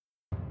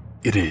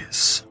It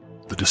is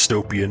the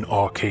dystopian,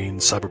 arcane,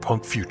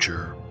 cyberpunk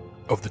future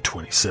of the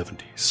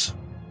 2070s.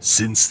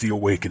 Since the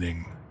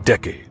awakening,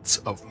 decades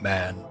of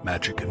man,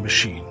 magic, and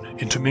machine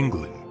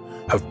intermingling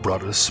have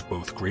brought us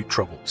both great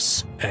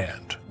troubles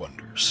and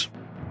wonders.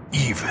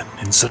 Even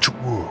in such a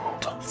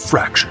world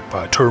fractured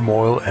by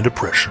turmoil and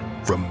oppression,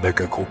 from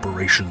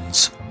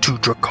megacorporations to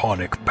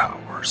draconic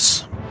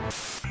powers.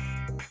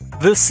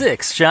 The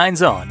Six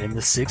shines on in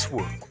the Six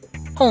world,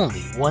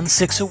 only 1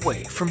 six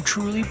away from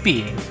truly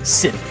being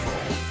sinful.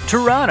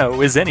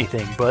 Toronto is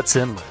anything but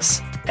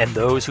sinless, and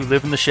those who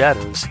live in the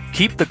shadows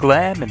keep the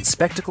glam and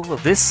spectacle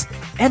of this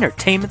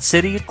entertainment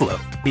city aglow,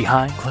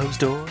 behind closed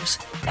doors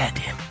and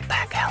in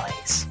back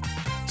alleys.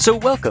 So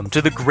welcome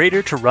to the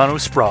Greater Toronto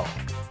Sprawl,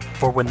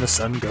 for when the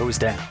sun goes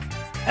down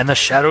and the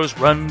shadows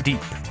run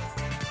deep,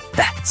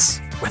 that's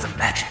where the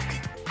magic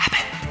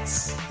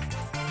happens.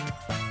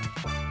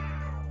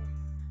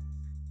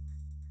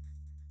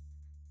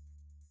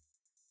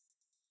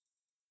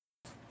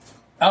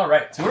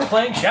 Alright, so we're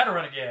playing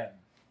Shadowrun again.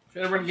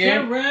 Shadowrun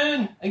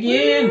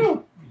again!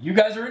 Woo! You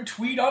guys are in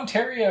Tweed,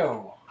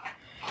 Ontario.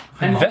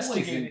 I'm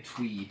Investigating. always in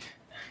tweed.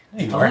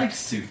 Hey, you I are. like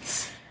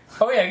suits.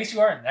 Oh yeah, I guess you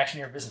are in Action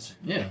Air Business Suit.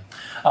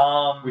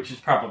 Yeah. Which is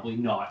probably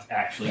not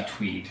actually Yeah.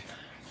 tweed.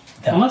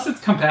 No. Unless it's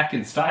come back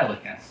in style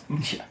again.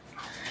 Yeah.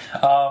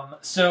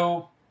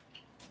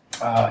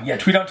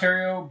 Tweed,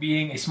 Ontario,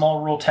 being a small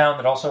rural town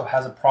that also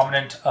has a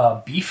prominent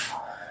beef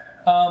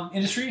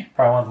industry,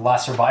 probably one of the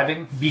last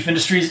surviving beef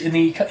industries in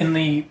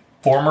the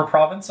former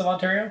province of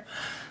Ontario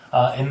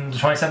in the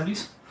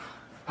 2070s.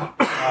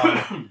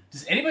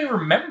 Does anybody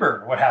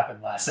remember what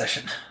happened last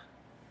session?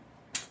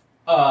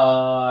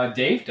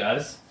 Dave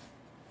does.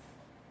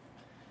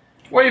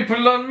 Why do you put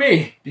it on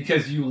me?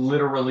 Because you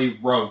literally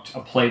wrote a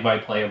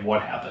play-by-play of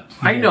what happened.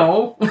 I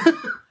know. You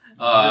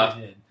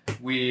really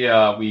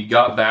did. We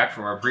got back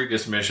from our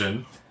previous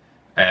mission,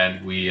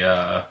 and we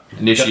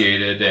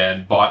initiated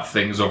and bought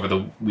things over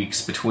the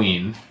weeks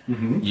between.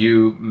 Mm-hmm.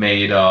 You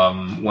made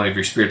one of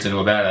your spirits into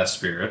a badass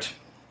spirit.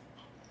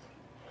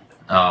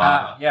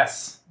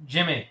 Yes.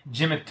 Jimmy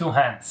Two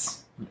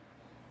Hands.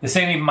 This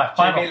ain't even my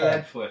final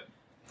Jimmy form. Leadfoot.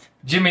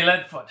 Jimmy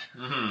Leadfoot.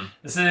 Mm-hmm.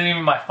 This isn't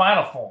even my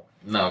final form.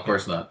 No, of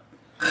course not.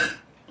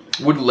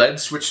 Would lead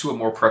switch to a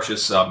more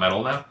precious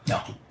metal now? No.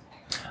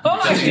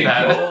 Oh, Just Jimmy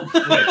bad.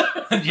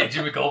 Goldfoot. Yeah,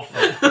 Jimmy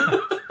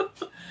Goldfoot.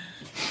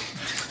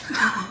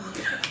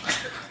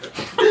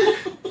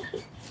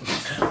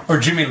 Or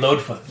Jimmy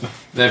Loadfoot.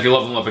 Then if you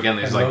level them up again,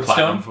 there's And like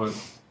platinum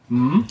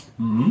Lodestone? foot.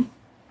 Mm-hmm.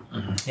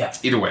 Yeah.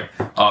 Either way,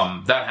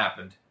 that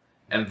happened,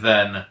 and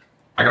then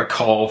I got a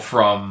call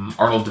from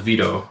Arnold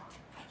DeVito,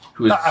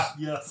 who is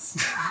Yes.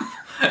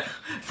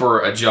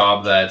 for a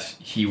job that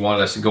he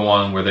wanted us to go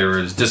on, where there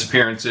was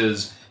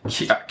disappearances,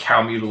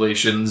 cow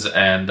mutilations,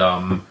 and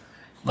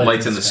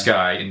lights in the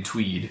sky in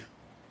Tweed.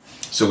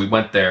 So we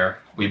went there.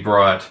 We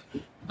brought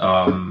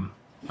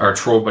our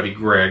troll buddy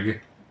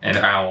Greg and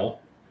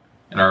Owl,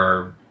 and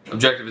our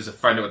objective is to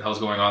find out what the hell's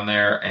going on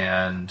there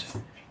and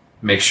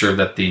make sure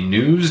that the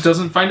news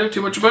doesn't find out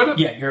too much about it.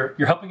 Yeah, you're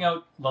helping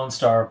out Lone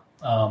Star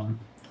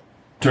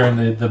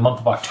during the month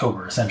of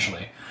October,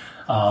 essentially.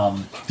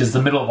 It's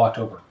the middle of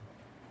October.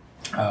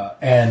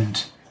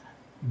 And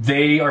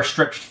they are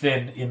stretched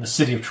thin in the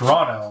city of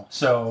Toronto,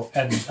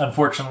 and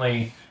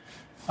unfortunately,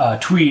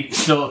 Tweed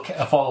still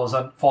falls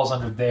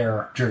under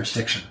their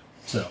jurisdiction.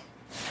 So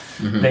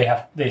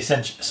they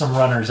sent some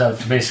runners out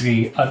to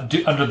basically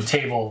under the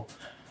table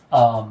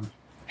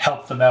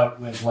help them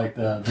out with like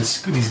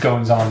these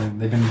goings on,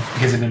 and they've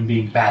been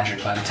being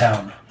badgered by the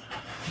town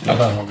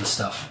about all this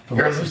stuff.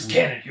 You're a loose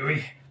cannon, Huey.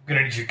 I'm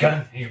gonna need your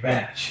gun and your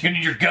badge. You're gonna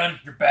need your gun,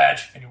 your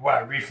badge, and your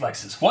wire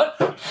reflexes. What?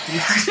 Rip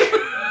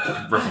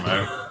them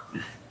out.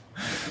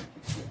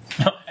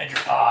 And your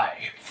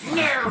eye.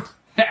 No!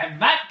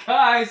 And that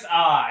guy's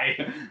eye!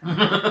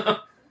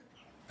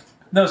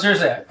 No,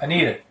 seriously, I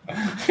need it.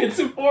 It's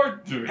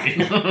important to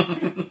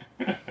me.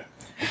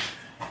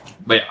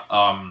 But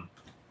yeah,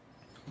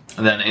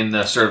 and then in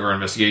the start of our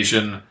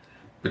investigation,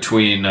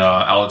 between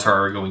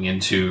Alatar going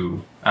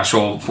into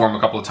astral form a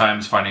couple of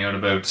times, finding out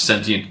about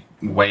sentient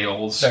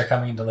whales, They're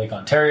coming into Lake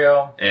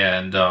Ontario.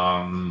 and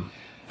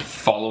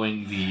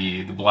following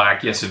the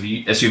black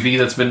SUV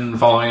that's been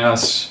following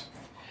us.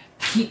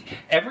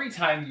 Every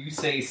time you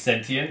say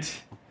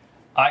sentient,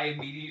 I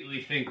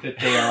immediately think that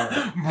they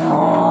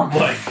are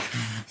like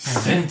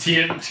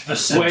sentient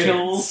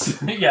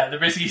whales. Yeah, they're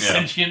basically Yeah.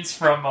 sentients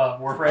from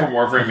Warframe. From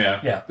Warframe, yeah.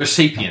 Yeah. They're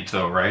sapient,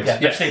 though, right? Yeah,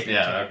 they're sapient.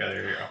 Yeah, okay,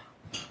 there you go.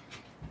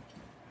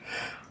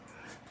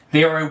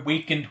 They are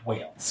awakened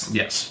whales.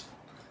 Yes.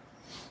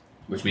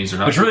 Which means they're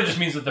not... Which really just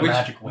means that they're Which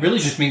magic whales. really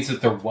just means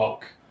that they're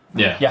woke.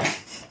 Yeah. Yeah.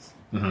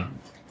 Mm-hmm.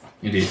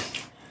 Indeed.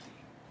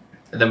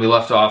 And then we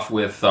left off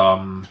with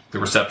the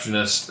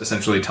receptionist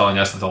essentially telling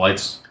us that the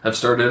lights have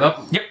started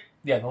up. Yep.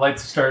 Yeah, the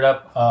lights started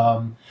up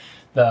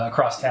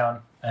across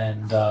town,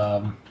 and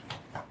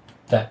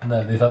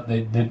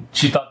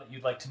she thought that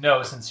you'd like to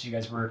know since you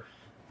guys were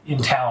in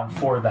town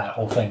for that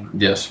whole thing.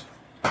 Yes.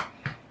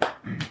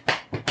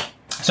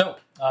 So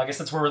I guess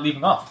that's where we're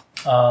leaving off,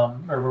 or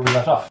where we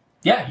left off.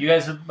 Yeah, you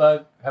guys have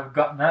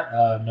gotten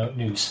that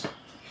news.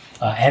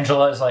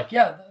 Angela is like,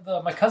 yeah,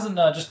 my cousin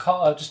just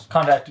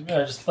contacted me,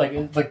 just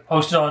like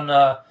posted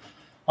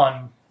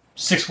on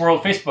Six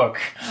World Facebook,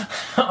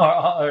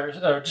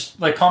 or just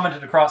like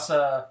commented across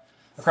the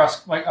town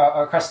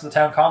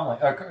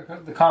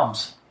the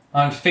comms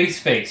On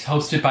Face,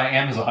 hosted by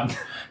Amazon.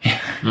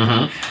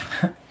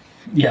 Mm-hmm.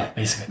 Yeah,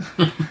 basically.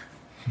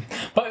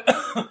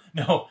 But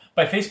no,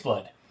 by Face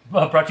Blood,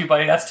 brought to you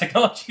by That's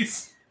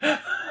Technologies.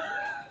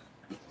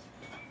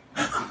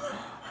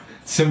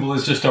 Symbol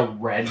is just a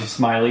red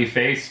smiley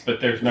face,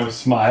 but there's no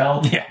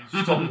smile. Yeah. It's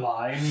just a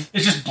line.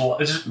 It's just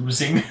blood. It's just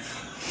oozing.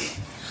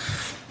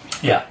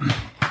 Yeah.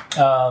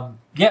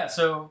 Yeah.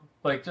 So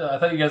like, I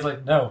thought you guys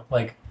no,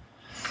 like.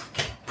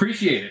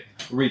 Appreciate it.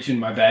 Reach in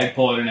my bag,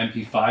 pull out an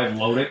MP5,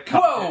 load it.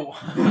 Whoa!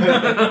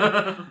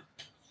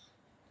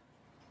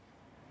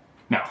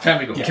 No. Time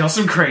to go kill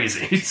some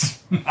crazies.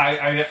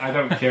 I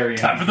don't carry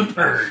Time for any. the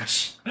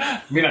purge.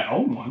 I mean, I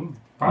own one.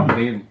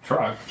 Probably in the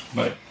truck,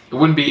 but... It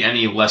wouldn't be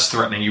any less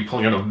threatening you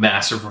pulling out a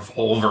massive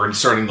revolver and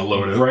starting to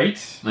load it. Right?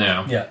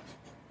 Yeah. Yeah.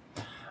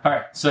 All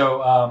right.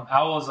 So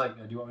Owl's like,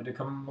 do you want me to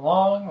come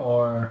along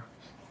or?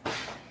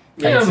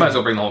 Yeah, might as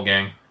well bring the whole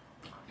gang.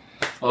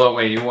 Although,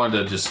 wait, you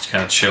wanted to just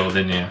kind of chill,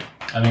 didn't you?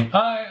 I mean,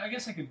 I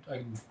guess I can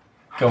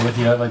go with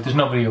you. Like, there's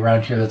nobody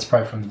around here that's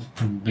probably from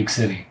the big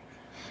city.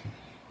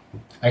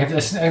 I can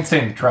stay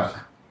in the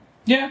truck.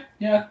 Yeah.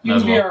 You As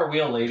can be well. our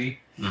wheel lady.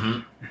 Mm-hmm.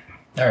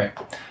 All right.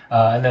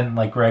 And then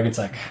like Greg, it's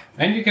like,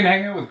 And you can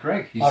hang out with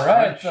Greg. He's all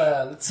right,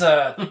 French.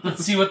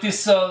 let's see what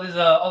this is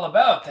all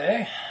about,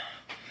 eh?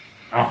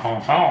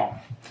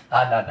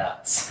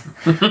 Ananas,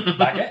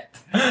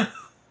 baguette,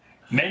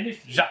 Mais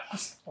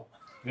Jacques,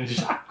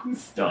 Jacques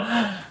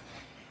Cousteau.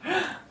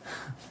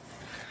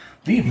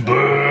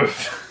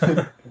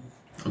 Boeuf,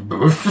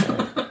 Boof.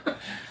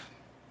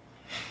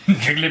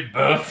 Jiggly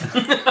Boeuf.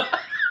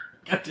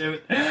 God damn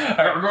it! All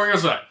right, We're going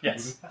outside.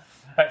 yes. All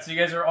right, so you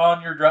guys are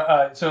on your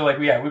drive. So like,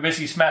 we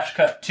basically smash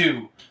cut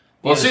to.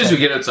 Well, as soon as we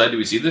get outside, do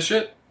we see this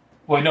shit?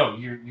 Well, no,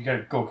 you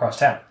gotta go across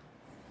town.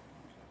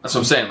 That's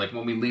what I'm saying. Like,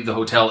 when we leave the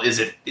hotel, it's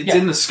Yeah.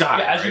 in the sky,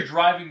 Yeah, as right? you're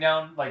driving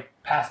down, like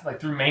past, like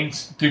through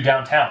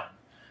downtown.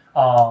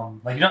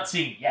 Like you're not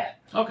seeing it yet.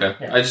 Okay.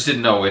 Yeah. I just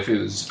didn't know if it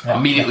was Yeah.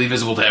 immediately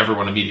visible to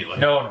everyone immediately.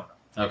 No.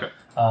 Okay.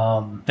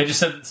 They just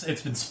said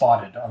it's been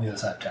spotted on the other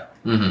side of town.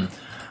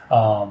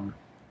 Mm-hmm.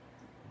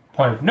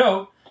 Point of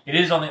note: it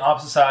is on the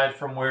opposite side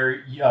from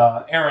where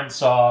Aaron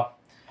saw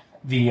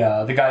the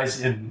guys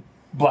in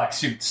black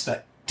suits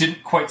that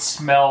didn't quite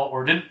smell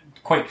or didn't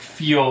quite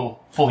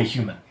feel fully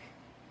human.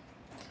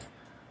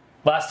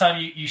 Last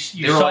time you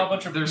saw a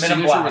bunch of their men in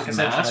signature black, was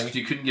masked.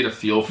 essentially. You couldn't get a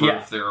feel for Yeah.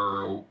 if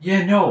they're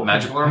Yeah, no.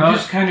 Magical or I'm not?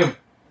 just kind of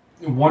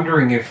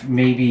wondering if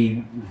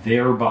maybe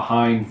they're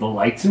behind the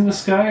lights in the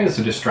sky as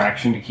a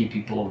distraction to keep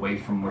people away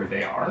from where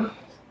they are.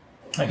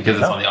 because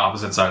it's on the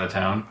opposite side of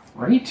town.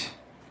 Right?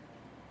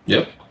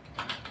 Yep.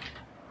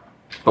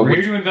 But We're which,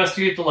 here to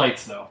investigate the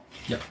lights, though.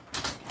 Yep.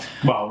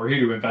 Well, we're here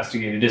to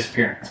investigate a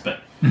disappearance,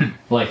 but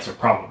lights are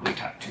probably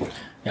tied to it.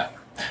 Yeah.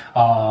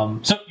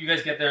 So you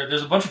guys get there.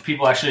 There's a bunch of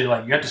people actually.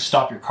 Like you have to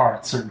stop your car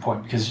at a certain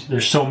point because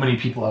there's so many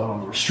people out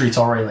on the streets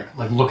already,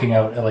 like looking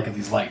out at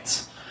these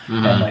lights,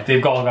 and like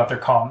they've all got their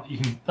comm. You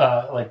can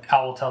like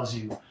Owl tells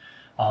you,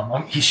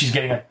 she's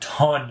getting a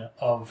ton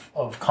of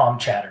comm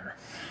chatter,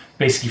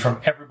 basically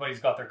from everybody's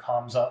got their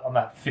comms on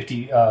that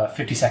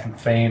 50-second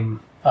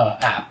fame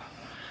app.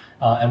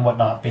 And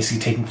whatnot,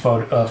 basically taking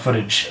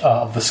footage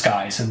of the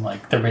skies, and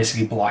like they're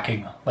basically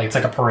blocking, like it's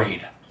like a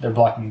parade. They're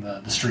blocking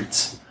the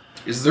streets.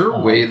 is there a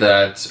way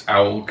that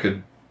Owl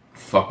could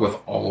fuck with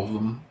all of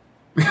them?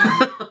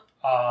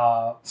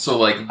 So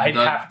like I'd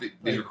have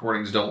these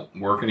recordings don't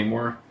work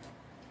anymore?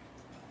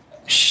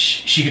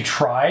 She could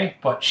try,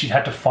 but she'd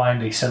have to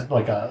find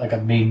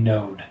a main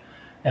node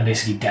and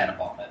basically data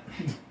bomb it.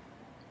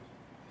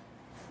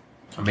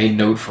 A main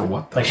node for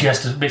what? Though? Like she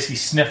has to basically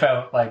sniff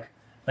out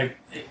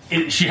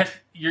she has.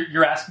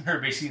 You're asking her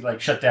to basically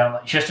like shut down.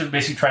 Like she has to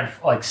basically try and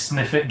like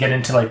sniff it, get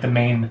into like the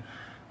main,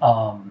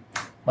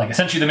 like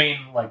essentially the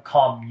main like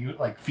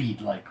comm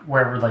feed, like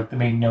wherever like the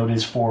main node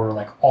is for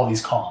like all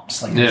these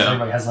comms. Like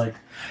everybody has like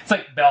it's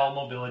like Bell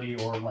Mobility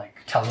or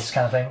like Telus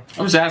kind of thing.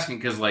 I'm just asking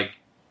because like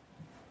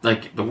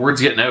the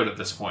word's getting out at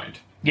this point.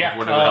 Yeah,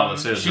 Whatever the hell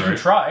this is, she right? can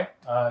try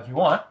if you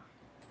want.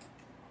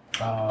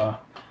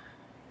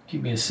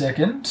 Give me a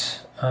second.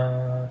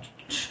 So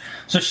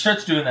she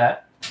starts doing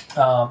that.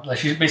 Like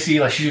she's basically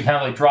like she kind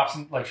of like drops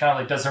like kind of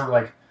like does her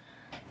like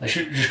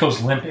she just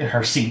goes limp in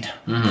her seat.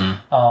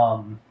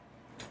 Mm-hmm.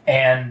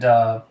 And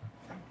a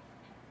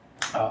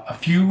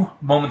few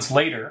moments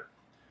later,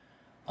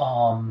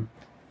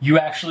 you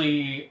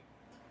actually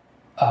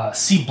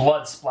see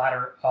blood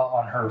splatter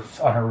on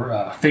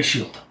her face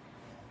shield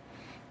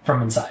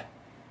from inside.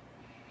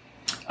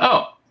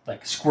 Oh,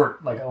 Like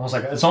squirt, like almost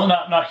like it's only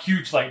not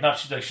huge, like not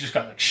she just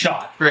got like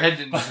shot. her head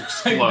didn't just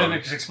explode.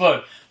 Didn't just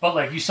explode. But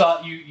like you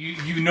saw,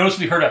 you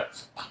noticeably heard a,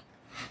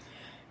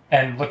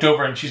 and looked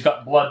over, and she's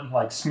got blood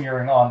like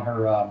smearing on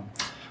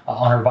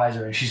her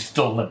visor, and she's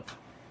still limp.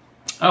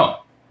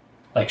 Oh,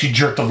 Like she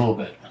jerked a little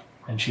bit,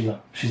 and she's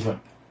like,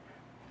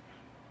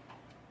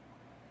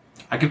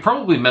 I could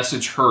probably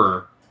message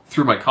her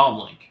through my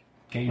comm link.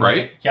 okay,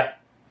 Right? Yeah,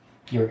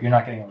 you're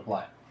not getting a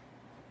reply.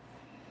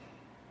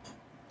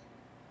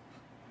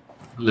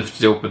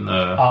 Lifted open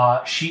the.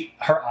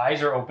 Her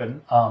eyes are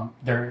open.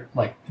 They're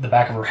like the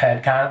back of her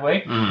head kind of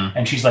way,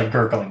 and she's like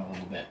gurgling a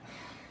little bit.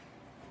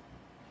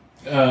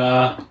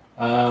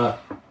 I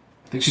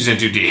think she's in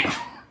too deep.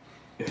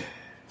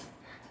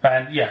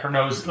 And yeah, her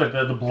nose, like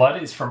the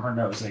blood is from her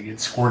nose. Like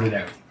it's squirted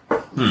out.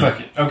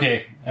 Fuck it.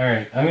 Okay. All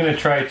right. I'm gonna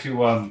try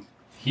to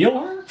heal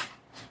her.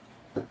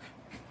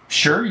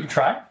 Sure, you can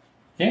try.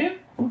 Yeah.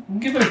 We'll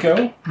give it a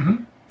go.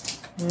 Mm-hmm.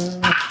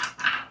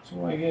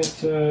 So I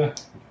get.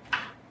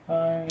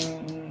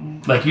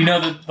 Like you know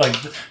that, like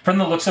from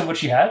the looks of what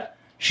she had,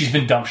 she's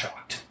been dump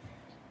shocked.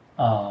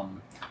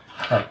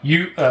 Like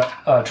you,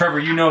 Trevor,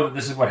 you know that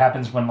this is what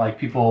happens when like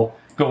people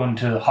go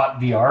into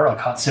hot VR, like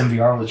hot sim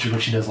VR, which is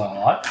what she does a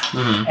lot.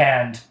 Mm-hmm.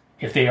 And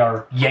if they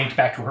are yanked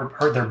back to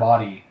their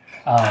body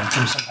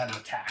from some kind of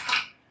attack,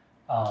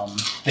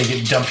 they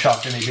get dump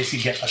shocked and they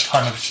basically get a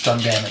ton of stun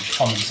damage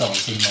on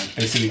themselves and like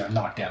basically are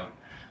knocked out.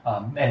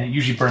 And it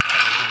usually burns their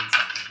brain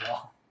cells as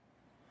well.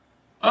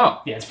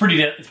 Oh. Yeah, it's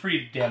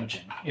pretty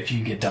damaging if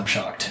you get dump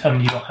shocked.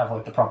 You don't have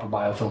like the proper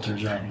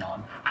biofilters or anything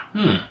on.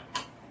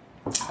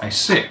 I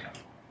see.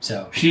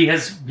 So she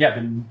has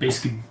been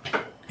basically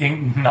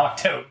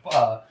knocked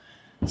out.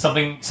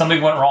 Something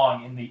went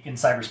wrong in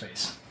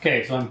cyberspace.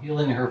 Okay, so I'm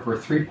healing her for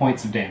 3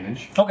 points of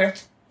damage. Okay.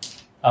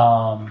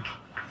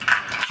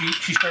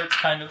 She starts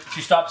she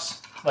stops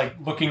like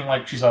looking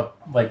like she's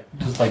like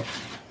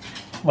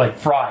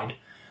fried.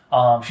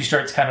 She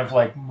starts kind of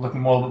like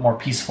looking a little bit more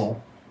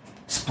peaceful.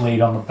 Splayed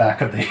on the back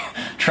of the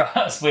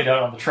splayed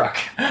out on the truck.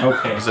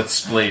 Okay. Is that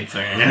splayed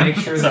thing? Make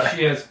sure that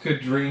she has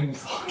good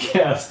dreams. I'll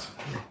cast.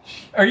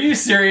 Are you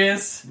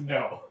serious?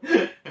 No.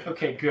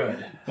 Okay,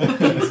 good.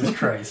 Jesus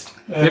Christ.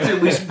 You have to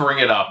at least bring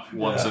it up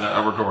once in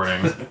a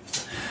recording.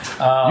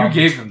 You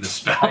gave him the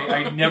spell.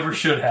 I never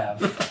should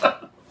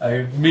have. I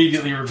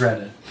immediately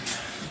regret it.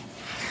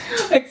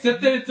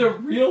 Except that it's a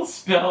real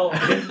spell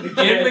in the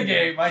game. In the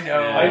game, I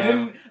know.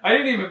 Yeah. I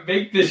didn't even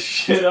make this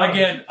shit up.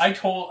 Again, I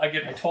told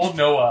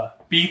Noah,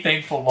 be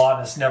thankful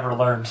Lannis never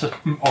learned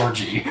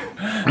orgy.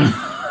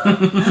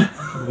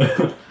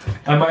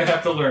 I might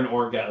have to learn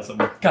orgasm.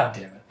 God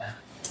damn it.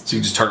 So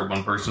you just target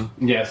one person?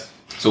 Yes.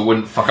 So it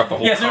wouldn't fuck up the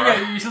whole Yeah, so car?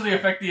 you usually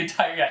affect the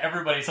entire...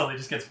 everybody suddenly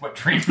just gets wet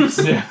dreams.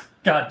 Yeah.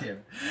 God damn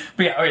it.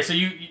 But yeah, okay, so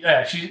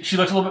she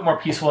looks a little bit more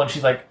peaceful and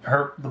she's like,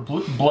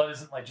 the blood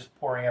isn't like just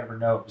pouring out of her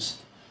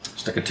nose.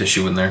 Stick a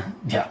tissue in there.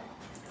 Yeah.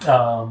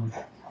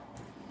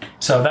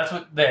 So that's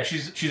what... Yeah,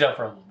 she's out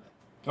for a little bit.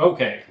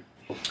 Okay.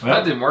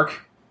 That didn't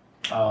work.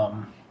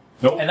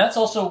 Nope. And that's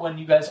also when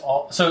you guys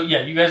all... So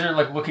yeah, you guys are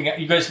like looking at...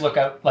 You guys look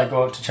out, like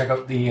go out to check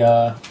out the...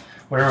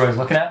 what everybody's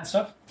looking at and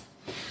stuff?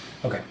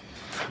 Okay.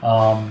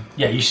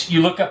 Yeah,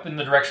 you look up in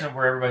the direction of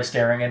where everybody's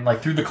staring and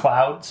like through the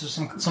clouds, there's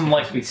some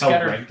like We tell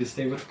scattered... Greg to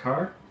stay with the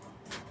car?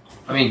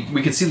 I mean,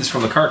 we can see this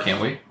from the car,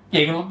 can't we? Yeah,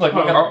 you can look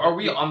up... Are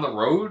we on the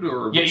road?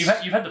 Or Yeah,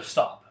 you've had to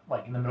stop,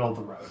 like in the middle of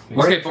the road.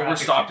 Okay, but we're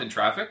stopped in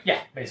traffic? Yeah,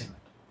 basically.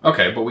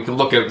 Okay, but we can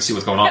look out and see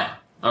what's going on. Yeah.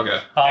 Okay.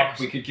 Heck,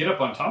 we could get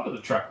up on top of the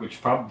truck, which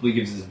probably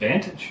gives us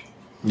advantage.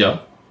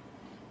 Yeah.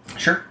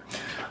 Sure.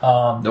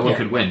 No one yeah.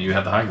 could win. You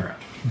have the high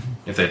ground.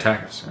 If they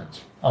attack us.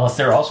 Yes. Unless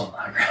they're also on the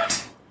high ground.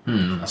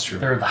 That's true.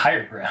 They're the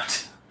higher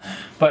ground.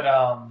 But,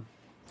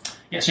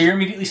 yeah, so you're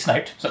immediately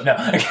sniped. So, no.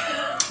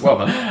 Well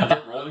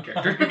then. Roll the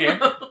character. Good game.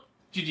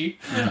 GG.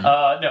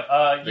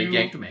 No, They you...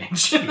 ganked the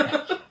mage.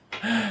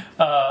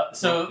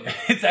 So,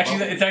 it's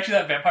actually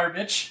that vampire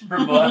bitch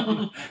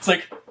from it's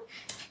like,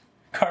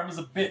 karma's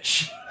a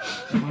bitch.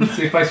 Let's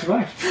see if I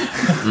survive.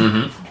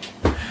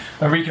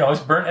 Remember, you can always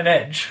burn an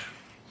edge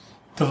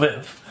to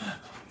live.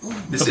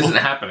 This isn't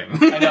happening.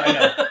 I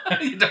know.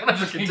 You don't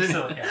have to continue.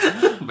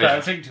 I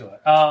was thinking to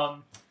it.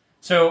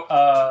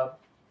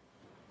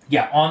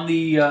 Yeah, on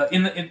the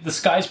in the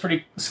sky's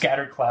pretty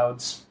scattered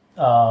clouds.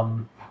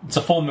 It's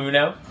a full moon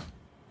out,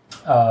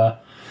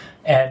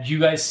 and you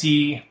guys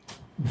see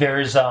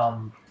there's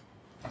some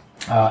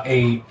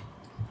kind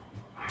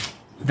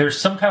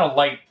of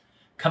light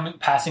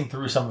passing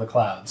through some of the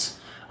clouds.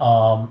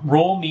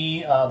 Roll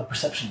me the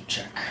perception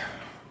check.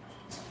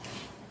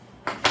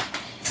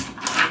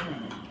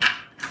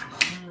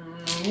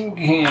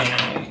 Okay.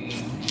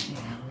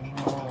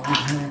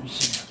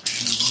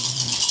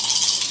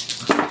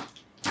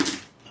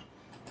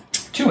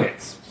 2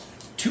 hits.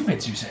 2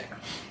 hits, you say?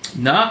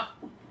 Nah.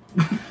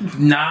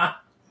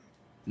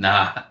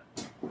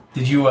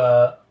 Did you?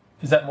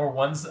 Is that more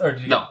ones or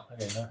did you? No.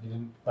 Okay, no, you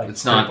didn't. Like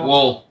It's not. critical?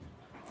 Well,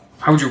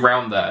 how would you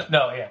round that?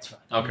 No, yeah, it's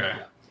fine. Okay.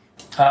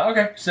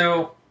 Okay,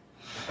 so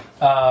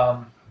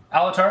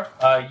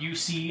Alatar, you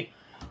see,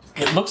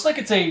 it looks like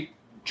it's a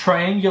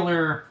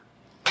triangular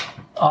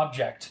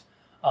object.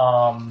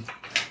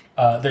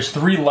 There's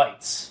 3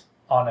 lights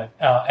on it,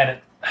 and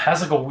it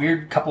has like a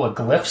weird couple of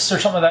glyphs or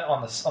something like that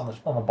on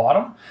the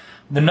bottom.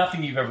 They're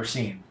nothing you've ever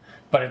seen,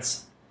 but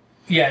it's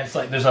Yeah, it's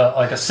like there's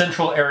a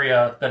central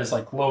area that is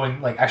like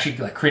glowing, like actually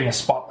like creating a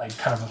spotlight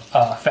kind of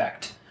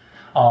effect.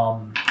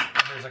 And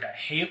there's like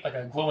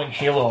a glowing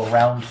halo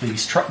around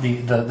this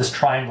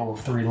triangle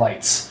of 3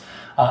 lights,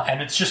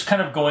 and it's just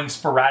kind of going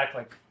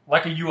sporadic,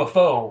 like a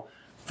UFO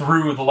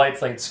through the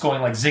lights, like it's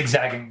going like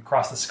zigzagging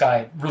across the sky,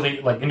 at really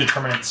like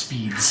indeterminate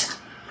speeds.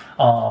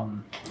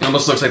 It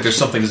almost looks like there's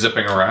something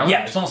zipping around.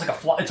 Yeah, it's almost like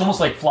it's almost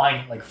like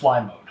flying, like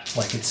fly mode.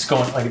 Like it's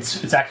going, like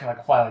it's acting like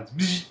a fly, like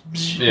like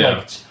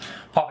it's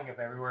popping up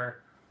everywhere.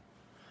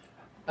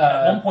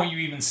 At one point, you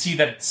even see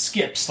that it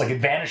skips, like it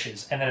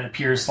vanishes, and then it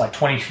appears like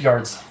 20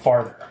 yards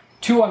farther.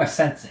 2 on a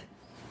sensing.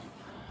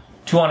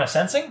 2 on a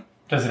sensing?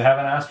 Does it have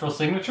an astral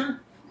signature?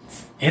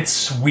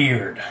 It's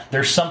weird.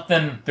 There's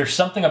something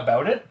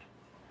about it.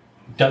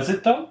 Does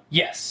it though?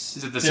 Yes.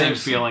 Is it the same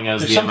feeling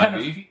as the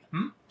MIB?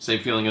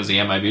 Same feeling as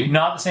the MIB?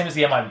 Not the same as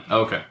the MIB.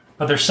 Okay.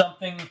 But there's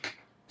something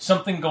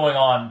going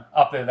on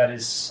up there that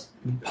is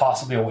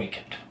possibly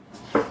awakened.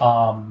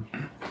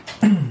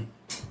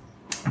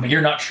 But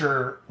you're not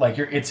sure. Like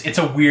it's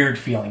a weird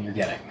feeling you're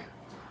getting.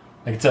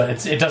 Like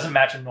it doesn't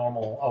match a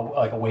normal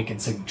like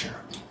awakened signature.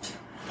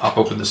 Pop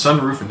open the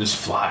sunroof and just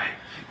fly.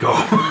 Go.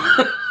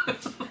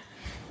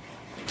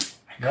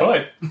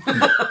 Good.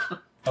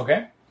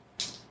 Okay.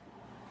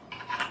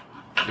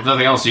 If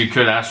nothing else, you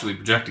could actually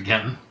project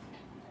again.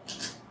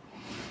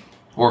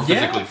 Or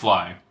physically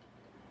fly.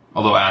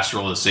 Although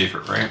astral is safer,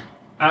 right?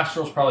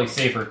 Astral's probably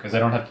safer because I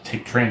don't have to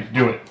take train to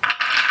do it.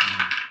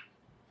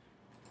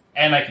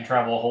 And I can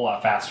travel a whole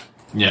lot faster.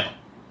 Yeah.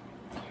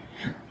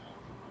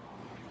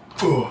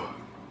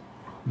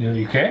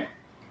 You okay?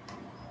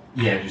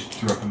 Yeah, just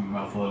threw up in my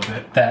mouth a little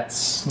bit.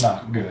 That's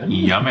not good.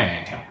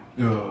 Yummy.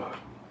 Ugh.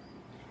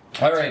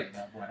 All right,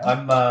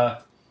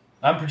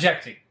 I'm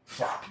projecting.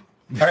 All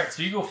right,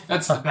 so you go.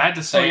 That's bad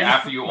to say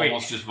after you wait.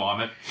 almost just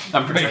vomit.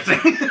 I'm projecting.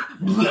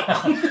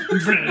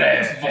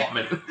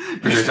 Vomit.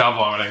 Projectile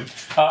vomiting.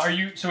 Are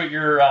you? So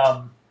you're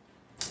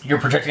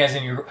projecting as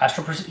in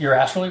you're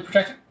astrally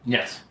projecting?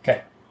 Yes.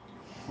 Okay.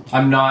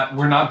 I'm not.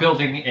 We're not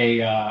building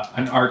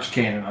an arch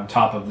cannon on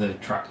top of the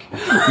truck.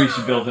 We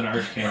should build an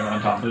arch cannon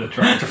on top of the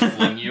truck To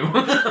fling you.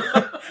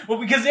 Well,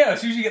 because as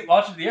soon as you get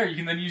launched into the air, you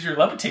can then use your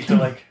levitate to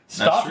like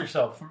stop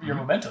yourself from your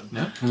momentum.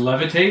 Yeah.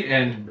 Levitate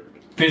and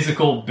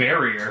physical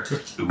barrier.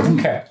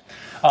 Okay.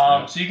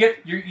 So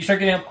you start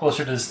getting up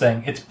closer to this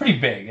thing. It's pretty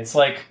big. It's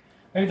like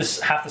maybe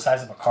half the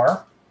size of a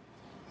car.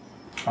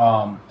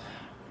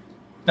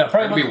 No,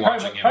 probably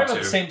about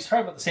the same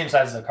size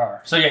as a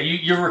car. So yeah,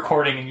 you're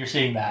recording and you're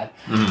seeing that.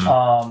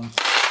 Mm-hmm.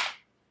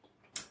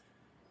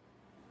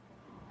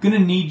 Gonna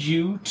need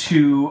you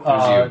to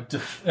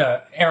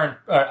Aaron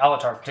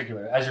Alatar in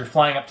particular, as you're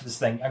flying up to this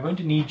thing. I'm going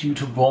to need you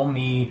to roll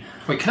me.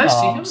 Wait, can I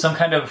see him? Some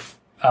kind of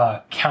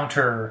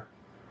counter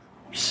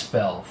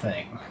spell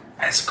thing.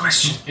 I have a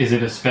question. Is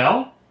it a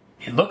spell?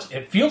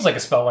 It feels like a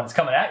spell when it's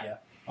coming at you.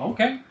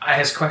 Okay. I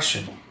have a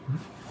question.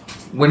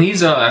 When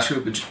he's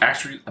astrally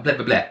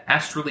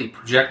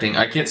projecting,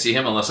 I can't see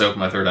him unless I open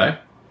my third eye.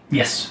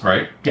 Yes.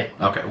 Right? Yeah.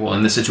 Okay. Well,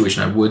 in this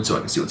situation, I would, so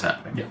I can see what's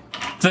happening. Yeah.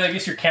 So I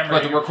guess your camera.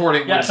 But the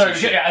recording. Yeah. Sorry.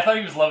 Yeah. I thought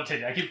he was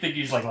levitating. I keep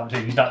thinking he's like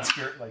levitating. He's not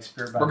spirit bound.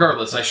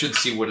 Regardless, I should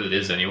see what it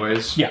is,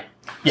 anyways. Yeah.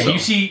 Yeah. So. You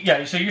see.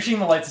 Yeah. So you're seeing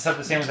the lights and stuff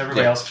the same as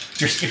everybody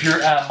else. If you're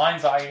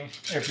mind's eyeing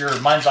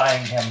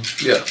him,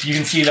 you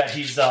can see that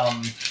his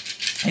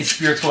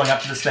spirit's going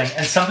up to this thing,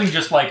 and something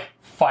just like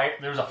fire.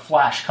 There's a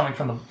flash coming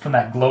from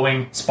that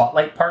glowing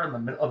spotlight part of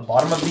the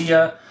bottom of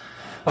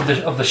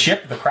the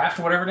ship, the craft,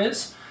 or whatever it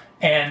is.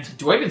 And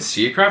do I even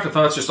see a craft? I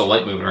thought it's just a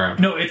light moving around.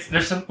 No, it's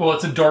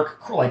a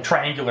dark, like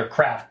triangular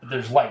craft, but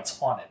there's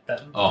lights on it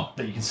that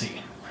you can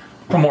see.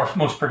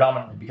 Most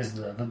predominantly because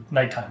of the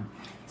nighttime.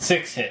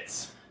 6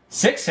 hits.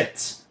 6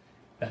 hits.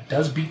 That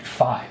does beat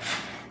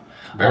 5.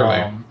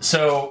 Barely.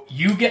 So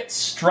you get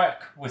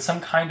struck with some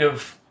kind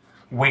of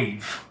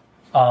wave.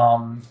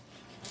 You're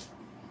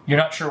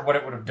not sure what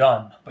it would have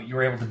done, but you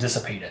were able to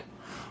dissipate it.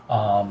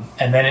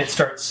 And then it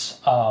starts.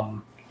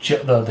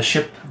 The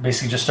ship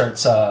basically just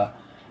starts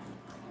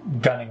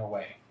gunning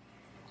away.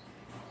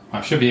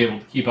 I should be able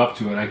to keep up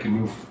to it. I can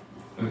move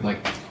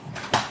like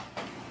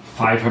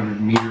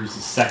 500 meters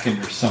a second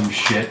or some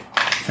shit.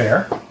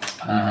 Fair.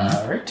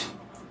 All right.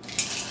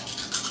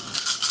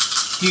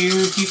 You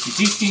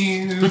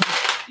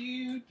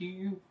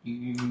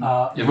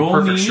have a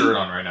perfect shirt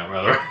on right now,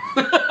 brother.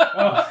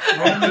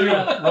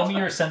 Roll me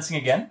your sensing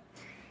again.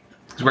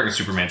 He's wearing a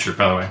Superman shirt,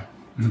 by the way,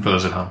 for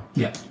those at home.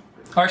 Yeah.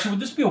 Actually, would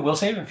this be a will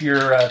save if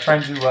you're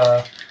trying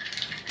to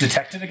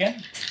detect it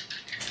again?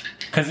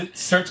 Because it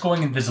starts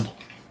going invisible.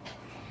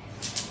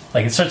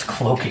 Like, it starts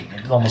cloaking,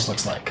 it almost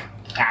looks like.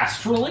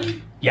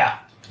 Astrally? Yeah.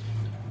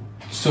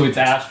 So its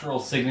astral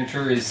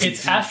signature is...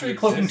 It's astrally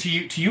cloaking to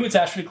you. To you, it's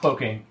astrally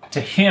cloaking.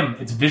 To him,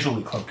 it's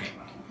visually cloaking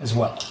as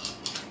well.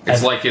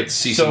 It's like it's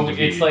ceasing to be.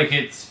 So it's like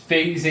it's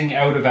phasing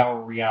out of our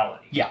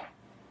reality. Yeah.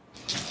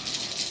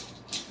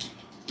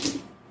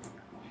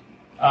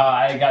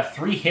 I got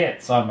 3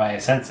 hits on my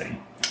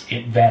sensing.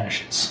 It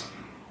vanishes.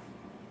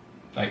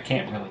 I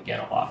can't really get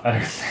a lot better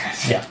than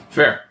that. Yeah.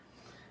 Fair.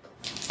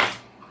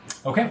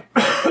 Okay.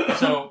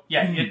 So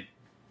yeah,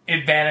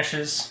 it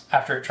vanishes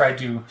after it tried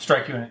to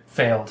strike you and it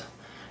failed,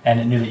 and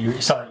it knew that you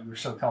saw that you were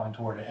still coming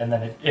toward it, and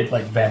then it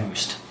like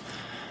vanished.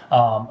 A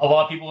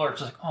lot of people are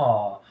just like,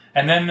 oh,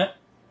 and then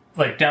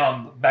like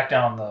back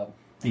down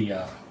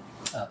the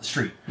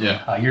street.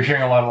 Yeah. You're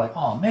hearing a lot of like,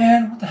 oh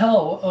man, what the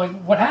hell? Like,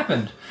 what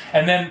happened?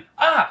 And then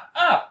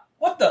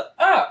what the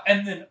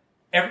and then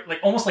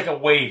almost like a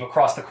wave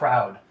across the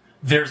crowd.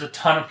 There's a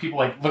ton of people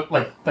like look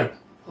like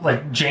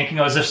janking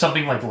as if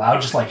something like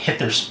loud just like hit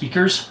their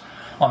speakers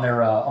on their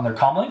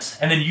comm links,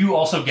 and then you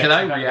also get. Can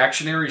I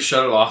reactionary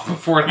shut it off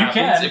before it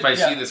happens if I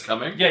see this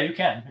coming? Yeah, you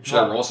can. Should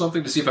I roll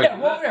something to see if I can?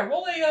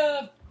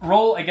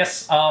 Roll. I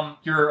guess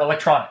your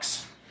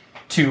electronics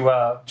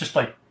to just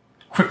like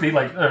quickly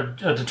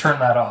to turn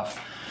that off.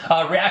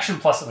 Reaction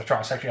plus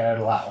electronics actually I'd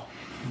allow.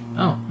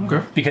 Oh,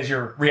 okay. Because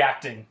you're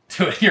reacting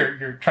to it.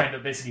 You're trying to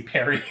basically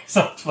parry.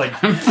 So it's like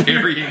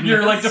parrying.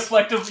 You're like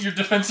deflective. You're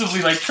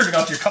defensively like turning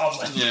off your comm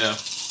link. Yeah.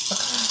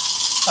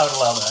 I would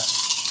allow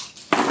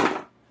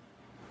that.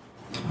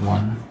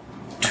 1,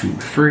 2,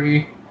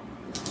 3.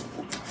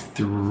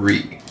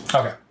 3.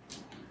 Okay.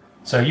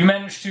 So you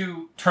managed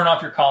to turn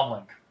off your comm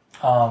link,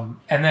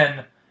 and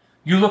then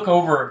you look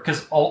over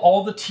because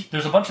all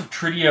there's a bunch of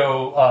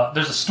Tridio.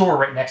 There's a store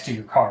right next to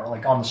your car,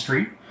 like on the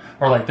street.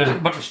 Or like there's a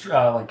bunch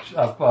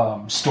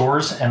of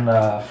stores and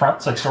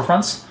fronts, like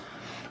storefronts,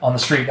 on the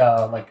street,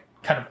 like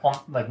kind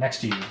of like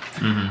next to you,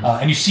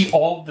 and you see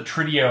all of the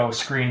Tridio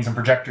screens and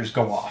projectors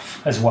go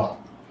off as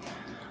well,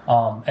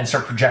 and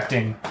start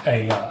projecting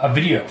a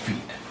video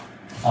feed.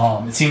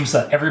 It seems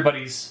that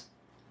everybody's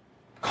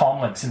comm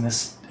links on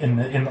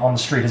the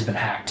street has been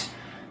hacked,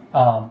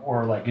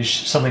 or like is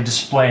suddenly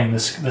displaying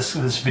this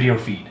video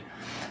feed,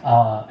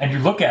 and you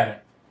look at it.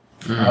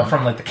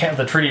 From like the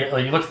Tridio,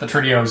 like you look at the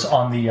Tridios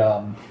on the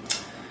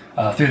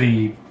through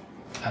the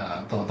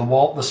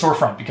wall, the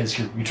storefront, because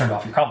you turned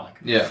off your comm link.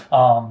 Yeah.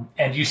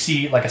 And you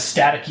see like a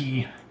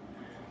staticky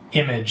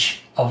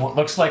image of what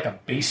looks like a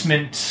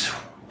basement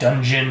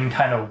dungeon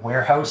kind of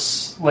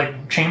warehouse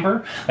like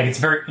chamber. Like it's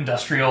very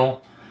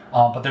industrial,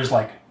 but there's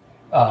like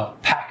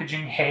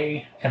packaging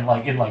hay and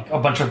like in like a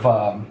bunch of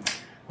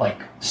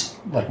like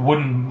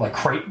wooden like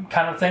crate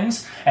kind of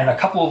things, and a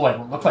couple of like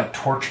what look like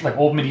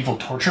old medieval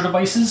torture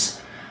devices,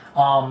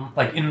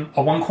 like in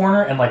one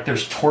corner, and like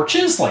there's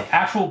torches, like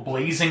actual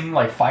blazing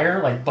like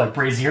fire, like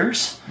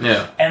braziers.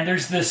 Yeah. And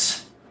there's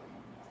this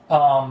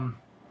not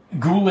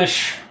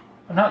ghoulish.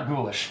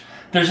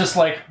 There's this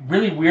like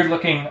really weird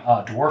looking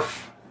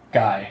dwarf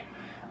guy,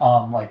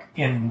 like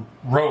in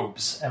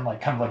robes and like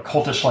kind of like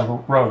cultish like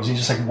robes. He's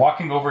just like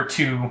walking over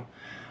to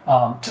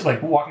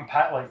like walking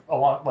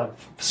along, like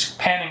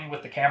panning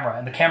with the camera,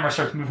 and the camera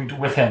starts moving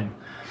with him,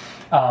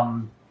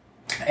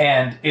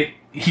 and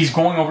he's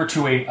going over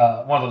to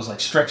a one of those like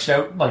stretched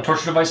out like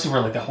torture devices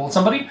where like they hold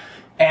somebody,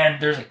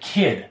 and there's a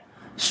kid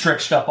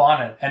stretched up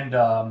on it,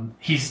 and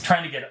he's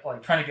trying to get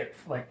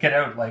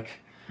out, like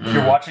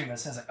you're watching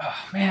this, and it's like,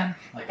 oh man,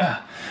 like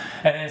and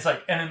then it's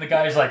like, and then the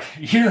guy's like,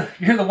 you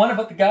hear the one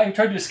about the guy who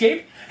tried to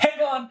escape?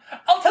 Hang on,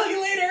 I'll tell you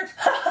later.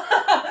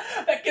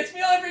 That gets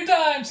me every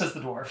time, says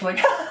the dwarf. Like,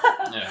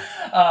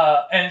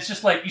 yeah. And it's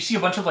just like you see a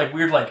bunch of like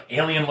weird like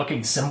alien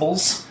looking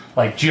symbols,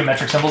 like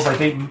geometric symbols. Like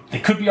they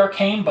could be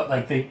arcane, but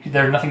like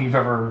they're nothing you've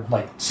ever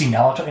like seen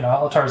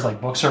Alatar's like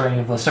books or any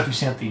of the stuff you've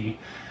seen at the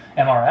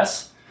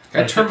MRS.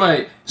 Can I turn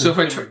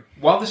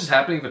while this is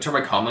happening, if I turn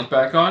my comm link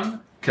back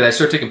on, can I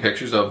start taking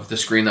pictures of the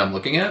screen that I'm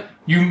looking at?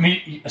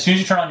 As soon as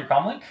you turn on your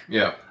comm link,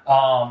 yeah.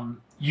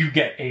 You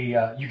get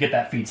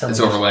that feed. It's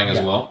overlaying as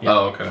well. Yeah.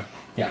 Oh, okay.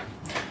 Yeah.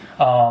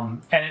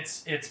 And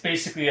it's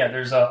basically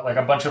there's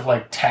a bunch of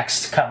like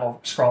text kind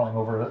of scrolling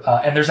over,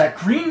 and there's that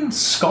green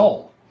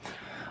skull,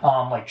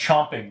 like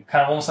chomping,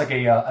 kind of almost like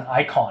an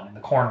icon in the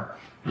corner.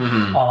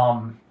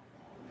 Mm-hmm.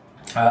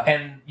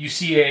 And you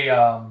see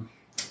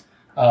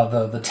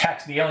the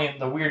text,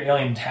 the weird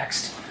alien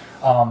text,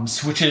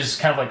 switches,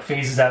 kind of like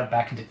phases out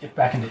back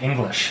into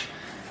English,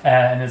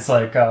 and it's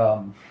like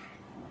and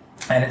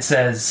it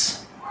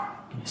says,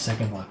 give me a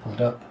second while I pull it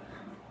up.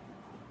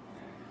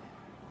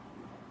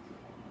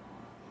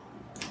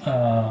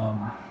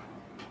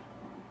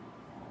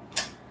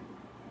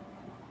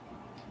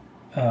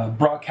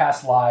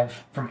 Broadcast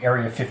live from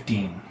Area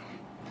 15.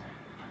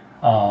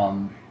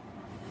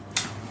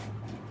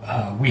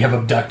 We have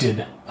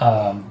abducted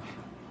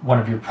one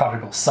of your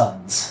prodigal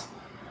sons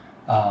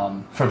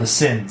for the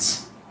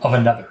sins of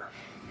another.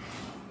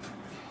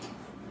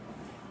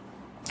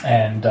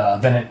 And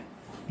then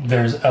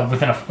there's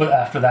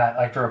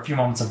after a few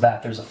moments of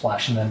that, there's a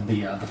flash, and then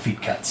the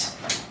feed cuts.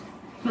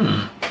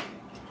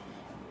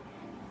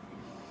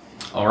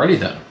 Alrighty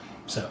then.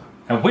 So,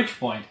 at which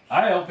point,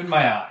 I opened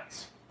my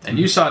eyes. And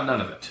you saw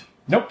none of it.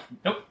 Nope.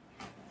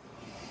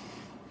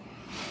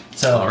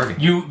 So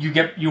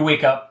you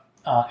wake up.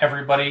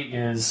 Everybody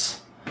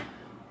is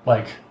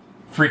like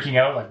freaking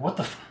out. Like, what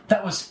the?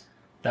 That was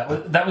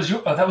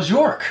York. That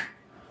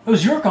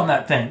was York on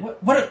that thing.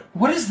 What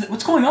is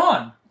what's going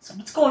on?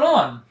 What's going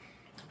on?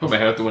 Put my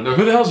head out the window.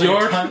 Who the hell's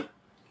York?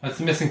 That's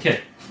the missing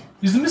kid.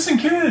 He's the missing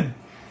kid.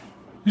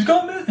 He's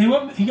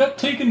gone. He got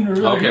taken.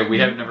 Okay, we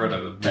have never had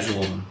a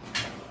visual.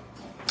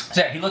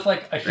 So yeah, he looked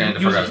like a And I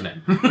human. forgot his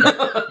name.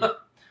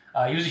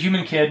 He was a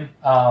human kid,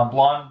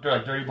 blonde,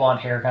 like dirty blonde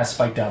hair, kind of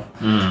spiked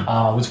up.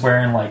 Was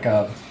wearing like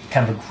a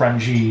kind of a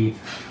grungy,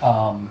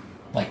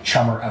 like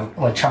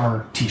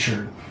chummer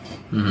t-shirt.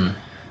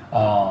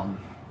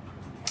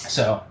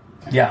 So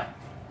yeah,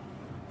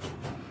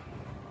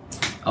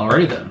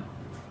 Alrighty then.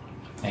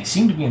 and he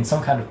seemed to be in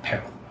some kind of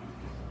peril.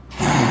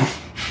 A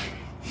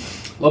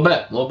little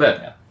bit.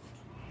 Yeah.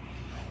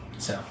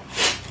 So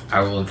I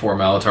will inform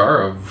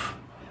Alatar of.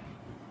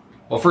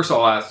 Well, first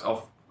I'll ask.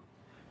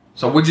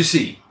 So, what'd you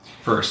see?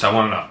 First, I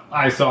want to know.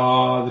 I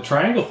saw the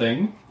triangle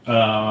thing.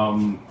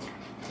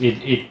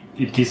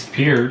 It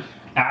disappeared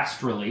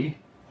astrally.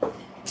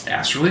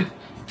 Astrally?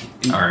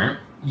 Alright.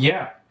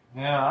 Yeah.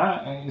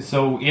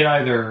 So it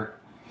either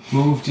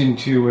moved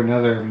into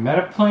another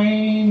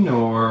metaplane,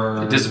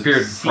 or It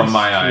disappeared from ceased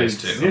my to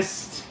eyes, too.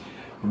 exist,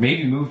 or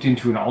maybe moved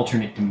into an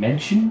alternate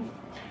dimension,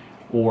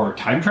 or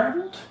time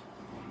traveled.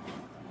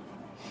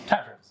 time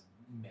travel's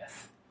a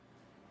myth.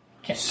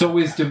 Can't So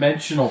is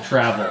dimensional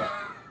travel.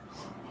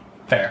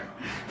 fair.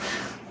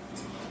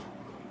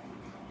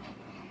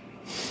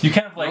 You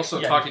kind of We're like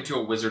also talking to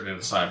a wizard and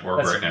a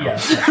cyborg right now.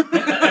 Yes, and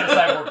a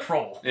cyborg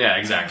troll. Yeah,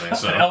 exactly.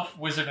 So An elf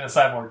wizard and a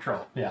cyborg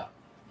troll. Yeah.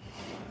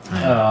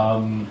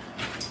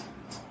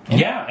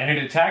 Yeah, and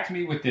it attacked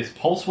me with this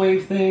pulse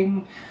wave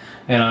thing,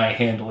 and I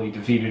handily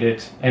defeated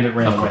it, and it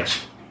ran Of away.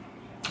 course.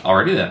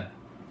 Alrighty then.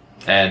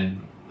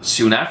 And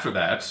soon after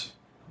that,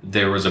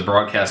 there was a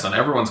broadcast on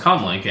everyone's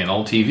comlink and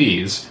all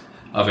TVs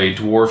of a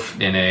dwarf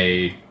in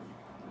a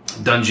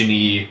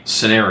dungeony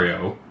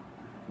scenario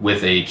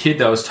with a kid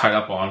that was tied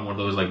up on one of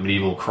those like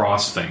medieval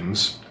cross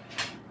things.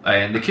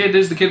 And the kid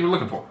is the kid we're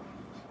looking for.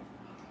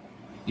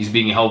 He's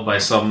being held by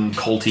some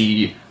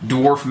culty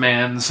dwarf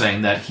man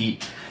saying that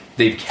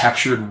they've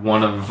captured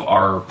one of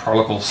our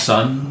prodigal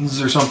sons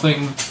or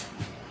something.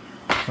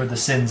 For the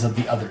sins of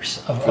the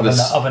others of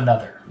the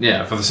another.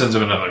 Yeah, for the sins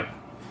of another.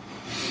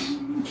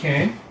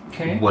 Okay.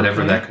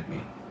 Whatever that could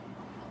mean.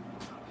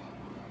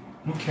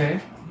 Okay.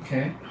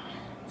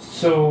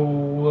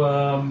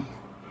 So,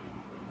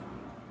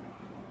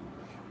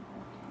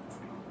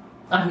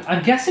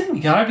 I'm guessing we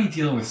gotta be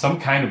dealing with some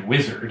kind of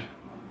wizard.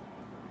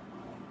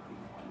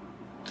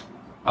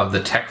 Of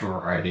the tech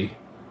variety.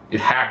 It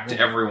hacked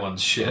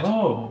everyone's shit.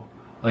 Oh,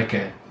 like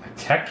a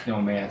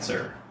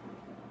technomancer.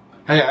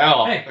 Hey,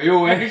 Al. Hey. Are you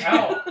awake?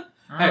 Ow.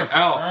 Hey,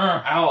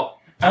 Al.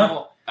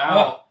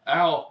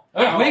 Al.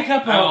 Wake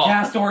up, Al.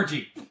 cast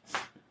orgy.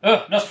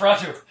 Oh,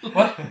 Nosferatu.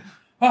 What?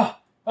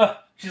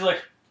 She's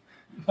like,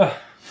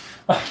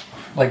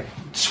 like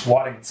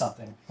swatting at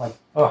something. Like,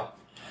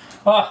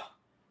 what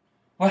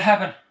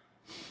happened?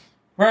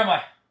 Where am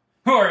I?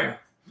 Who are you?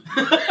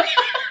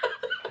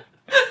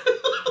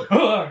 Who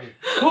are you?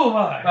 Who am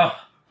I?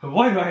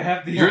 Why do I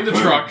have these? You're in the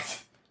truck.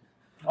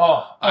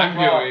 I'm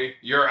wow. Huey.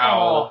 You're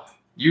Owl.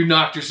 You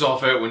knocked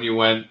yourself out when you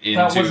went into...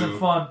 That wasn't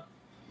fun.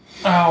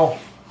 Ow.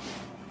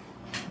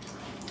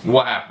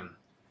 What happened?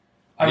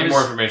 I need was-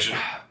 more information.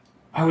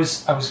 I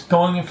was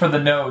going in for the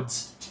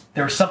nodes.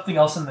 There was something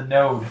else in the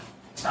node.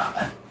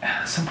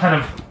 Some kind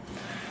of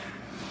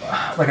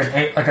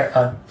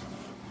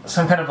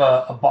some kind of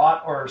a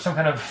bot or some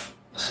kind of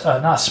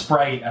not a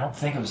sprite. I don't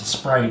think it was a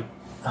sprite.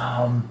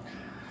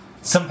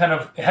 Some kind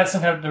of it had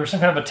some kind of there was some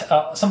kind of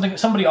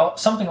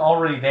something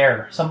already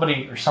there.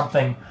 Somebody or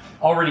something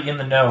already in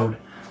the node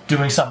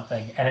doing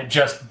something, and it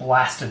just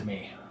blasted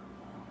me.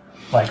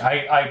 Like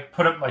I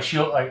put up my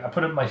shield. Like I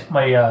put up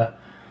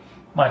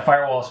my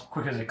firewall as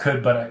quick as it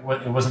could, but it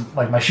wasn't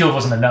like my shield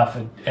wasn't enough.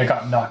 It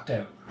got knocked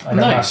out. I got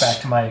knocked back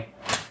to my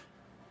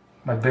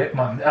bit.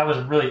 That was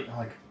really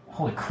like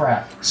holy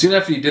crap. Soon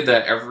after you did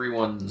that,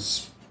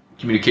 everyone's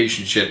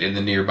communication shit in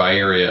the nearby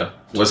area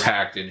was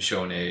hacked and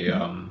shown a...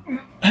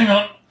 Hang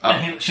on.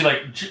 And she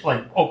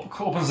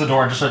opens the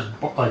door and just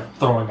starts like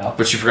throwing up.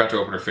 But she forgot to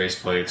open her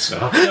faceplate,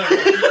 so...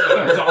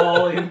 It's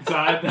all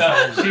inside.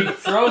 She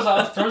throws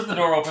the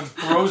door open,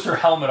 throws her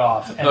helmet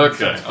off. And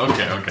Okay.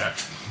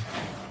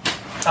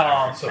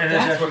 So and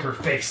that's what her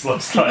face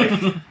looks like.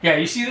 yeah,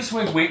 you see this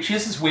she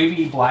has this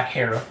wavy black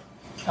hair,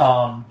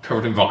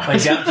 Covered in vomit.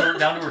 like down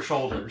to her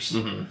shoulders.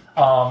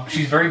 Mm-hmm.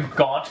 She's very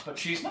gaunt, but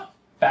she's not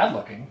bad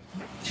looking.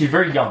 She's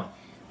very young.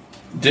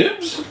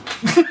 Dibs?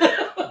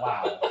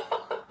 Wow.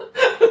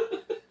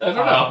 I don't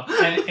know.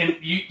 And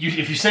you,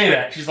 if you say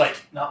that, she's like,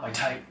 not my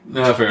type.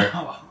 Not fair.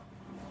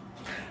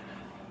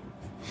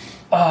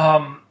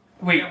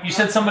 Wait, you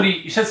said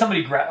somebody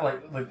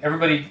like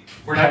everybody.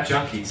 We're not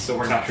junkies, so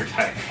we're not your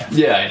type.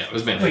 Yeah, I know. It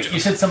was mainly Wait, you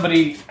said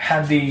somebody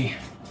had the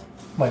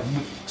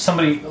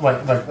somebody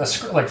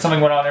something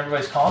went on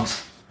everybody's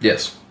comms.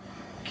 Yes.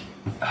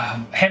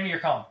 Hand me your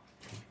comm.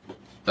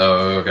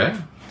 Okay.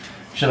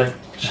 She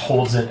just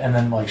holds it and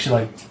then she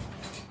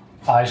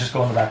eyes just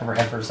go in the back of her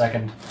head for a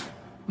second.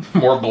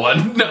 More blood.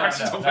 No,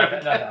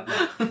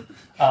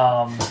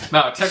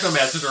 No.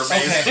 technomancers are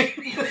amazing.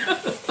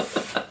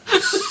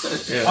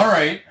 All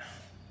right.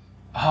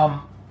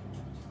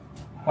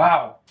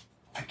 Wow.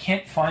 I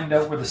can't find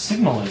out where the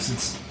signal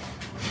is.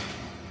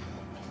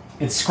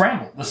 It's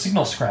scrambled. The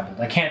signal's scrambled.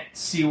 I can't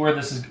see where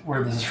this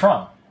is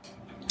from.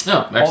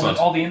 Oh, excellent.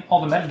 All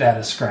the metadata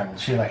is scrambled.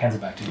 She hands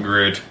it back to you.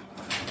 Great.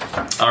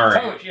 All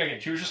right. Oh, again,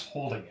 she was just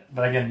holding it.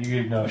 But again,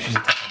 you know she's a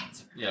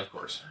technomancer. Yeah, of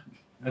course.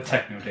 A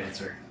techno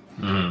dancer.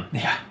 Mm-hmm.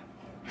 Yeah.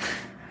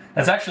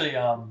 That's actually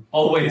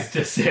Always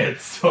to sad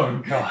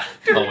song. God.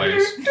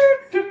 Always.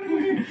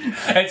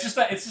 It's just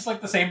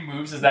like the same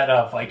moves as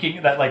that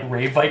Viking, that like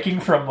rave Viking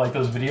from like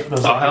those hell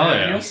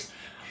yeah. videos.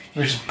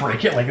 We just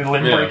break it, like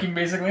limb breaking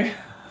basically.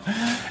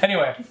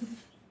 Anyway.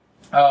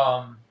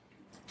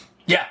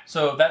 Yeah,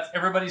 so that's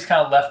everybody's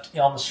kind of left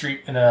on the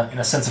street in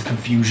a sense of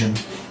confusion.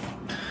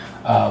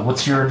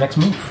 What's your next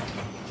move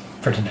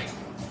for tonight?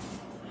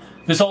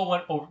 This all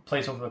went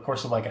place over the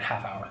course of like a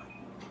half hour.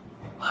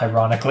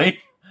 Ironically,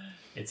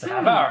 it's a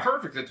half hour.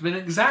 Perfect. It's been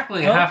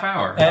exactly a half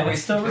hour. And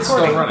it's still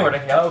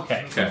recording. Yeah,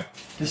 okay. Okay.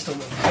 It's still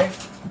okay.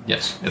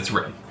 Yes, it's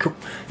written. Cool.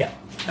 Yeah.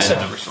 And the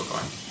number's still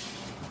going.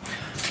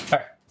 All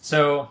right.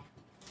 So,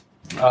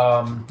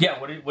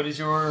 what is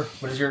your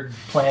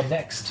plan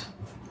next?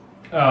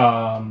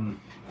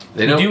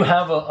 They You do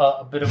have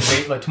a bit of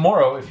a like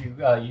tomorrow. If you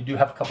do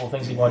have a couple of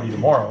things you want to do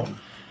tomorrow,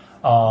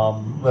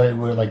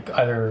 we're like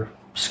either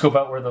scope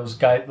out where those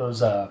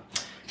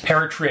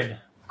Paratrid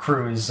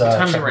crew is. What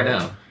time is it right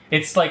now?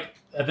 It's like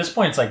at this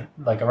point, it's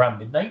like around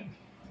midnight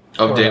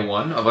Of day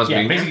one of us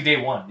being basically here?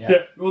 day one.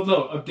 Yeah. Well,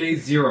 no, of day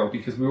 0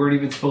 because we weren't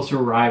even supposed to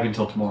arrive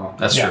until tomorrow.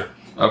 That's Yeah. true.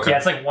 Okay. Yeah,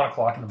 it's like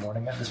 1:00 in the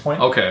morning at this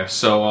point. Okay,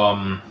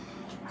 so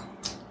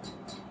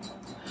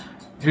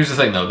here's the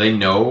thing though. They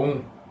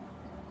know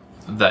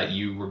that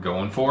you were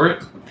going for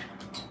it.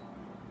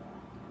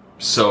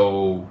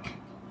 So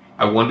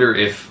I wonder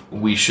if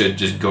we should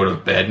just go to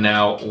bed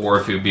now or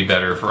if it would be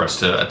better for us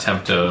to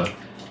attempt to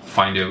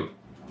find out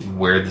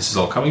where this is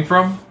all coming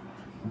from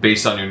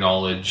based on your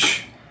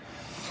knowledge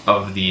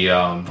of the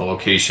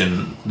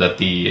location that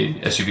the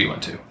SUV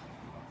went to.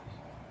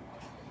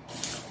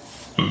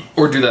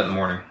 Or do that in the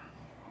morning.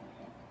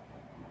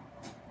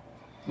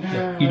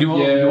 Yeah. You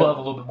will have a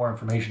little bit more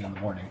information in the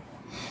morning.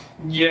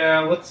 Yeah,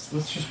 let's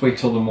just wait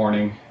till the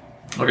morning.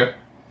 Okay.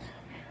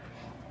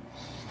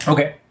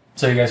 Okay.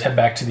 So you guys head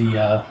back to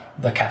the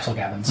capsule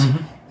cabins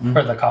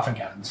or the coffin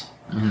cabins.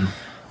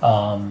 So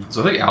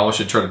I think Alice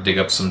should try to dig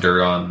up some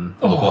dirt on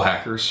local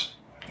hackers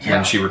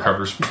when she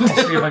recovers. I'll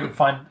see if I can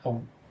find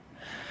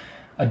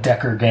a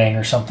Decker gang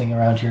or something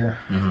around here.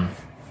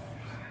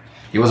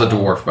 He was a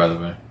dwarf, by the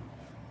way.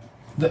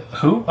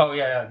 Who? Oh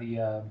yeah,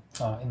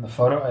 in the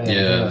photo. I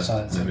saw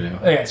that. the video.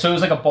 Oh, yeah, so it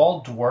was like a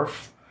bald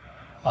dwarf,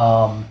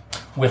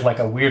 with like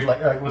a weird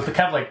with the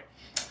kind of like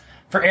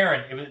for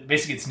Aaron, it was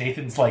basically it's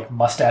Nathan's like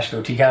mustache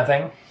goatee kind of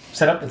thing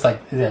set up. It's like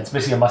it's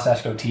basically a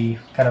mustache goatee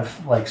kind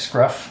of like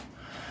scruff,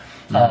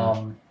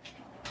 but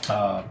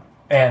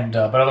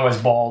otherwise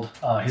bald.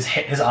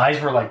 His eyes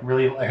were like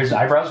really his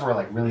eyebrows were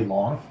like really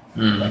long,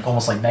 like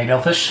almost like night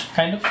elfish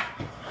kind of.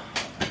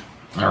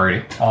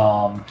 Alrighty.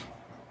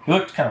 He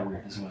looked kind of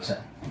weird, is what I was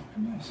saying.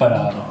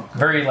 But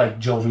very like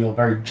jovial,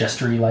 very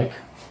gestury like.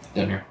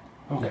 Down here.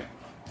 Okay.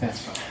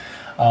 That's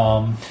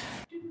fine.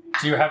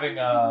 So you're having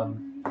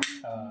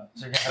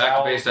so you're gonna have Back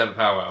to base to have a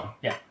powwow.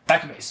 Yeah,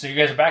 back to base. So you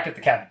guys are back at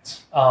the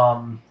cabins.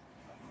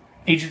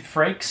 Agent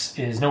Frakes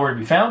is nowhere to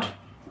be found.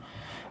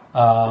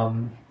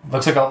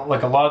 Looks like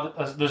a lot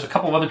of there's a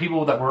couple of other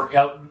people that were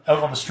out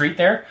on the street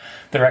there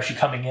that are actually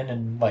coming in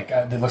and like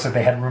it looks like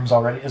they had rooms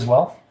already as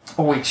well.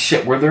 Oh wait,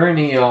 shit! Were there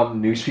any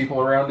news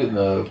people around in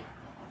the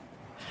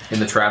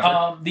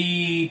traffic?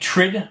 The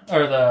Trid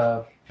or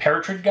the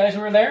Paratrid guys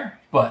were there,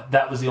 but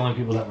that was the only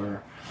people that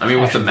were. I mean,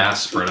 with the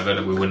mass spread of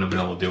it, we wouldn't have been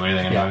able to do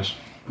anything anyways.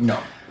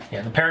 No.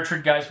 Yeah, the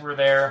Paratrid guys were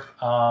there,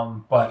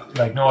 but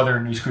like no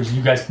other news crews.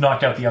 You guys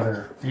knocked out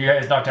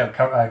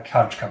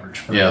cottage coverage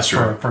for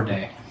a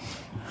day.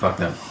 Fuck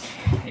them.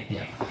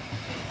 Yeah.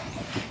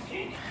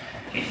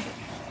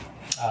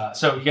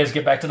 So you guys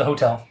get back to the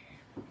hotel.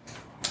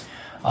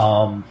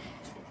 So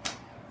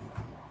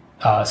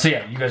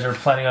yeah, you guys are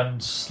planning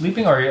on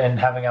sleeping and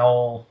having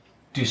Owl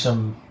do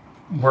some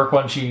work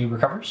when she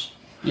recovers.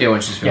 Yeah,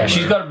 when she's feeling she's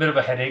better. got a bit of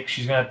a headache.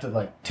 She's gonna have to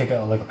like take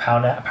a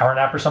power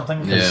nap or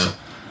something.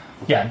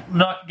 Yeah,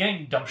 not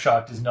getting dump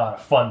shocked is not a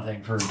fun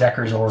thing for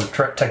Deckers or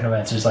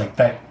Technomancers like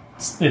that.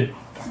 It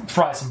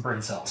fries some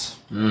brain cells.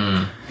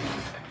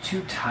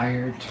 Too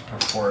tired to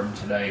perform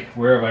tonight.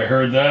 Where have I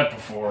heard that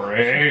before?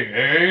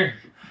 Eh?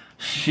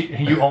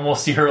 You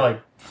almost see her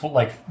like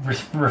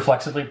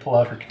reflexively pull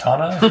out her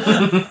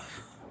katana.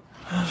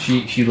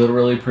 She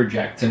literally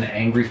projects an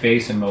angry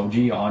face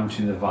emoji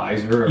onto the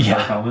visor of her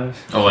helmet.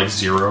 Oh, like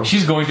 0?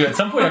 She's going to at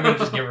some point. I'm going to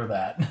just give her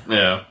that.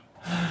 Yeah.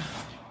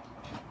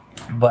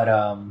 But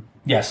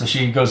so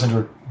she goes into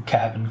her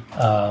cabin.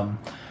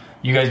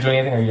 You guys doing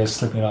anything, or are you guys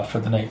sleeping it off for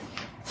the night?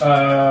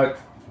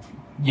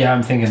 Yeah,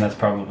 I'm thinking that's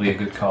probably a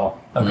good call.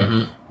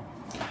 Okay.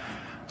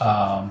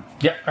 All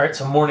right.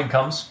 So morning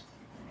comes.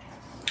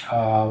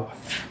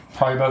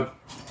 Probably about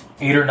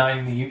 8 or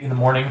 9 in the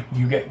morning.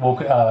 You get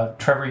woken.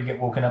 Trevor, you get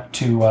woken up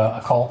to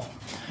a call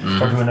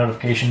or to a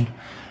notification.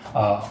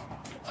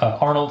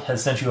 Arnold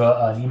has sent you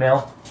an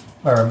email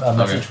or a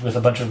message with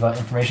a bunch of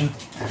information.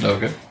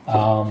 Okay.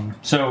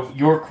 So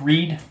York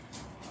Reed,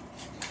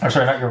 or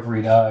sorry, not York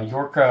Reed.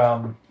 York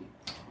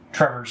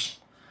Travers.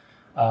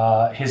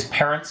 His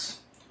parents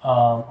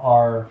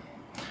are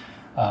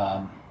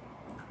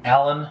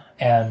Alan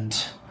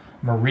and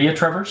Maria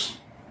Travers.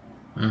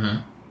 Mm-hmm.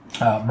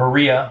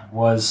 Maria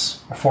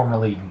was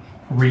formerly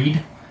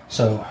Reed,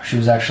 so she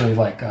was actually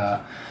like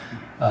a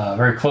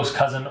very close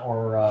cousin,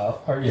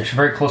 she's a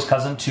very close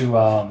cousin to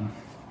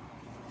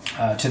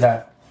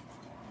that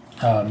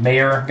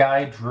mayor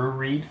guy, Drew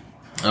Reed.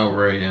 Oh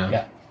right, yeah.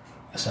 Yeah.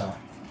 So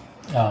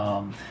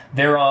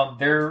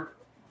they're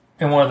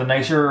in one of the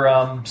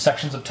nicer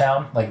sections of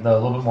town, like the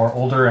little bit more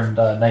older and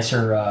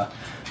nicer,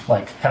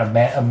 like kind of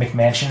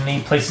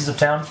McMansion-y places of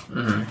town.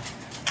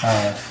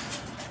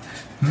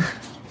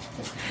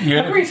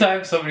 Every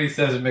time somebody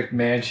says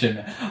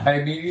McMansion,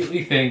 I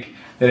immediately think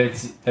that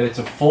it's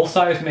a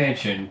full-size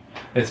mansion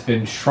that's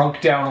been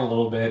shrunk down a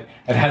little bit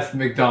and has the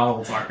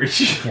McDonald's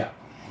arch. Yeah.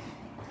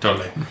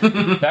 Totally.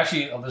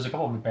 Actually, there's a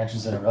couple of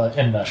McMansions that are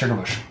in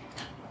Sugarbush.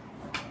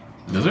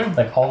 Is there?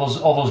 Like all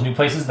those new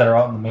places that are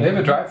out in the main. They have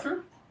a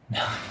drive-through?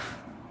 No.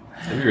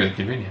 That'd be really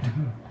convenient.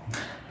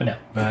 But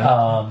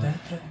no.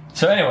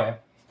 So anyway,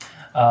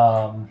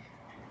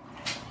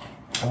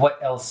 what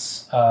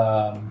else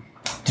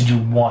did you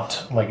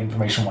want, like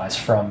information-wise,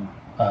 from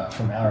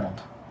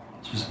Arnold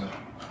specifically?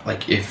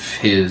 Like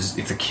if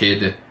the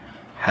kid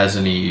has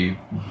any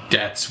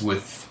debts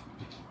with,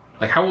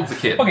 like how old's the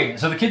kid? Okay,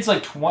 so the kid's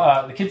like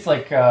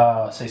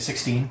say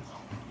 16.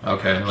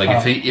 Okay,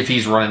 like if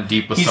he's running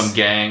deep with some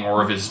gang,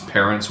 or if his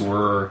parents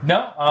were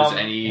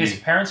his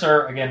parents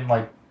are again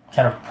like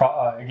kind of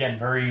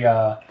very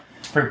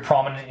very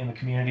prominent in the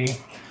community.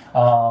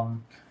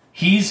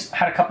 He's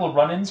had a couple of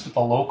run-ins with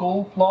the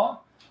local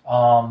law.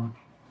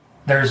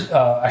 There's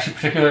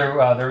actually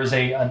there was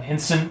an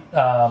incident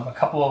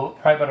probably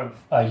about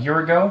a year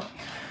ago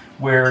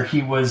where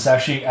he was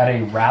actually at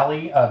a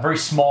rally, very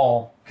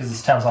small because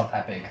this town's not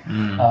that big,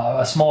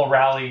 a small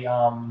rally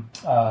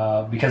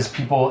because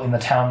people in the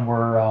town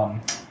were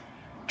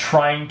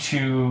trying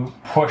to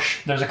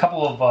push. There's a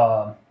couple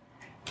of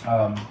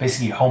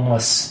basically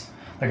homeless,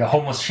 like a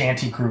homeless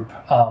shanty group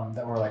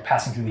that were like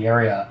passing through the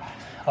area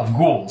of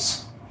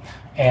ghouls,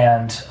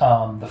 and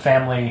the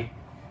family.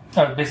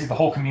 Basically, the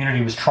whole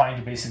community was trying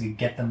to basically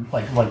get them,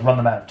 like run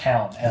them out of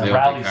town. And they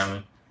rallies,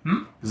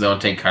 Because they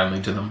don't take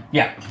kindly to them.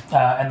 yeah,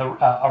 and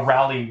a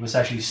rally was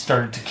actually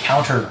started to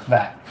counter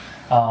that.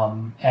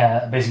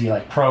 And basically,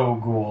 like pro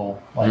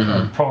ghoul, like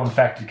pro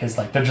infected, because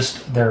like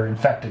they're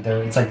infected.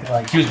 It's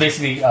like he was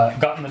basically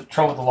got in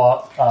trouble with the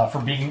law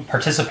for being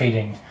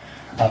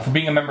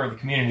a member of the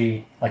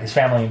community, like his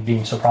family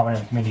being so prominent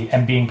in the community,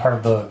 and being part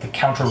of the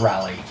counter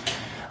rally.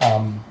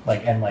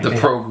 The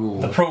pro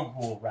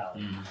ghoul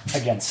rally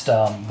against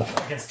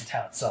the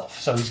town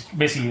itself. So he's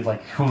basically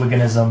like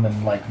hooliganism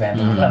and like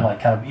vandalism and like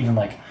kind of even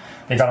like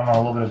they got him on a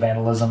little bit of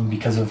vandalism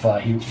because of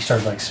he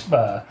started like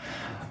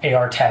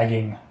AR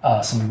tagging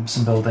some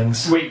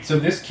buildings. Wait, so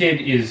this kid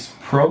is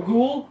pro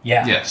ghoul?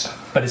 Yeah. Yes.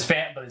 But his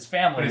family is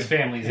definitely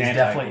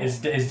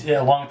is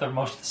along with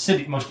most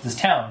of this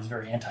town is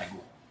very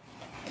anti-ghoul.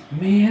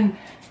 Man,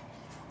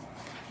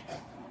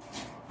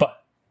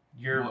 but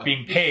you're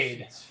being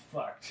paid. It's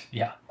fucked.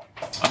 Yeah.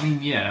 I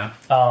mean, yeah.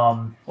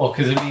 Well,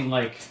 because I mean,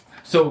 like,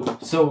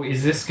 so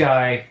is this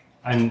guy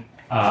a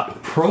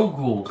pro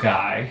ghoul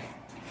guy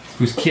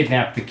who's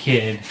kidnapped the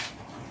kid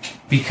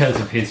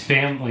because of his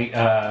family,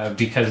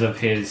 because of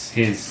his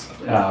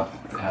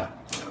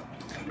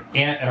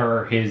aunt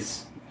or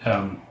his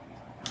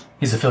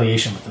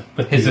affiliation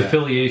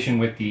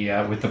with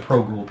the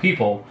pro ghoul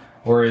people,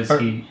 or is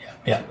he?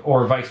 Yeah.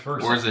 Or vice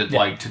versa. Or is it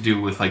like to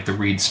do with like the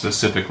Reed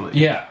specifically?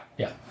 Yeah.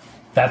 Yeah.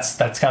 That's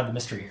kind of the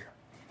mystery here.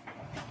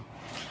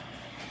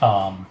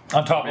 On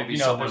top of,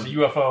 there's a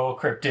UFO,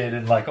 cryptid,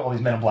 and like all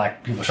these Men in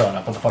Black people showing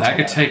up. What the fuck? That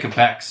could take a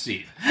back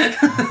seat.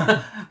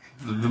 The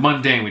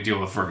mundane we deal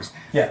with first.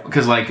 Yeah.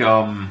 Because like it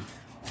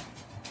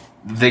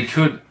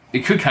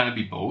could kind of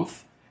be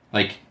both.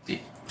 Like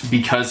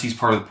because he's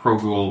part of the pro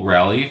ghoul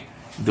rally,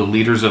 the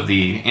leaders of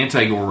the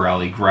anti-ghoul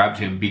rally grabbed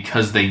him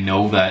because they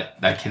know that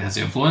kid has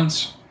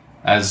influence,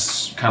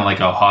 as kind of like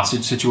a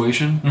hostage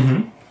situation.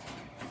 Mm-hmm.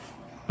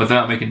 But they're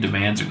not making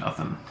demands or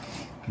nothing.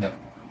 No.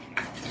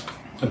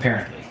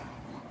 Apparently.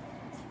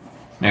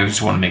 Maybe we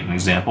just want to make an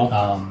example.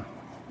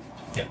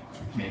 Yeah.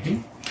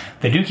 Maybe.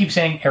 They do keep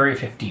saying Area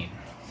 15.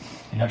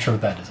 I'm not sure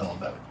what that is all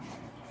about.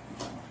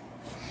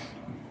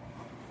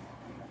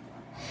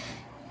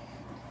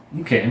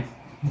 Okay.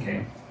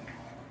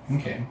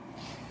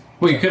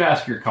 Well, you could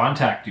ask your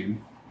contact dude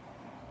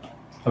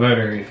about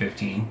Area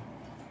 15.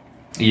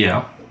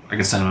 Yeah. I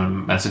could send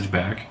him a message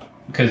back.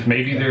 Because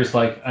maybe there's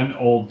like an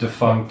old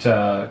defunct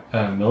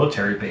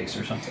military base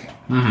or something.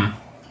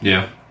 Mm-hmm.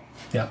 Yeah.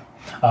 Yeah.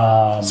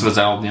 So is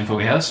that all the info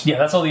he has? Yeah,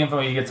 that's all the info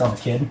he gets on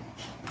the kid.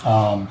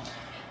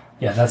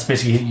 Yeah, that's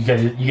basically you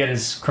get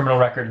his criminal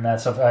record and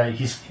that stuff.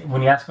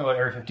 When you ask him about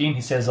Area 15,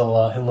 he says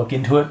he'll look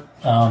into it,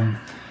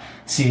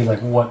 see like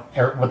what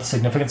the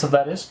significance of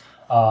that is.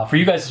 For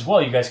you guys as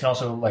well, you guys can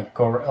also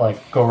go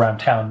around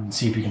town and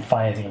see if you can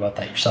find anything about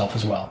that yourself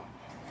as well.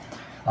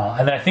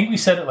 And then I think we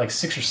said at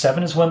 6 or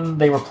 7 is when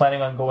they were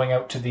planning on going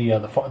out to the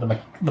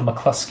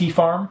McCluskey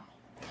farm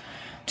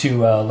to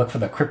look for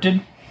the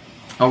cryptid.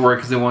 Oh, right,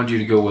 because they wanted you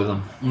to go with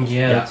them.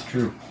 Yeah, that's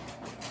true.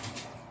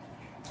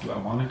 Do I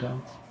want to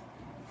go?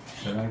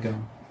 Should I go?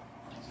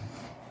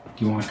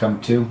 Do you want to come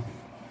too?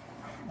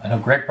 I know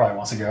Greg probably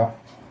wants to go.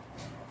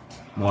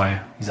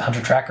 Why? He's a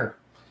hunter tracker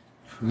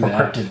for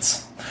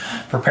cryptids,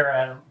 for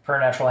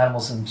paranatural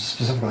animals, and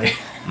specifically.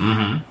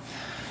 Mm-hmm.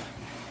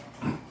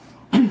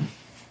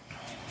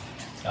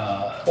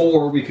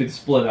 Or we could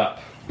split up,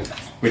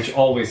 which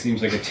always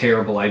seems like a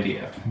terrible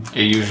idea.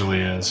 It usually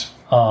is.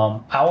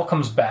 Owl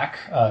comes back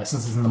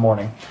since it's in the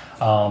morning.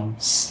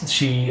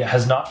 She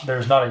has not.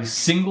 There's not a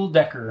single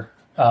Decker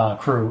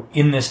crew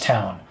in this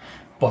town,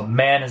 but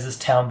man, has this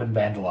town been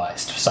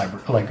vandalized,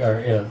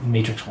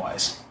 Matrix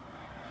wise.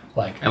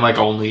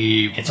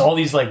 Only It's all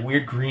these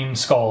weird green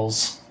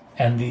skulls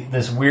and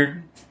these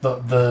weird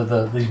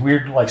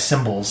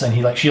symbols,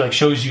 and she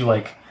shows you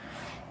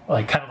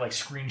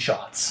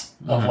screenshots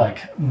of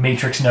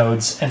Matrix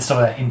nodes and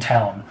stuff like that in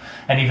town,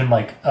 and even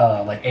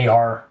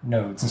AR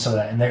nodes and stuff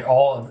like that, and they're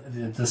all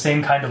the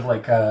same kind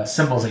of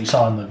symbols that you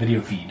saw in the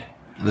video feed.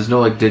 There's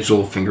no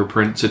digital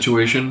fingerprint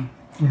situation.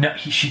 No,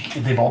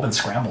 they've all been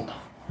scrambled.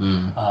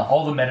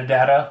 All the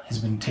metadata has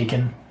been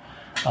taken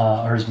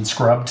or has been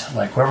scrubbed.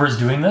 Whoever is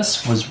doing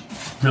this was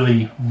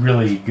really,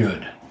 really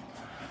good.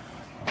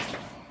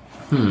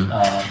 Whoever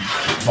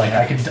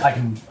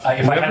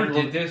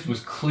did this was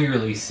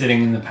clearly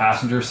sitting in the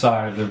passenger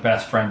side of their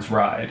best friend's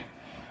ride.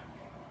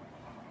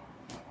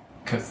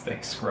 Because they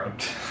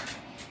scrubbed.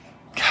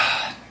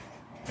 God.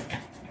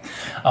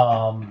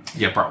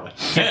 Yeah, probably.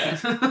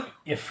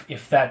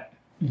 If that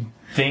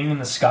thing in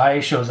the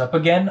sky shows up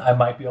again, I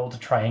might be able to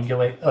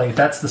triangulate. If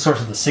that's the source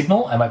of the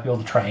signal, I might be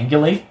able to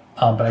triangulate.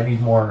 But I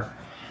need more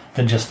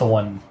than just the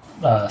one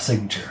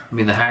signature. I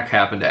mean, the hack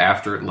happened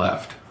after it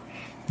left.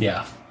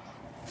 Yeah.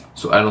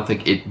 So I don't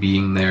think it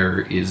being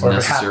there is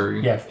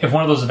necessary. If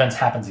one of those events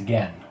happens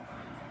again,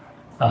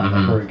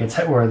 where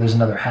there's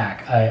another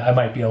hack, I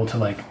might be able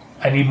to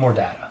I need more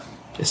data.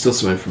 It's still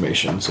some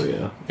information, so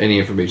yeah, any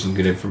information is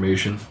good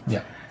information.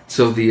 Yeah.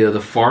 So the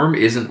farm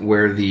isn't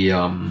where the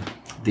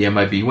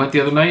MIB went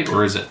the other night,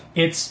 or is it?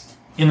 It's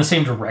in the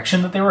same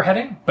direction that they were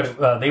heading,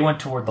 but they went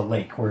toward the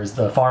lake, whereas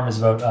the farm is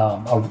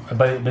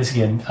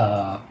basically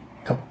a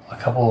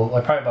couple,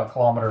 probably about a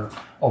kilometer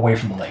away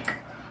from the lake.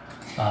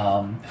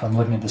 If I'm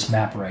looking at this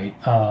map right,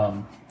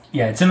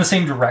 it's in the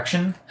same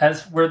direction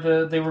as where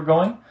they were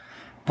going,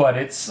 but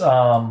it's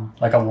a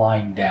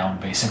line down,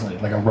 basically,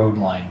 like a road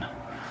line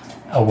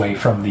away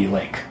from the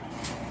lake.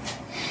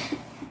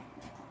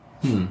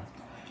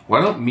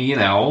 Why don't me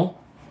and Owl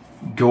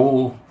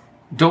don't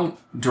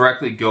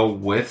directly go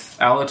with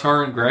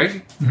Alatar and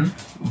Greg,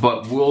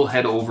 but we'll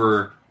head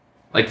over,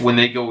 when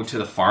they go to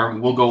the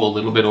farm, we'll go a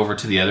little bit over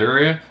to the other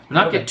area,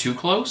 not get too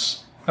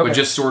close. Okay. But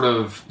just sort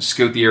of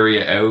scout the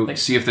area out,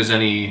 see if there's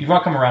any... You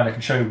want to come around, I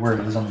can show you where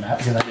it is on the map,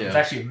 because it's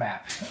actually a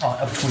map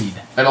of Tweed.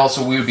 And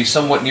also, we would be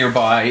somewhat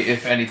nearby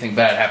if anything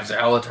bad happens to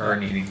Alatar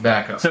and he needs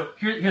backup. So,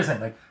 here's the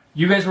thing,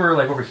 you guys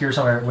were over here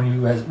somewhere when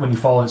you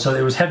followed, so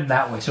it was heading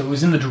that way, so it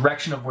was in the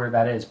direction of where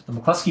that is, but the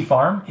McCluskey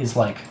farm is,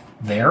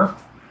 there,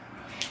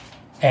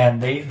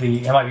 and the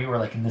MIB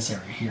were, in this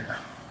area here.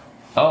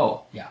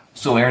 Oh. Yeah.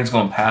 So Aaron's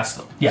going past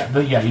them. Yeah,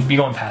 you'd be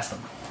going past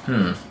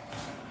them.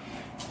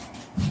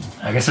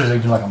 I guess there's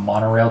even a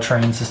monorail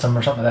train system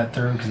or something like that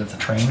through, because it's a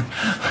train.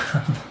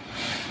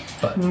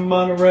 But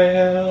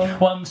monorail.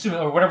 Well, I'm assuming,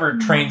 or whatever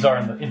trains are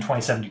in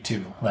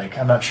 2072.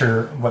 I'm not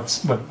sure what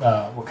kind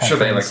of. Sure,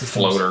 they systems.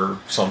 float or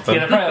something.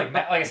 Yeah, they're probably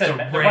like I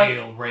said,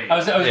 rail. I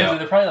was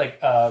they're probably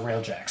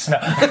rail jacks. No,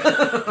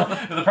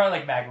 they're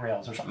probably mag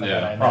rails or something.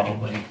 Yeah, like that, I imagine.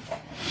 Probably.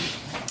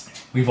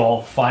 We've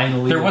all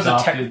finally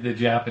adopted the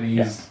Japanese.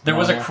 Yeah, there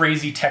was a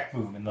crazy tech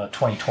boom in the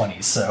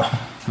 2020s, so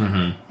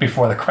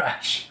before the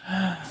crash.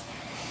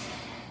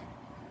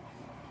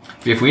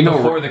 If we know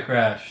before the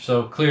crash,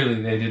 so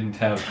clearly they didn't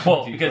have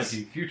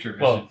future vision.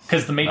 Well,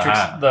 because the Matrix,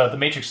 the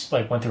Matrix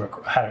went through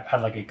had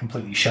a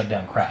completely shut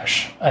down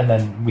crash, and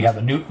then we have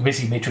a new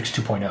basically Matrix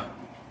 2.0.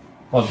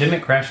 Well, didn't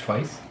it crash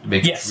twice?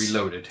 Matrix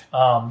Reloaded.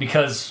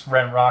 Because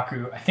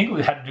Renraku, I think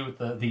it had to do with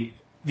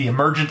the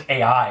emergent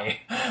AI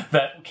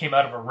that came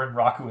out of a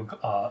Renraku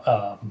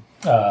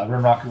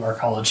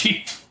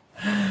arcology.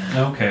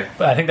 Okay.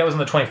 But I think that was in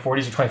the 2040s or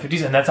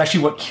 2050s, and that's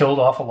actually what killed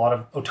off a lot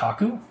of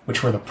otaku,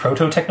 which were the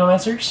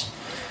proto-technomancers.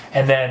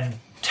 And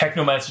then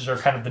technomancers are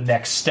kind of the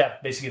next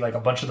step. Basically, a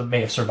bunch of them may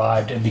have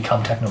survived and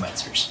become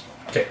technomancers.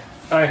 Okay.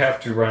 I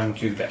have to run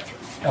to the bathroom.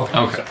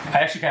 Okay. So I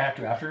actually kind of have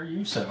to after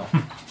you, so...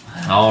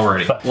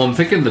 Alrighty. Well, I'm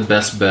thinking the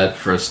best bet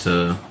for us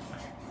to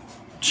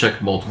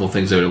check multiple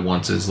things out at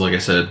once is, like I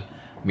said,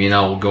 me and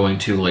Al going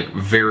to,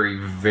 very,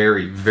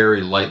 very, very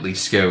lightly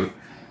scout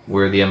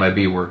where the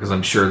MIB were, because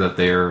I'm sure that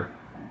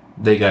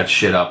they got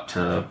shit up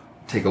to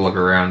take a look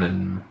around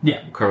and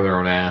Yeah. cover their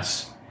own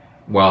ass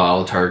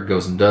while Alatar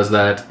goes and does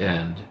that.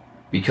 And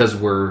because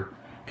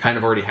kind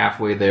of already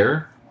halfway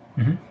there.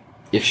 Mhm.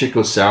 If shit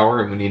goes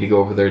sour and we need to go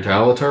over there to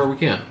Alatar, we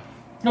can.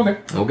 Okay.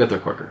 And we'll get there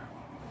quicker.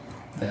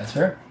 That's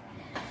fair.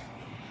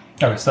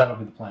 Okay, so that'll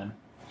be the plan.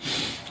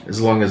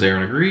 As long as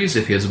Aaron agrees.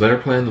 If he has a better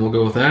plan, then we'll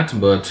go with that,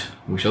 but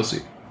we shall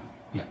see.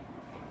 Yeah.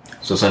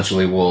 So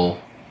essentially, we'll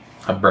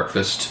have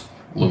breakfast,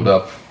 load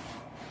up.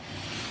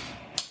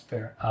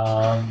 Fair.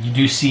 You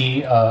do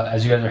see,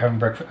 as you guys are having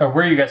breakfast...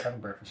 where are you guys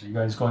having breakfast? Are you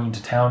guys going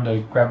into town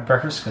to grab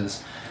breakfast?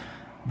 Because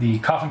the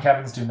coffin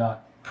cabins do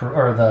not...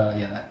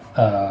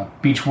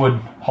 Beechwood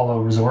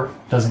Hollow Resort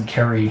doesn't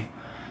carry...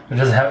 It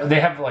doesn't have... They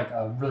have, like,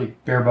 a really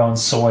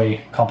bare-bones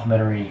soy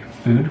complimentary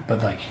food,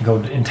 but, like, you can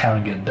go in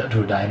town and get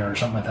to a diner or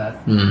something like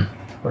that. Mm.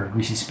 Or a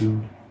Greasy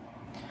Spoon.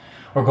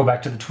 Or go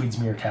back to the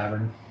Tweedsmuir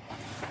Tavern.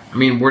 I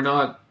mean, we're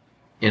not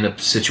in a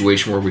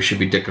situation where we should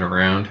be dicking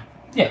around.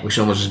 Yeah. We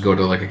should almost just go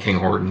to, like, a King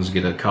Hortons,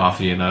 get a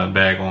coffee and a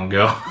bagel and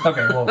go.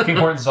 Okay, well, King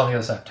Hortons is on the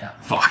other side of town.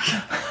 Fuck.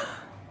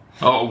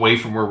 Oh, away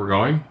from where we're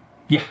going?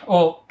 Yeah,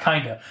 well,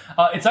 kinda.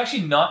 It's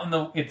actually not in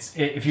the.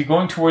 If you're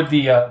going toward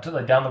the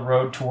down the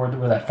road toward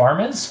where that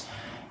farm is,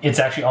 it's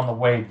actually on the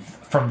way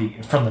from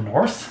the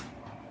north.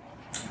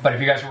 But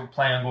if you guys were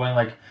planning on going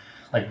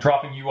like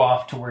dropping you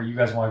off to where you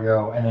guys want to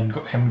go, and then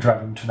him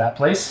driving to that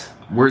place,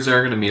 Where's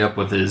Aaron going to meet up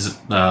with his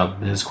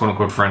quote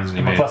unquote friends? the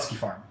McCluskey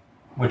farm,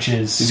 which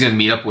is He's going to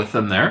meet up with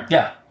them there.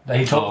 yeah.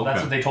 He told Oh, okay.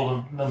 That's what they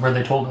told him where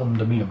they told him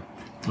to meet him.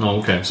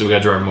 Oh, okay. So we got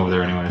to drive him over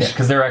there, anyways. Yeah,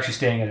 because they're actually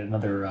staying at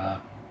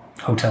another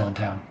hotel in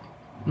town.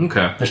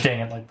 Okay. They're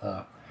staying at like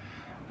the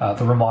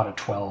Ramada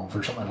 12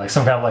 or something, like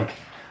some kind of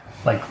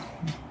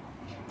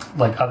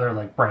like other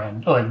like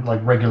brand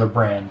like regular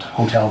brand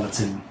hotel that's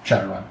in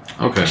Shadowrun.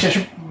 Okay.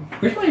 Actually,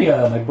 where's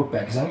my book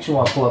bag? Because I actually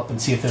want to pull up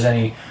and see if there's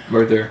any.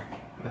 Right there,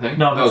 I think.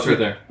 No, it's right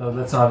there. No,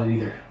 that's not it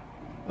either.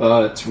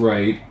 It's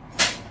right.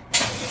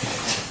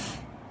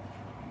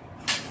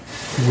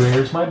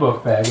 Where's my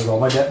book bag with all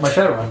my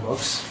Shadowrun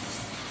books?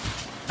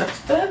 That's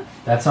that.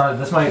 That's not.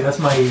 That's my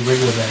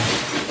regular bag.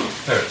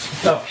 There it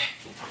is. Okay.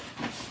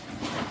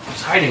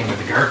 It's hiding with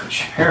the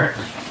garbage.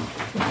 Apparently.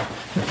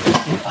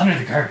 Under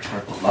the garbage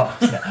where it belongs.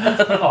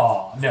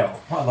 Oh, no.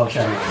 I love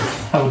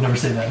Shadowrun. I would never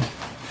say that.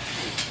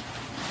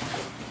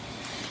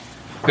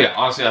 But yeah,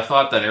 honestly, I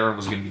thought that Aaron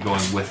was going to be going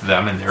with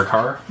them in their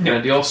car kind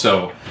of deal.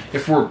 So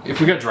if we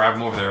got to drive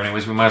him over there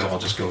anyways, we might as well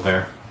just go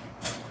there.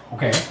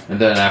 Okay. And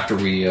then after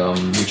we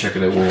check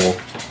it out, we'll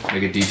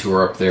make a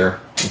detour up there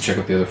and check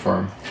out the other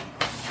farm.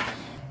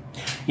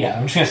 Yeah,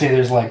 I'm just gonna say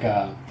there's like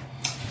a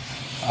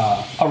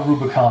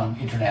Rubicon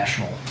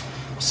International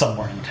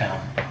somewhere in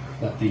town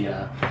that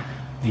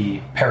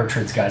the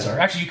Paratrids guys are.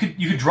 Actually,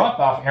 you could drop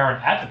off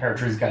Aaron at the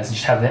Paratrids guys and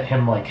just have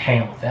him like hang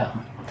out with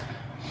them.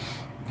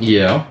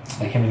 Yeah.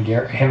 Like him and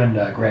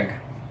Greg.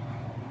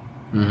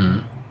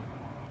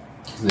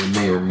 Mm-hmm. They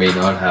may or may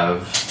not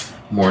have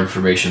more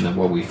information than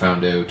what we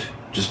found out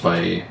just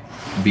by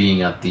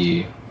being at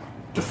the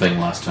thing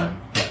last time.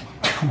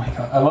 Oh my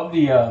god, I love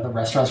the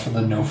restaurants for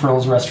the No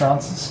Frills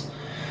restaurants.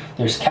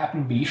 There's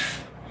Captain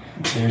Beef.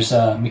 There's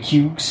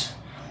McHugh's.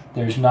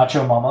 There's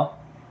Nacho Mama.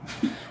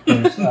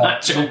 There's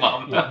Nacho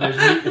Mama.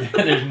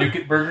 There's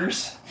Nuket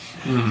Burgers.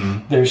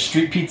 Mm-hmm. There's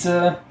Street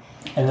Pizza,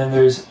 and then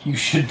there's You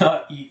Should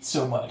Not Eat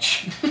So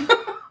Much.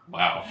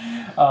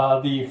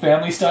 Wow. The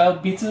family style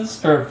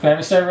pizzas or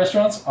family style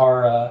restaurants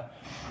are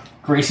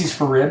Gracie's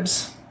for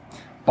Ribs,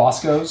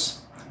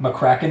 Bosco's,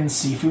 McCracken's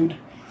Seafood,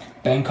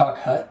 Bangkok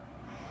Hut,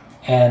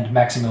 and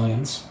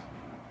Maximilian's.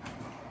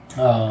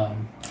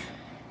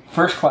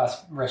 First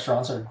class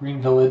restaurants are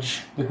Green Village,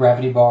 the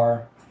Gravity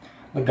Bar,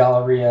 La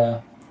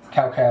Galleria,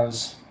 Cow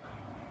Cows,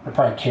 or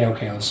probably Ko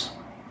Cows,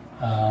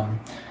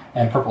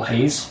 and Purple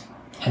Haze.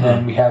 And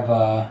then we have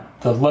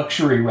the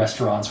luxury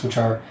restaurants, which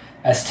are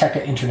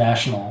Azteca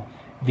International,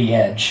 The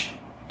Edge,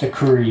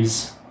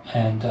 Takuri's,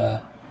 and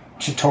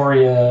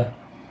Chitoria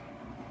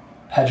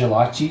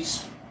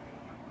Pagilachis.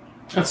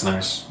 That's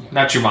nice.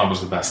 Nacho Mama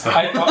was the best though.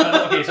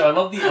 Okay, so I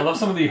love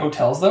some of the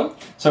hotels though.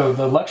 So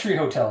the luxury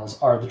hotels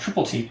are the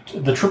Triple Tree,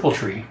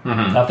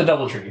 Mm-hmm. not the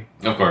Double Tree.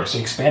 Of course.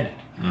 They expanded.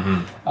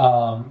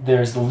 Mm-hmm.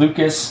 There's the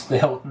Lucas, the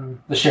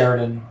Hilton, the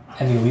Sheridan,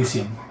 and the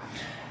Elysium.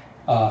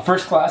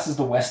 First class is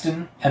the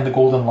Westin and the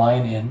Golden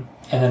Lion Inn,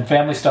 and then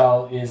family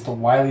style is the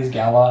Wiley's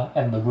Gala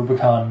and the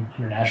Rubicon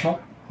International.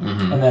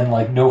 Mm-hmm. And then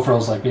like no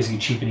frills, like basically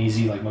cheap and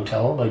easy, like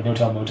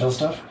motel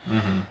stuff.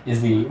 Mm-hmm.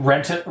 Is the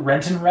Rent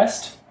and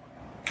Rest,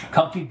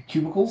 Comfy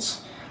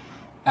Cubicles,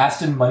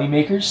 Aston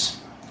Moneymakers,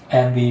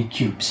 and the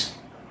Cubes.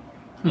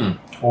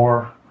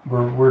 Or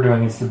we're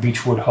doing it's the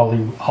Beechwood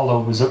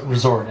Hollow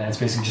Resort, and it's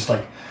basically just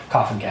like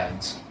coffin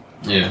cabins.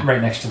 Yeah.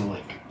 Right next to the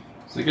lake.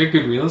 So they got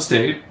good real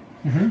estate.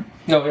 Mm-hmm.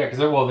 Oh yeah, because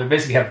they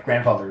basically have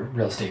grandfather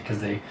real estate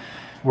because they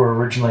were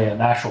originally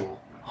an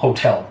actual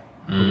hotel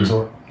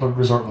resort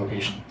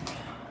location.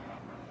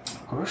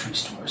 Grocery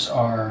stores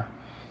are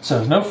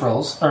so no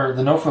frills or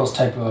the no frills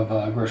type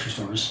of grocery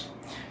stores.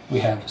 We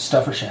have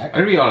Stuffer Shack.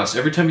 I'm gonna be honest.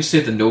 Every time you say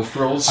the no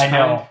frills, I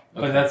know,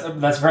 but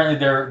that's apparently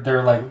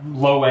they're like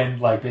low end,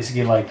 like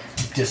basically like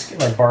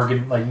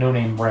bargain, like no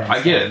name brands.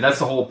 I get it. That's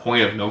the whole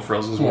point of no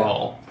frills as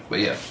well. But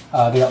yeah.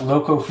 They got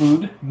Loco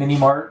Food, Mini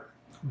Mart,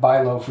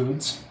 Buy Low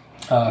Foods.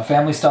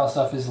 Family style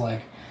stuff is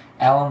like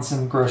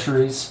Allenson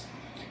Groceries,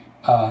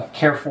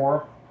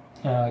 Carrefour,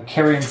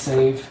 Carry and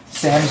Save,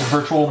 Sam's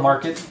Virtual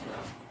Market.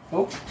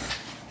 Oh.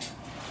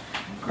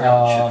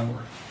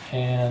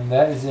 And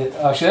that is it.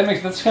 Actually,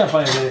 that's kind of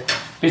funny.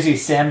 Basically,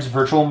 Sam's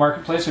Virtual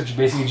Marketplace, which is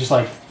basically just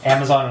like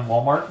Amazon and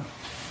Walmart.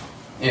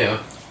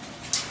 Yeah.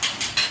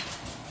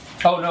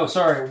 Oh, no,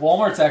 sorry.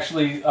 Walmart's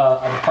actually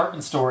a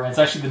department store, and it's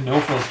actually the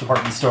No Frills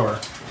department store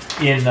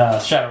in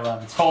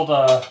Shadowrun. It's called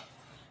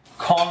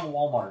Kong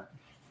Walmart.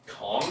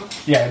 Kong?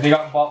 Yeah, they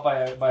got bought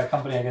by a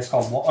company, I guess,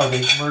 called... Or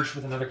they merged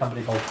with another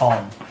company called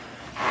Kong.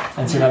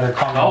 And so now they're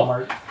Kong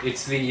Walmart.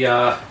 It's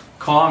the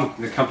Kong,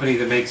 the company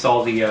that makes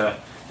all the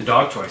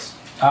dog toys.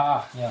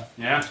 Ah, yeah.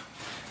 Yeah.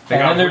 They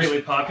got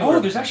really popular. Oh,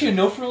 there's actually a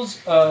No Frills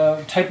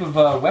type of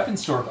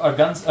weapons store,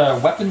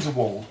 Weapons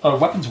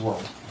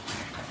World.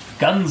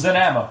 Guns and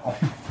ammo.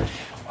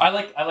 I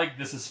like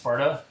This is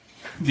Sparta,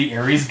 the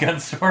Ares gun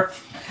store,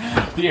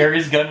 the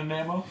Ares gun and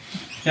ammo.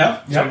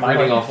 Yeah, So I'm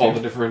reading off all the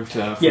different. So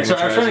I was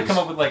trying to come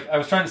up with I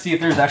was trying to see if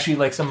there's actually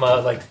like some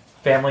like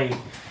family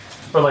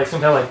or like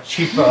some kind of like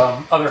cheap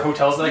other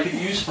hotels that I could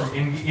use from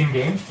in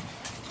game.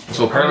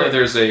 So apparently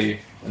there's a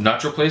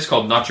nacho place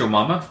called Nacho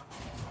Mama.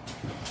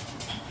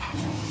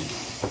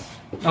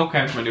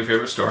 Okay. My new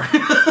favorite store.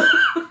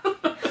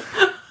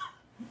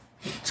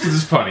 It's because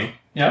it's funny.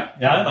 Yeah,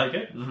 I like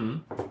it.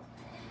 Mm-hmm.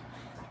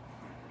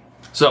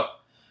 So,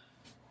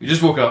 you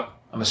just woke up.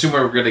 I'm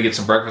assuming we're going to get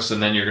some breakfast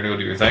and then you're going to go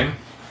do your thing.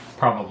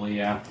 Probably,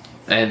 yeah.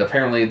 And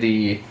apparently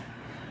the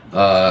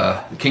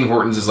King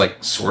Hortons is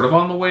like sort of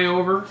on the way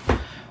over.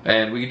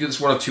 And we can do this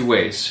one of two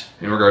ways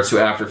in regards to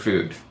after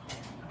food.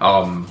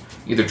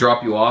 Either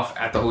drop you off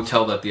at the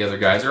hotel that the other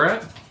guys are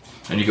at,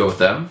 and you go with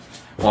them,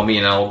 while me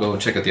and Al will go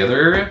and check out the other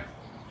area,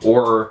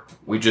 or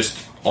we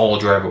just all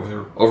drive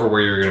over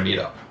where you're going to meet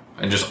up,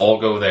 and just all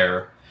go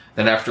there.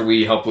 Then after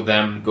we help with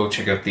them, go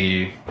check out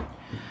the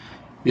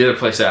other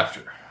place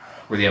after,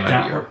 where the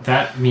MIB are.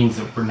 That means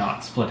that we're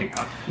not splitting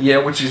up. Yeah,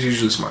 which is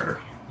usually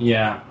smarter.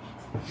 Yeah.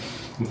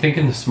 I'm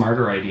thinking the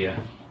smarter idea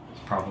is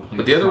probably...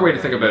 But the other way to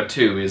think about it,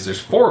 too, is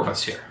there's 4 of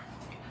us here.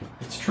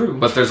 It's true.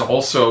 But there's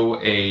also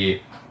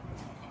a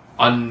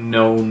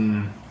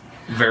unknown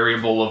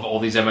variable of all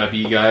these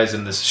MIB guys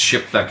and this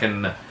ship that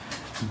can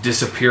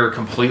disappear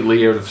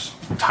completely out of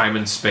time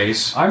and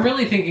space. I'm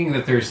really thinking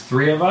that there's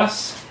 3 of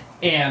us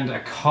and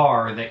a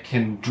car that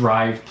can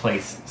drive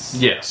places.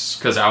 Yes,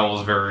 because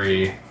Owl's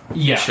very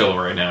chill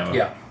right now.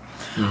 Yeah.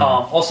 Mm-hmm.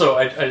 Also,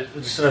 I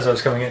just as I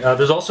was coming in,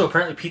 there's also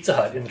apparently Pizza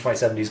Hut in the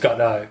 2070s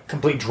got a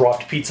complete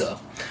dropped pizza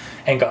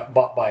and got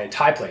bought by a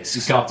Thai place.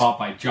 It got bought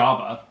by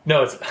Jabba.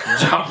 No, it's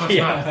Jabba.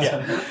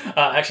 yeah.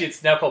 Actually,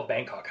 it's now called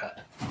Bangkok Hut.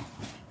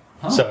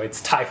 Huh. So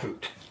it's Thai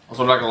food.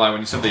 Also, I'm not gonna lie, when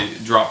you said they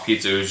dropped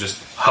pizza, it was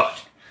just Hut.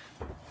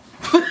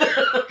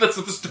 That's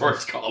what the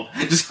store's called.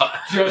 Just Hut.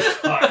 Just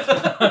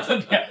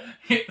Hut. Yeah.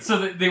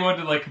 So they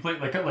wanted to like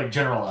completely like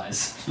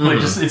generalize. Like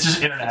it's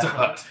just international. It's a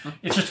hut.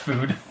 It's just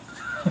food.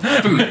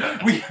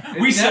 Food.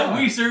 we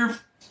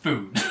serve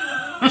food.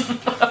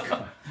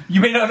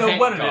 You may not know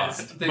what it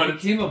is, They but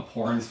became a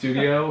porn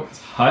studio. It's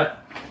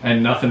Hut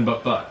and nothing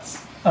but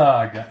butts.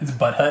 Oh god, it's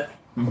Butt Hut.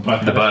 The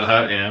Bud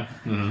Hut, yeah.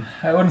 Mm-hmm.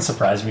 That wouldn't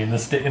surprise me in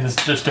this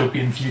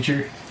dystopian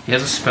future. He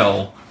has a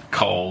spell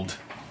called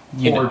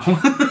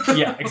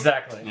Yeah,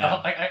 exactly.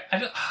 Yeah.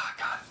 Oh,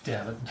 god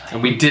damn it.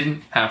 And we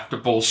didn't have to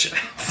bullshit.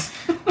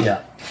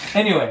 Yeah.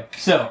 Anyway,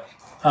 so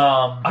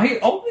I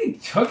only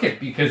took it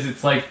because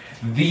it's like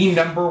the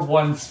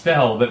 #1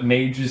 spell that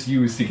mages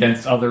used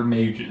against other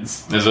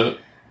mages. Is it?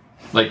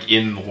 Like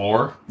in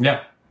lore?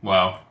 Yeah.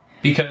 Wow.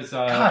 wizards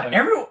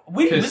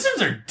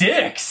Because are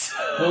dicks.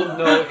 Well,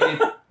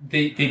 no,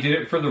 they did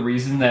it for the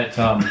reason that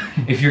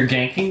if you're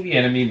ganking the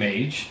enemy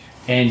mage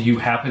and you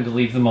happen to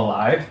leave them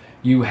alive,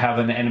 you have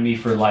an enemy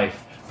for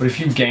life. But if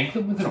you gank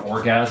them with an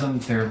orgasm,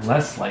 they're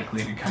less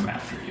likely to come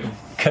after you.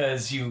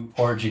 Because you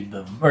orgied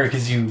them. Or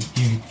because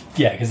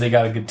because they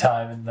got a good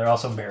time and they're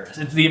also embarrassed.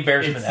 It's the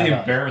embarrassment. It's the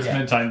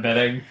embarrassment I'm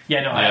betting.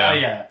 Yeah, no,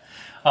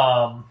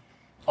 Yeah.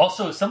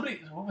 Also,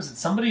 somebody, what was it?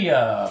 Somebody,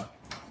 again,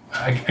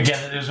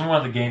 it was in one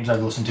of the games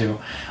I've listened to,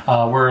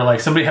 where like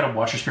somebody had a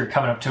Watcher Spirit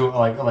coming up to it,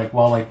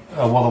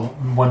 while the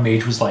one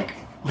mage was like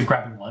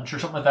grabbing lunch or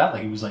something like that.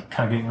 Like he was like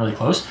kind of getting really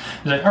close.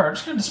 He's like, all right, I'm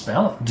just gonna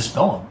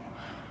dispel him.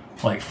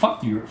 Like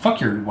fuck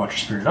your Watcher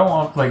Spirit. I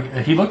don't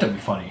want he looked at me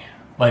funny.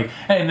 Like,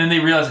 and then they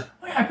realized,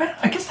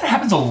 I guess that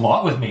happens a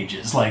lot with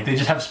mages. Like they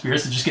just have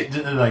spirits that just get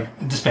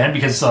disbanded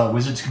because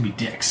wizards can be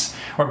dicks,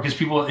 or because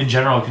people in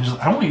general can just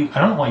I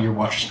don't want your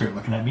Watcher Spirit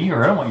looking at me,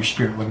 or I don't want your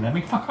spirit looking at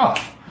me. Fuck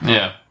off.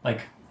 Yeah.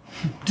 Like,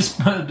 just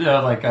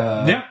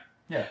Yeah.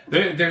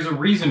 There's a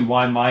reason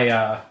why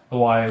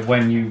why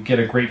when you get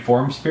a great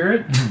form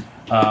spirit,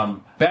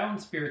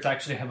 bound spirits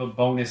actually have a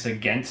bonus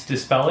against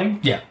dispelling.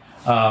 Yeah.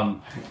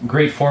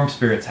 Great form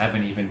spirits have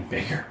an even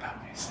bigger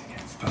bonus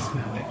against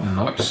dispelling.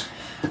 Nice.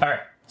 All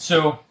right.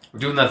 So We're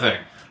doing that thing.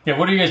 yeah,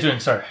 what are you guys doing?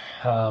 Sorry.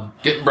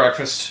 Getting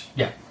breakfast.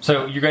 Yeah.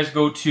 So you guys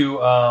go to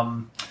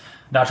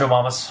Nacho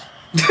Mama's.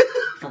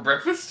 For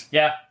breakfast?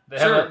 Yeah, they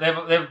Sure.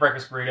 have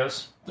breakfast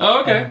burritos.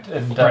 Oh, okay.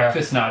 And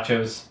Breakfast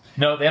nachos.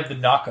 No, they have the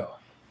nacho,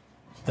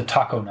 the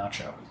taco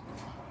nacho.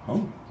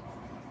 Oh.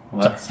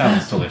 Well, that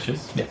sounds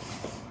delicious. Yeah.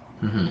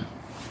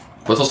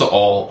 But it's also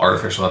all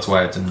artificial. That's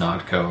why it's a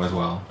Notco as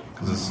well.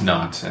 Because it's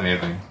not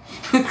anything.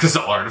 Because it's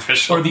all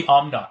artificial. Or the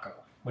omnaco,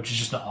 which is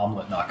just an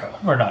omelet nacho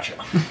or nacho.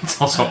 It's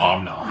also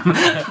Omnom.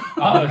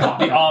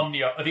 The omni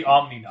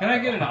nacho. Can I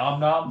get an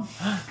omnom?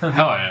 Hell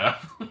yeah.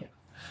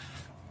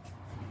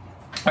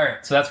 All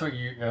right, so that's what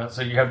you.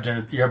 So you have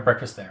dinner. You have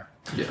breakfast there.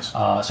 Yes.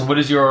 So what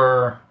is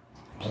your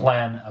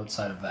plan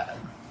outside of that?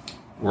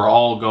 We're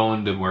all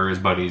going to where his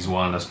buddies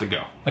want us to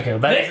go. Okay, well,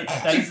 that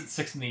is at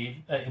 6 in the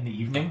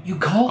evening. You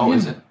call Oh, him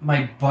is it?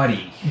 my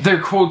buddy.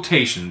 They're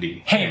quotation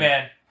D. Hey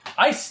man,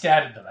 I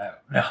statted them out.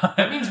 No,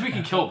 That means we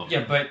can kill them.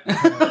 Yeah, but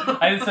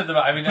I didn't set them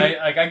out. I mean,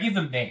 I gave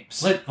them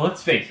names.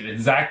 let's face it,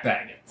 it's Zach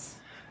Baggins.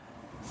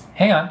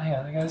 Hang on.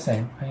 I got his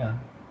name. Hang on.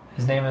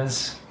 His name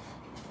is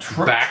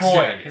Troy.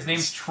 Baggins. His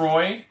name's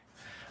Troy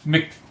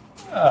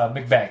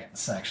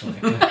McBaggins, actually.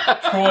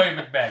 Troy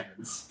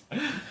McBaggins.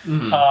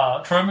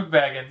 Troy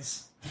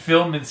McBaggins,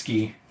 Phil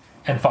Minsky,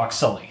 and Fox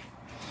Sully.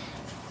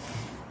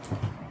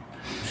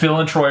 Phil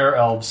and Troy are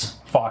elves.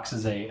 Fox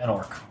is an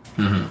orc.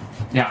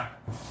 Yeah.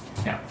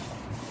 Yeah.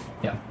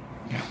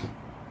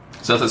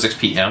 So that's at 6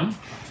 p.m.?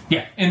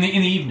 Yeah, in the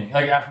evening,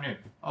 like afternoon.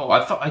 Oh,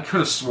 I could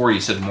have swore you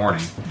said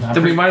morning.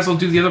 Then we might as well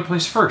do the other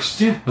place first.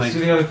 Yeah, let's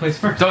do the other place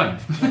first. Done.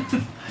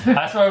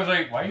 That's why I was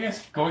like, why are you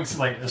guys going?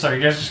 Like, sorry,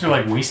 you guys just gonna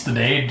like waste the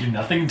day and do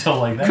nothing until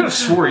like I could have that?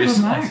 swore you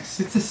said Relax,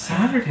 it's a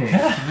Saturday.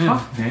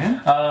 Fuck,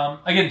 man.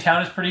 Again,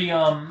 town is pretty.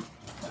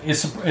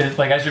 Is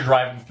like as you're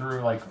driving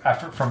through, like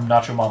after from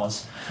Nacho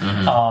Mama's,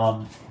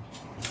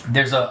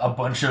 there's a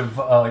bunch of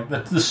like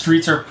the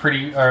streets are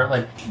pretty. Are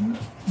like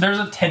there's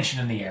a tension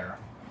in the air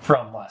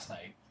from last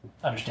night,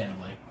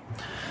 understandably.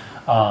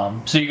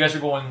 So you guys are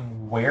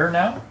going where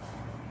now?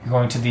 You're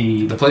going to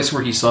the place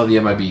where he saw the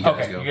MIB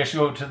guys okay. go. You guys should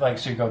go to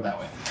so you go that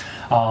way.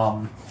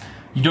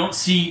 You don't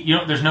see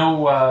there's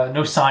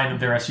no sign of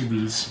their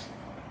SUVs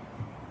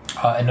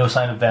and no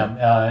sign of them.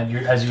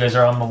 As you guys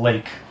are on the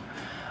lake,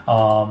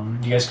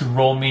 you guys could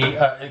roll me.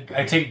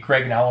 I take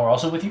Greg and Al are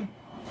also with you.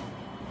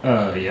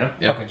 Yeah.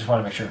 Yep. Okay, just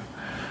want to make sure.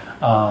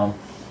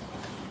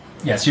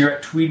 Yeah, so you're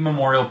at Tweed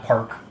Memorial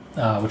Park,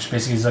 which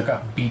basically is like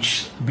a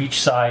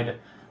beachside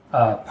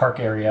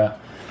park area.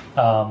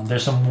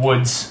 There's some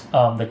woods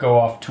that go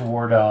off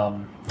toward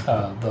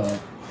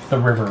the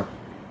river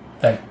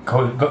that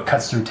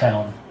cuts through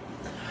town,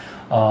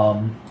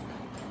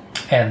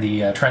 and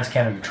the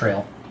Trans-Canada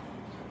Trail.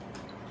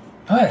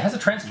 Oh, it has a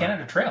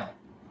Trans-Canada Trail.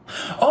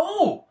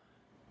 Oh,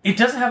 it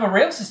doesn't have a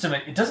rail system.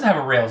 It doesn't have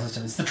a rail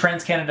system. It's the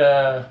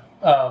Trans-Canada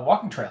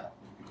walking trail.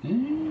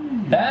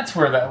 That's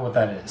what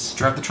that is.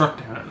 Drive the truck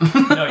down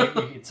it.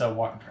 No, it's a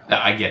walking trail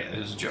I get it. It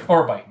was a joke.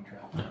 or a biking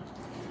trail.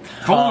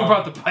 If only we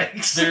brought the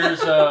bikes.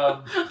 There's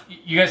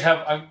you guys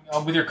have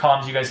with your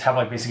comms. You guys have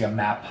like basically a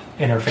map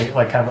interface,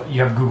 like kind of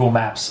you have Google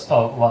Maps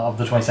of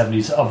the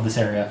 2070s of this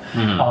area.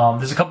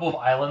 There's a couple of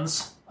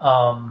islands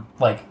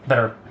like that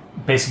are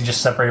basically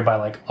just separated by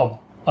like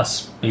a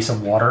space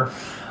of water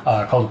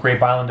called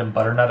Grape Island and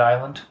Butternut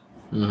Island.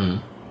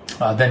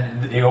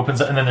 Then it opens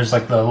up, and then there's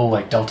like the little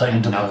like delta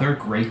into Another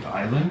Grape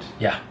Island?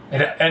 yeah.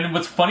 And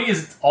what's funny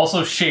is it's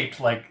also shaped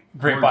like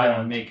Grape We're gonna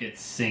Island. make it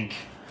sink.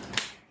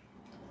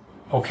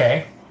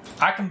 Okay,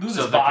 I can do this,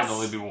 So there boss. can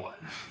only be one.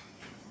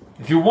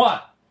 If you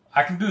want,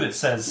 I can do this.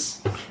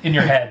 Says in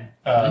your head,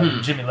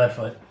 Jimmy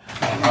Leadfoot.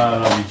 I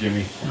love you,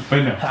 Jimmy.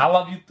 But no. I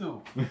love you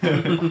too.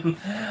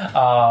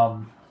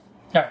 All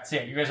right, so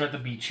yeah, you guys are at the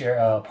beach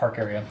park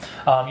area.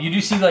 You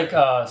do see like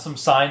some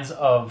signs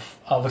of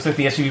looks like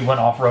the SUV went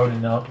off road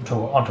and onto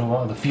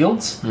one of the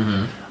fields.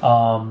 And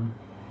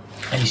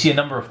you see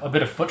a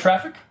bit of foot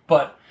traffic,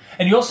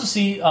 and you also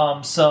see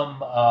some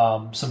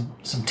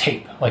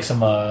tape, like some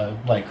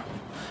like.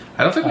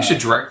 I don't think we should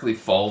directly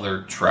follow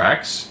their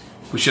tracks.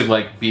 We should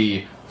like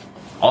be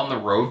on the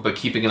road, but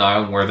keeping an eye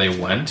on where they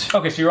went.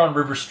 Okay, so you're on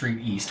River Street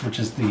East, which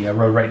is the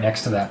road right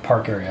next to that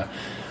park area,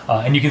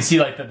 and you can see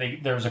like that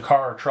there was a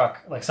car or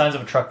truck, like signs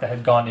of a truck that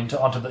had gone into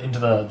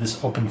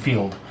this open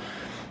field.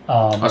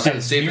 I'll say the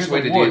and safest near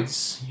way the to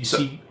woods, you so,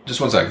 see.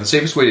 just 1 second. The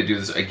safest way to do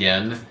this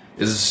again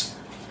is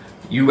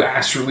you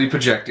astrally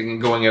projecting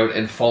and going out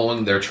and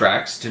following their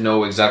tracks to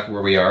know exactly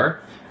where we are.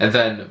 And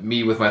then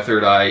me with my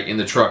third eye in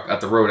the truck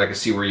at the road, I can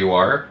see where you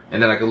are.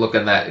 And then I can look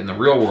at that in the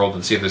real world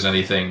and see if there's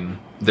anything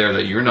there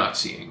that you're not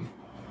seeing.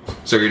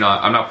 So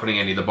I'm not putting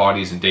any of the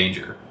bodies in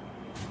danger.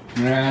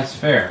 Yeah, that's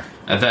fair.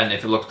 And then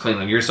if it looks clean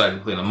on your side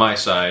and clean on my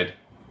side,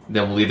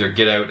 then we'll either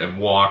get out and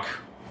walk,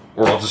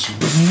 or I'll just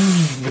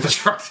with the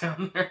truck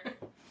down there.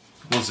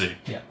 We'll see.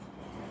 Yeah.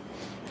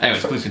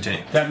 Anyways, please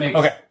continue. That makes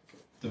Okay.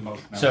 the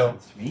most So-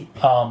 sense to me.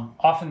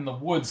 Off in the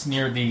woods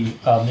near the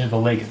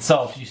lake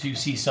itself, you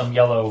see some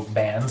yellow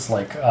bands,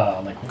 like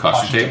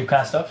caution tape?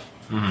 kind of stuff,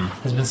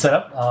 has been set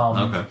up.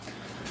 Okay.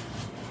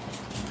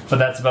 But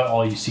that's about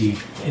all you see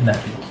in that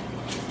field.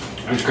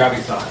 I'm just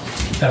grabbing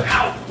socks. Okay.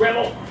 Ow!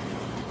 Rebel!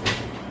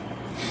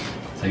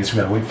 So I guess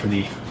we gotta wait for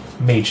the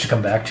mage to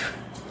come back to.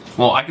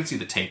 Well, I can see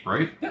the tape,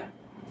 right? Yeah.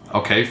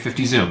 Okay,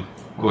 50 zoom.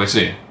 What do I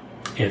see?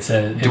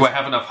 Do I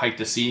have enough height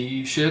to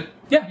see shit?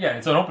 Yeah,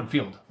 it's an open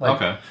field.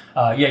 Like, Okay.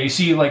 you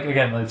see, like,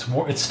 again,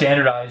 it's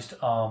standardized,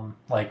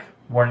 like,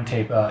 warning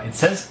tape. It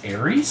says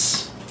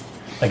Ares.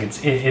 Like,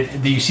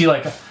 you see,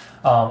 like,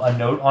 a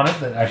note on it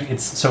that actually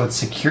it's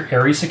secure,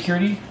 Ares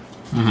security.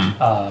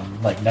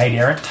 Mm-hmm. Like Knight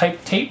Errant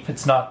type tape.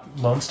 It's not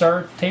Lone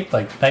Star tape.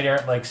 Like, Knight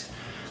Errant likes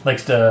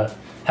to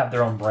have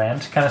their own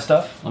brand kind of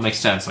stuff. That makes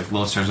sense. Like,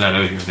 Lone Star's not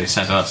out here. They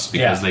sent us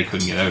because they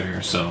couldn't get out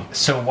here, so...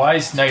 So why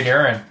is Knight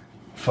Errant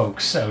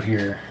folks out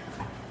here?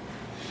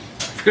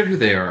 I forget who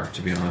they are,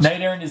 to be honest.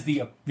 Knight Errant is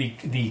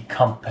the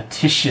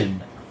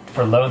competition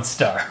for Lone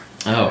Star.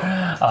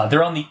 Oh.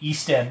 They're on the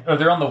east end, or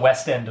they're on the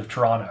west end of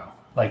Toronto.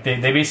 Like, they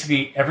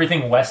basically,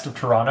 everything west of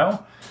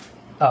Toronto,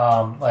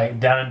 like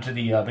down into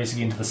the,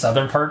 basically into the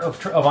southern part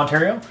of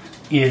Ontario,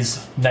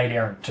 is Knight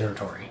Errant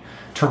territory.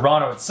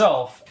 Toronto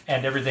itself,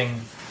 and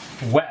everything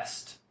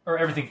west, or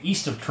everything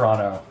east of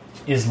Toronto,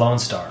 is Lone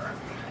Star.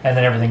 And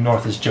then everything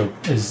north is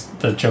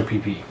the Joe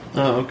PP.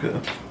 Oh, okay.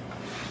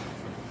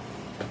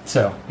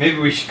 So maybe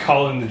we should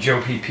call in the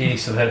Joe PP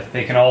so that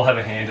they can all have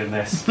a hand in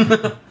this.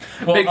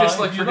 Make this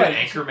like you're an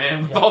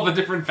Anchorman with all the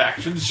different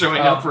factions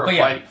showing up for a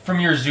fight. From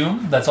your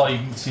zoom, that's all you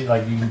can see.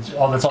 Like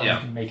that's all you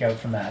can make out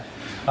from that.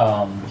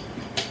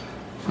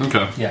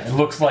 Okay. Yeah, it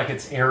looks like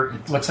it's air.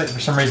 It looks like for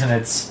some reason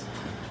it's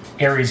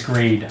Ares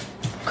grade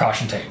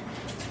caution tape.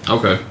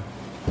 Okay.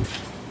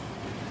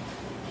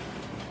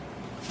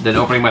 Then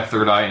opening my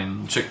third eye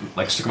and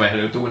sticking my head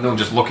out the window and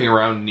just looking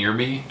around near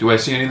me. Do I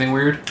see anything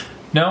weird?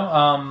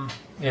 No.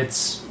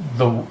 It's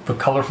the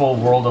colorful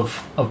world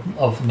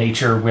of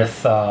nature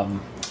with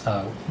that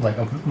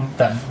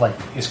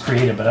is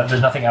created, but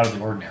there's nothing out of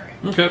the ordinary.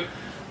 Okay.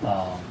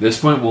 At this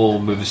point, we'll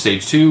move to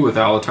stage 2 with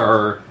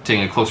Alatar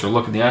taking a closer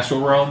look in the astral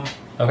realm.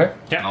 Okay.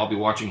 Yeah. And I'll be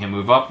watching him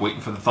move up,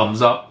 waiting for the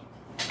thumbs up.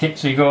 Okay.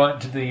 So you go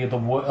into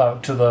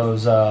to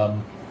those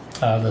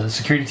the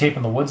security tape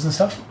in the woods and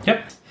stuff.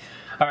 Yep.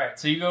 All right.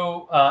 So you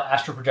go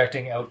astral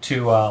projecting out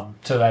to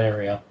that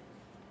area.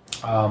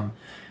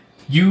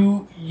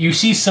 You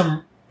see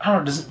some. I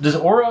don't know. Does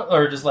aura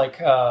or does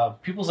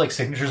people's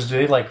signatures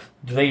do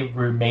they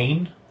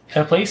remain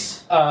in a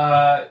place?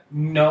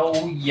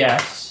 No.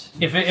 Yes.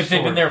 If they've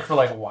been there for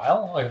a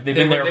while, if they've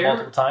been there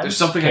multiple times. There's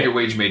something on your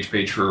Wage Mage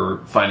page for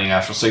finding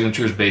astral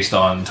signatures based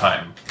on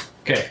time.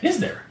 Okay. Is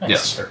there? Nice.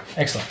 Yes. Sure.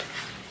 Excellent.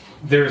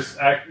 There's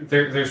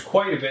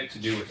quite a bit to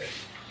do with it.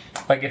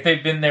 Like if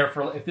they've been there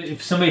for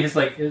if somebody has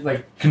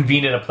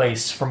convened at a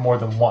place for more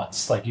than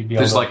once, you'd be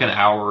able. There's an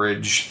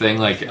hourage thing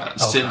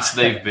since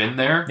they've been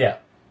there. Yeah.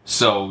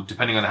 So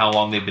depending on how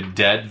long they've been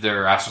dead,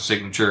 their astral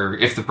signature,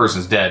 if the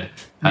person's dead,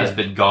 has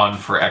been gone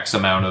for X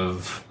amount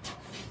of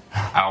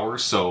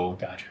hours. So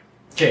gotcha.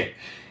 Okay.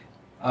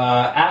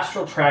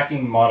 Astral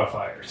tracking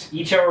modifiers.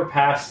 Each hour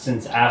passed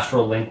since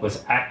Astral Link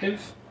was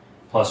active,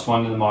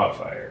 +1 to the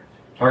modifier.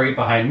 Target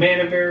behind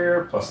mana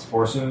barrier, +the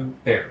force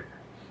of barrier.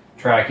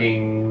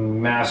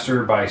 Tracking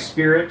master by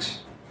spirit.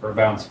 For a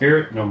bound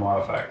spirit, no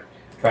modifier.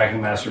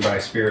 Tracking master by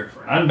spirit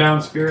for an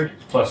unbound spirit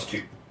is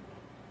 +2.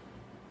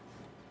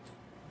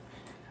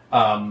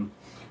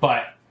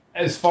 But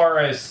as far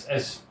as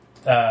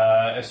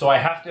so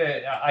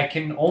I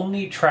can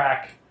only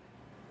track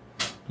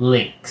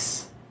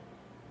links.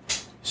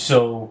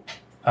 So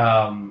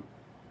I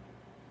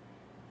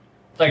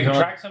can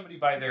track somebody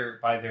by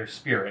their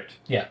spirit.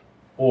 Yeah.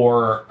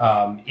 Or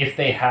if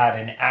they had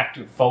an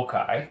active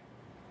foci.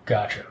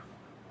 Gotcha.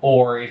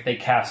 Or if they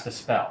cast a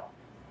spell.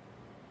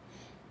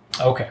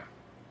 Okay.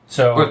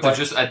 So or if they're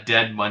just a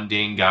dead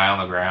mundane guy on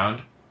the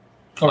ground.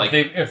 Or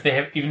if they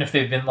have, even if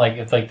they've been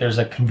if there's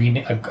a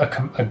convenient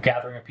a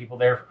gathering of people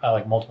there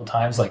multiple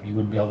times, you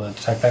wouldn't be able to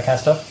detect that kind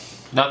of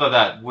stuff. Not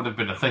that would have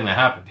been a thing that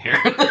happened here.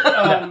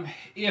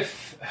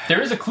 If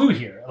there is a clue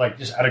here,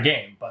 just out of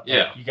game, but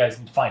you guys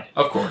need to find it.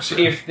 Of course.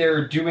 Yeah. If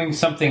they're doing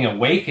something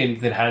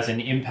awakened that has an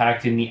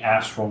impact in the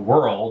astral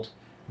world,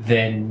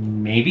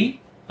 then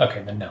maybe.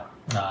 Okay, then no,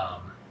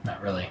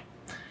 not really.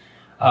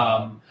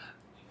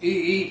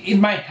 In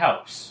my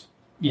house,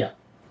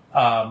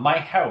 my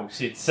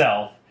house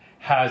itself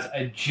has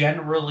a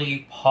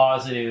generally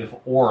positive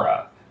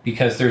aura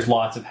because there's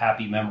lots of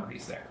happy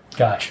memories there.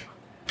 Gotcha.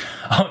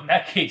 Oh, in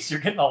that case,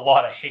 you're getting a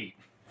lot of hate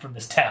from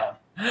this town.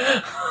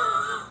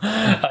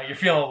 You're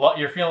feeling a lot.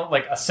 You're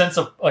feeling a sense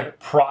of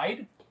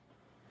pride,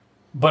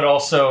 but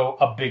also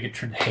a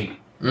bigotred hate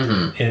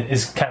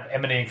is kind of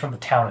emanating from the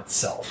town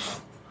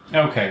itself.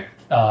 Okay.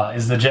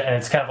 And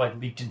it's kind of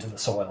leaked into the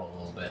soil a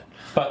little bit.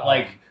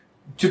 But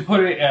to put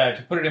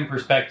it in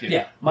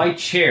perspective, my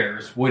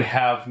chairs would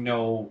have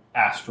no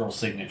astral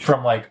signature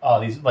from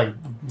these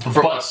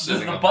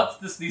the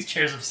butts these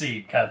chairs have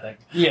seen kind of thing.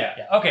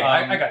 Yeah. Okay,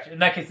 I got you. In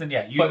that case, then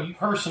but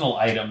personal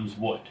items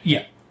would.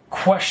 Yeah.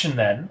 Question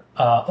then.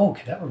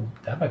 Okay,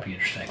 that might be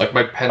interesting.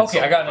 My pencil. Okay,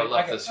 I got it. I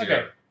left this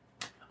here.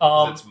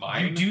 It's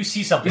mine. You do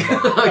see something.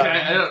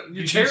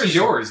 Your chair is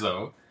yours,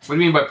 though. What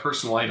do you mean by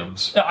personal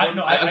items?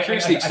 I'm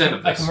curious the extent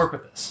of this. I can work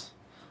with this.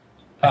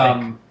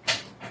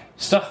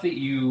 stuff that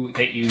you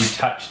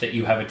touch that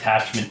you have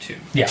attachment to.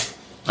 Yeah,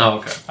 Oh,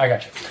 okay. I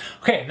got you.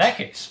 Okay, in that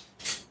case,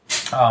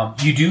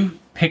 you do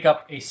pick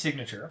up a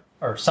signature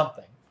or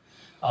something.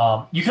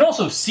 You can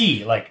also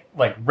see like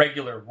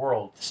regular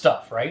world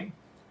stuff, right?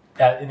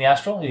 In the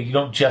astral, you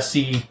don't just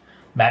see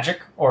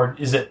magic, or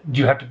is it?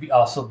 Do you have to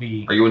also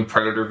be? Are you in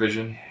predator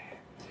vision?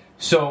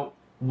 So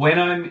when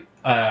I'm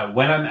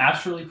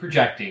astrally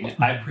projecting,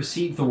 I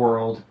perceive the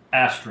world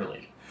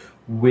astrally,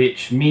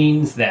 which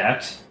means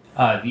that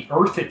the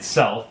Earth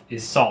itself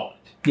is solid.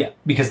 Yeah,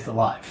 because it's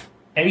alive.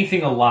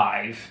 Anything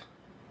alive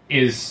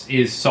is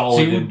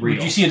solid and real.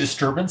 Would you see a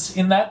disturbance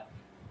in that?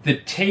 The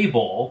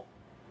table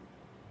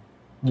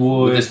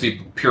Would this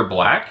be pure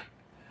black?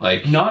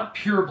 Like not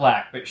pure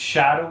black, but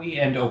shadowy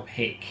and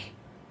opaque.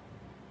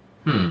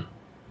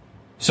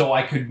 So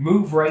I could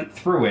move right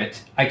through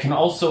it. I can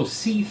also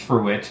see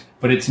through it,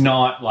 but it's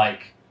not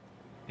like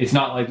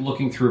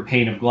looking through a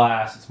pane of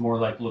glass. It's more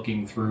like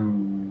looking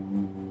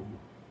through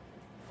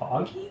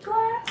foggy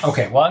glass.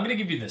 Okay, well, I'm going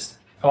to give you this.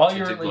 While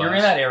you're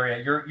in that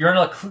area, you're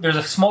in there's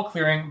a small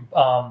clearing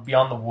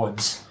beyond the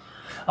woods,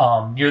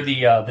 near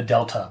the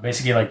delta.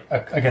 Basically, like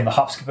again, the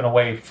hop skipping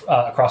away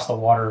across the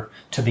water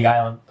to the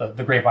island,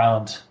 the Grape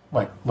Island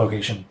like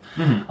location.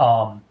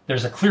 Mm-hmm.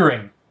 There's a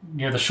clearing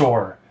near the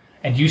shore,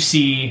 and you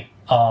see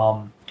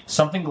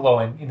something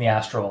glowing in the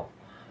astral.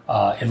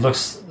 It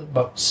looks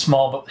about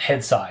small but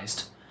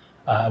head-sized.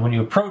 When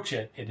you approach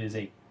it, it is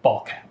a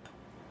ball cap,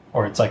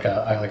 or it's like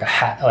a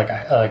hat, like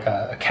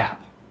a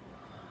cap.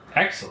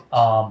 Excellent.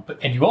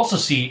 And you also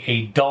see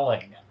a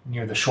dulling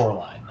near the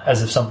shoreline,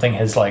 as if something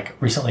has like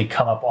recently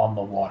come up on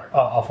the water,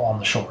 off on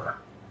the shore.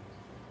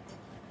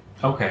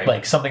 Okay.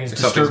 Like something has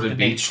disturbed the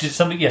beached.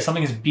 something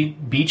has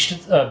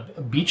beached,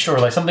 or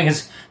like something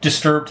has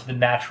disturbed the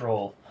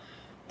natural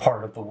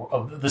part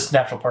of this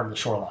natural part of the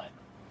shoreline.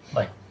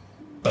 Like,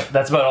 but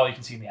that's about all you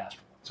can see in the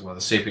astral. So when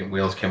the sapient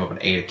whales came up and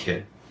ate a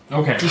kid.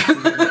 Okay.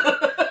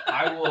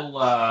 I will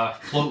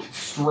float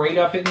straight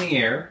up in the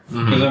air,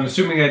 because I'm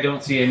assuming I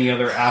don't see any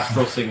other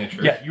astral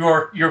signatures. Yeah,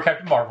 you're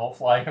Captain Marvel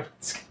flying up.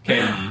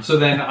 Okay, so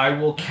then I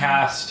will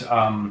cast...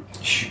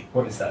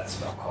 what is that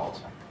spell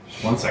called?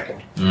 Just 1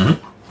 second.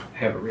 Mm-hmm. I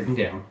have it written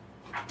down.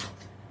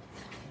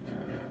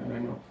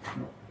 No.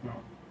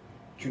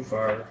 Too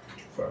far.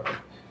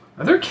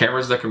 Are there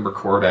cameras that can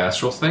record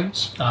astral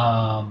things?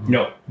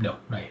 No, not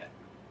yet.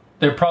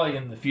 They're probably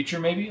in the future,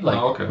 maybe. Like,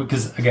 okay.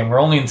 Because again, we're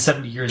only in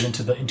 70 years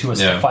into a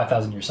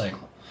 5,000-year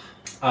cycle.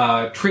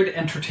 Trid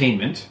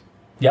Entertainment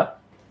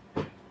Yep.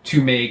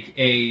 to make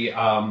a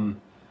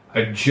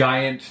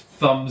giant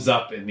thumbs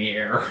up in the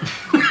air.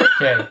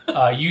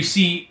 Okay. You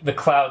see the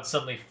cloud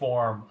suddenly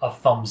form a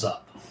thumbs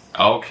up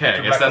Okay,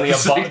 I guess that's the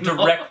signal.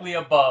 directly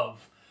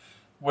above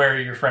where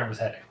your friend was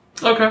heading.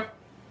 Okay.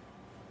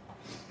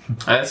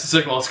 That's the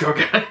signal. Let's go,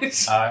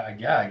 guys.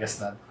 Yeah, I guess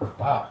that.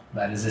 Wow,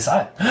 that is a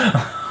sign.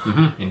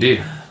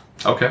 Indeed.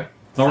 Okay.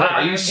 All right,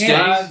 Are you staying?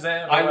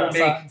 I will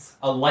make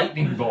a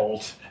lightning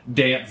bolt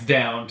dance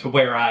down to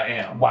where I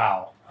am.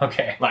 Wow.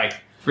 Okay. Like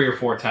 3 or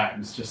 4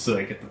 times, just so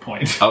they get the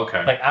point.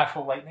 Okay. Like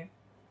actual lightning.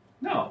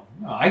 No,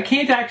 I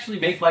can't actually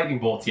make lightning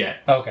bolts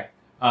yet. Okay.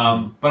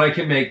 But I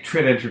can make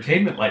Trid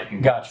Entertainment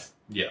lightning bolts. Gotcha.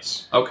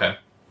 Yes. Okay.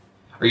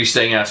 Are you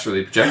staying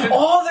astrally projected?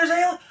 Oh,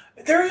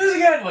 there it is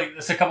again. Like,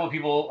 a couple of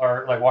people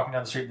are like walking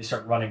down the street. They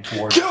start running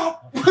towards.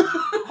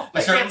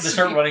 They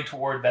start running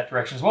toward that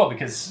direction as well,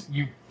 because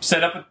you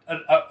set up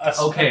an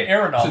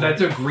aeronaut. So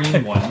that's a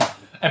green one.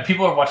 And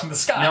people are watching the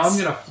skies. Now I'm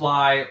going to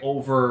fly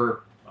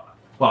over...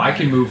 Well, I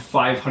can move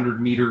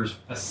 500 meters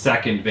a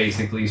second,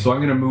 basically. So I'm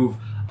going to move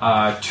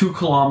 2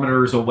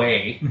 kilometers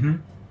away. Mm-hmm.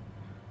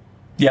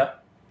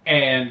 Yep.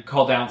 And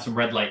call down some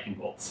red lightning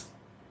bolts.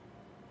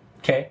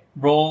 Okay.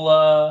 Roll...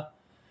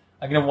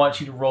 I'm going to want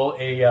you to roll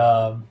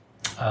a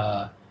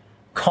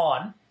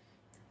con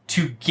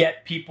to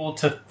get people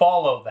to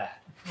follow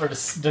that. Or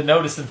to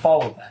notice and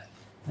follow that.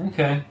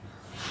 Okay.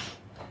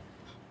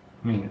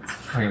 I mean, it's a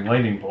freaking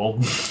lightning bolt.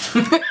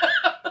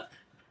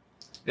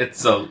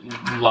 It's a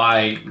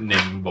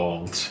lightning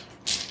bolt.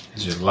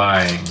 Because you're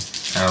lying.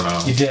 I don't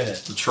know. You did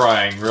it. I'm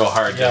trying real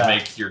hard to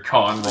make your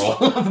con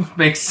roll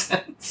make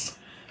sense.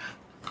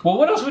 Well,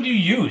 what else would you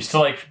use to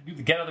like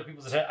get other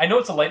people's attention? I know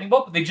it's a lightning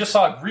bolt, but they just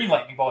saw a green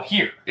lightning bolt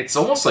here. It's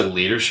almost like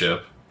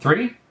leadership.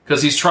 3?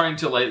 Because he's trying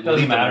to lead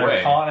them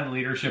away. Con and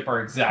leadership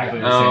are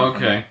exactly the same. Oh,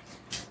 okay.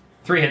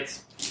 3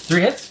 hits.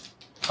 3 hits?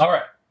 All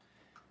right.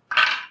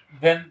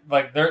 Then,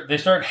 like, they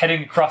start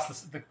heading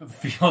across the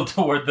field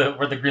to where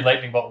the green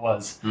lightning bolt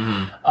was,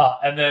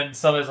 and then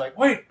somebody's like,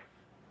 "Wait,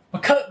 my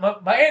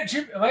aunt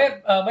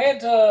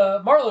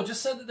Marlo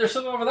just said that there's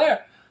something over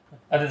there,"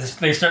 and then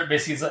they start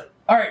basically it's like,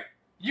 "All right,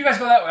 you guys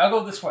go that way, I'll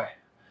go this way."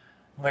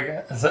 Like,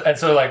 and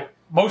so like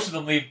most of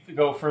them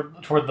go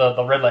toward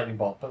the red lightning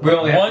bolt, but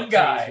like, one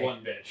guy's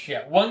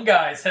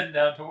heading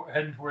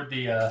toward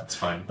the That's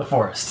fine. the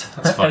forest.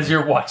 That's fine. As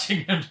you're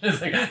watching him,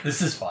 it's like,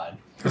 this is fine.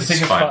 This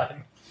is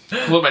fine.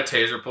 Pull up my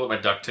taser, pull up my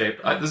duct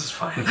tape. This is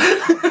fine.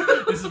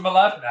 This is my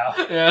life now.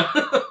 Yeah.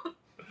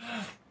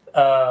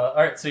 All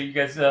right, so you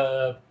guys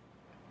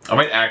I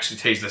might actually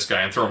tase this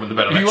guy and throw him in the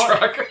bed of my You are-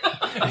 truck.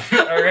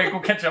 All right, go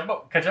catch up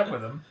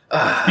with him.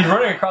 He's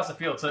running across the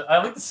field, so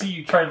I like to see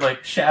you try to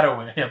like shadow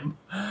him,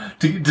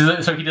 so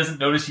he doesn't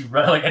notice you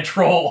run like a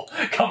troll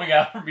coming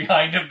out from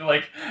behind him to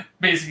like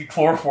basically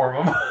chloroform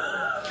him.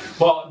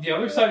 Well, the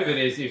other side of it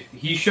is if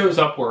he shows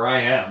up where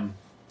I am,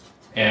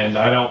 and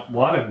I don't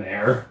want him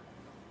there,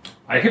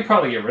 I could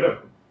probably get rid of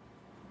him.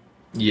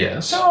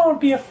 Yes. Don't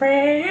be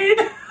afraid.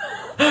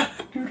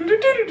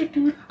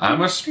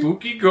 I'm a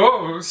spooky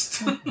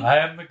ghost. I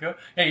am the ghost.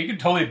 Yeah, you can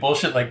totally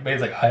bullshit like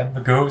May's like, I am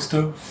the ghost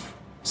of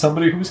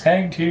somebody who's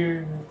hanged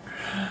here.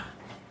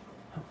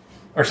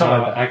 Or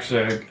something like that.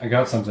 Actually, I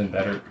got something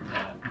better than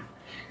that.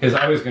 Because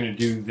I was going to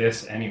do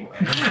this anyway.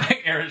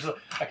 Aaron's like,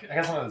 I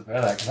got something that's better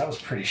than that because that was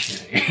pretty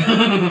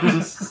shitty.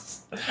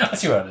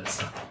 Let's see what it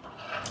is.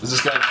 Is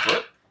this guy on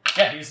foot?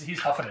 Yeah, he's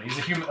huffing it. He's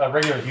a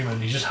regular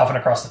human. He's just huffing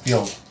across the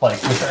field,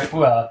 like with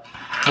a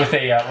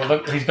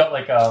he's got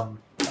like a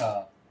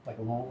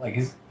little like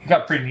he's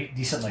got a pretty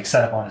decent like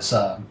setup on his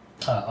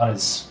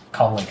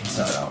comlink and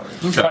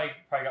stuff. Okay.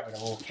 Probably got like a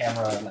little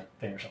camera like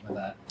thing or something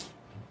like that.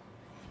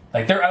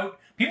 Like they're out.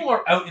 People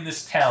are out in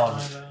this town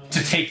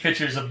to take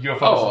pictures of UFOs.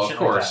 Oh, and of shit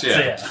course, like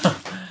that. So,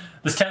 yeah.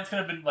 This town's kind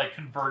of been like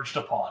converged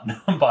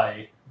upon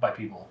by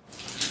people.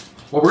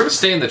 Well, we're gonna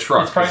stay in the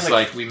truck It's probably because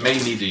like we may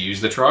need to use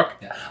the truck.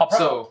 Yeah.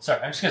 So-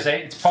 sorry, I'm just gonna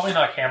say it's probably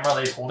not a camera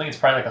that he's holding. It's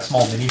probably like a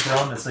small mini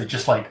drone that's like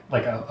just like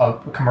a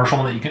commercial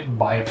one that you can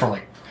buy it for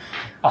like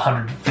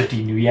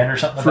 150 new yen or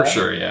something. For like that.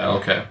 sure, yeah,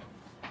 okay.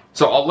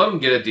 So I'll let him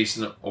get a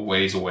decent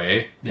ways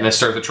away, and then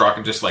start the truck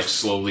and just like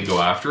slowly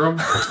go after him.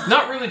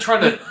 Not really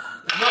trying to,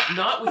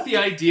 not with the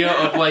idea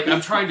of like I'm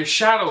trying to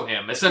shadow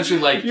him. Essentially,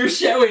 like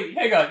Wait,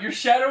 hang on. You're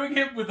shadowing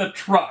him with a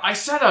truck. I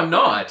said, I'm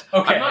not.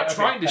 Okay, I'm not okay.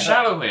 trying to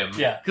shadow him.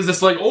 Yeah. because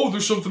it's like, oh,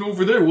 there's something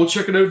over there. We'll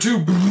check it out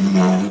too.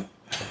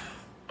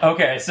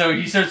 Okay, so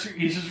he's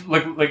just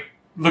like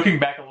looking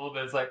back a little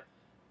bit. It's like,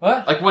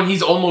 what? Like when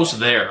he's almost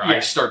there, Yeah. I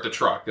start the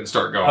truck and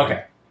start going.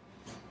 Okay.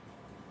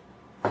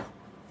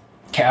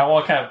 Okay, I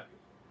want to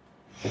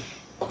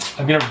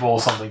I'm gonna roll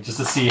something just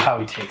to see how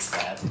he takes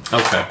that.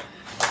 Okay.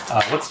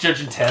 What's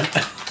judge intent?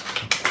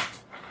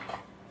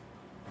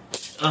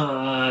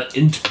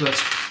 Int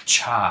plus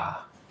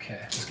cha. Okay,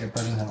 this guy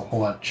probably doesn't have a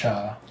whole lot of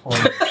cha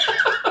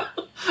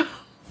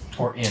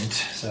or int.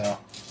 So,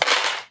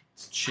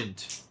 It's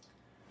chint.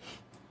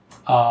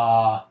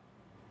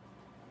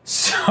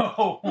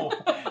 so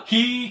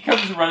he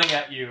comes running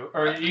at you,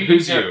 or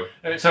Who's you?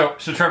 So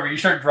Trevor, you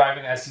start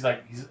driving as he's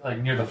like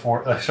near the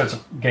forest, starts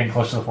getting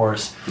close to the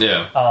forest.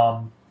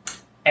 Yeah.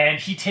 And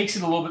he takes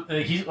it a little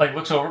bit. He like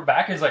looks over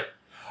back and is like,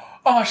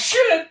 "Oh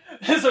shit!"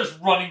 And starts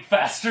running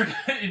faster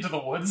into the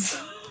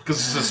woods.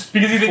 Because this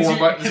Because he thinks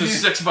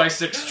is a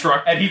 6x6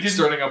 truck, and he didn't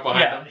starting up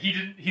behind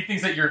him. He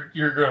thinks that you're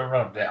going to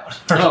run him down. or Oh,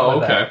 something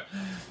like okay. that.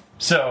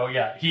 So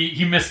yeah,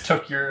 he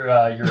mistook your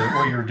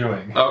what you were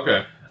doing.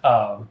 Okay.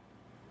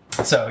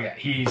 So yeah,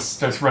 he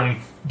starts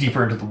running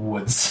deeper into the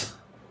woods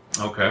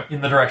Okay.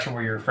 in the direction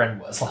where your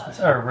friend was,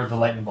 or where the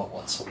lightning bolt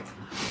was.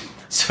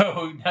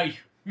 So now you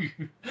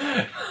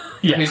And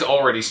yeah, he's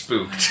already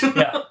spooked.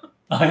 yeah.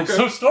 I'm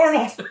so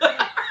startled.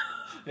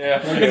 Yeah,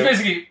 Okay. it's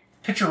basically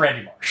picture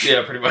Randy Marsh.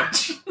 Yeah, pretty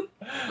much.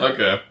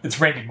 Okay. It's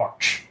Randy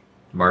Marsh.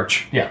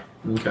 March. Yeah.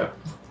 Okay.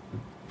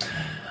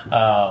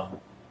 All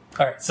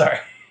right, sorry.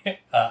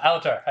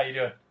 Alatar, how you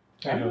doing?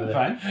 How you doing over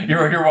there? Fine.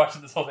 You're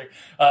watching this whole thing.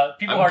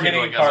 People I'm are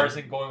getting in giggling as cars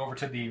and going over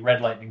to the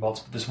red lightning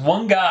bolts, but this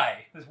one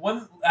guy, this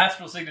one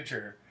astral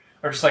signature,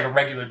 or just like a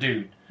regular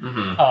dude,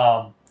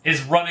 Mm-hmm.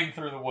 is running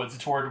through the woods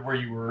toward where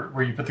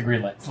you put the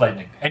green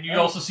lightning, and you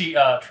also see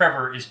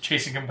Trevor is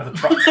chasing him with a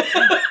truck.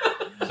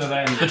 So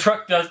then, The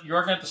truck does. You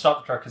are going to have to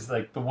stop the truck because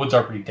like the woods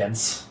are pretty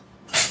dense.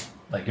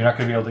 Like you're not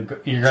going to be able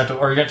to. You're going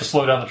to have to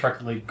slow down the truck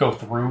to like go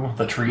through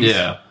the trees.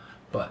 Yeah.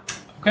 But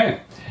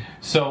okay.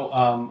 So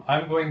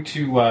I'm going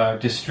to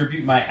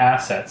distribute my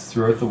assets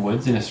throughout the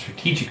woods in a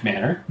strategic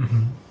manner.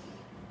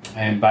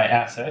 And by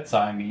assets,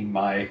 I mean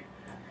my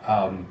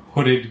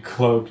hooded,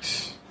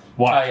 cloaked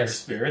watcher yes.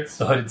 spirits.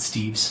 the hooded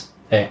Steves.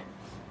 Hey,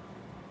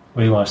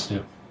 what do you want us to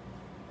do?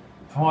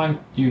 I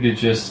want you to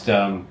just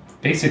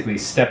basically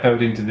step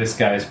out into this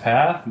guy's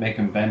path, make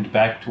him bend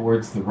back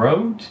towards the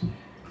road,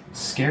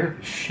 scare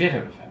the shit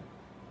out of him.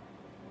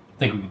 I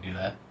think we can do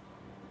that.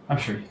 I'm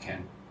sure you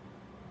can.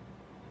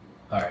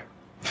 All right.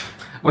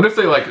 What if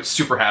they like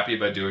super happy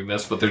about doing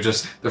this, but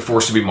they're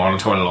forced to be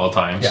monotone at all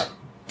times? Yeah.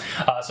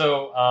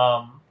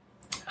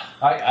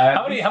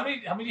 How many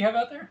do you have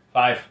out there?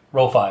 5.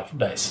 Roll 5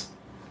 dice.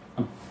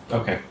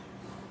 Okay.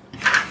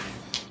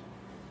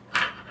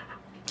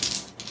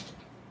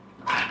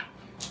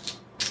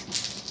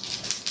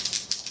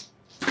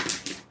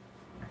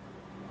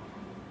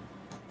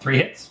 Three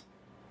hits.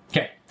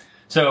 Okay.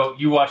 So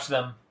you watch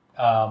them.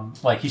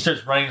 Like he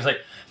starts running. He's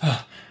like,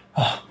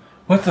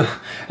 what the?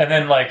 And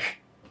then like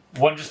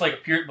one just like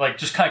appeared, like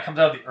just kind of comes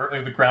out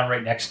of the ground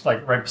right next,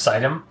 like right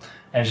beside him,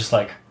 and just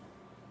like,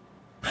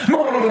 and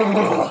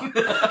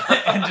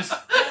just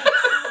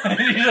and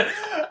he's like,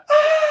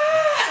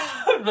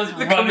 Just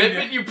The running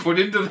commitment you put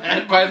into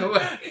that, by the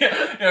way.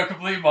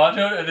 complete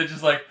monotone, and then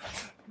just like.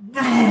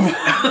 Good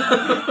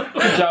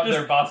job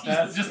there, boss.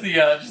 Just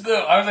the. I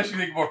was actually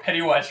thinking more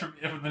Pennywise from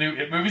the new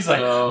It movies,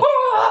 like, or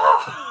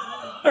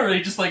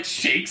he just like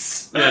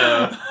shakes.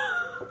 Yeah.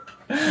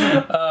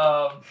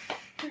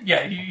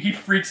 He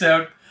freaks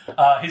out.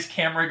 His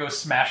camera goes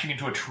smashing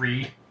into a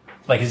tree,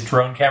 like his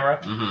drone camera,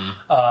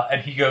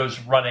 and he goes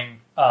running.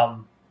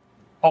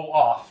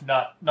 Off,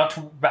 not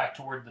back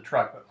toward the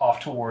truck, but off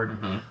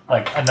toward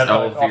like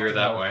another. Veer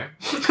that way.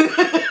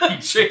 He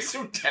chased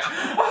him down.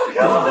 Oh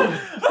god!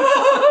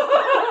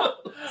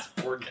 This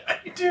poor guy.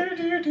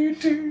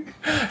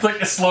 It's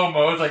like a slow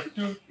mo. It's like.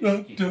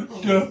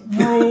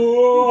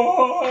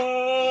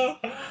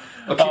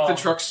 I'll keep the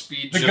truck's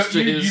speed just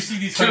to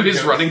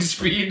his running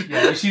speed.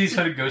 Yeah, you see these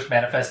hooded ghosts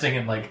manifesting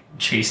and like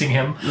chasing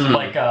him,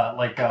 like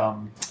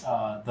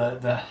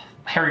the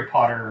Harry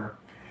Potter.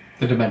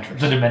 The Dementors.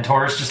 The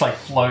Dementors just like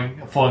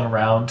floating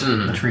around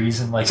the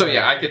trees and like. So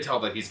yeah, I could tell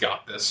that he's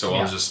got this. So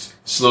I'll just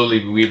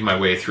slowly weave my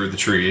way through the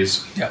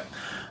trees. Yeah.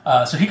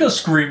 So he goes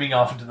screaming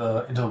off into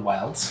the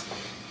wilds.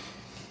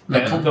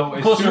 Though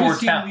as Closer soon toward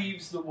as he town.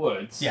 leaves the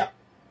woods, Yeah.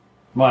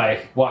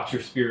 my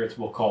Watcher spirits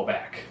will call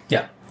back.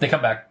 Yeah, they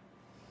come back.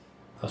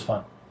 That was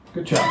fun.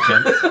 Good job,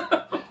 Jim.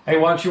 I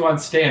want you on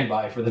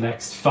standby for the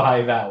next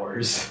 5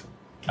 hours.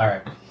 All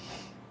right.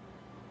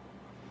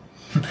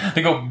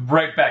 They go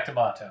right back to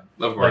monotone.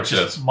 Of Like course,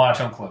 just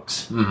monotone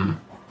cloaks. Mm-hmm.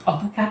 Oh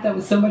my god, that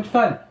was so much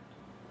fun.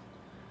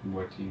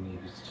 What do you need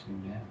us to do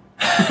now?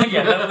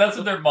 Yeah, that's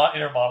what their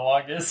inner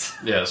monologue is.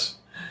 Yes.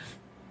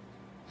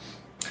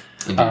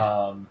 Indeed.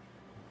 All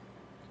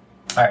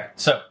right,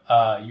 so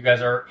you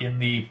guys are in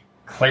the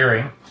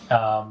clearing.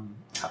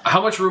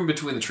 How much room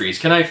between the trees?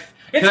 Can I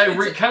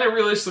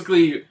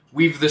realistically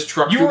weave this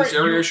truck through this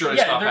area, or should I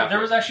stop halfway? There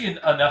was actually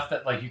enough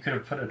that like you could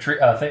have put a tree,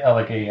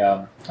 like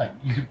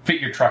you could fit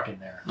your truck in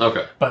there.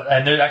 Okay.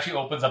 And it actually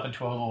opens up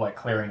into a little like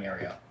clearing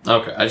area.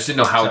 Okay, I just didn't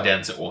know how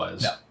dense it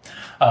was.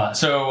 No.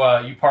 So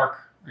you park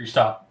or you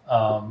stop.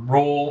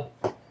 Roll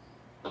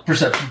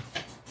perception.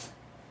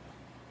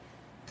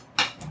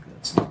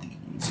 That's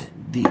these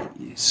and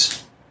these.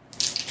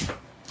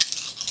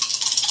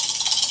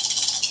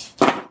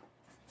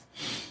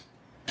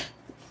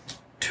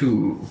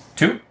 Two.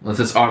 Unless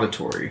it's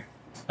auditory.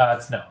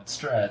 It's That's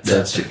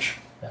search.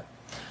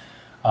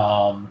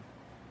 Yeah.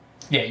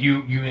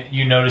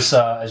 You notice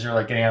as you're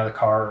like getting out of the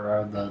car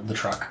or the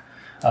truck,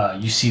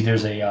 you see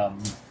there's a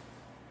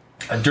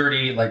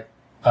dirty like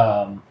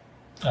it's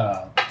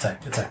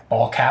a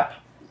ball cap.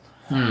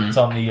 It's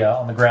on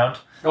the ground.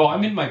 Oh,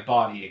 I'm in my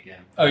body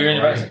again. Oh, you're in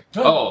your body.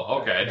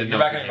 Oh, okay. I didn't know.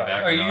 You're back in your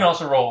body. Or you can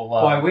also roll.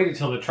 Well, I waited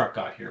till the truck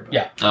got here. But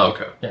Yeah. Oh,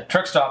 okay. Yeah.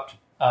 Truck stopped.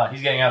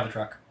 He's getting out of the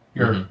truck.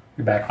 You're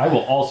back. I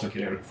will also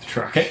get out of the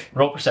truck. Okay.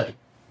 Roll perception.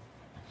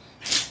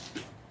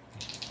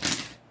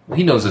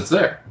 He knows it's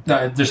there.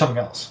 No, there's something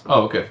else.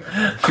 Oh, okay.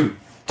 Two.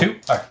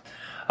 All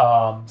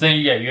right. Then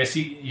you guys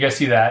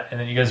see that, and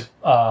then you guys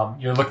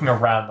you're looking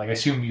around. Like I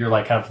assume you're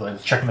like kind of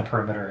like checking the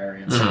perimeter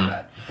area and stuff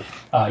like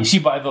that. You see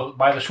by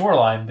the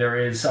shoreline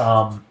there is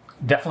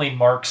definitely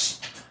marks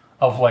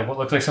of like what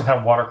looks like some kind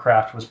of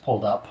watercraft was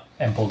pulled up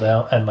and pulled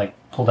out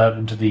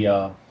into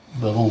the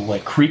little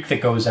like creek that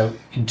goes out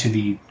into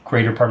the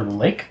greater part of the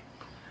lake.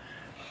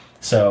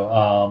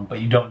 So, but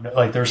you don't know,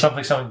 like there's something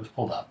was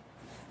pulled up.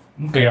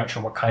 But you're not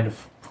sure what kind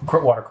of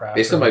watercraft.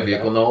 Based on my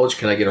vehicle knowledge,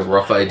 can I get a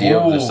rough idea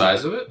of the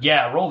size of it?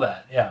 Yeah, roll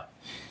that. Yeah.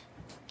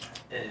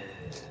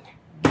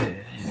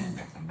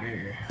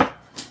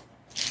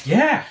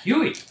 Yeah,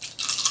 Huey.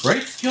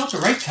 Right skill at the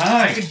right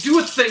I time. can do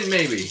a thing,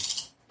 maybe.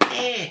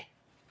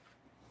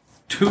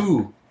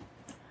 2.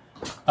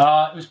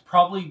 It was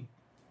probably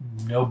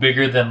no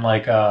bigger than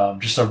like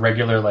just a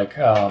regular like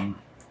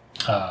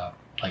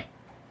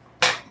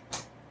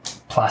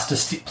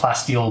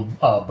plasteel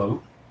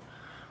boat,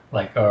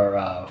 like or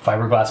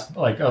fiberglass,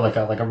 like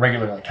a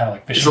regular like kind of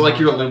like fishing. Is it like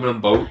boat. your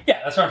aluminum boat? Yeah,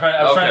 that's what I'm trying.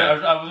 I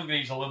wasn't going to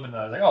use aluminum.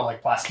 I was like,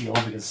 like plasteel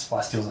because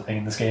plasteel's a thing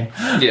in this game.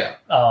 Yeah.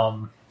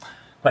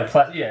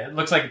 It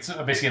looks like it's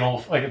basically an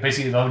old, like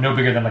basically no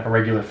bigger than like a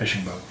regular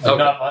fishing boat. Like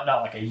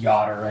not like a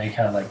yacht or any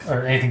kind of like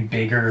or anything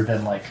bigger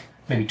than like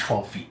maybe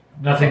 12 feet.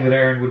 Nothing that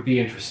Aaron would be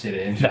interested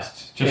in.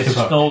 Just it's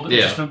a boat.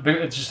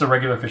 it's just a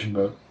regular fishing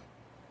boat.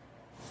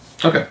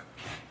 Okay.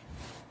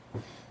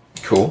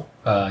 Cool.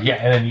 And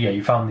then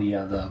you found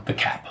the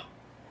cap.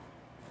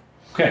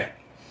 Okay.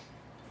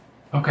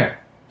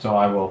 So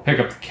I will pick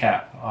up the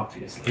cap,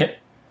 obviously. Okay.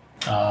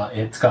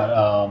 It's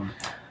got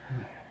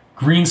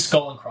green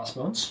skull and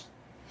crossbones.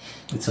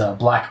 It's a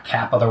black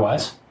cap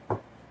otherwise.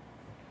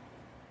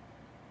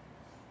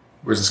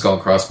 Where's the skull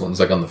and crossbones?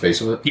 Like on the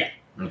face of it? Yeah.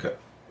 Okay.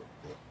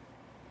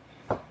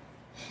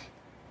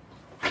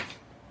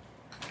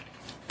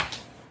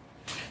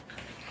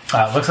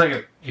 It looks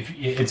like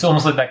it's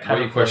almost like that kind What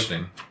are you of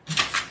questioning?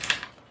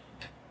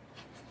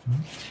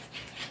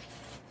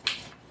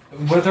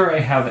 Whether I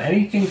have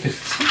anything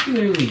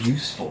particularly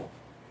useful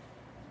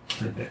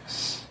for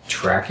this.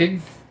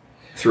 Tracking?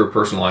 Through a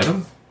personal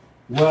item?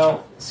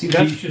 Well, see,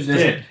 that's just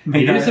it.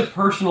 It is a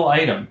personal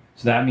item,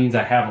 So that means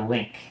I have a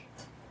link.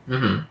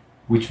 Mm-hmm.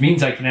 Which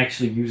means I can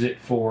actually use it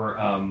for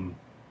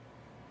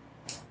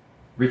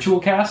ritual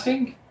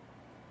casting.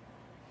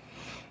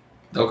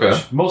 Okay.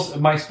 Most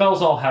my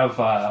spells all have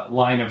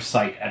line of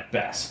sight at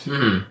best.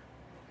 Mm-hmm.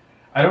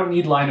 I don't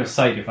need line of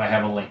sight if I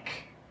have a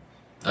link.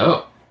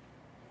 Oh.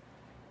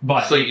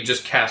 But So you can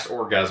just cast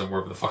orgasm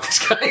wherever the fuck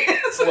this guy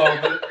is. well,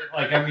 but,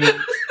 like I mean,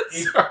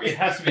 Sorry. it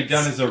has to be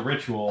done as a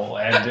ritual,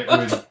 and it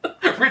would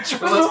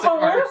Ritualistic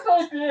art.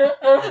 idea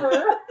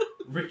ever.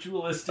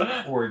 ritualistic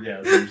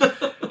orgasm.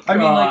 I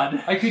mean,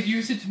 like I could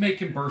use it to make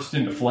him burst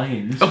into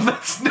flames. Oh,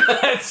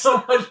 that's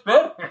So much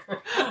better.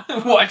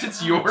 What?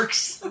 It's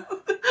York's?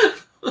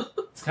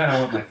 It's kind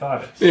of what my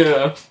thought is.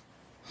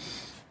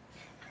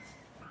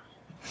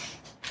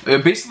 Yeah.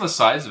 Based on the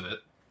size of it,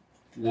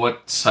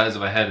 what size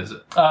of a head is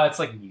it? It's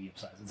like medium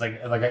size. It's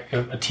like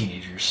a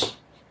teenager's.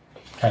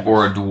 Kind of.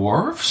 Or a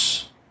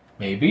dwarf's?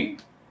 Maybe.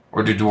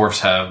 Or do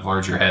dwarfs have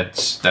larger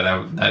heads that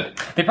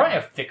They probably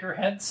have thicker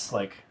heads,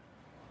 like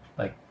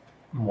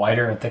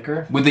wider and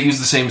thicker. would they use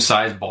the same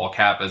size ball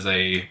cap as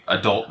a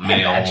adult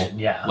male? Imagine,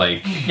 yeah.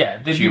 Like Yeah,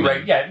 they'd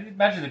human. be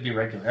imagine they'd be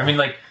regular. I mean,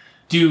 like,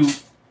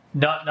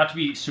 not to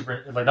be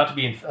super, like, not to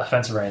be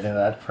offensive or anything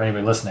like that for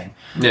anybody listening.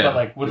 Yeah. But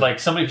like, would like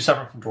somebody who's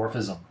suffering from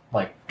dwarfism,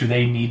 like, do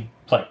they need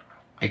like?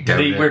 I Do doubt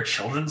they it. wear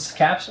children's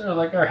caps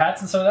or hats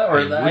and stuff like that? Or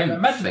I wouldn't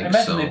imagine think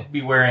imagine so. they'd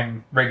be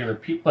wearing regular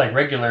people, like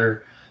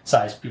regular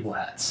sized people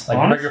hats, like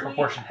Honestly? regular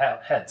proportioned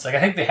heads. Like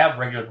I think they have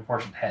regular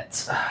proportioned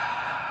heads.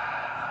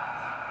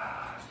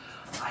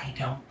 I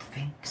don't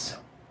think so.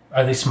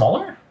 Are they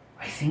smaller?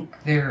 I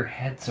think their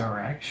heads are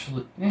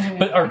actually.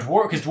 But are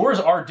because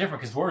dwarves are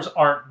different because dwarves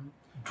aren't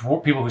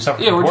people who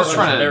suffer Yeah, from we're dwarfism. just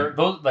trying to- They're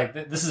those like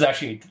this is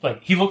actually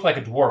like he looked like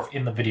a dwarf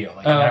in the video,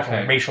 like an actual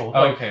Okay. racial,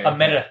 like Okay, a okay.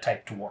 meta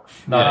type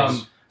dwarf, not a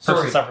person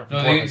suffering from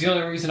no, dwarfism. the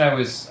only reason I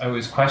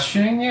was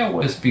questioning it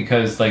was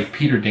because like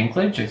Peter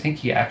Dinklage, I think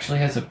he actually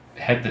has a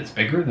head that's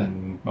bigger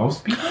than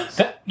most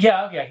people's,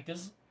 Yeah, he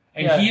does.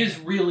 and yeah. he is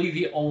really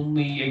the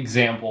only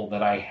example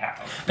that I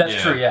have. That's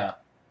Yeah. true. Yeah,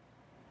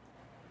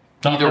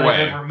 Not Either that way.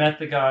 I've never met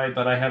the guy,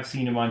 but I have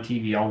seen him on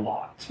TV a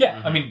lot.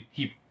 yeah. I mean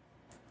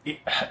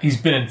he's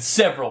been in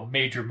several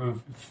major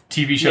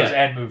TV shows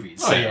Yeah. and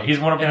movies. Oh, So yeah. he's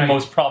one of the And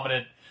most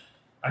prominent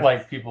I-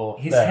 like people.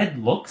 His that-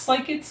 head looks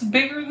like it's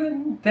bigger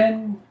than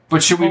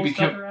But should we most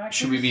be other actors?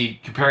 should we be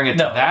comparing it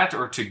No. to that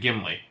or to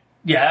Gimli?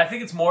 Yeah, I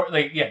think it's more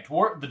like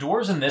the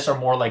dwarves in this are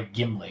more like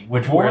Gimli,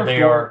 which dwarf where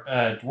they are.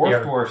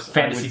 dwarfs. I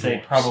fantasy would say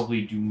dwarfs.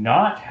 probably do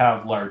not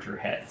have larger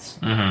heads.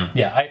 Mm-hmm.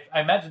 Yeah,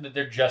 I imagine that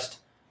they're just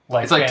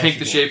like It's like take fantasy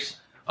the dwarves.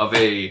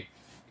 shape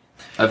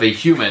of a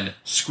human,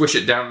 squish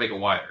it down, and make it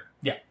wider.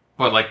 Yeah.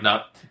 But like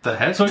not the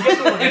head. So I guess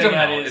what we're I getting don't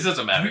at know. is It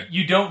doesn't matter.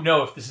 You don't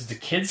know if this is the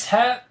kid's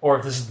hat or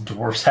if this is the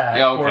dwarf's hat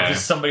Yeah, or if okay. this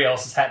is somebody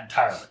else's hat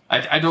entirely.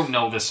 I don't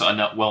know this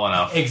well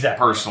enough. Exactly.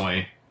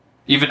 Personally,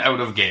 even out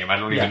of game, I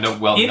don't even know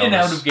well. In know and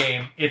out this. of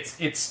game,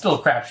 it's still a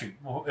crapshoot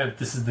if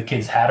this is the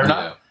kid's hat or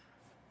not.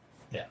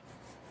 Yeah.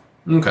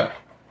 Okay.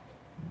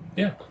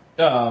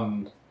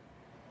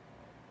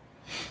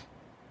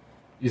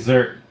 Is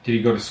there? Did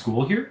he go to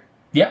school here?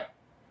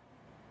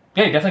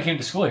 Yeah, he definitely came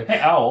to school here. Hey,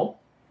 Owl.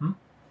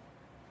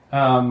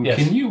 Yes.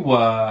 Can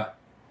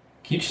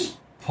you just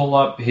pull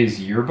up his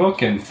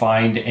yearbook and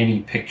find any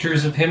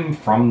pictures of him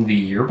from the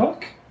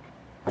yearbook?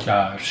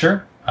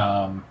 Sure.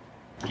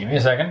 Give me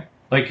a second.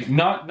 Like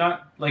not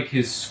like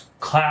his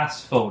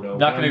class photo.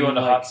 Not but going to I go mean,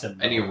 into like, hot sim.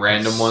 Any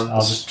random ones?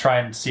 I'll just try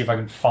and see if I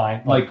can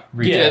find Like,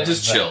 read yeah, Yeah, it.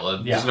 just But-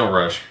 chill. yeah. There's no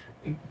rush.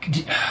 Do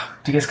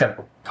you guys got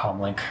a comm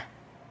link?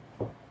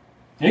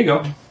 There you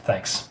go.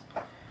 Thanks.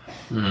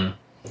 Mhm.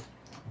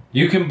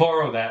 You can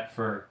borrow that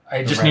for.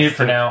 I the just need it rest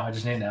for of- now. I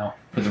just need it now.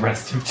 For the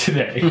rest of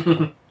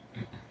today.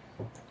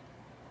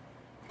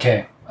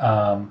 Okay.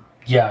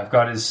 Yeah, I've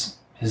got his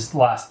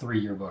last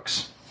 3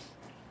 yearbooks.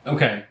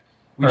 Okay.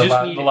 We Or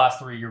just need the last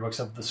 3 yearbooks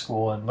of the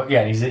school, and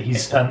yeah, he's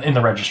in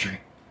the registry.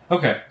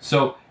 Okay,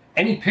 so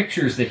any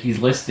pictures that he's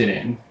listed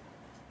in,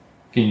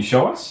 can you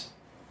show us?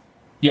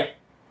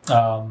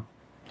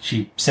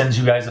 She sends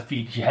you guys a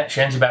feed. She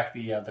hands you back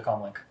the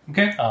comm link,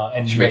 Okay.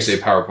 and She you makes guys,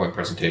 a PowerPoint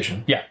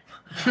presentation.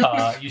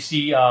 you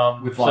see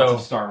With lots so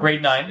of Star Wars.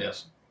 grade 9.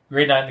 Yes.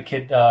 Grade 9, the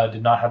kid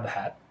did not have the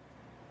hat.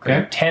 Grade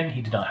Okay. 10,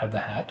 he did not have the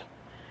hat.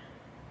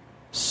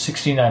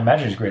 16, I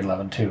imagine, is grade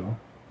 11 too,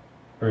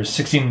 or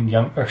 16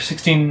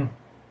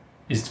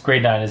 is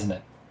grade 9, isn't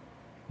it?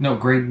 No,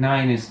 grade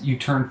 9 is you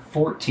turned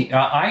 14.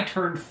 I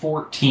turned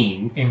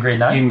 14 In grade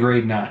 9. in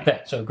grade 9. Yeah,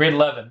 so grade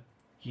 11,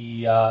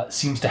 he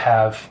seems to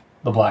have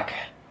the black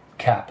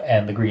cap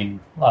and the green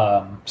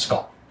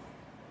skull.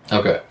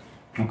 Okay.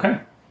 Okay.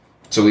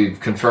 So we've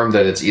confirmed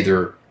that it's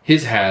either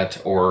his hat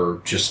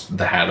or just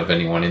the hat of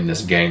anyone in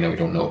this gang that we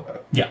don't know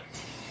about. Yeah.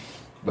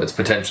 But it's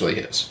potentially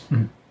his.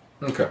 Mm-hmm.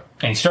 Okay.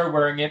 And he started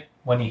wearing it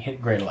when he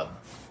hit grade 11.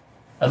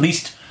 At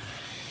least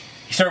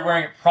he started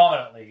wearing it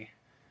prominently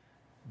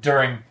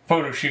during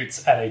photo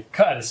shoots at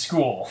a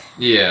school.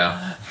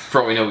 Yeah.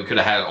 For all we know, we could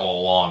have had it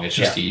all along. It's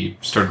just he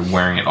started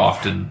wearing it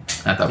often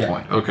at that Yeah.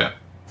 point. Okay.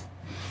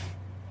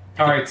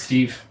 All right,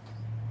 Steve.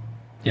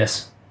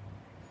 Yes.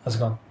 How's it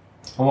going?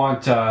 I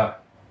want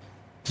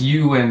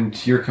you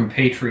and your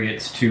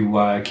compatriots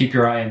to keep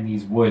your eye on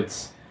these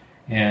woods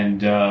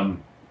and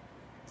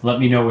let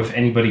me know if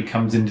anybody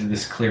comes into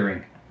this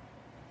clearing.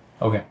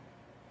 Okay.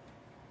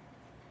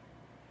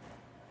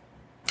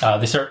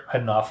 They start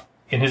heading off.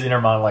 In his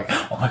inner mind, like,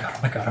 oh my god, oh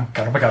my god, oh my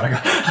god, oh my god,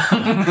 oh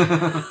my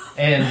god.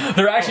 And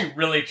they're actually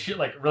really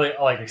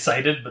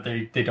excited, but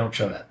they don't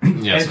show that. Yes,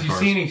 and if of you course.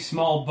 see any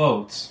small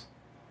boats,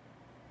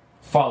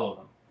 follow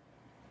them.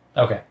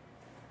 Okay.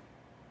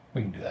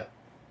 We can do that.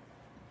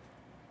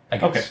 I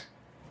guess. Okay.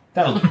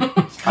 That'll do.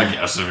 I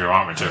guess if you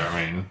want me to.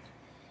 I mean,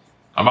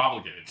 I'm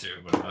obligated to,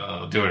 but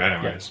I'll do it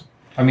anyways.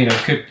 I mean,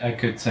 I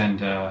could send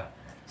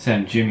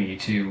Jimmy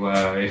to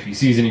if he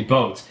sees any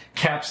boats,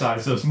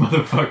 capsize those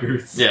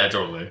motherfuckers. Yeah,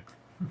 totally.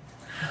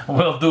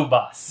 Will do,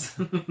 boss.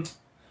 They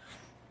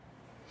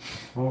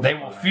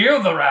will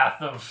feel the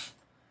wrath of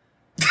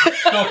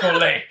Stoko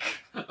Lake.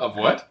 Of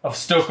what? Of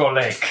Stoko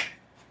Lake.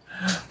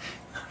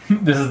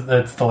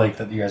 That's the lake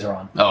that you guys are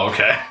on. Oh,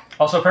 okay.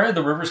 Also, apparently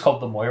the river is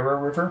called the Moira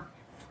River.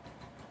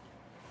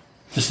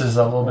 Just as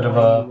a little bit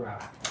of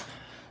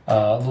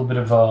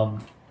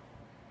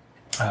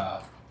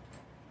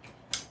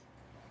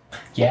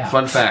yeah.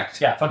 Fun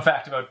fact. Yeah, fun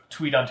fact about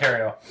Tweed,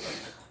 Ontario.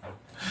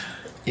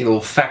 A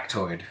little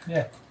factoid.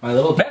 Yeah. My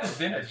little That has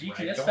been a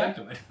GTS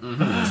factoid.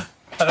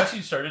 Mm-hmm. I've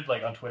actually started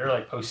on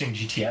Twitter posting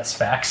GTS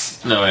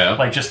facts. Oh,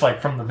 yeah. Just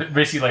from the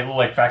basically little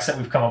facts that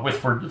we've come up with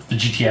for the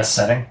GTS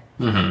setting.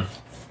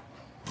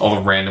 Mm-hmm. All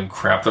the random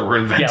crap that we're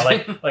inventing.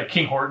 Yeah, like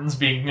King Hortons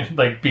being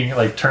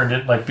turned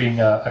in being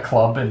a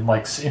club in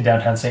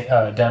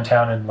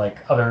downtown and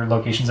other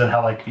locations, and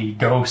how the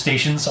Go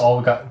stations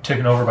all got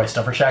taken over by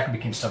Stuffer Shack and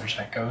became Stuffer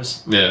Shack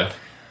Goes. Yeah.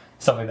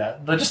 Stuff like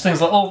that. But just things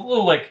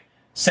little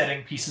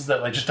setting pieces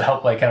that just to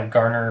help kind of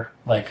garner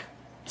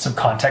some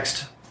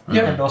context.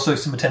 Yeah. And also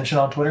some attention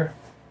on Twitter.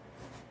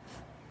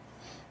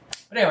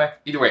 But anyway.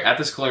 Either way, at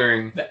this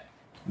clearing,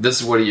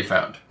 this is what you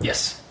found.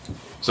 Yes.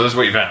 So this is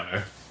what you found,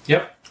 eh?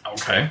 Yep.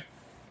 Okay.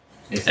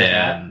 It's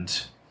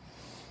And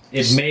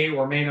it may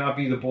or may not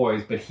be the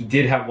boys, but he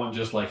did have one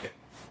just like it.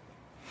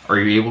 are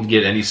you able to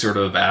get any sort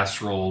of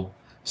astral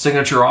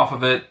signature off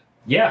of it?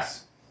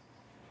 Yes.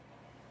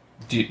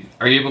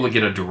 Are you able to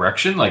get a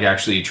direction,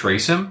 actually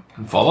trace him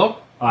and follow?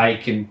 I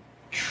can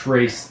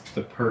trace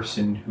the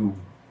person who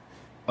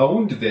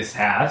owned this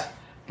hat,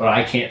 but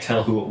I can't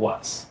tell who it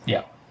was.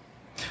 Yeah.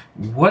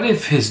 What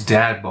if his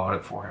dad bought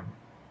it for him?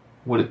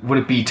 Would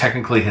it be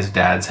technically his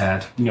dad's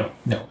hat? No.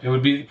 No. It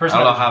would be the person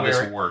I don't know that how was this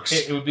wearing- works.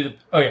 It would be the...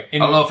 Okay. I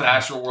don't know if the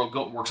Astral World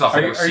works off of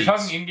Are you receipts.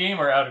 talking in-game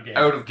or out of game?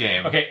 Out of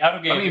game. Okay, out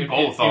of game. I mean,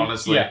 both, would-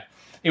 honestly. Yeah.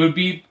 It would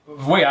be...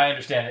 The way I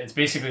understand it, it's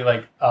basically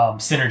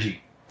synergy.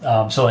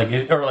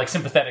 Or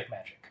sympathetic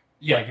magic.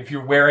 Yeah. If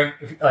you're wearing...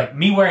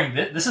 me wearing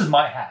this is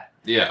my hat.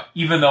 Yeah.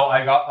 Even though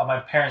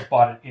my parents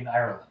bought it in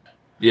Ireland.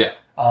 Yeah.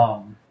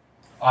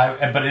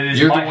 But it is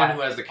You're my the one hat.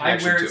 who has the I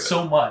connection wear to it it.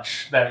 so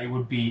much that it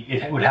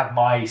would have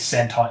my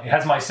scent on it. It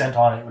has my scent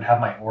on it. It would have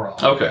my aura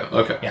on it.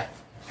 Okay. Yeah.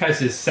 It has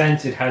his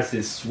scent, it has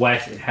his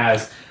sweat, it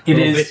has It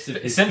little is bits of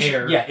his essentially...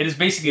 hair. Yeah, it is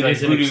basically It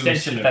is an voodoo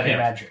extension of synthetic him.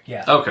 magic.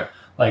 Yeah. Okay.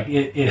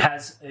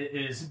 It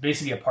is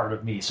basically a part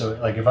of me.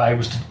 So if I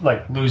was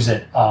to lose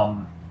it,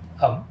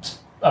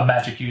 a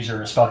magic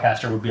user, a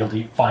spellcaster would be able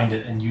to find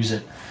it and use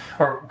it,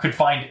 or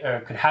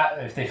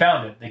if they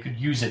found it, they could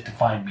use it to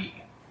find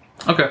me.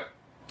 Okay.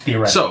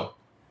 Theoretically, So,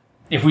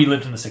 if we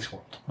lived in the sixth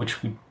world,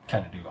 which we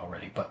kind of do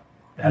already, but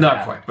it hasn't Not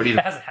happened. quite, but either-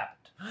 it hasn't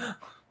happened.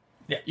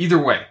 either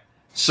way.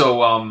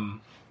 So,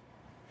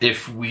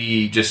 if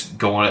we just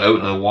go out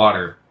in the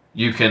water,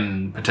 you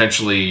can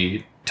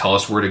potentially tell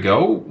us where to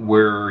go,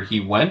 where he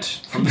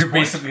went from this You're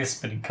point? basically a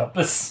spinning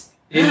compass.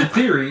 In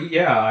theory,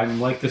 yeah, I'm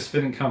like the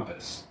spinning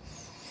compass.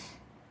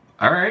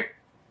 All right.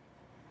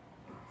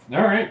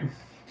 All right.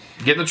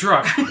 Get in the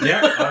truck.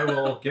 Yeah, I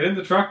will get in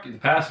the truck, in the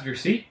passenger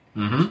seat,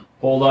 Mm-hmm.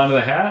 hold on to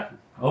the hat,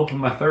 open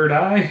my third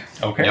eye.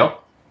 Okay.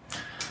 Yep.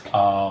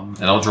 And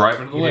And I'll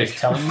drive into the it is lake.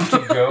 telling you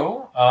to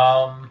go.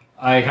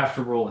 I have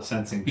to roll a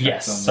sensing check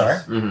Yes. on this. Sorry.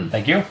 Mm-hmm.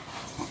 Thank you.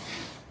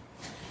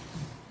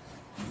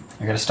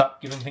 I gotta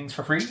stop giving things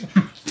for free.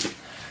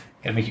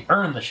 Gotta make you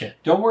earn the shit.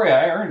 Don't worry,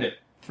 I earned it.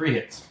 3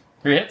 hits.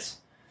 3 hits.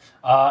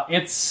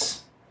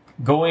 It's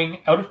going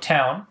out of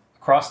town,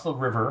 across the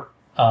river,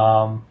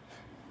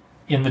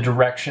 in the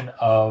direction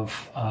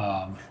of...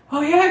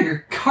 Oh yeah,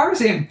 your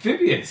car's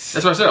amphibious.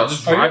 That's what I said. I'll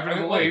just drive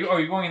into the are lake.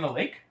 you going in the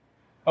lake?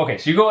 Okay,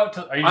 so you go out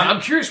to... Are you I'm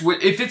curious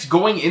if it's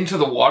going into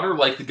the water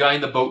like the guy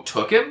in the boat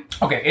took him.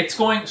 okay, it's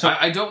going... So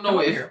I don't know Come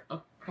over if... here.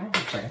 Come on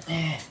a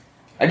second.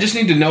 I just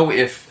need to know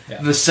if Yeah.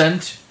 the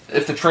scent,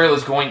 if the trail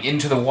is going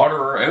into the water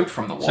or out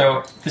from the water.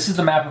 So this is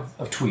the map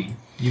of Tweed.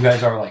 You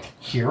guys are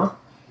here.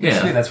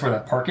 Basically, Yeah. that's where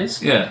that park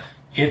is. Yeah.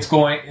 It's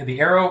going... The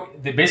arrow...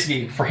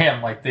 Basically, for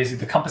him,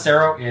 the compass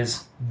arrow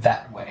is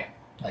that way.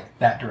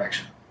 That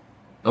direction.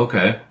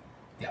 Okay.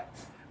 Yeah.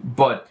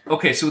 But,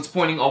 okay, so it's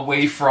pointing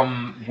away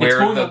from It's where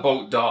going the to-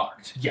 boat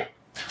docked. Yeah.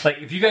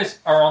 If you guys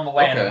are on the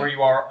land Okay. where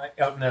you are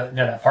out near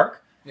that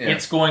park, Yeah.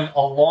 it's going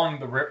along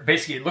the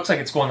basically it looks like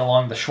it's going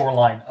along the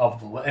shoreline of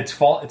the it's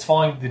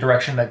following the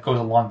direction that goes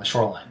along the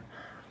shoreline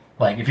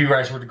Like if you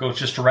guys were to go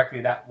just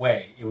directly that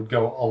way, it would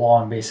go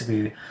along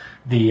basically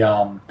the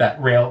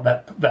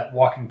that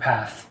walking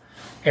path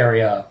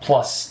area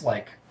plus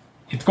like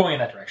it's going in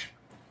that direction.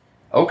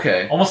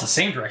 Okay. Almost the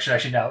same direction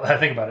actually. Now that I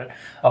think about it,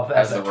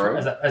 As the road?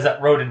 as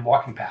that road and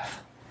walking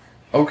path.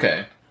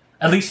 Okay.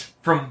 At least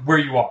from where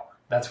you are,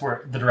 that's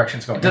where the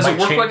direction's going. Does it might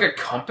work change- like a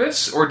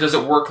compass, or does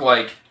it work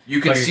like you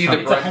can like a see the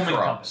compass. It's a homing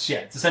breadcrumbs? compass. Yeah,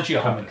 it's essentially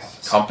a homing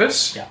compass.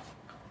 Compass? Yeah.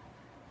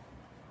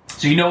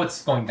 So you know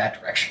it's going that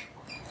direction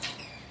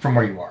from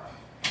where you are.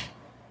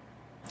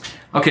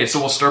 Okay, so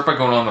we'll start by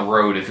going on the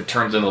road. If it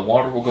turns into the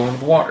water, we'll go into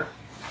the water.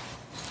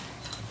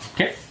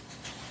 Okay.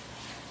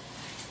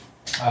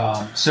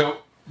 So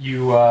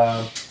you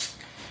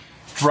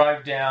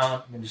drive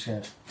down. I'm just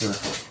gonna.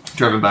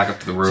 Driving back up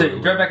to the road. So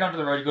you drive back onto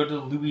the road. You go to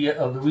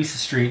Louisa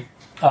Street,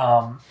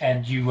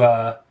 and you.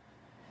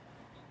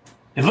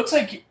 It looks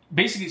like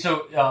basically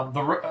so.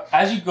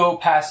 As you go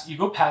past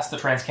the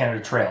Trans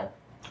Canada Trail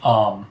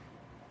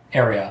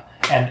area,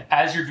 and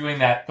as you're doing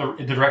that,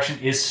 the direction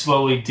is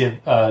slowly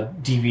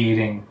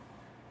deviating.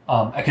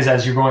 Because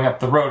as you're going up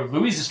the road of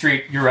Louisa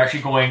Street, you're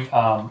actually going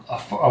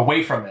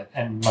away from it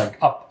and like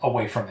up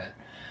away from it.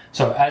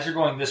 So as you're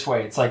going this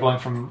way, it's like going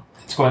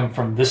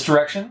from this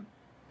direction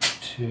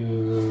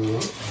to.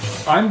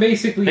 I'm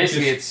basically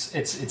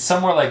It's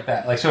somewhere like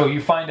that. Like so,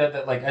 you find out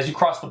that like as you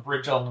cross the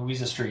bridge on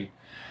Louisa Street,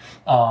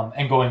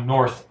 and going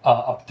north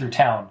up through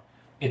town,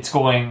 it's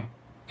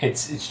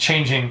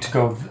changing to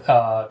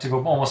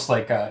go almost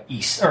like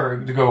east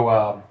or to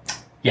go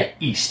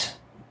east.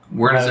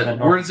 Where does rather it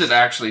than Where does it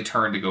actually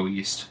turn to go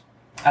east?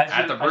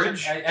 At the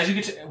bridge? As you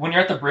get to, when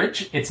you're at the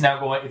bridge, it's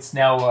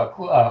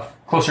now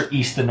closer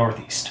east than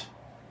northeast.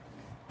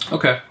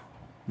 Okay.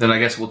 Then I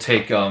guess we'll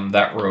take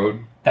that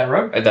road. That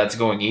road? That's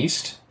going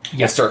east.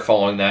 Yeah. And start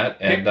following that,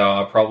 and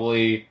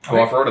probably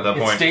go off road at that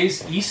point. It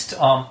stays east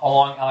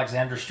along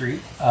Alexander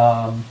Street,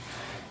 and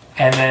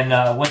then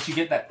once you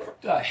get that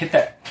hit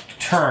that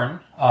turn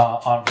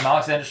from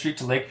Alexander Street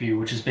to Lakeview,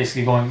 which is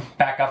basically going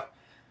back up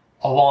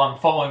along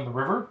following the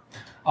river,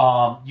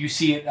 you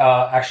see it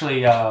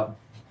actually.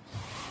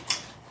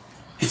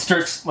 It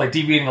starts like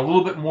deviating a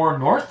little bit more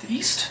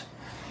northeast,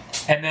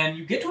 and then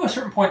you get to a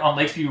certain point on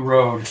Lakeview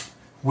Road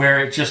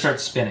where it just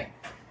starts spinning.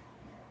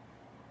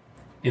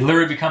 It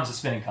literally becomes a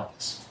spinning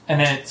compass,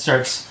 and then it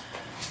starts.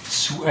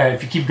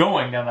 If you keep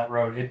going down that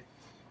road, it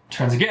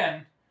turns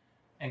again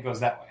and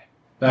goes that way.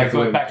 Back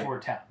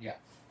toward town. Yeah.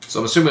 So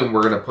I'm assuming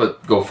we're gonna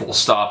go full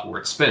stop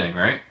where it's spinning,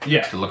 right?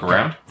 Yeah. To look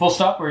around. Full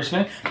stop where you're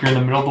spinning. You're in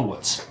the middle of the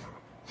woods.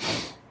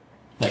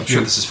 I'm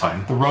sure this is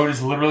fine. The road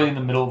is literally in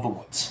the middle of the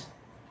woods.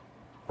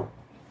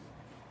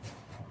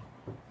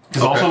 It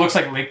Okay. also looks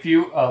like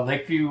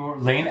Lakeview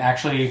Lane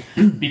actually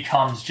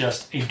becomes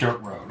just a dirt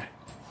road,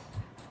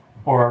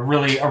 or a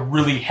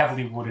really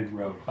heavily wooded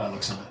road by the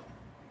looks of it.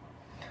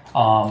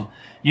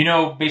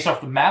 Based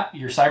off the map,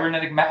 your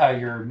cybernetic map,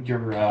 your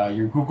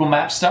Google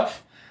Map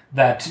stuff,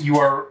 that you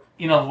are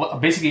in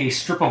basically a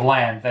strip of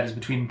land that is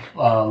between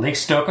Lake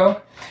Stokoe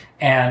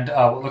and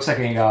what looks like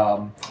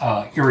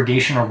a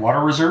irrigation or water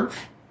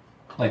reserve.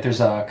 Like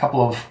there's a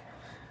couple of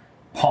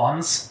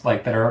ponds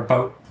like that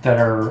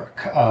are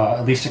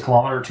at least a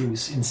kilometer or two in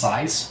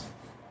size,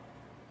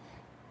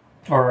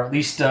 or at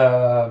least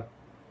about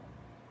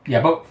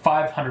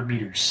 500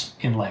 meters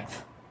in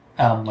length.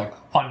 Like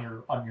on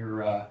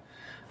your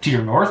to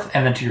your north,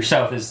 and then to your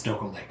south is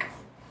Stokoe Lake.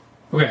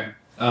 Okay.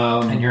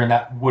 And you're in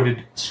that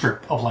wooded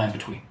strip of land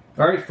between.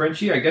 All right,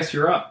 Frenchie, I guess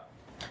you're up.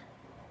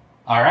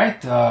 All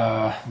right,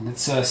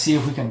 let's see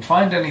if we can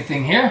find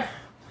anything here.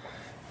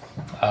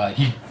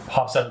 He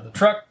hops out of the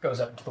truck, goes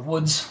out into the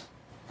woods,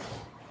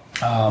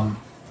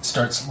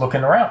 starts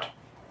looking around.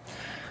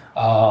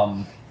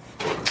 I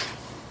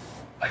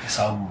guess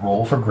I'll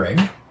roll for Greg,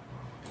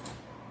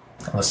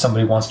 unless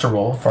somebody wants to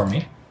roll for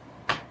me.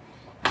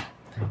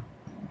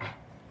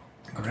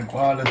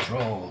 Gregoire le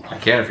troll. I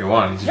can if you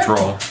want. He's a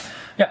troll.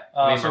 Yeah.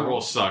 I mean, my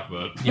rolls suck,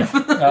 but Yeah.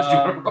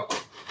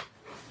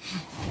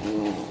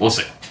 We'll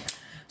see.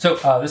 So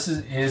this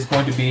is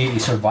going to be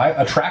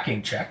a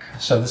tracking check.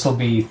 So this will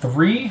be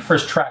 3 for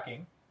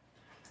tracking,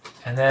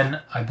 and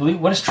then I believe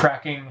what is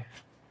tracking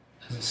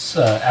as its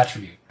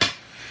attribute?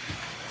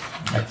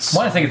 I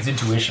want to think it's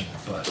intuition,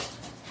 but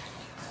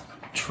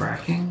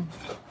Tracking?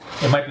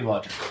 it might be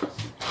logic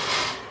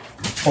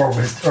or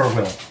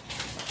will.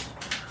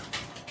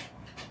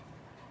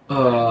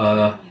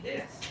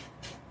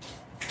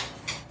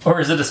 Or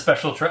is it a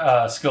special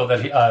skill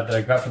that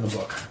I got from the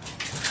book?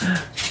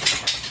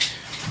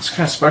 It's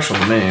kind of special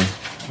to me.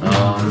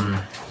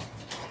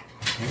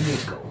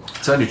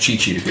 It's on your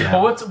cheat sheet if you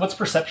have. Well, what's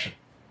perception?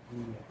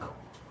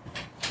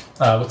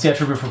 What's the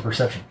attribute for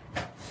perception?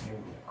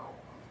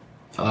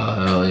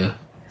 Yeah.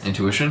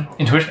 Intuition?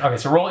 Intuition. Okay,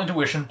 so roll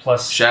intuition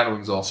plus.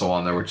 Shadowing's also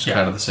on there, which is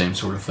kind of the same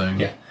sort of thing.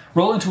 Yeah.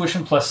 Roll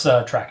intuition plus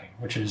tracking,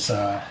 which is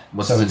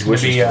What's so the it's going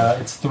to be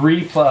intuition it's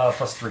 3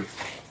 plus 3.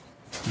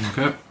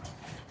 Okay.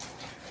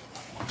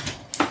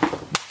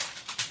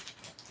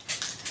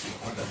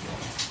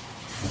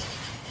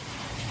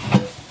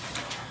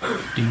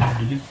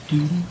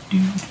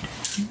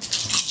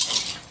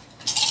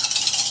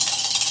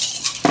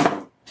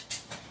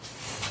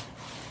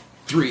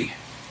 3.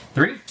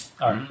 3?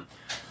 All right.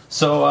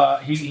 So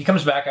he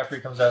comes back after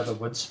he comes out of the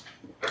woods,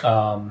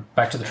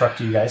 back to the truck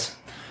to you guys.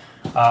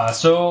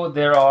 So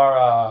there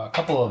are a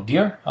couple of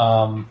deer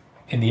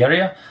in the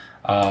area.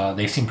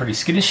 They seem pretty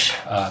skittish.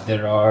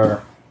 There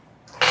are...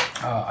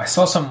 I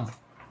saw some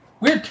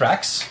weird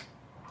tracks.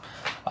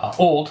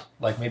 Old,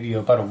 like maybe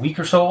about a week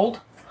or so old.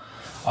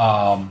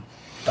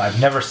 I've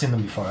never seen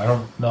them before. I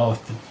don't know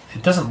if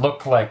it doesn't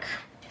look like...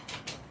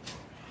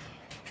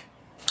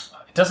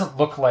 It doesn't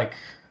look like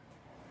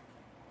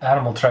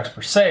animal tracks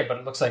per se, but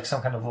it looks like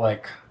some kind of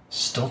like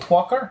stilt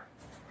walker,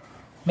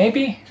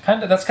 maybe.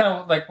 That's kind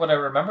of like what I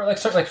remember, like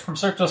from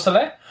Cirque du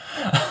Soleil.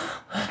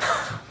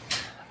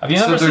 Have you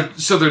never seen?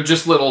 So they're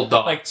just little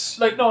dots.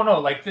 Like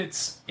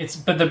it's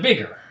but they're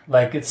bigger.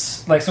 Like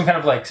it's like some kind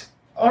of like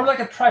or like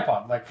a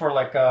tripod, like for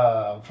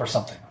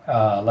something,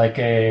 like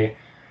a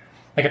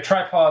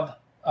tripod.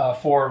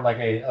 For like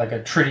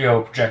a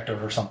Tritio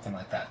projector or something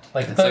like that.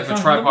 Like it's like the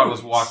tripod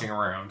was walking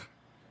around.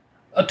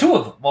 2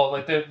 of them. Well,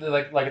 like they're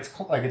like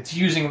it's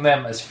using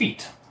them as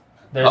feet.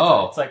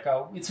 It's like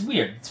it's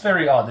weird. It's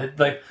very odd.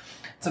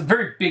 It's a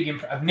very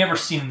big. I've never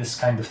seen this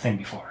kind of thing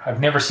before.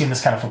 I've never seen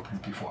this kind of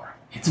footprint before.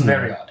 It's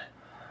very odd.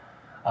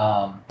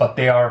 But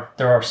there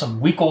are some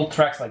week-old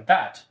tracks like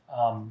that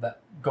that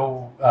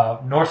go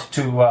north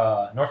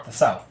to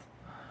south.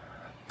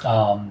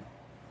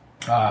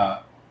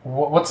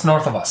 What's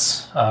north of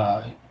us?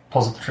 He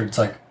pulls up the tree. It's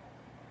like,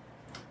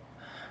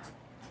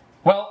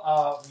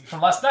 well,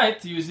 from last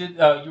night,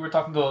 you were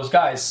talking to those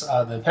guys,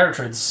 the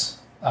paratrids,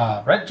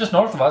 right just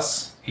north of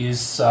us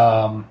is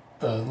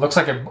looks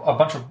like a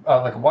bunch of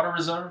like a water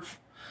reserve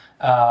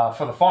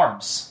for the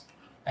farms,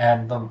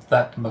 and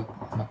that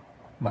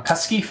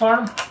McCluskey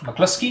farm.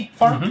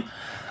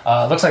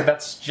 Looks like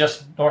that's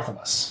just north of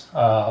us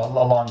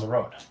along the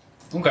road.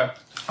 Okay.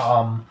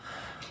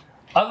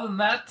 Other than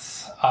that,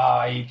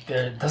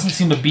 there doesn't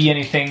seem to be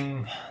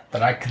anything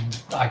that I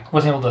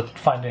wasn't able to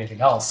find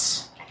anything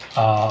else.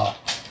 I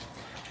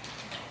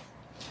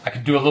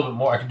could do a little bit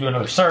more. I could do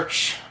another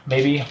search,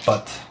 maybe,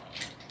 but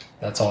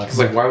that's all I can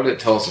do. Like, why would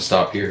it tell us to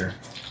stop here?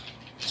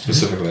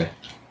 Specifically.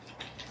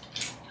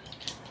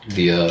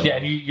 Yeah,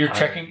 and you're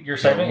checking your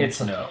segment?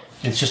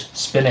 It's just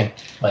spinning.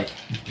 Like,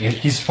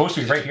 he's supposed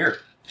to be right here.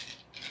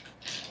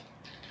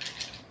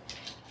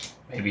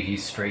 Maybe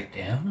he's straight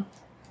down?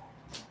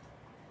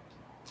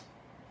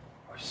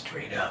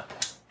 Straight up.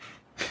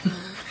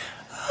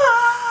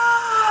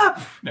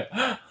 No.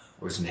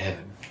 Or is in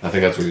heaven? I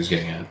think that's what he was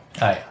getting at.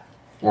 Ah, yeah.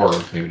 Or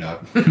maybe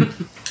not.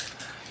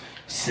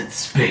 He's in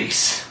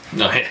space.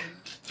 No, yeah.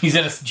 He's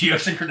in a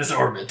geosynchronous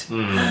orbit.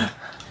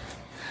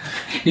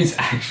 He's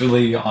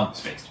actually on the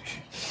space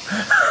station.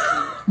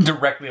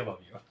 Directly above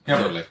you. Yeah.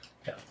 Totally.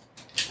 Yeah.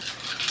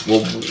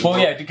 Well,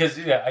 yeah, because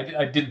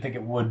I didn't think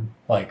it would,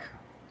 like...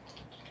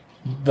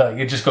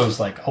 it just goes,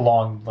 like,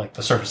 along, like,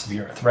 the surface of the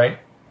Earth, right?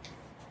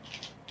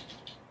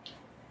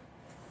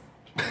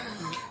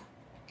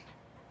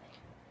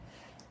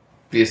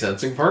 The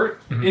sensing part?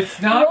 Mm-hmm. It's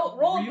not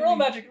roll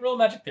magic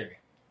theory.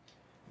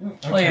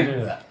 I'll let you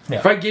do that. Yeah.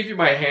 If I gave you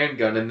my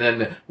handgun and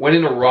then went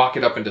in a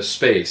rocket up into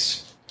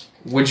space,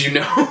 would you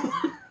know?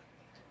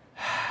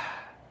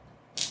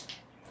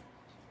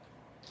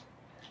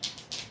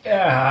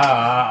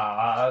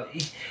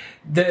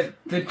 The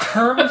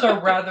terms are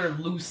rather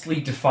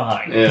loosely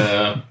defined.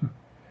 Yeah.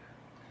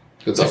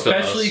 It's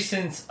especially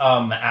since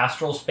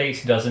astral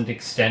space doesn't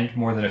extend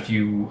more than a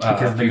few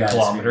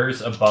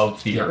kilometers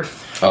above the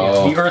Earth.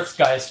 Oh. The Earth's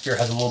biosphere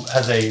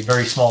has a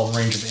very small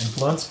range of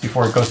influence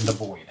before it goes into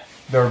void.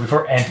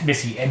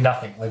 And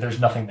nothing. Like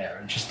there's nothing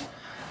there. It's just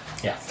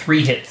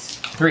 3 hits.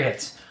 3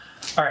 hits.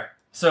 All right.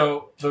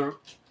 So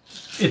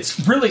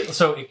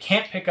it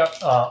can't pick up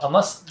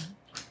unless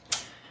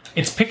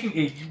it's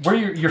picking where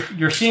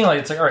you're seeing like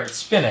it's like all right, it's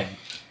spinning.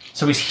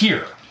 So he's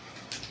here,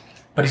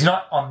 but he's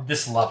not on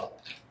this level.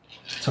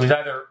 So he's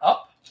either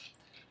up,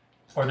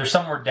 or there's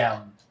somewhere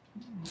down.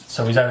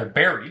 So he's either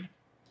buried,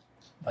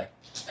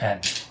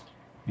 and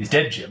he's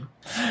dead, Jim,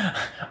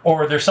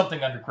 or there's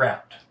something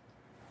underground.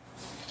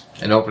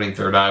 An opening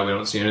third eye. We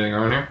don't see anything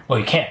around here. Well,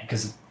 you can't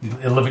because you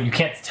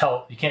can't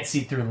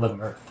see through the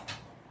living Earth.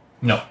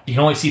 No, you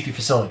can only see through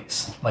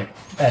facilities.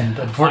 And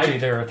unfortunately,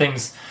 there are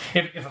things.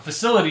 If a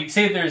facility,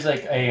 say there's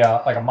like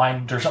a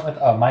mine or something,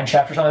 a mine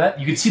shaft or something like that,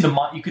 you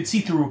could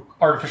see through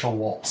artificial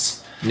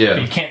walls. Yeah,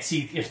 but you can't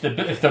see if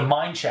the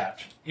mine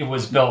shaft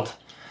was built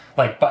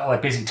like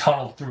basically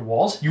tunneled through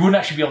walls. You wouldn't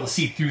actually be able to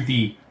see through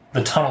the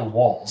tunneled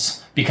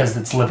walls because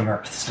it's living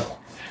Earth still.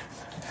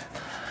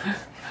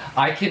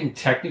 I can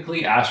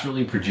technically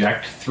astrally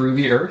project through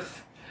the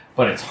Earth,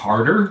 but it's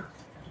harder.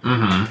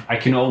 Mm-hmm. I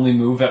can only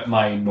move at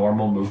my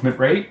normal movement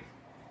rate.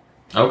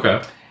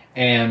 Okay.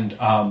 And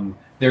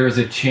there is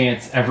a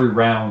chance every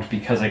round,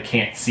 because I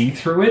can't see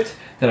through it,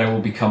 that I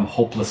will become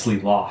hopelessly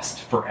lost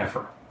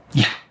forever.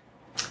 Yeah.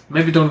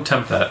 Maybe don't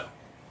attempt that.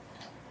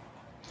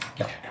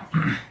 Yeah.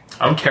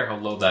 I don't care how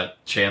low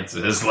that chance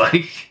is,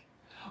 like...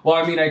 Well,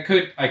 I mean, I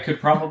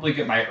could probably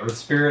get my Earth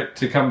Spirit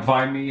to come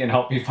find me and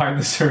help me find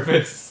the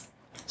surface.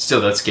 Still,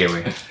 that's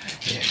scary.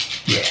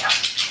 Yeah.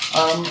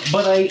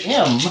 But I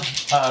am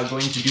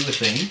going to do a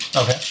thing.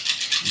 Okay.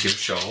 Give a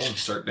shovel and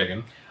start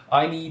digging.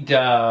 I need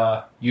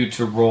you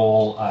to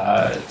roll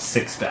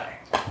 6 die.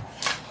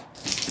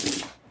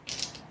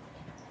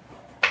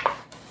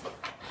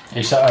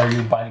 Are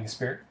you binding a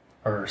spirit?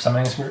 Or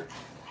summoning a spirit?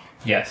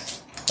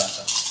 Yes.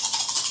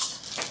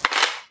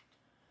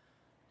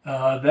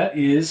 That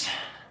is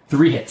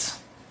 3 hits.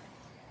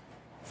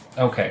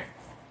 Okay.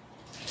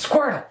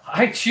 Squirtle,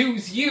 I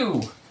choose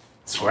you!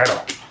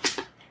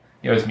 Squirtle.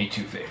 He owes me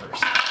 2 favors.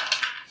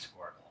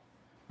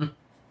 Squirtle.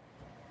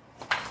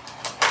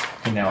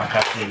 And now I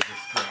have to use this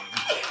game.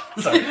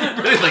 Sorry.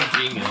 Really like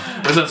genius.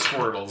 There's no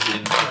Squirtles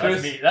in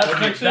That's me. That's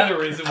me. actually the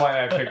reason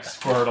why I picked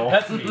Squirtle.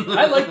 That's me.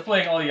 I like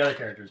playing all the other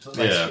characters. But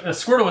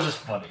Squirtle was just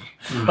funny.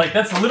 Like,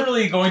 that's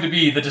literally going to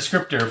be the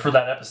descriptor for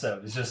that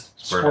episode. It's just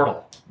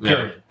Squirtle.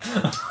 Period.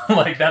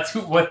 Like, that's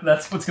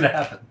what's going to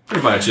happen.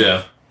 Pretty much,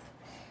 yeah.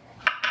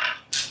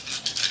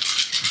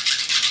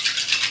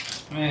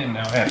 And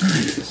now I have to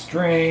use the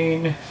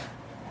strain.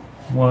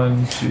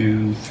 1,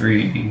 2,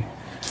 3,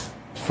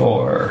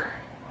 4.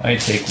 I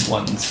take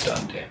 1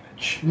 stun damage.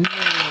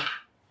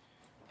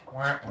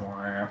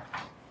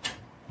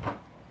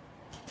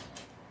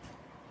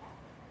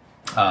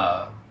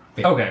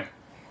 Okay.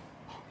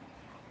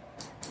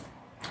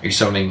 Are you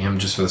summoning him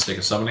just for the sake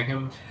of summoning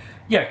him?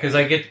 Yeah, because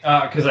I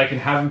can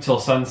have him till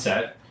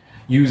sunset.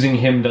 Using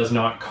him does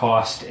not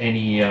cost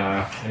any.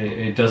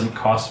 It doesn't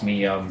cost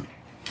me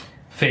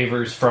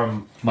favors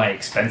from my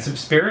expensive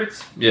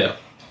spirits. Yeah.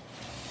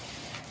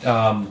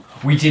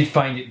 We did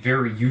find it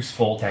very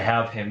useful to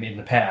have him in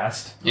the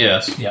past.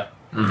 Yes. Yeah.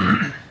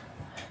 Mm-hmm.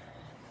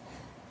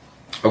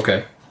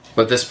 Okay.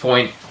 But at this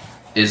point,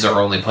 is our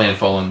only plan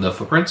following the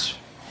footprints?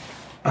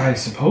 I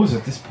suppose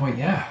at this point,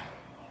 yeah.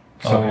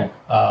 So, Okay.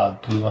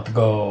 Do we want to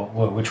go?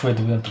 Which way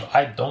do we want to?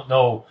 I don't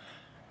know.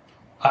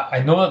 I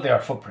know that they are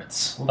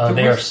footprints.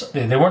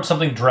 They weren't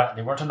something dragged.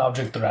 They weren't an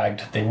object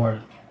dragged. They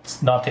weren't.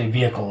 It's not a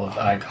vehicle of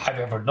I've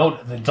ever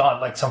noticed. It's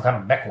not like some kind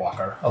of mech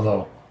walker,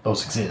 although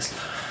those exist.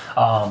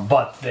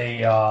 But they.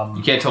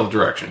 You can't tell the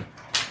direction.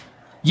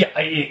 Yeah,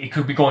 it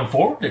could be going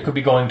forward. It could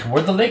be going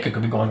toward the lake. It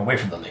could be going away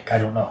from the lake. I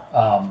don't know.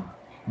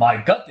 My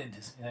gut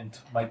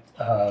instinct might.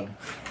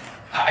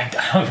 I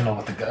don't even know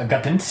what the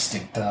gut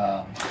instinct.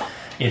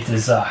 It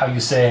is how you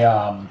say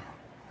a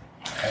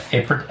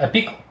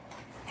pickle.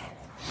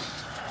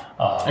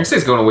 I say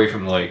it's going away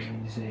from the lake.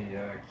 Is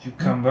a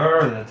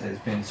cucumber that has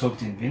been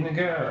soaked in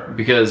vinegar.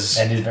 Because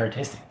And it's very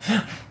tasty.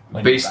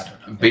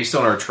 based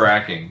on our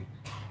tracking,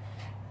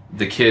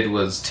 the kid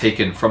was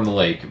taken from the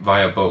lake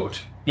via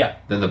boat. Yeah.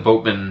 Then the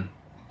boatman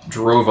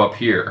drove up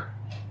here,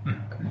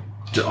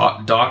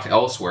 docked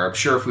elsewhere. I'm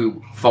sure if we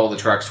follow the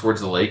tracks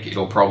towards the lake,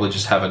 it'll probably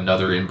just have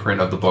another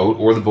imprint of the boat,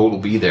 or the boat will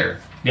be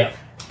there. Yeah,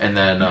 And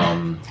then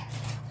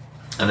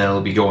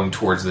it'll be going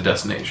towards the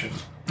destination.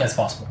 that's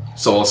possible.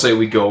 So I'll say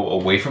we go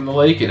away from the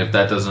lake, and if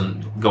that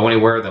doesn't go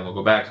anywhere, then we'll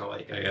go back to the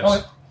lake, I guess.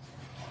 Okay.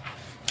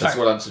 That's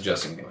what I'm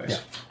suggesting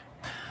anyways.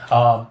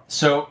 Yeah.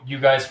 So you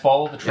guys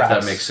follow the If tracks.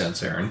 that makes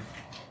sense, Aaron.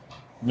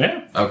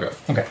 yeah. Okay.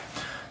 Okay.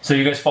 So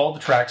you guys follow the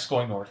tracks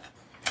going north.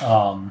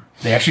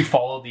 They actually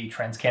follow the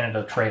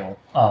Trans-Canada Trail,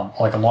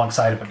 like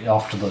alongside it, but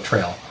off to the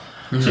trail.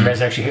 So you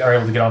guys actually are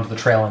able to get onto the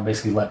trail and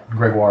basically let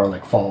Gregoire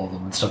follow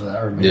them and stuff like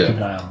that, or maybe keep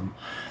an eye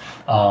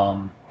on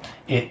them.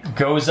 It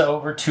goes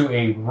over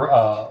to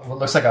what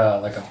looks like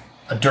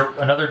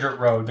another dirt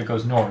road that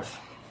goes north,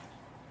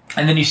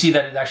 and then you see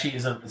that it actually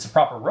it's a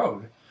proper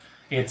road.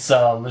 It's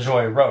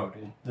LaJoie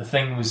Road. The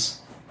thing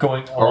was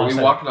going. Are we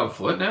walking on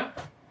foot now?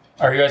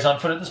 Are you guys on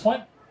foot at this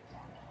point?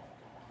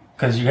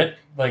 Because you hit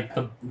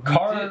the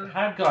car.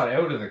 Had got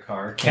out of the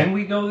car. Can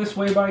we go this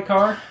way by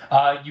car?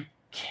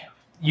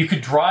 You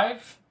could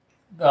drive.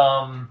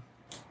 You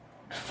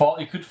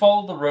could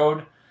follow the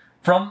road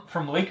from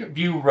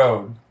Lakeview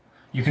Road.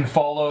 You can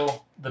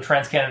follow the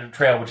Trans-Canada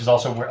Trail, which is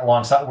also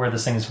alongside where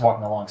this thing is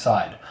walking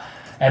alongside,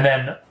 and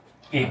then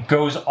it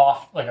goes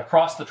off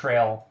across the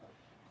trail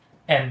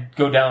and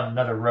go down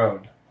another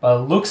road. By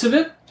the looks of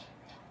it,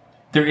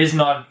 there is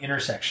not an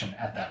intersection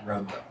at that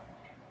road though.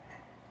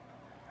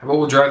 How about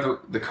we'll drive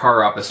the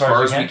car up as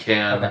far as we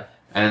can, okay,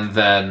 and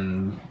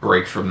then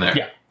break from there.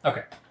 Yeah.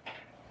 Okay.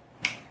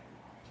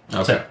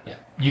 Okay. So, yeah.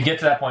 You get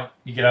to that point,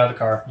 you get out of the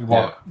car, you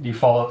walk, you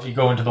follow, you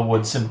go into the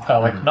woods, and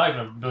not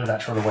even really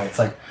that short away. It's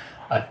like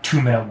a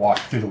 2-minute walk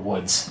through the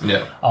woods.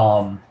 Yeah.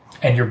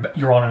 And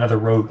you're on another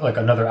road, like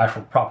another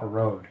actual proper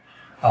road,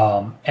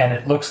 and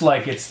it looks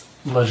like it's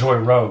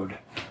LaJoie Road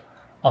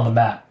on the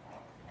map.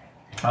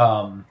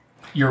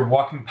 You're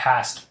walking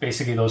past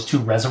basically those 2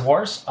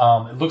 reservoirs.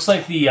 It looks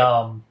like the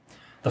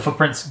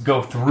footprints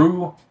go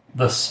through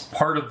this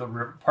part of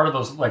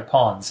those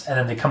ponds, and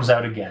then it comes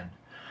out again.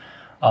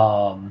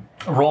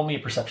 Roll me a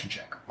perception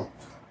check.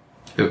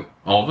 Who?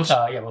 All of us?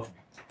 Yeah, both of you.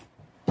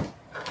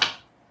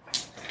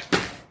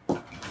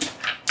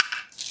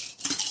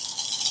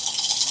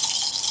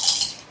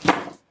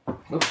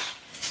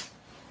 Oops.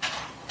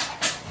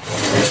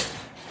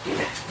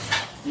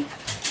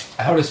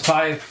 How does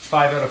 5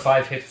 out of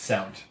 5 hit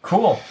sound?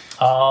 Cool.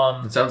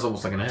 It sounds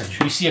almost like an edge.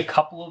 You see a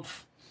couple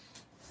of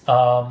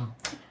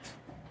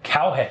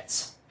Cow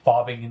heads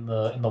bobbing in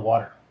the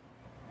water.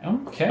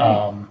 Okay.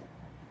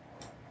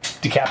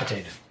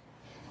 Decapitated.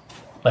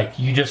 Like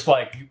you just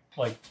like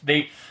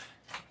they.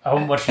 How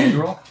much did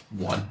you roll?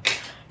 1.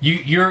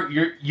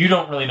 You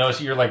don't really notice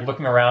it. You're like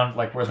looking around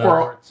like where the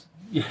Squirrel.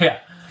 yeah.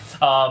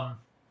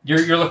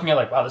 You're looking at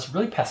like, wow, this is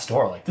really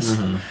pastoral. Like this,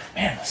 man,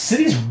 the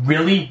city's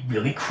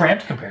really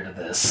cramped compared to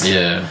this.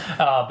 Yeah.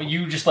 But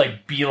you just like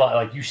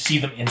like you see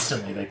them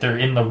instantly. Like they're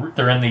in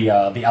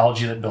the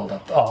algae that build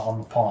up on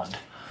the pond.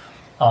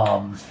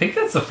 I think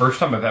that's the first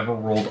time I've ever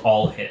rolled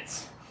all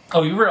hits.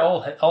 Oh, you were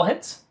all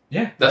hits?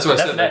 Yeah. That's what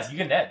I said. An edge. You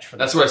get an edge for that.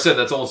 That's what I said.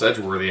 That's almost edge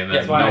worthy. And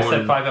That's why I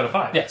said 5 out of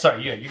 5. Yeah,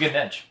 sorry, you get an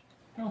edge.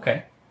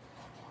 Okay.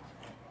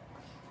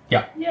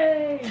 Yeah.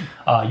 Yay!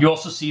 You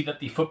also see that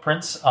the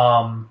footprints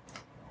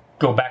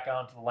go back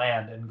out into the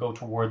land and go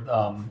toward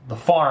the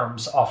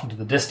farms off into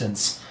the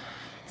distance.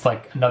 It's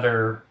like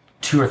another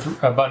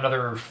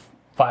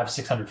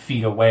 500-600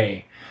 feet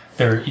away.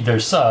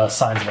 There's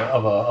signs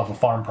of a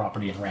farm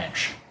property and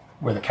ranch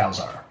where the cows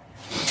are.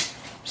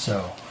 So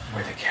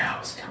Where the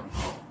cows come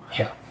home.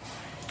 yeah,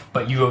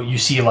 but you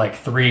see like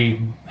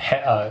three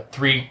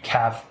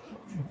calf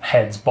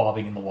heads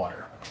bobbing in the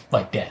water,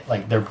 like dead,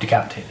 like they're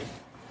decapitated.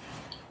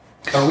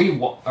 Are we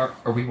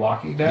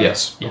walking now?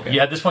 Yes. Yeah, Okay.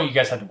 yeah. At this point, you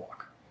guys had to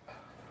walk.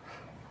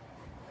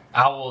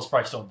 Owl is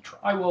probably still in the truck.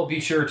 I will be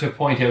sure to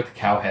point out the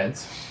cow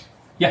heads.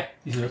 Yeah.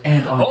 these are-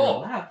 And on Oh!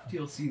 your left,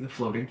 you'll see the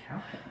floating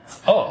cow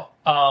heads.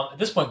 At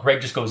this point,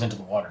 Greg just goes into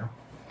the water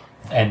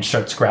and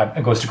goes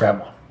to grab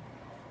one.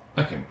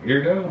 Okay,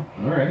 weirdo.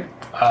 All right.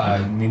 I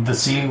need to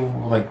see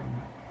like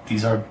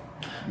these are.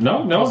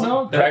 No.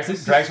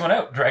 Drags one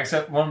out. Drags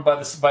out one by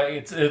this.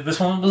 This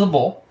one was a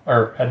bull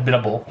or had been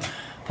a bull.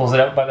 Pulls it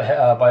out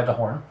by the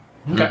horn.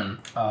 Okay.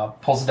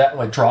 Pulls it out,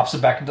 like drops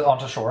it back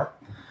onto shore,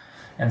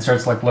 and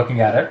starts like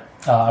looking at it.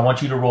 I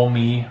want you to roll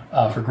me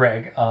for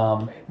Greg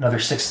another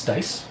 6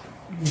 dice,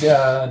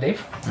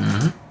 Dave.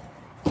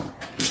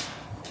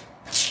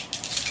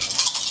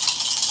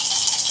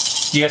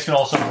 You guys can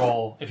also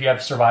roll if you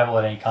have survival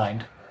at any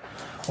kind,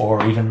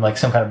 or even like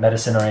some kind of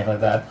medicine or anything like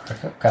that, or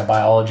kind of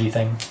biology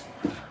thing.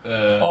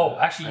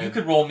 Actually, you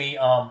could roll me.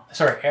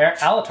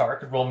 Alatar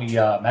could roll me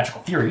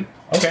magical theory.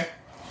 Okay.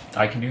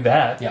 I can do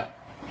that. Yeah,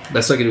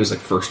 That's like it was like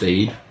first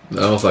aid. I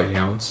don't know if that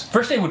counts.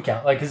 first aid would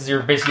count, like because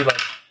you're basically like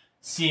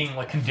seeing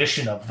like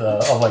condition of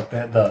the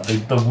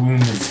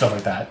wound and stuff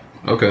like that.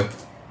 Okay.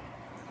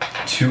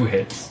 2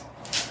 hits.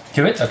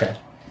 2 hits, okay.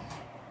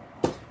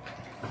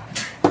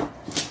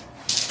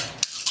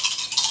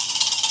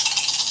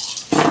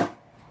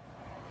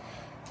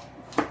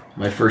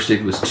 My first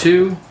aid was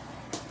 2,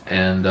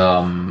 and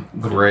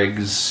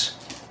Greg's.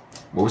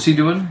 What was he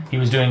doing? He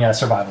was doing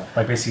survival,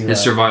 like basically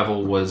His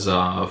survival was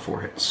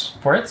 4 hits.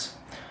 4 hits.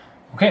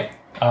 Okay,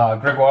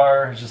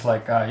 Gregoire is just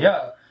like,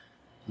 yeah,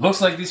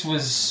 looks like this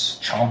was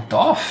chomped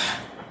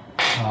off.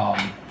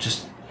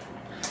 Just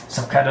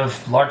some kind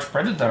of large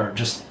predator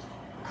just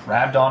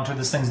grabbed onto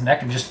this thing's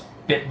neck and just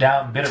bit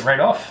it right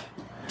off.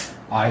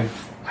 I've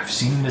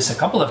seen this a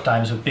couple of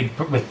times with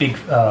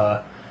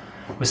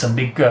some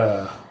big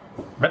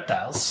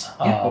reptiles.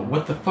 Yeah, but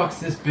what the fuck's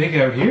this big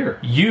out here?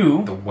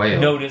 You The whale.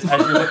 notice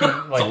as you're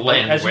looking, like, a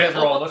land as you guys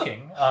whale. are all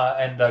looking,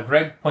 and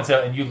Greg points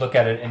out, and you look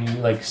at it, and you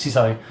like see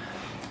something.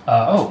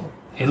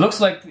 It looks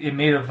like it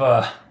may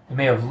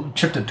have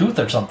chipped a tooth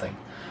or something.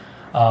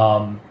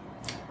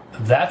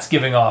 That's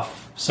giving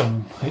off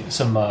some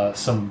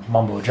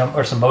mumbo jump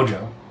or some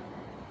mojo.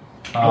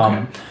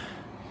 Okay.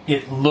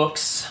 It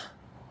looks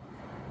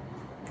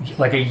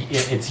like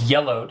it's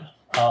yellowed,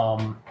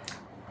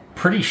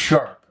 pretty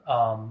sharp,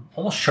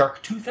 almost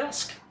shark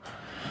tooth-esque.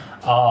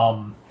 It's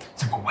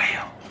like a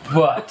whale.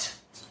 But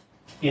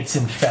it's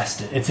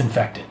infested. It's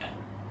infected.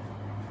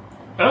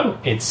 Oh.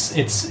 It's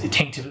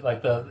tainted.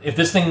 Like if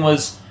this thing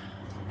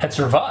had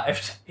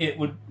survived, it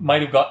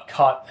might have got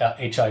caught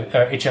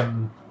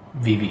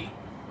HMVV.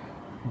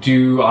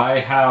 Do I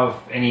have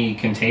any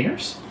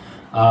containers?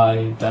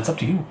 That's up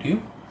to you. Do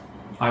you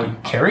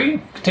carry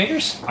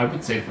containers? I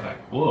would say that I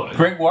would.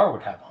 Gregoire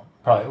would have them.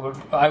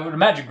 Probably. I would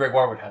imagine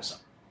Gregoire would have some.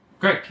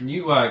 Greg, can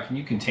you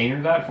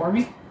container that for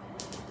me?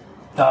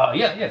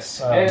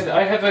 Yes. And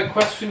I have a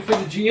question for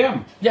the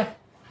GM. Yeah.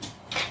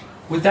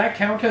 Would that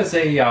count as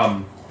a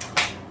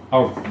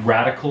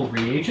radical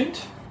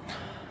reagent?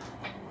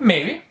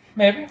 Maybe.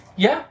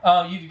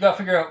 Yeah. You got to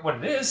figure out what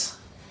it is.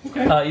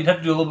 Okay. You'd have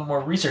to do a little bit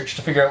more research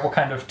to figure out what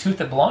kind of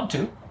tooth it belonged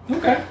to,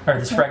 Okay. or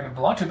this fragment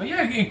belonged to. But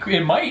yeah,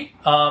 it might.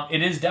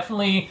 It is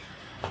definitely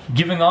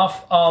giving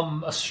off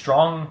a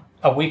strong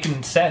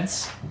awakened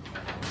sense.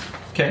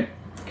 Okay.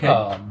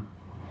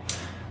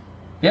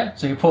 Yeah.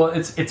 So you pull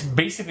it. It's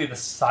basically the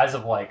size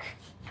of like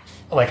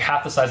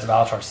half the size of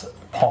Alatar's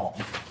palm,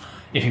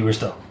 if he was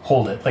to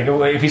hold it. Like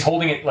if he's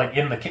holding it like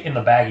in the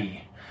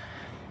baggie.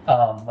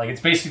 Like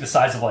it's basically the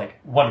size of like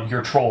one of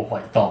your troll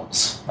like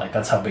thumbs. Like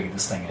that's how big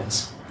this thing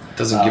is.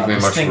 Doesn't give me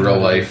this much thing real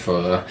would- life.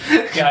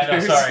 Yeah, I know.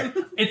 Sorry.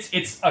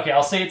 It's okay.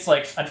 I'll say it's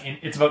like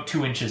it's about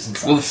 2 inches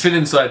inside. Will it fit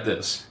inside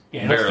this?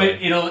 Yeah,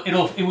 Barely.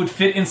 it would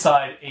fit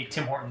inside a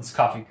Tim Hortons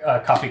coffee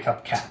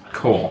cup cap.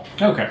 Cool.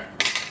 Okay.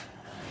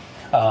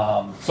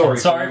 Sorry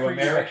for you for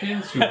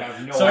Americans who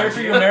have no Sorry idea.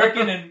 for you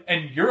American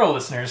and Euro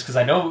listeners, because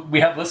I know we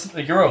have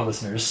Euro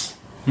listeners.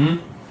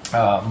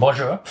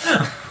 Bonjour.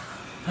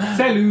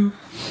 Salut.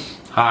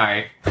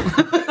 Hi.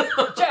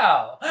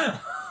 Ciao.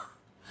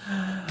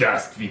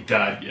 Das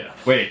vidanya.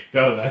 Wait,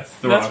 no, that's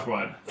the That's- wrong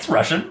one. It's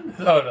Russian.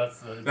 Oh,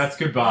 That's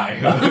goodbye.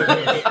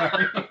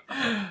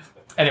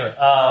 Anyway,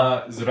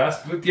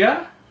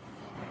 Здравствуйте.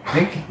 I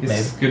think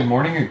it's good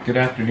morning or good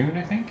afternoon,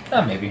 I think.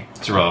 maybe.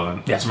 It's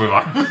irrelevant. Yeah. Let's move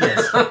on.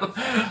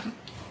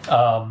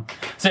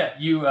 So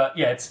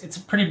it's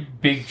a pretty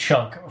big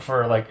chunk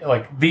for like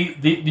the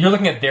you're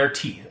looking at their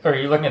teeth, or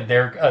you're looking at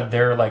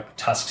their like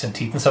tusks and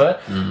teeth and stuff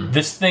like that.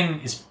 This thing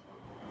is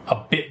a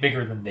bit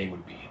bigger than they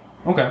would be.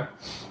 Okay.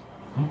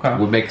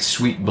 Would make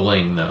sweet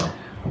bling, though.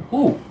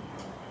 Ooh.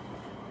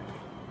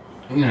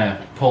 I'm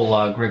gonna pull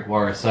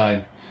Gregoire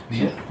aside.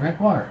 Yeah.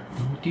 Gregoire,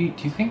 do you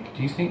think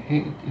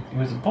it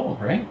was a bull,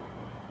 right?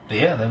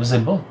 Yeah, that was a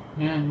bull.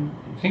 Yeah. You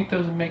think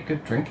those would make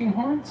good drinking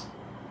horns?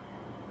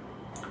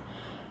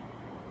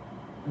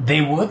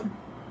 They would,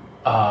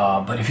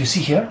 but if you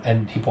see here,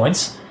 and he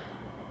points,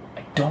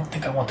 I don't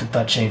think I want to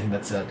touch anything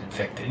that's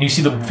infected. And you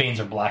see the veins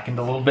are blackened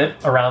a little bit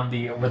around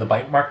where the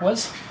bite mark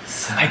was.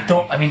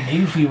 I mean,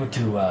 maybe if we were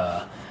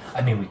to,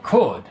 we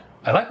could.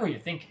 I like what you're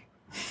thinking,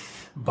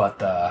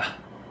 but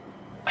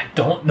I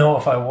don't know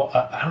if I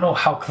don't know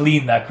how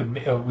clean that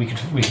we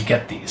could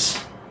get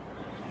these.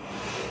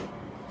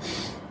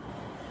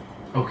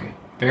 Okay,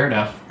 fair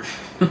enough.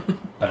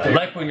 But I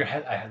like where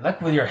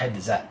your head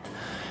is at.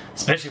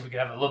 Especially if we could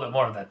have a little bit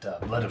more of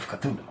that blood of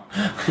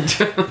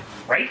Cthulhu.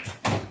 Right?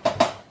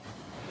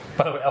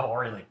 By the way, I've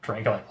already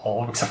drank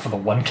all of them except for the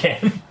one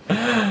can.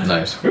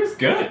 Nice. It was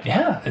good.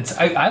 Yeah,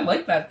 I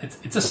like that.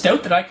 It's a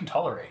stout that I can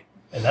tolerate.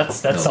 And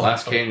that's The something.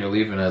 last can you're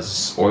leaving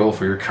as oil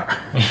for your car.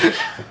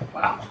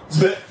 Wow.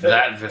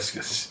 That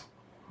viscous.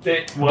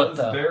 It was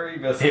very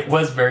viscous. It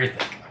was very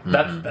thick.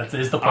 That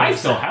is the point. I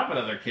still have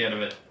another can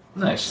of it.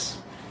 Nice.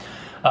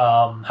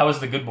 How was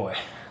the good boy?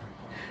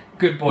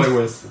 Good boy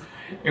was.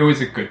 It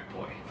was a good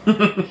boy.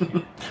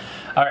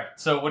 All right.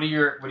 So what are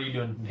you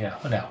doing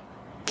now?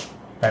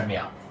 Wrap me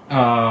out.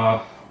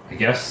 I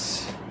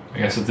guess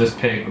at this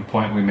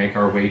point we make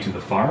our way to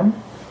the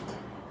farm.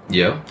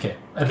 Yeah. Okay.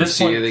 At this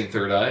See point, anything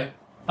third eye?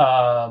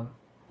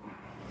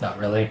 not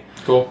really.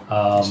 Cool. It's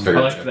I very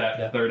like cheap. that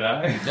Yeah. third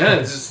eye. Yeah,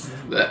 it's just...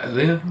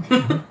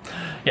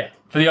 Yeah.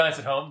 For the audience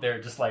at home,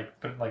 they're just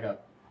putting a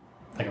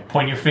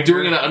pointing your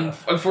finger. doing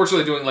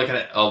unfortunately doing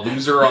a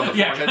loser on the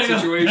Yeah, forehead kind of.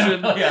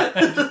 situation. Yeah.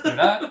 Just do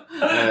that.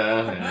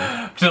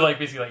 Yeah. To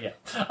basically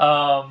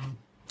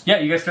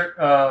you guys start.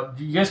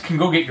 You guys can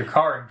go get your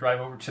car and drive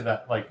over to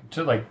that,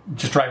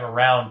 just drive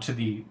around to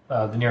the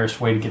nearest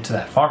way to get to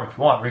that farm if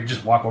you want, or you can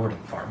just walk over to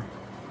the farm.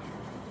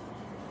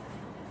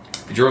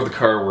 If you drove the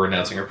car, we're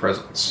announcing our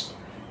presence.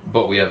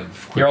 But we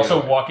have... quick You're also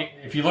getaway. walking.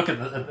 If you look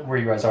at where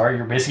you guys are,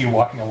 you're basically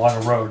walking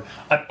along a road,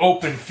 an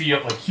open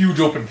field, huge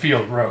open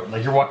field road.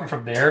 You're walking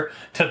from there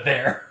to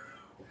there.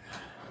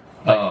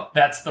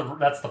 That's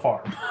the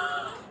farm.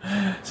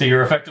 So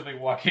you're effectively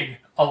walking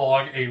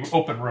along a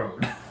open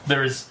road.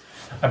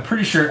 I'm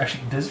pretty sure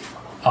actually this.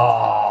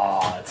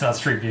 It's not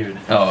street viewed.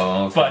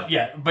 Oh, okay. But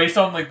yeah, based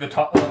on the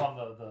top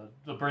on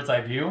the bird's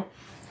eye view,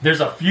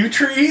 there's a few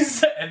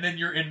trees, and then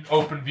you're in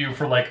open view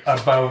for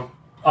about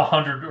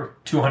 100 or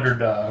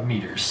 200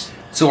 meters.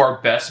 So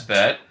our best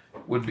bet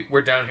would be...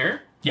 We're down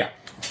here? Yeah,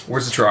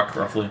 Where's the truck,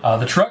 roughly?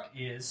 the truck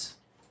is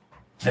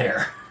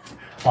there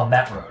on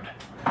that road.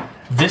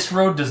 This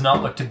road does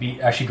not look to be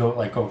actually go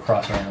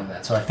across or anything like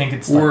that. So I think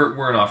it's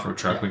We're an off-road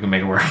truck. Yeah. We can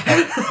make it work.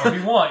 if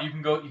you want, you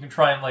can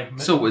try and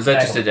So is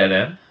that just a dead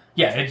end?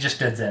 Yeah, it just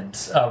dead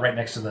ends right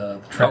next to the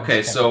truck.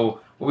 Okay,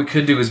 so what we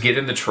could do is get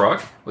in the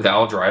truck with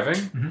Al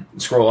driving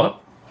and scroll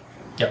up.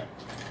 Yep,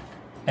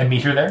 and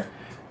meet her there.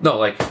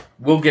 No,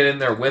 we'll get in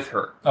there with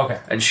her. Okay,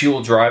 And she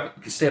will drive...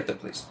 Stay up there,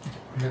 please.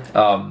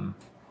 I'm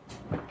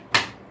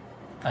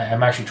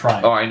actually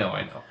trying. Oh, I know.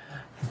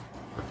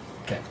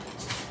 Okay,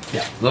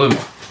 yeah, A little bit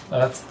more.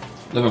 that's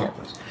A little bit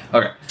more, please.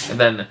 Okay. And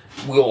then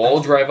we'll all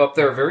drive up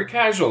there very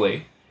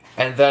casually,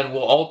 and then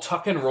we'll all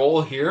tuck and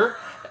roll here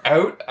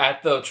out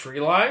at the tree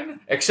line,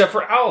 except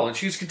for Owl, and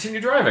she's continue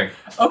driving.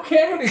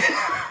 okay.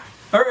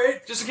 All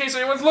right, Just in case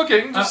anyone's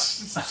looking,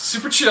 just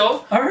super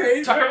chill. all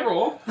right. Tuck and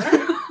roll.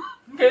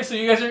 Okay, so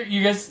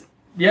you guys.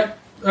 Yep.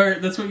 All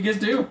right, that's what you guys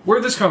do.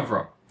 Where'd this come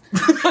from?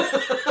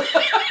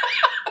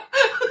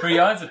 For the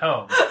audience at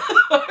home,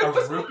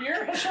 a root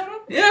beer has shown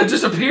up. Yeah, it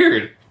just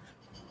appeared.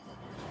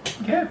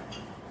 Okay.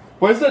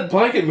 Why is that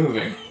blanket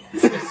moving?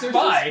 There's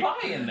Spy. a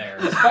spy in there.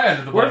 Spy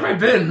under the Where have I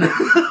blanket. been?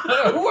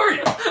 Who are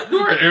you? Who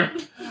are you?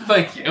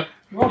 Thank you.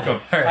 You're welcome.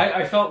 All right.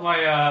 I felt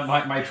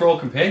my troll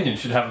companion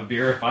should have a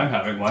beer if I'm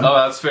having one. Oh,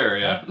 that's fair,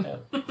 yeah.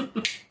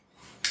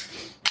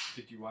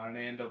 Did you want an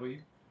A&W?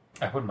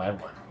 I wouldn't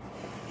mind one.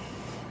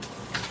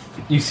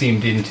 You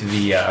seemed into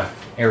the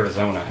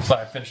Arizona. But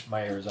I finished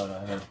my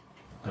Arizona and I've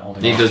been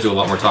holding He on. does do a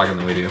lot more talking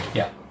than we do.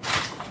 Yeah.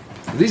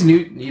 These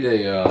need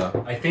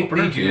a. I think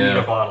Opener? they do Yeah. need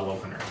a bottle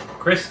opener.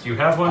 Chris, do you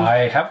have one?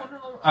 I have one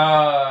of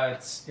them.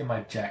 It's in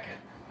my jacket.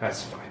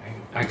 That's fine.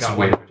 I It's got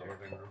way- one.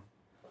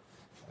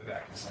 I'll be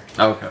back in a second.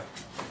 Oh, okay.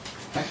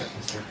 Back up,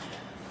 mister.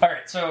 All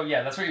right, so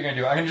yeah, that's what you're gonna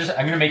do. I'm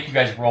gonna make you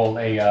guys roll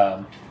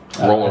an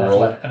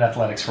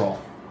athletics roll.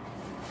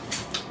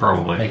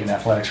 Probably. Make an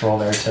athletics roll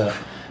there to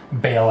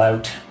bail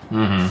out.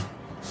 Mm-hmm.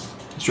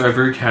 Let's drive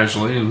very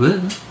casually.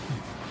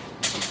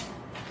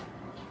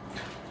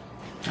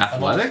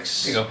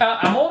 Athletics? There you go.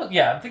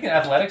 I'm thinking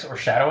athletics or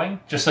shadowing,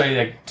 just so you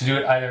like to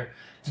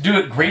do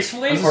it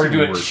gracefully How's or this do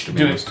gonna it work, to be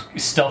do honest?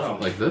 it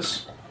stealthily. Like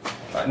this?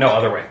 No,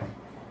 other way.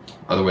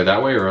 Other way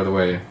that way or other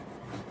way?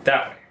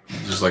 That way.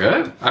 Just like,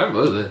 I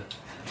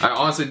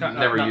honestly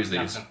never use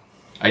these.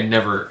 I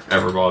never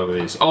ever bother with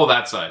these. Oh,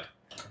 that side.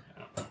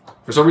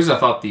 For some reason, I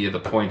thought the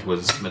point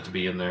was meant to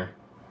be in there.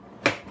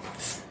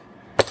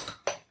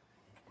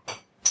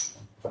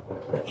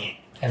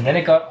 And then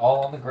it got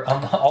all on the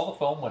all the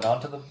foam went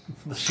onto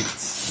the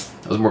sheets.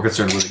 I was more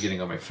concerned with it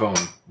getting on my phone,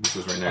 which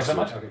was right next that to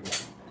much? it. Okay,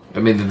 cool. I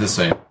mean, they're the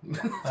same.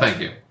 Thank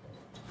you.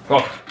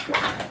 Well,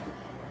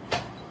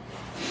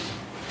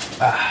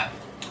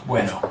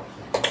 Bueno.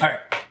 All right.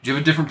 Do you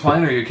have a different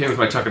plan, or are you okay with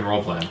my tuck and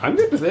roll plan? I'm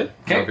good with it.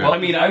 Okay. Okay. Well, I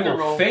mean, I Either will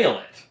roll- fail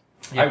it.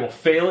 Yeah. I will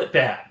fail it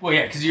bad. Well,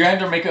 yeah, because you're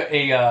either make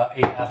a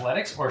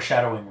athletics or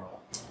shadowing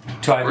roll.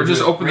 To either Or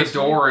just do it open the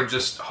gracefully- door and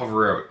just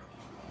hover out.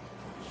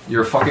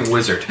 You're a fucking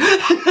wizard.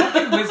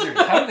 Fucking wizards.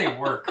 How do they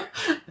work?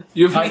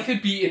 You have I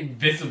could be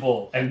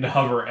invisible and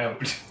hover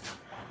out.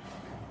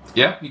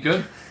 Yeah, you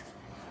could.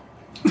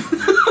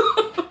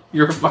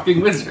 You're a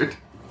fucking wizard.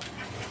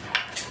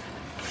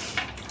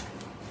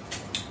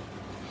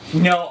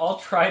 No, I'll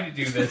try to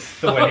do this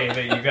the way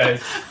that you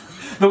guys.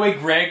 The way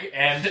Greg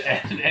and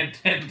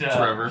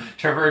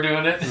Trevor are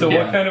doing it. So,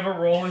 Yeah. what kind of a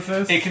roll is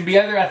this? It can be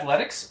either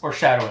athletics or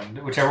shadowing,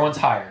 whichever one's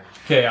higher.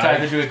 Okay, To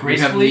either do it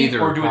gracefully neither,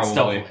 or do it probably.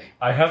 stealthily.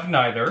 I have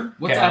neither.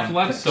 What's Okay.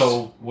 athletics?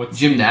 So, what's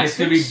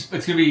Gymnastics?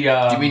 It's gonna be.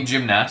 Do you mean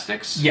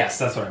gymnastics? Yes,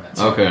 that's what I meant.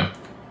 Okay.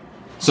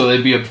 So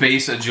they'd be a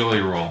base agility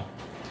roll.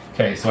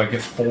 Okay, so I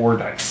get 4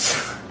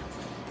 dice.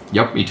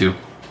 Yep, me too.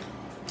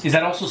 Is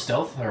that also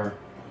stealth or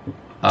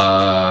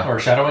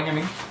shadowing? I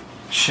mean.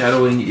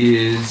 Shadowing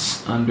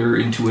is under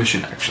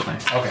intuition, actually.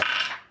 Okay.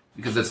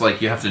 Because it's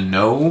like you have to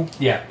know.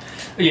 Yeah.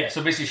 Yeah.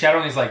 So basically,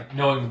 shadowing is like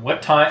knowing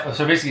what time.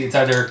 So basically, it's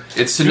either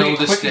It's to doing know it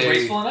the quick and stay.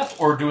 graceful enough,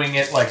 or doing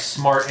it like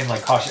smart and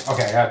like cautious.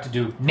 Okay, I have to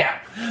do now.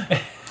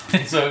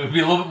 So it would be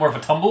a little bit more of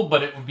a tumble,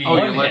 but it would be. Oh,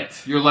 one you're,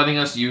 hit. you're letting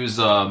us use.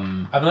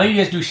 I'm letting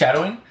you guys do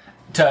shadowing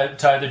to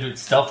either do it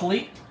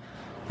stealthily,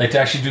 like to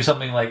actually do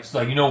something like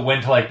you know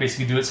when to like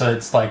basically do it so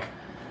it's like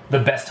the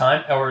best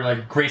time, or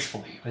like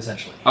gracefully,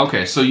 essentially.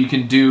 Okay, so you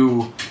can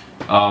do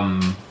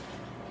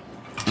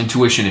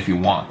intuition if you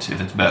want, if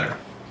it's better.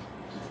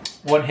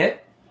 One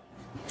hit.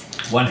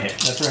 1 hit.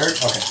 That's what I heard.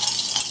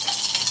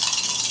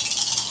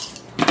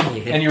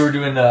 Okay. And you were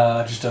doing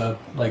just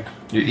like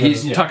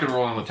He's yeah. tucking and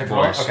rolling with the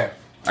Technical- boys. Okay.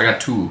 I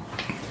got 2.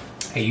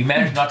 Hey, you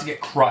managed not to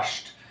get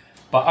crushed,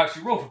 but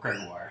actually roll for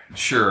Gregoire.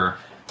 Sure.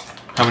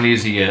 How many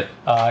does he get?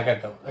 I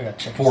got to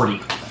check.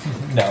 40.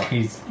 No,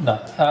 he's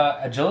not.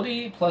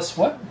 Agility plus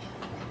what?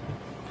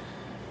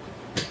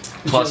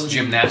 Plus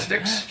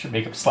gymnastics? Should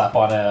make him slap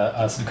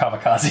on some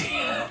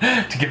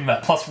kamikaze to give him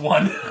that +1. I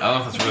don't know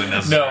if that's really No,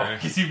 necessary.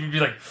 because he would be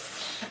like,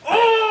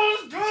 "Oh,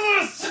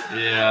 let's do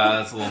this!" Yeah,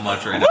 that's a little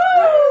much right now.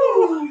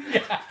 Woo!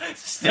 Yeah,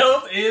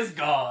 stealth is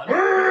gone.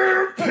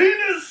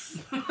 Penis!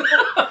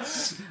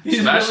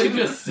 He's Smashing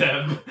really just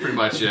Seb. Pretty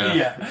much, yeah.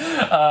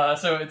 Yeah.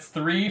 So it's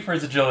 3 for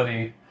his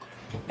agility,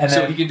 and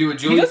So then he can do he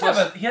agility does plus...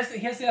 have he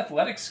has the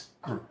athletics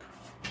group.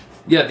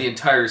 Yeah, the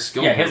entire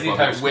skill Yeah, he has group the of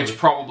entire it, skill which group.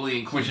 probably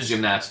includes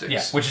gymnastics.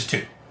 Yeah, which is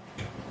 2.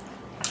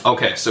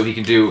 Okay, so he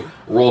can do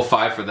roll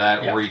 5 for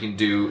that, Yeah. or he can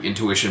do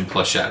intuition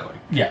plus shadowing.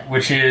 Yeah,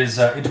 which is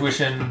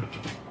intuition,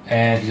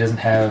 and he doesn't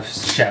have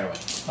shadowing.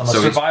 Unless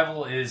So he's-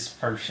 survival is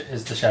part of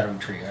is the shadowing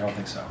tree. I don't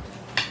think so.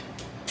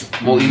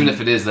 Well, even if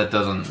it is, that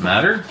doesn't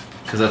matter,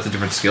 because that's a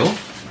different skill.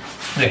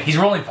 Yeah, he's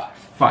rolling 5.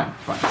 Fine,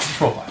 fine.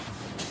 Just roll 5.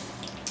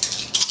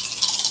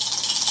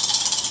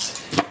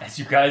 As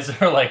you guys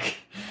are like,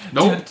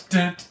 Nope.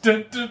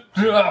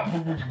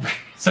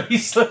 So he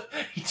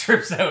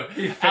trips out.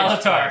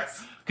 Alatar,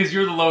 because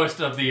you're the lowest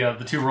of the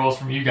 2 rolls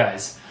from you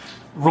guys.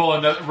 Roll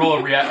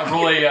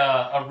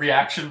a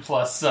reaction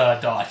plus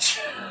dodge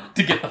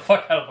to get the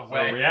fuck out of the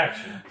way.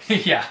 Reaction.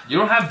 Yeah. You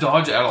don't have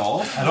dodge at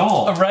all? At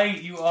all.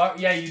 Right, you are.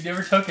 Yeah, you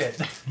never took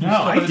it. No,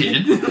 I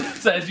did.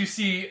 So as you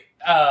see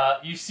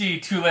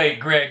too late.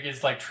 Greg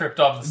is like tripped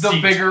on the The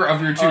seat. bigger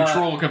of your 2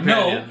 troll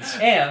companions.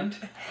 No, and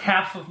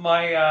half of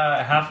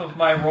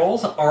my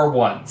rolls are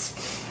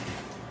 1s.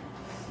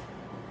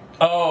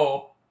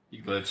 Oh,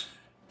 You glitch.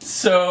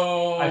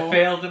 so I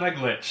failed and I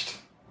glitched.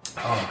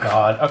 Oh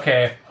God.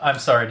 Okay, I'm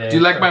sorry, Dave. Do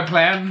you like my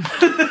plan?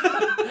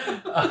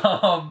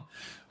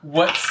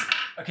 What's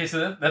okay?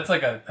 So that's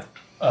like a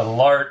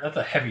large. That's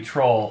a heavy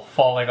troll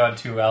falling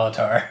onto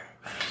Alatar.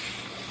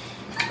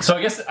 So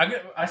I guess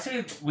I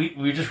say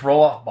we just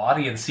roll off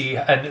body and see,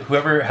 and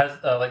whoever has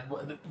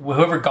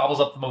whoever gobbles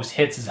up the most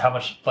hits is how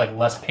much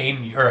less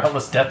pain or how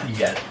less death you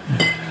get.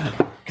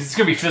 Because it's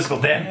gonna be physical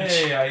damage.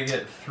 Hey, I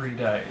get 3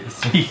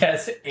 dice. He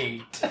has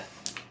 8.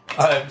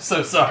 I'm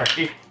so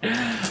sorry.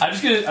 I'm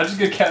just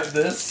gonna count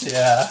this.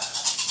 Yeah.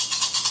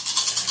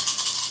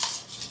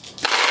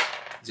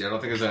 Yeah, I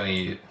don't think there's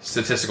any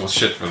statistical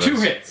shit for this. 2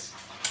 hits.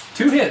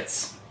 2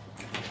 hits.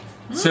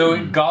 So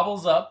it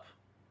gobbles up.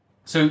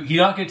 So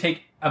you're not going to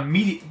take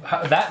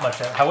that much.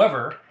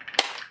 However,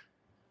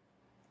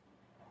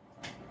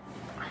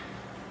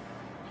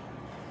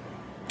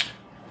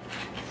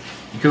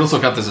 You could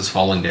also count this as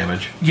falling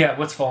damage. yeah.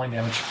 What's falling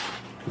damage?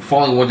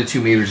 Falling 1 to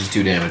 2 meters is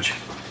 2 damage.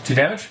 2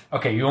 damage.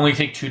 Okay, you only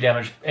take 2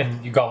 damage,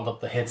 and you gobbled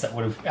up the hits that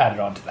would have added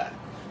on to that.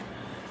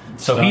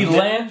 So Stun he damage?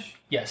 lands.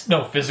 Yes.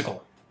 No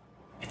physical.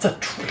 It's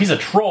he's a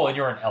troll, and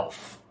you're an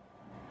elf.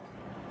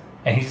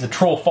 And he's a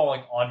troll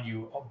falling on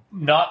you,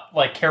 not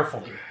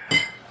carefully.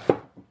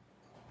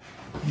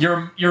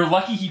 You're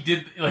lucky he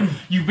did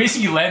you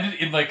basically landed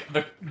in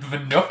the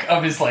nook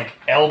of his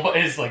elbow,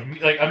 his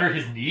under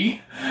his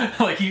knee,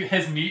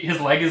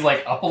 his leg is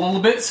up a little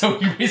bit, so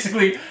you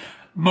basically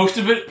most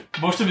of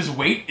his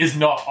weight is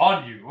not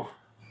on you,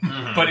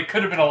 but it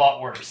could have been a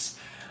lot worse.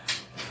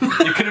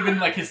 It could have been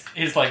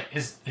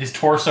his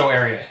torso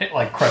area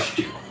crushed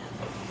you.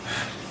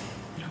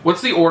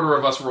 What's the order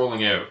of us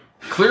rolling out?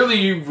 Clearly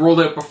you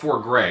rolled out before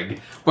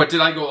Greg, but did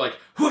I go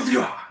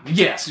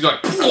yes, you're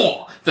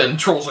then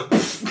Troll's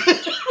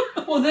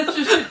Well, that's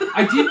just it.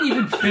 I didn't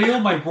even fail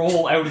my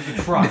roll out of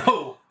the truck.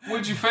 No.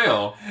 What'd you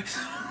fail?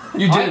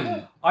 You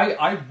didn't.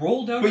 I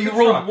rolled out But of you the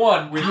rolled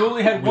truck. 1. You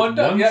only had one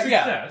done. Yeah,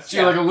 success. So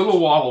you're a little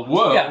wobble.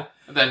 Whoa. Yeah.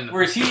 And then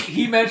Whereas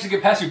he managed to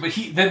get past you, but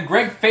then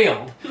Greg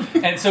failed,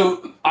 and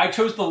so I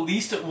chose the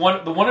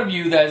one of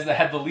you that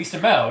had the least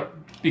amount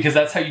because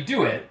that's how you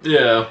do it.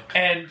 yeah.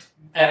 And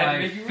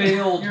I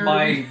failed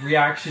my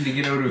reaction to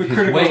get out of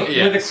his way.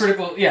 Yes. with a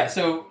critical. Yeah,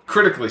 so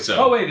Critically so.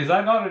 Oh wait, is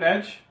that not an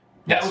edge?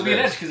 that Yes, would be it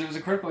an is. edge because it was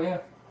a critical. Yeah.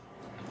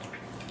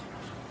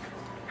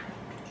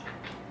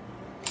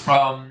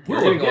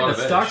 We're getting a lot of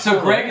edge.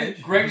 So Greg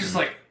is just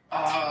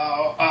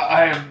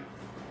I am.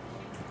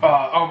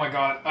 Oh my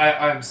god!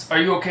 I'm. Are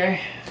you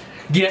okay?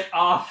 Get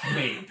off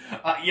me!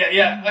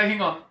 Yeah.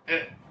 Hang on.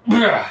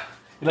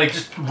 He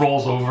just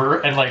rolls over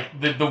and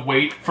the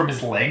weight from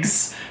his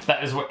legs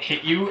that is what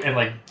hit you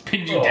and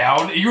pinned you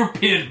down. You were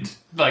pinned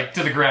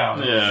to the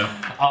ground.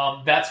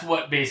 Yeah. That's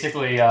what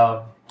basically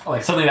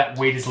suddenly that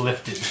weight is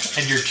lifted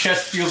and your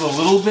chest feels a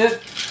little bit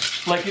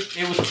like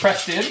it was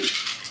pressed in.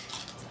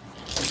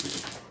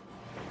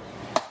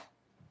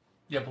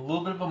 You have a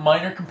little bit of a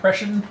minor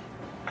compression.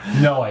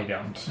 No, I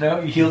don't. No,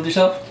 you healed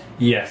yourself.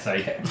 Yes,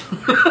 I can.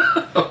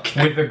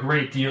 Okay. With a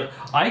great deal.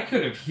 I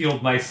could have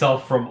healed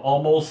myself from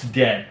almost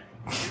dead.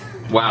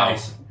 Wow.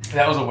 Nice.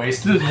 That was a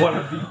waste. This is one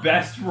of the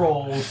best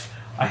rolls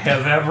I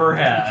have ever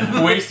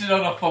had. Wasted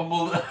on a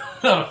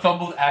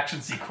fumbled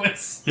action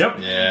sequence. Yep.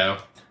 Yeah.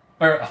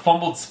 Or a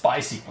fumbled spy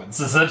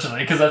sequence, essentially,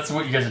 because that's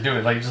what you guys are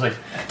doing.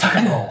 Tuck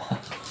and roll.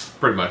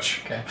 Pretty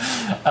much. Okay.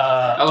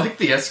 I like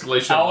the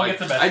escalation. Owl gets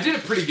the message. I did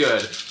it pretty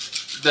good.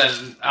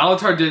 Then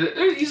Alatar did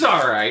it. He's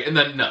alright. And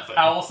then nothing.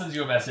 Owl sends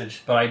you a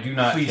message. But I do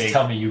not Please take...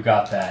 tell me you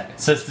got that. It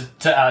says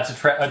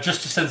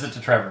just sends it to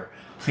Trevor.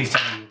 Please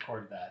tell me you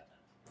recorded that.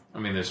 I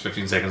mean, there's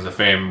 15 seconds of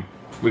fame.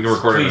 We can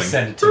record Please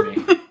everything. send it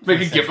to me. Make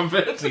Please a gif of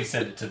it. Please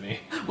send it to me.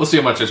 We'll see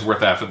how much it's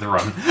worth after the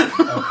run.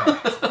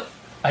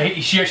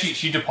 Okay.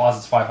 She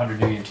deposits 500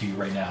 million to you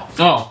right now.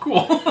 Oh,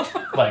 cool.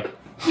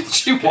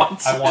 She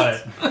wants I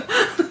want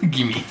it.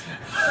 Gimme.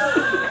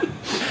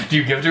 Do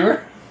you give it to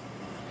her?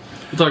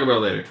 We'll talk about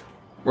it later.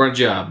 We're on a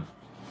job.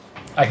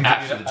 I can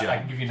After give you, the job. I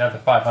can give you another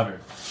 500.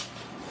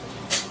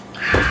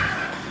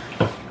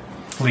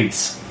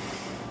 Please.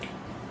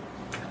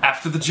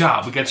 After the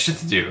job, we got shit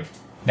to do.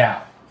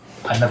 Now.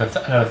 Another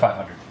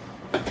 500.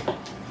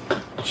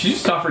 She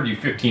just offered you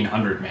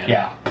 1,500, man.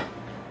 Yeah.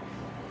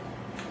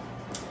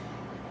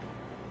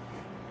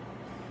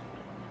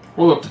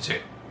 Roll up to 2.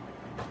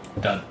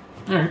 Done.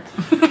 Alright.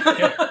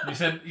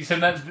 Okay. You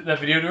send that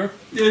video to her?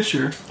 Yeah,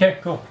 sure. Okay,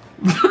 cool.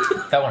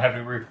 That won't have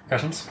any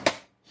repercussions.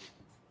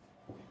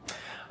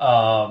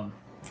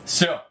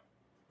 So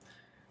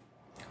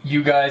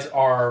you guys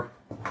are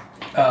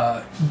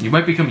You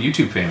might become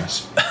YouTube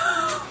famous.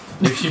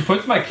 If she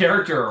puts my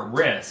character at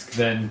risk,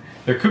 then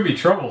there could be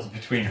troubles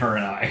between her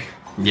and I.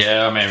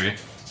 Yeah, maybe.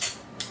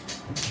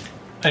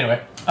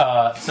 anyway.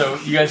 So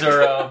you guys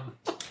are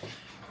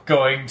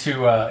going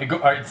to. All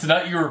right, so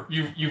now you're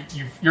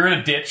in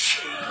a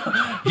ditch.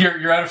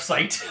 you're out of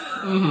sight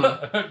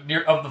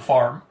near of the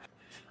farm.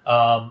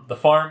 The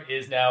farm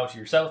is now to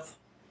your south.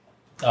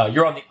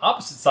 You're on the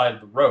opposite side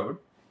of the road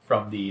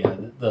from the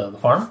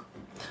farm.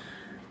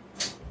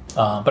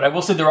 But I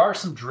will say there are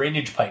some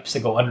drainage pipes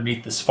that go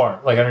underneath this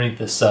farm, underneath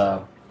this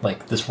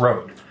this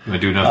road. You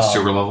want to do another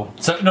sewer level?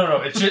 So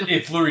no, it's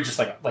literally just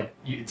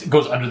it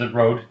goes under the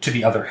road to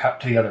the other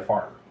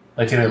farm,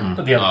 to the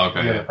other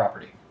okay,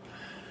 property.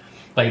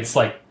 It's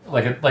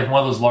like one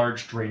of those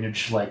large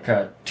drainage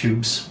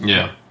tubes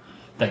Yeah.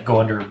 that go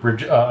under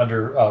bridge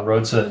under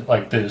roads, so that,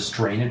 like there's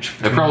drainage.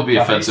 It'd probably be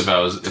properties.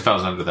 offensive if I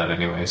was under that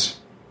anyways.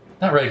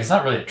 Not really. It's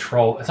not really a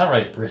troll. It's not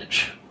really a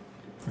bridge.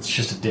 It's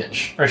just a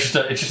ditch, or it's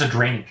just a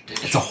drainage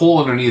ditch. It's a hole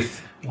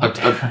underneath. It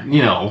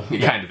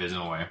kind of is in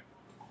a way.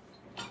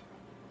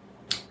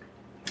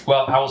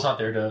 Well, Owl's not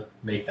there to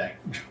make that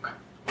joke.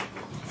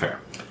 Fair.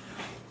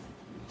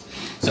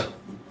 So,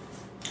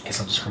 I guess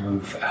I'll just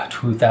remove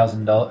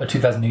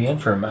 $2,000 yen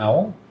from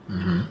Owl.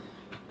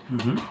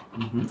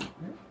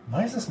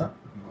 Why is this not?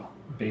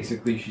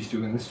 Basically, she's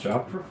doing this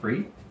job for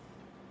free.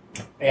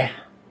 Yeah,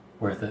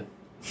 worth it.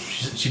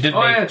 She did.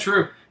 Oh make, yeah,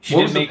 true. She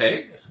What did was the make.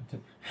 pay?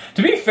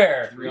 To be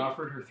fair, We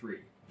offered her 3.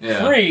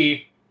 Yeah.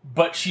 free,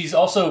 but she's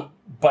also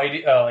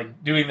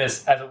doing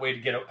this as a way to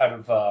get out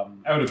of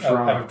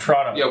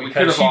Toronto. Yeah, we because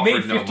could have she made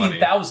offered no money.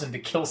 15,000 to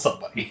kill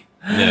somebody.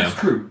 Yeah.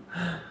 True.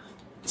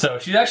 So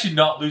she's actually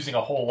not losing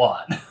a whole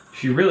lot.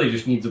 She really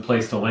just needs a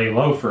place to lay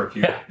low for a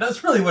few Yeah, days.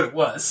 that's really what it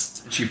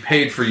was. She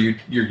paid for your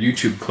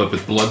YouTube clip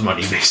with blood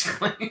money,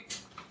 basically.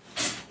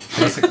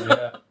 Basically,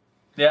 yeah.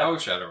 Yeah. Oh,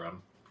 Shadowrun.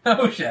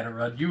 Oh,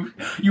 Shadowrun,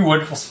 you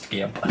wonderful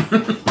scamp.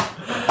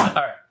 All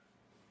right.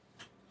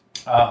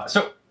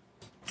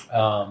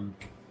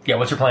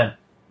 What's your plan?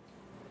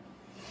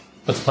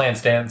 What's the plan,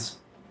 Stans?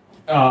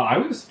 I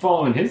was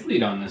following his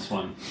lead on this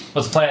one.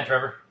 What's the plan,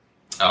 Trevor?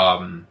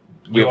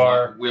 We You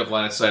have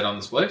line of sight on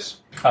this place.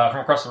 From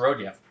across the road,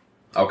 yeah.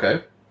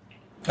 Okay.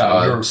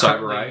 You're Cyber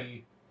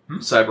currently-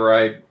 Cyber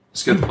Eye,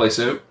 scout the place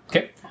out.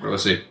 Okay.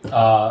 Let's see.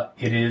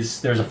 It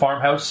is. There's a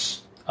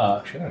farmhouse.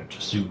 Actually, I'm gonna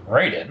just zoom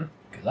right in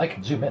because I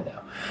can zoom in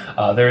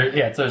now.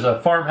 There's a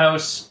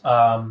farmhouse.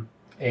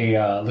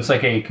 Looks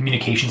like a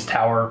communications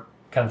tower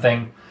kind of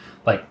thing.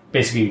 Like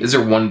basically, Is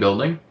there one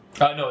building?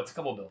 no, it's a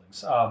couple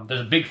buildings.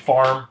 There's a big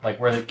farm, like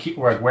where they keep,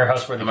 where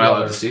warehouse where they Am keep I all allowed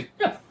their- to see?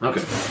 Yeah.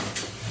 Okay.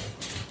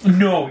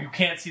 No, you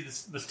can't see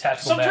this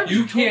tactical map.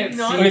 You can't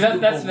see Okay, that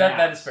Google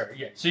is fair.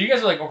 Yeah. So you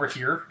guys are like over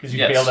here because you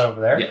Yes. bailed out over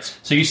there. Yes.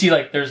 So you see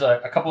like there's a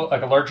couple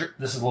like a larger.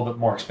 This is a little bit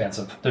more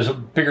expansive. There's a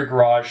bigger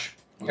garage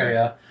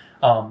area.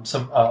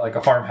 Some like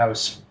a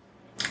farmhouse.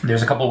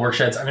 There's a couple of work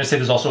sheds. I'm gonna say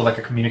there's also like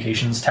a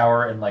communications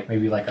tower and like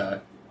maybe like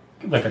a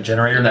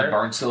generator. And there. that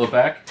barn still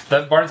back?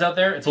 That barn's out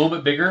there. It's a little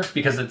bit bigger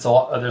because it's a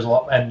lot. There's a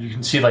lot, and you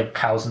can see like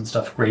cows and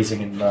stuff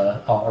grazing in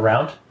the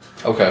around.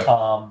 Okay.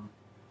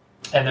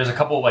 And there's a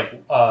couple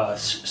like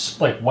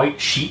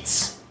white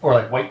sheets or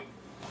like white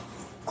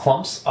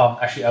clumps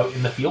actually out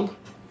in the field.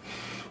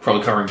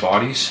 Probably covering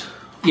bodies.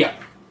 Yeah.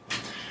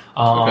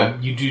 Okay.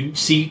 You do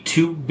see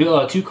two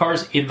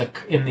cars in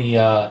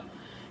the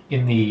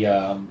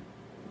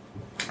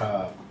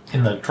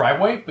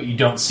driveway, but you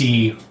don't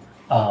see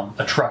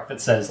a truck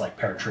that says like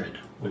Paratrid,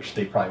 which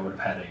they probably would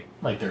have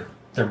had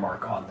their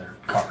mark on their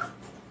car.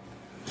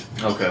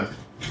 Okay.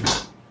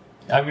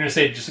 I'm going to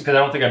say just because I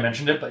don't think I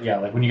mentioned it, but yeah,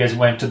 like when you guys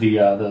went to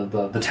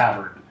the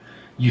tavern,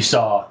 you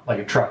saw like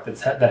a truck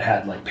that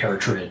had like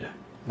Paratrid,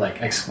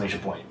 like exclamation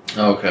point,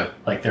 Okay.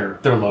 like their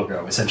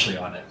logo essentially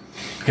on it,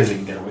 because they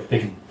can get away, they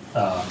can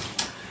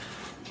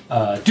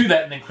do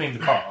that and then claim the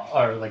car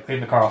or like claim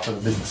the car off for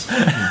the business.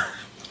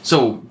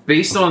 So,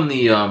 based on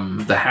the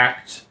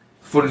hacked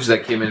footage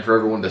that came in for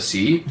everyone to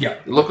see, Yeah.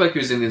 it looked like it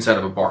was in the inside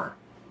of a barn.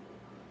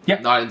 Yeah.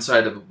 Not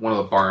inside of one of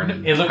the barn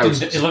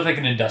houses. It looked like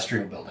an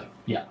industrial building.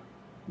 Yeah.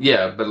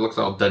 Yeah, but it looked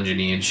all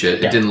dungeony and shit.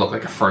 Yeah. It didn't look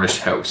like a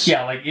furnished house.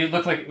 Yeah, like it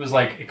looked like it was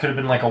like it could have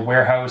been like a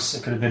warehouse.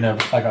 It could have been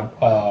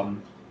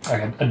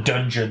a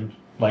dungeon,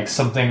 like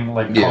something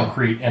like Yeah.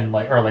 concrete and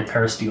like or like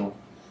parasteel.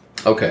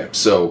 Okay,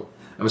 so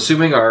I'm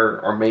assuming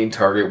our main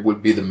target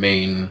would be the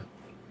main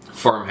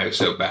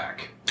farmhouse out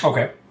back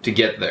Okay. to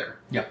get there.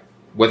 Yeah.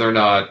 Whether or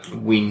not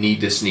we need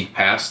to sneak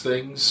past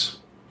things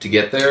to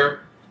get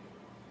there,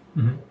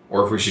 Mhm.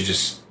 or if we should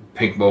just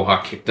pink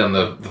mohawk kick down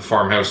the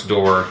farmhouse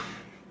door,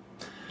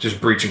 just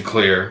breach and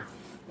clear,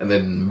 and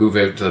then move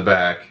out to the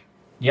back.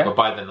 Yeah. But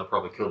by then they'll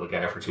probably kill the guy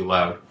if we're too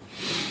loud.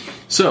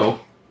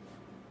 So,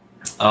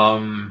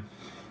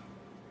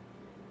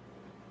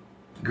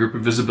 group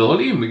of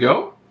visibility, and we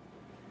go.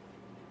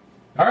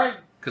 All right.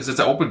 Because it's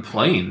an open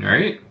plain,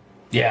 right?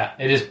 Yeah,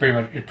 it is pretty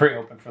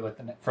open for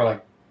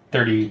like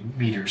 30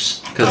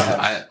 meters. Because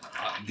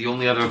the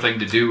only other thing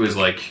to do is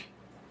like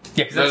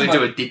Yeah, because that's do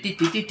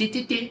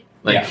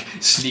like, a Yeah.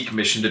 sneak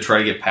mission to try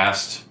to get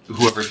past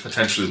whoever's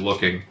potentially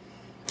looking.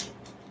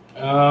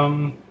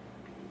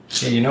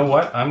 Yeah, you know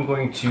what? I'm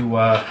going to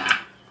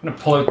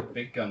pull out the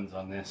big guns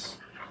on this.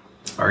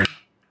 Alright.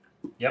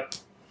 Yep.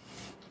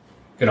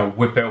 Gonna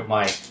whip out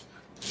my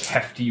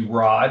hefty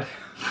rod.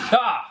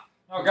 ah,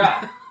 oh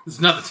god. It's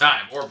not the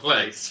time or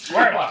place.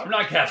 Where? I'm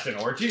not casting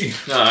orgy.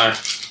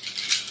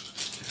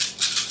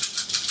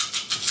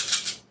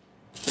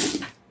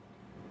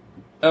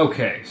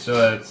 Okay, so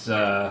that's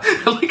I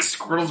like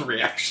Squirtle's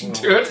reaction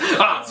to it.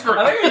 Ah, Squirtle.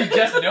 I think you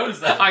just noticed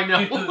that. I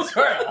know. The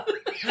squirrel.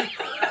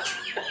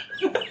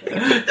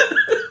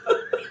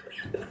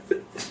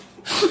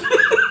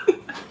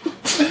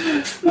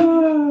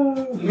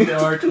 There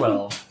are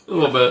 12. A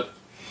little bit.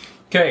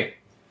 okay.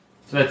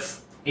 So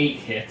that's 8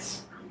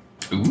 hits.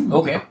 Ooh.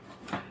 Okay.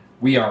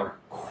 We are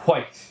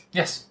quite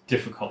Yes.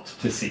 difficult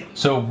to see.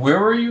 So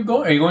where are you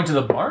going? Are you going to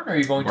the barn or are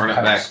you going Barn to the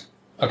out house?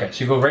 Okay,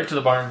 so you go right to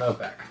the barn out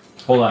back.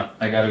 Hold on,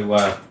 I got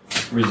to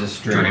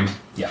resist dream.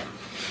 Yeah.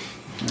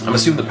 I'm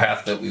assuming the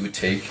path that we would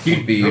take You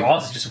would be... could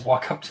honestly just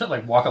walk up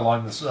to walk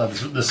along this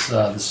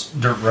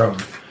dirt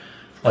road,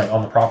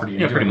 on the property.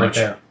 And Yeah, do pretty it right much.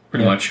 there.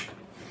 Pretty much.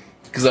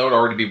 Because that would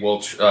already be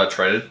well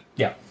treaded.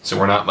 Yeah. So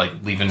we're not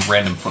leaving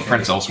random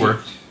footprints elsewhere.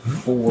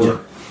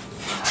 4.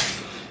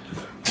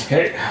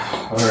 Okay,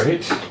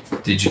 alright.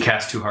 Did you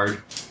cast too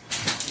hard?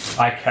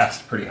 I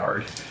cast pretty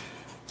hard.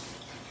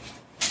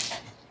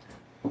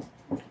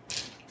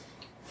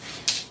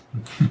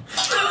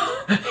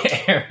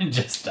 Aaron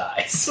just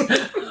dies.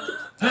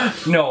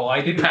 No,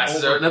 I didn't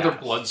Passes out overcast. another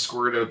blood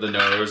squirt out the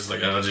nose.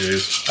 Like, oh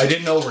jeez. I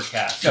didn't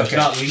overcast. So Okay. It's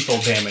not lethal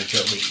damage,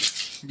 at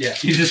least. Yeah.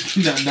 You just...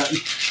 not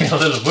A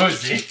little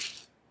woozy.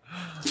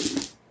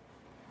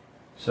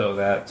 So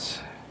that's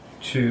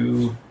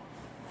 2...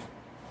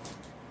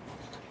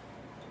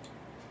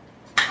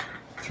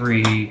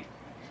 3...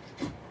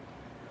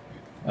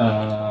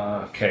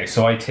 okay,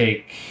 so I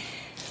take...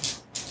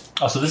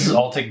 Oh, so this is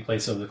all taking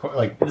place over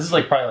the this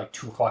is probably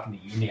 2 o'clock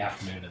in the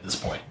afternoon at this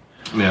point.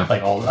 Yeah.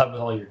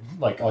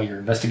 All your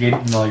investigating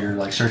and all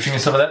your searching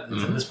and stuff like that.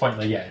 It's at this point,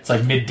 it's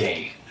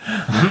midday.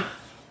 I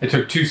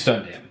took 2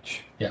 stun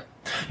damage. Yeah.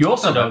 You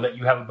also know that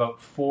you have about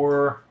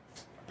 4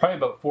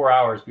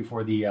 hours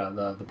before the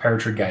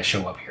paratrid guys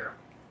show up here.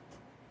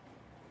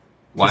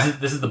 Why?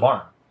 This is the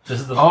barn. This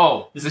is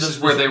the this is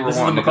where they were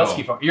wanting to McCluskey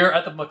go. farm. You're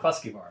at the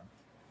McCluskey farm.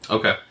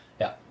 Okay.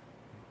 Yeah.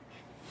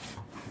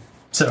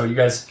 So you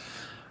guys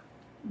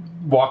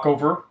walk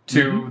over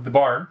to the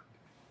barn.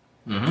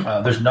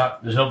 Mm-hmm. There's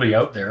nobody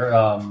out there.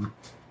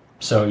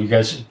 So you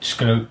guys are just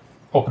gonna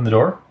open the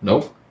door.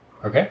 Nope.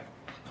 Okay.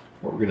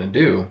 What we're gonna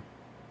do?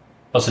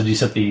 Also, do you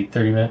set the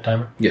 30-minute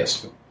timer?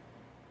 Yes.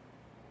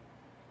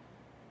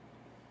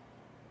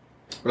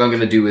 What I'm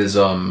gonna do is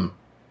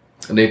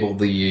enable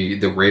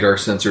the radar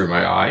sensor in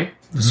my eye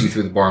to see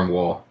through the barn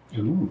wall.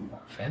 Ooh,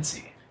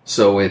 fancy.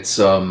 So it's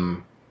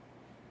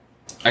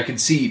I can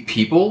see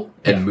people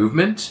and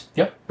movement.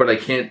 Yep. But I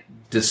can't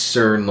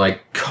discern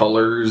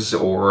colors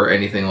or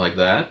anything like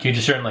that. Can you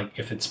discern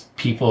if it's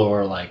people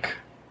or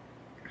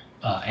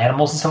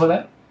animals and stuff like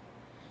that?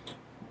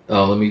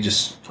 Let me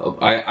just...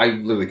 I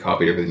literally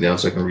copied everything down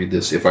so I can read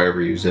this if I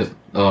ever use it.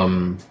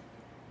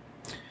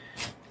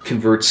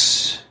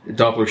 Converts...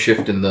 Doppler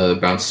shift in the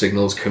bounce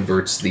signals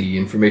converts the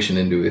information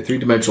into a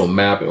 3-dimensional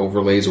map. It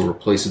overlays or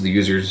replaces the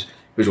user's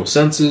visual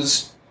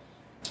senses,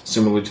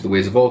 similar to the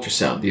waves of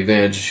ultrasound. The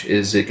advantage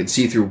is it can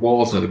see through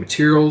walls and other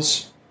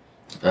materials,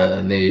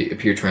 and they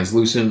appear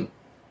translucent.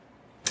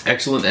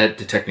 Excellent at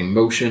detecting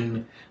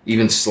motion,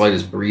 even slight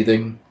as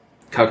breathing.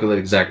 Calculate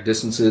exact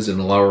distances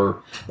and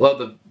allow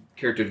the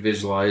character to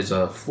visualize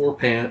floor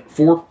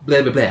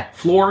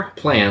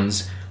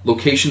plans,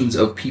 locations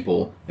of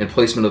people, and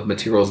placement of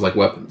materials like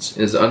weapons.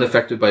 It is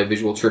unaffected by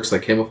visual tricks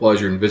like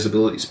camouflage or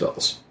invisibility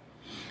spells.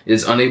 It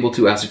is unable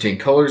to ascertain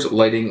colors,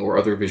 lighting, or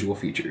other visual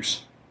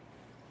features.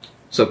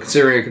 So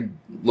considering I can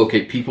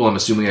locate people, I'm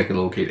assuming I can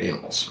locate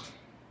animals.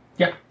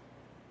 Yeah.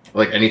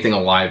 Anything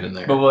alive in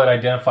there. But will it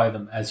identify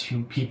them as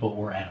people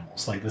or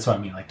animals? That's what I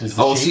mean. Does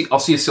the shape... I'll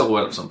see a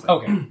silhouette of something.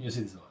 Okay, you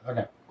see the silhouette.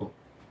 Okay, cool.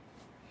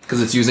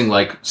 Because it's using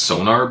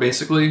sonar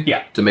basically.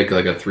 Yeah. To make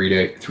a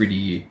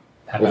 3D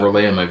Have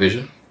overlay on my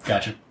vision.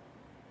 Gotcha.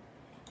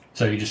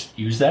 So you just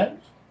use that?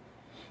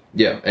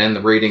 Yeah, and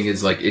the rating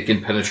is it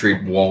can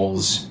penetrate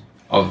walls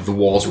of the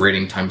walls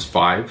rating times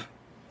 5.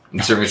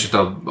 Considering it's just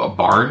a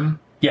barn.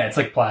 Yeah, it's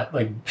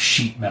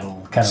sheet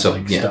metal kind of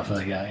stuff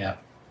like that. Yeah,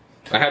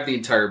 I have the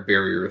entire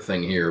barrier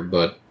thing here,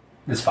 but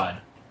it's fine.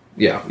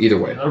 yeah, either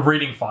way. A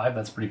rating 5,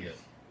 that's pretty good.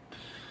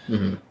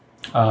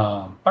 Mm-hmm.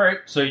 All right,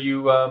 so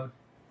you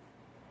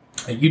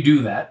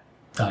do that.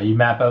 You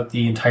map out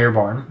the entire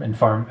barn and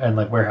farm and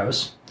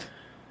warehouse.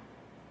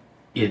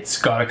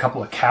 It's got a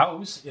couple of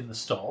cows in the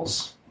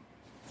stalls.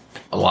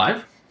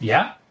 Alive?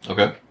 Yeah,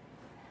 Okay.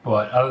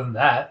 but other than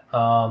that,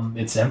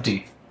 it's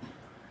empty.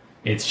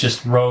 It's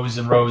just rows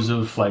and rows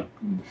of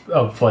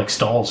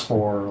stalls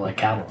for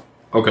cattle.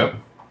 Okay.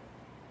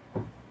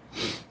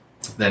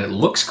 Then it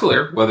looks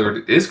clear. Whether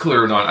it is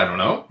clear or not, I don't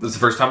know. This is the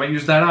first time I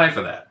used that eye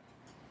for that.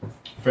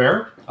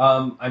 Fair.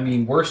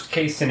 Worst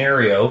case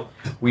scenario,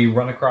 we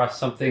run across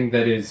something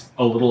that is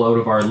a little out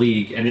of our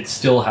league, and it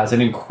still has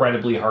an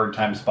incredibly hard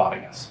time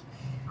spotting us.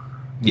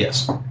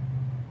 Yes.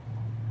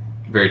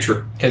 Very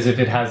true. Because if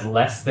it has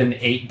less than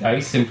 8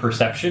 dice in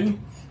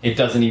perception, it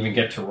doesn't even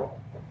get to roll.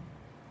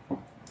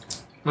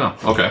 Oh,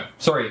 okay.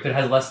 Sorry, if it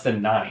has less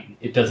than 9,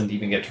 it doesn't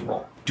even get to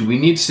roll. Do we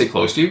need to stay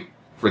close to you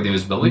for the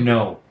invisibility?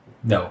 No,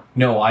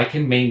 No. I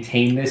can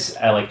maintain this.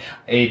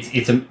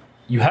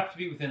 You have to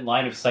be within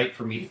line of sight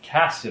for me to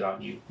cast it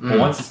on you. But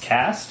once it's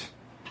cast,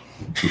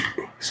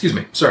 Excuse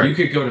me. Sorry. you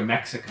could go to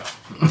Mexico.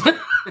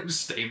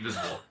 Just stay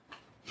invisible.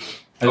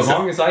 As Okay.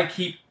 long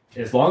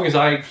as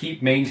I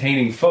keep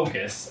maintaining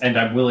focus, and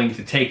I'm willing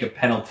to take a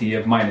penalty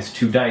of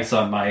 -2 dice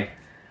on my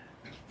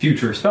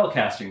future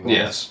spellcasting rolls,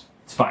 Yes.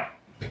 it's fine.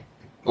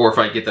 Or if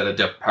I get that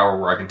adept power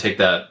where I can take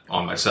that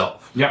on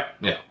myself. Yeah.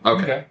 Yeah.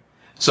 Okay.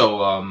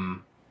 So,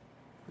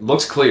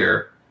 looks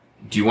clear.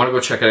 Do you want to go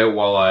check it out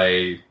while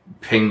I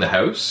ping the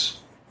house?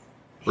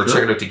 Or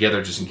check it out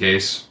together just in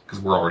case? Because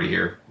we're already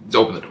here. Let's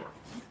open the door.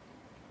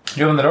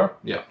 You open the door?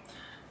 Yeah.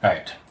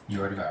 Alright.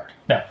 You are devoured.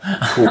 No.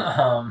 Cool.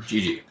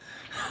 GG.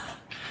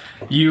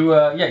 You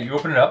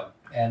open it up,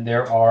 and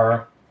there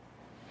are,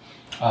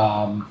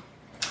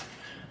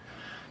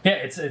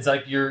 it's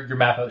like your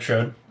map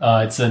showed.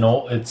 It's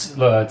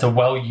a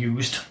well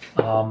used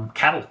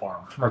cattle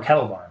farm or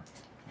cattle barn.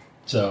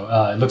 So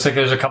it looks like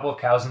there's a couple of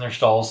cows in their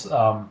stalls,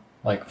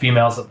 like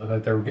females that look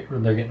like they're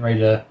getting ready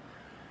to,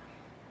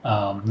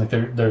 like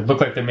they look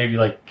like they're maybe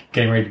like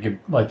getting ready to give,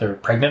 like they're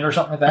pregnant or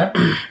something like that.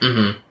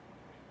 Mm-hmm.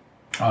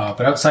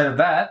 But outside of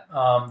that,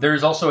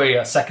 there's also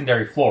a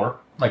secondary floor,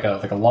 like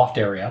a loft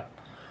area.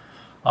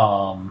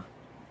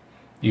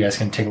 You guys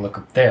can take a look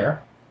up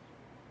there.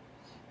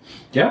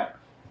 Yeah.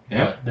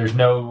 But there's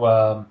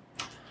no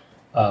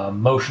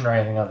motion or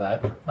anything like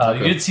that. Okay.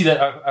 You did see that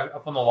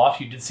up on the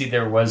loft. You did see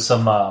there was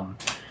some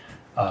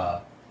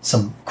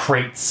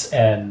crates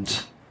and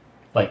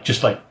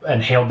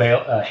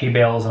hay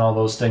bales and all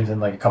those things,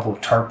 and like a couple of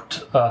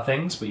tarped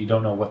things, but you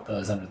don't know what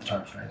is under the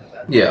tarps or anything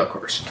like that. Yeah, of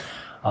course.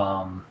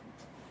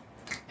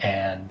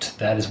 And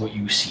that is what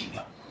you see.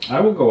 I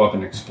will go up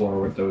and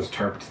explore what those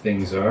tarped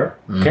things are.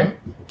 Mm-hmm. Okay.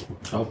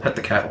 I'll pet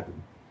the cattle.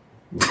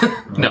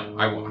 No,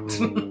 I won't.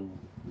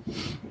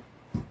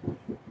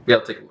 Yeah,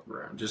 I'll take a look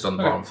around, just on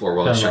the bottom floor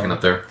while I was checking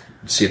up there.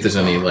 See if there's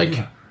any,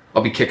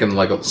 I'll be kicking,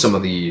 some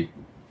of the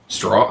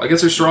straw. I guess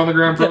there's straw on the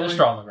ground, Yeah, probably? there's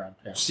straw on the ground.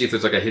 Yeah. See if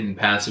there's, a hidden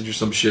passage or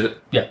some shit.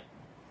 Yeah.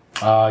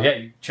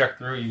 You check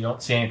through. You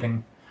don't see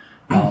anything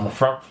on the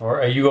front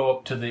floor. You go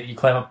up you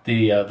climb up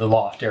the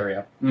loft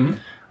area.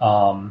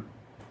 Mm-hmm.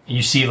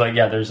 You see,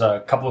 there's a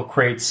couple of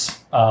crates,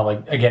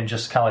 again,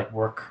 just kind of like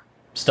work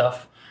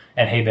stuff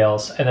and hay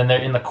bales, and then they're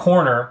in the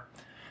corner,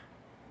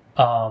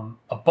 below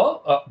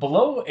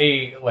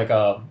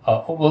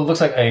what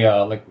looks like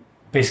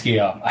basically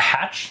a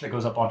hatch that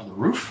goes up onto the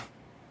roof.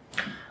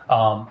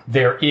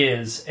 There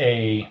is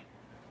a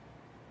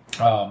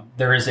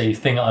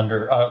thing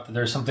under.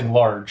 There's something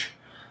large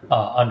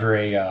under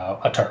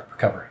a tarp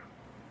covering.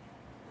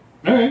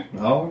 All right,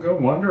 I'll go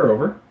wander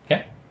over.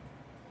 Okay.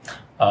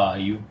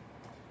 You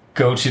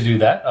go to do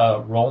that.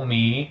 Roll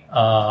me.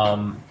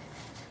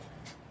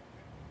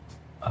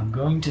 I'm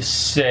going to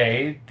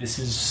say this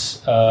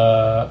is.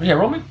 Roll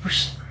me.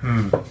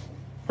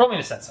 Roll me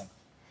to sensing.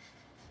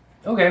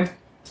 Okay.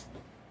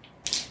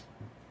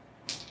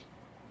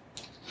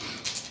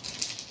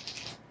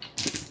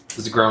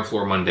 Is the ground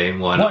floor mundane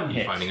one? One Are you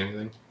hit. finding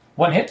anything?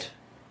 One hit.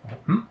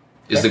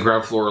 Is the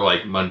ground floor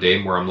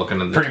mundane where I'm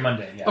looking in the... Pretty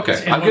mundane. Yeah.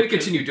 Okay, I'm going to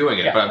continue doing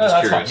it, but I'm just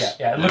that's curious. fine.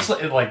 Yeah. It looks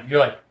like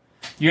you're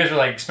you guys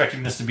are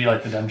expecting this to be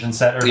like the dungeon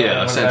set or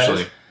Yeah, whatever that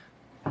essentially. is.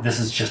 This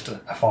is just a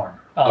farm.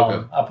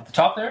 Okay. Up at the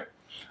top there,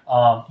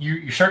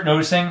 you start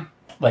noticing,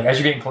 as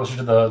you're getting closer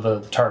to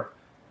the tarp,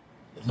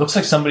 it looks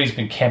like somebody's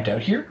been camped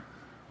out here.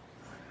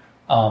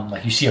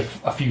 You see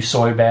a few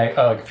soy bag,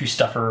 a few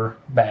stuffer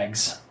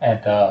bags,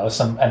 and a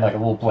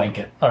little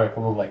blanket, or a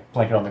little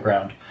blanket on the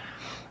ground,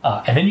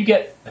 and then you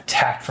get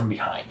attacked from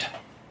behind.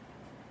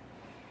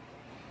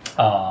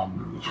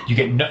 You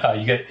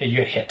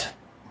get hit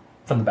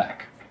from the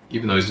back.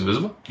 Even though he's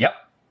invisible? Yep.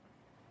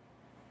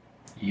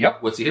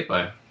 What's he hit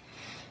by?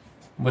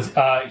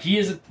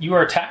 You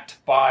are attacked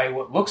by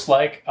what looks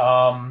like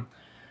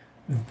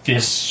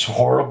this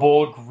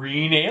horrible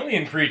green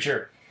alien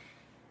creature.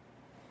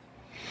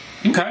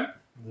 Okay.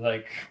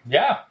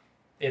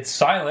 It's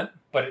silent,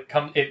 but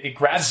it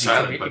grabs you.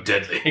 Silent but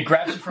deadly. It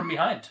grabs you from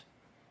behind.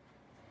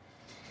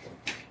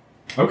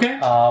 Okay.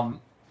 And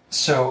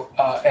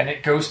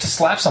it goes to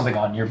slap something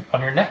on your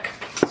neck.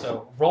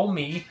 So roll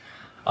me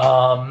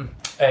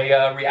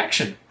a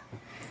reaction.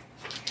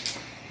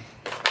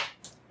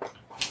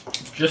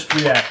 Just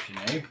reaction,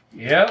 eh?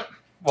 Yep.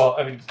 Well,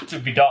 I mean, to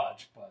be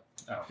dodge, but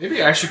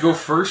Maybe I should go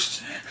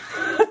first.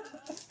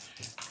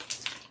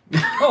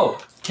 Oh,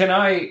 can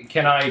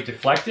I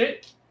deflect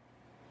it?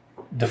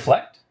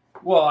 deflect.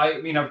 Well, I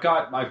mean, I've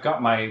got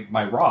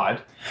my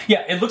rod.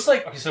 Yeah, it looks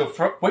like so.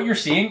 For what you're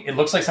seeing, it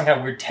looks like some kind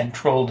of weird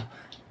tentacled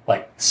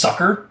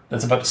sucker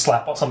that's about to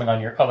slap something on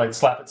your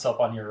slap itself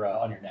on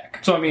your neck.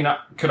 So I mean,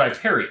 could I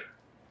parry it?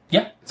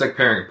 Yeah. It's like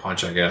parrying a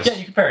punch, I guess. Yeah,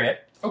 you can parry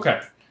it.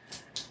 Okay.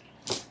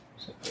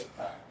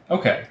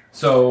 Okay.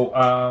 So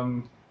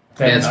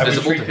then it's I would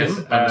visible treat to him,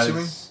 this I'm as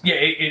assuming?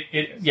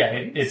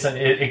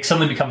 It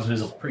suddenly becomes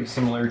visible. pretty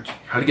similar.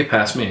 How to get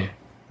past me?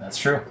 That's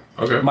true.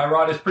 Okay. My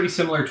rod is pretty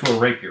similar to a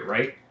rapier,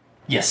 right?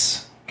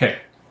 Yes. Okay.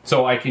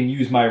 So I can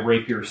use my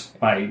rapier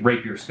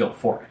skill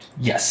for it.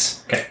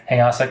 Yes. Okay.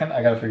 Hang on a second.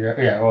 I gotta figure out.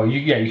 Yeah. Well,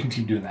 you can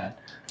keep doing that.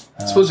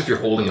 I suppose if you're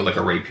holding it like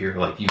a rapier,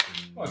 you can...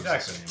 Oh,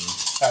 exactly.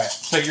 All right.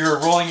 So you're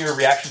rolling your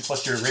reaction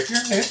plus your rapier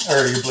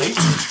or your blade.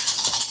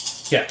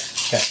 Yes.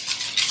 Okay.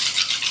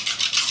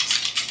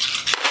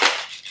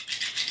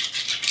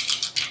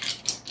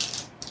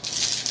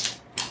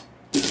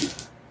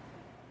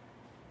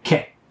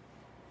 Okay.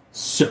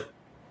 So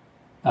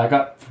I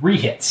got 3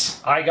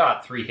 hits. I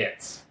got 3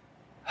 hits.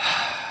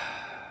 How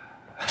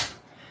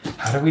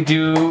do we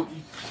do?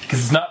 Because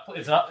it's not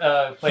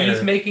player.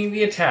 He's making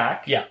the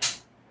attack. Yeah.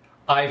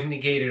 I've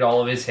negated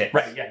all of his hits.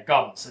 Right, yeah,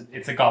 goblins.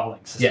 It's a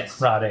gobbling system.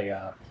 Yes. Not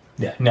a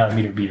not a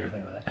meter beater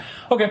thing like that.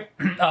 Okay.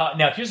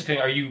 Now here's the thing: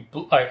 are you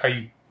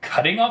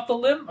cutting off the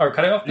limb or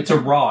cutting off? It's a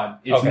rod.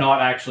 It's Okay.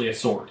 not actually a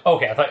sword.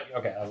 Okay,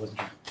 I wasn't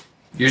sure.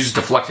 You're just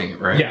deflecting it,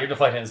 right? Yeah, you're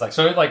deflecting. It's like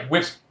so. It like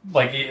whips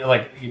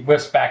it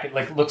whips back. It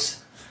like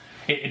looks.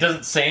 It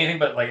doesn't say anything,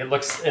 but like it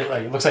looks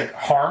like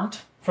harmed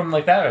from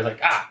like that. Or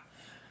like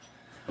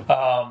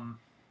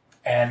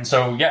And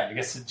so yeah, I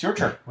guess it's your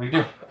turn. What do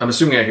you do? I'm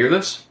assuming I hear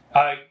this?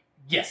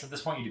 Yes, at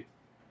this point you do.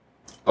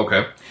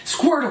 Okay.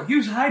 Squirtle,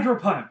 use Hydro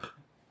Pump.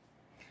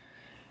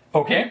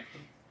 Okay.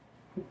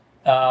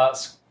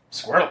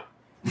 Squirtle.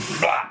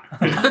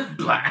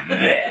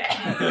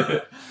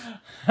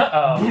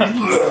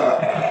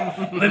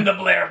 Linda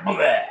Blair.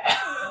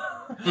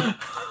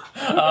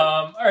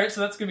 All right,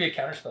 so that's gonna be a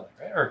counter spelling,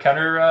 right? Or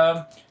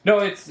counter. No,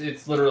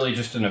 it's literally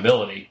just an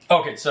ability.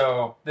 Okay,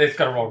 so it's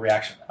got to roll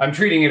reaction. I'm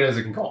treating it as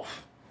a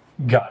engulf.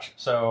 Gotcha.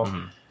 So,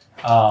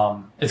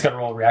 it's got to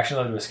roll reaction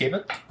though to escape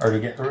it or to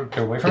get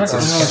away from It's it. a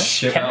Or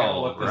spell, can it?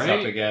 I'll look this right?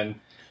 up again.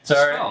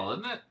 Sorry. Spell,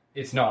 isn't it?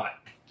 It's not.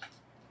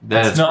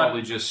 Then it's not-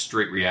 probably just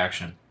straight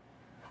reaction.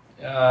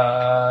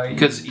 Because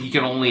Because he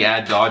can only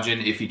add dodge in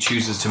if he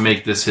chooses to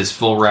make this his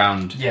full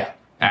round yeah,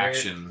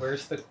 action.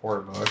 Where's the core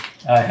book?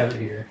 I have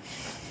it here.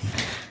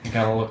 I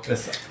gotta look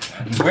this up.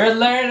 We're You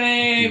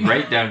learning.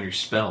 write down your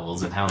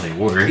spells and how they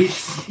work.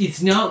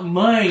 It's not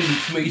mine.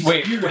 It's my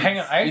Wait, hang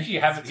on. I actually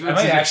have it. It's I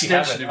might an actually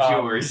have extension it. of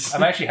yours. I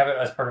might actually have it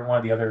as part of one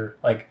of the other,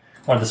 like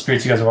one of the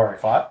spirits you guys have already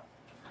fought.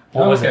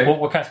 What was it? okay.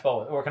 What kind of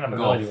spell? What kind of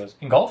Engulf. ability was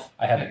engulf?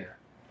 I have it here.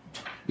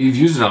 You've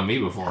used it on me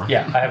before.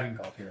 Yeah, I have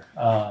engulf here.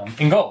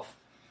 Engulf.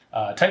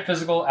 Type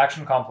physical,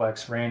 action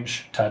complex,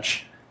 range,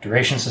 touch,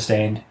 duration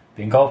sustained.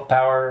 The engulf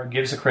power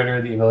gives a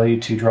critter the ability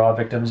to draw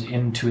victims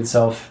into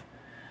itself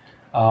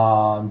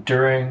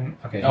during.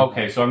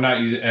 Okay, so I'm not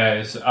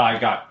using. I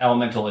got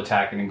elemental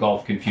attack and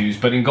engulf confused,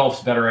 but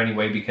engulf's better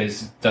anyway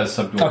because it does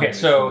subdue. Okay,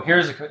 so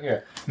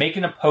here. Make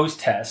an opposed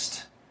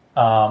test.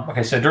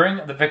 Okay, so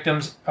during the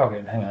victim's.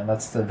 Okay, hang on.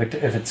 That's the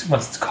victim.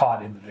 Once it's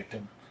caught in the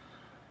victim.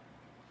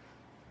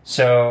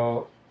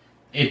 So.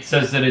 it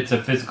says that it's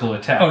a physical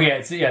attack. Oh yeah,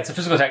 it's a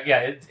physical attack.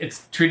 Yeah,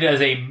 it's treated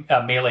as a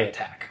melee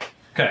attack.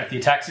 Okay. If the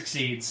attack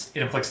succeeds,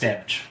 it inflicts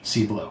damage.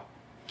 See below.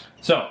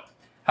 So,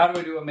 how do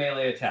I do a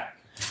melee attack?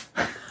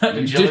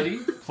 Agility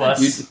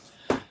plus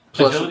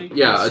Plus, agility.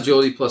 yeah, plus-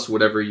 agility plus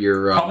whatever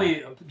your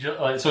Probably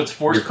so it's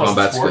force your plus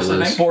combat force. skill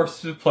I is. think.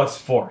 Force plus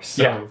force.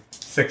 So Yeah.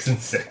 6 and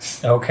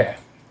 6. Okay,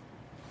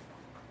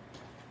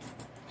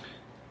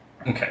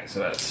 Okay, so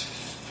that's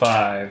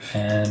 5.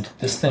 and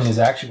this thing is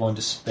actually going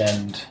to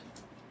spend.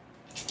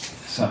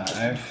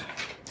 5.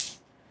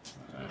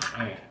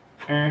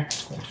 Going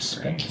to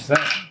spend. Is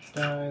that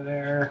die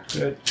there?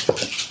 Good.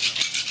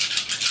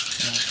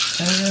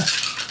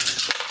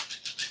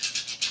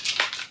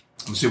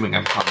 I'm assuming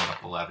I'm climbing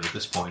up the ladder at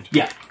this point.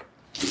 Yeah.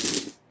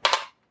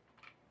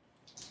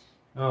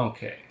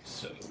 Okay,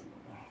 so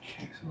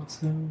what's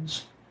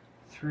those?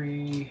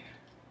 3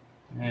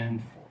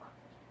 and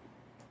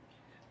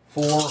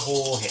 4. 4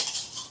 whole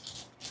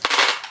hits.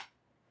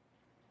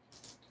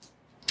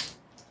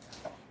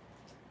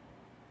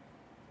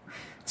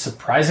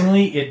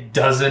 Surprisingly, it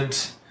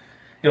doesn't.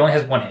 It only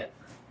has 1 hit.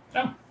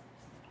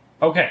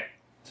 Okay,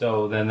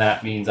 so then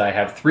that means I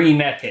have 3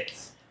 net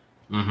hits.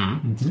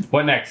 Mm-hmm.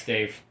 What next,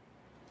 Dave?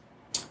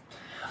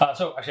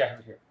 So actually, I have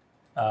it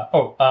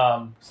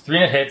here. 3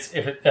 net hits.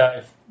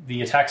 If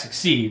the attack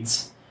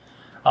succeeds,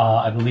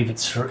 I believe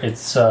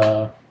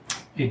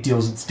it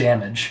deals its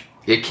damage.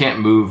 It can't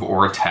move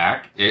or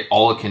attack.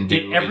 All it can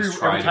do Every is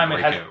try time to it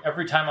break has out.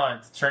 every time on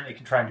its turn, it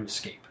can try and to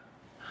escape.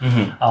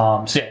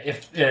 Mm-hmm. So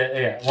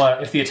yeah,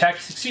 if the attack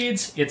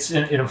succeeds, it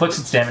inflicts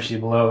its damage to you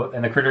below,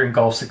 and the critter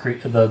engulfs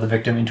the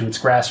victim into its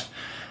grasp.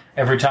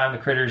 Every time the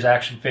critter's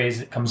action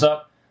phase comes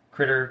up,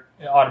 critter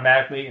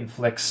automatically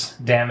inflicts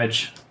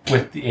damage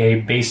with a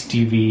base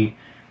DV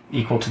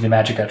equal to the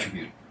magic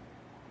attribute.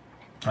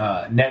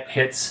 Net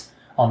hits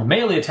on the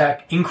melee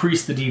attack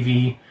increase the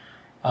DV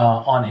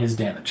on his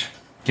damage.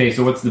 Okay,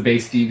 so what's the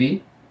base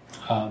DV?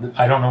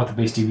 I don't know what the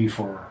base DV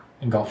for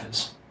engulf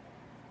is.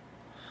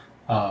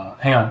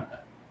 Hang on.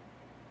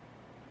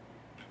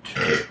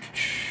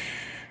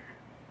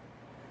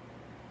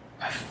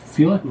 I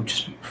feel like it would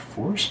just be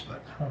force,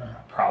 but I don't know.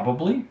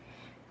 Probably.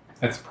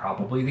 That's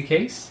probably the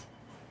case.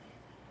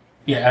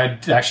 Yeah,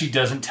 it actually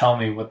doesn't tell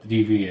me what the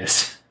DV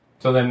is.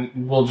 So then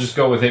we'll just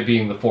go with it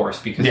being the force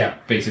because Yeah.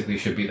 it basically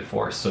should be the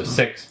force. So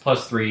 6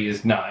 plus 3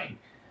 is 9.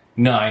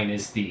 9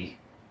 is the...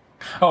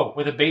 Oh,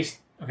 with a base...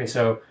 Okay,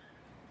 so...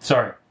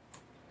 Sorry.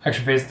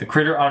 Action phase, the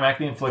critter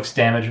automatically inflicts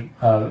damage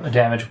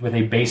with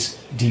a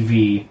base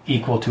DV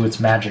equal to its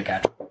magic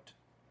attribute.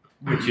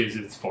 Which is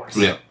its force.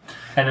 Yeah.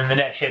 And then the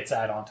net hits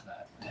add on to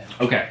that.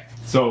 Okay,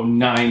 so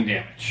 9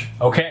 damage.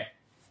 Okay.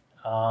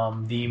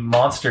 The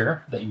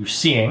monster that you're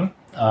seeing,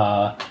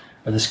 or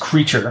this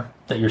creature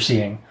that you're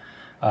seeing,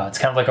 It's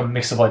kind of like a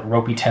mix of like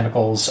ropey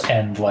tentacles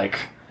and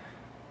like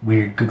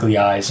weird googly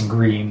eyes and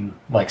green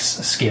like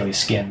scaly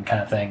skin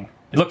kind of thing.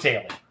 It looks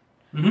alien,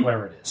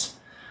 whatever it is.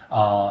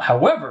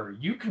 However,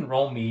 you can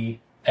roll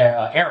me,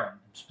 Aaron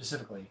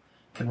specifically,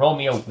 can roll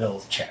me a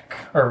will check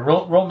or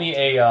roll me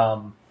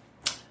an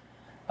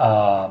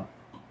a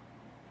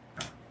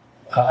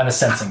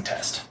sensing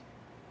test.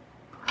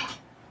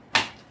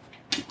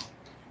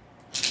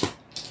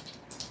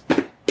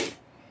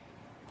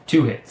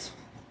 2 hits.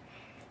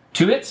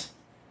 2 hits.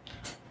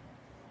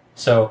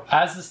 So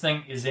as this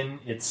thing is in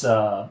its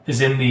is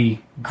in the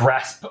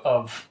grasp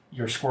of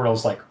your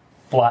Squirtle's like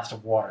blast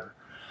of water,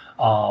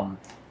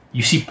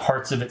 you see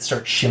parts of it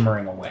start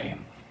shimmering away.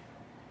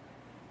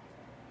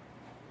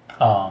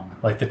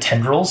 Like the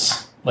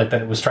tendrils, like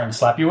that it was trying to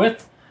slap you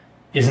with,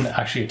 isn't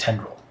actually a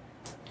tendril.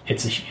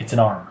 It's an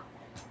arm.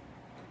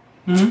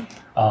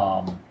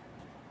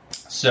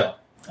 So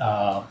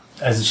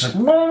as it's just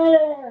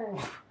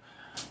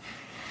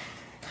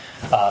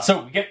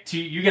so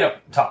you get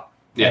up top,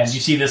 yes. and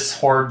you see this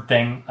horde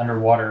thing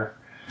underwater,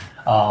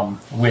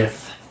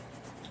 with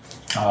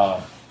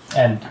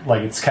and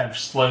like it's kind of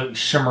slowly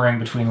shimmering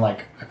between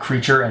like a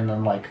creature and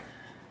then like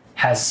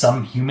has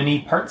some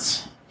human-y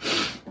parts.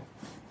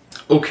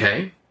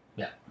 Okay.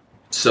 Yeah.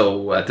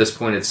 So at this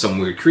point, it's some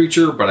weird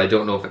creature, but I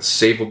don't know if it's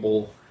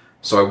savable.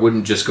 So I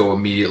wouldn't just go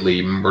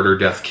immediately murder,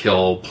 death,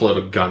 kill, pull out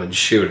a gun, and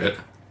shoot it.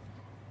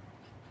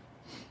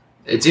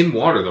 It's in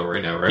water though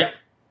right now, right? Yeah.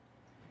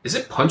 Is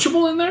it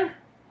punchable in there?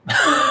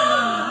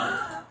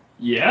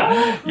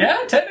 Yeah?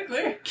 Yeah,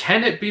 technically.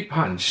 Can it be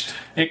punched?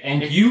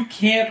 And you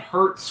can't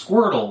hurt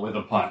Squirtle with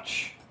a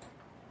punch.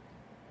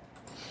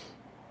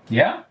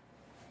 Yeah.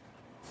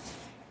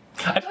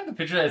 I like the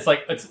picture. It's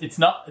like it's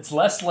not. It's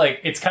less like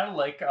it's kind of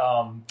like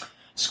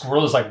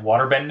Squirrel is like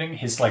water bending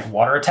his like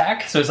water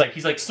attack. So it's like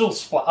he's like still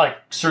like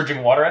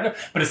surging water at it,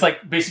 but it's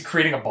like basically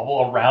creating a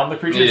bubble around the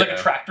creature. It's like a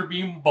tractor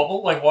beam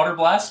bubble, like water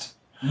blast,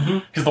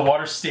 because the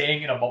water's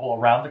staying in a bubble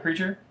around the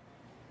creature.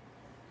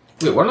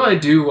 Wait, why don't I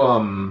do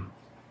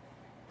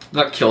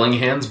not killing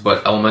hands,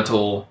 but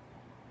elemental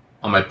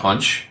on my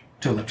punch?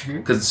 To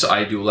electrocute? Because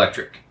I do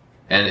electric,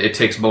 and it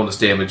takes bonus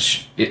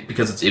damage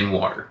because it's in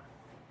water.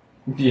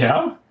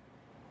 Yeah?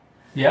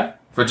 Yeah.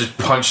 If I just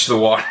punch the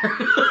water.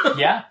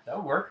 Yeah, that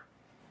would work.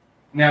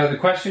 Now, the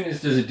question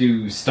is, does it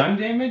do stun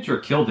damage or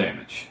kill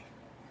damage?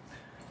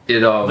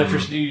 It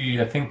Electricity,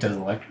 I think,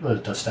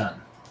 does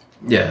stun.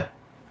 Yeah.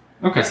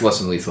 Okay. It's less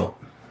than lethal.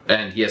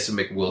 And he has to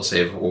make a will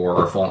save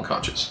or fall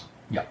unconscious.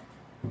 Yeah.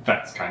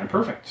 That's kind of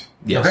perfect.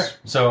 Yes. Okay.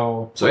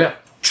 So yeah.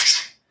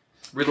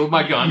 Reload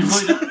my gun. You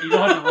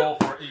don't have to roll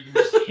for it. You can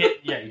just hit.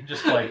 Yeah, you can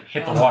just like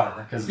hit the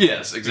water because.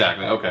 Yes,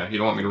 exactly. Okay. You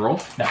don't want me to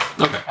roll? No.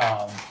 Okay.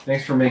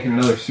 Thanks for making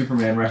another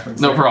Superman reference.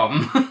 No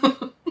problem.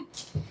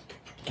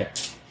 Okay.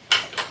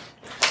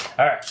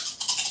 All right.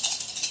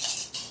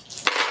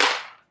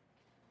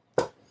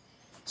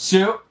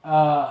 So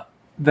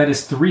that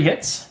is 3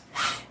 hits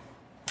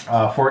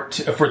for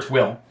its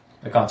will,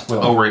 like on its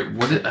will. Oh right.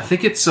 I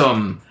think it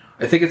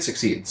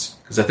succeeds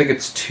because I think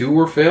it's 2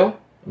 or fail.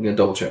 I'm gonna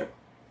double check.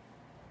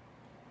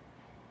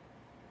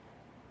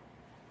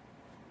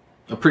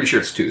 I'm pretty sure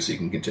it's 2, so you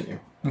can continue.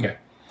 Okay.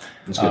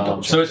 Let's go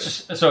double check. So it's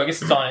just. So I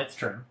guess it's on its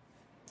turn.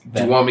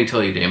 Do you want me to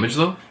tell you damage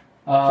though?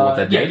 For what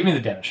that yeah, did? give me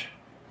the damage.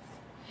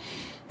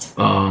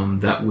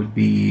 That would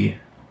be.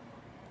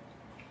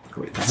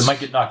 Wait, It might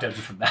get knocked out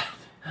just from that.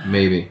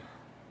 Maybe.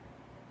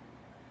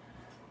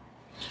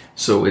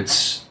 So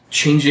it's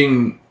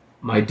changing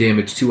my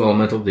damage to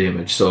elemental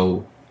damage.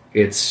 So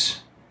it's.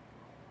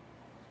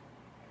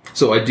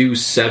 So I do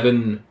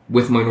 7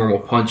 with my normal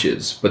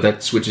punches, but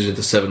that switches it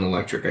to 7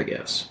 electric, I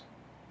guess.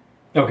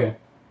 Okay.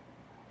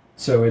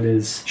 So it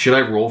is. Should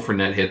I roll for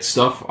net hit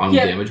stuff on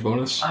Yeah. damage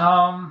bonus?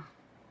 No,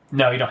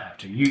 you don't have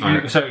to.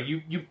 Alright. So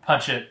you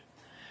punch it,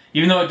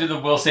 even though it did the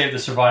will save to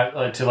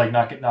survive to like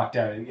not get knocked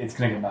out. It's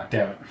gonna get knocked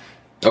out.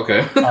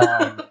 Okay.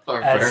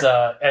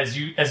 As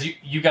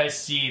you guys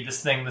see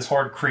this thing, this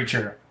horde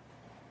creature,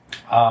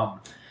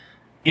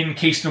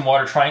 encased in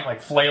water, trying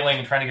like flailing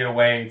and trying to get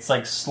away. It's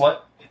like it's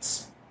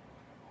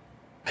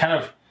kind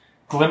of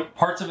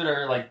parts of it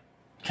are like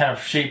kind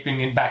of shaping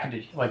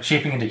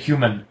into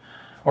human,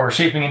 or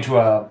shaping into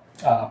a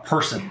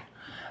person,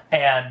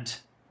 and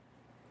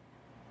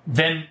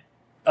then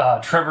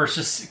Trevor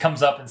just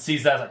comes up and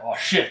sees that, like, oh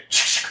shit,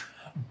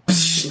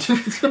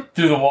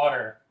 through the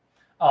water.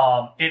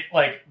 It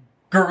like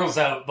gurgles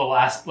out the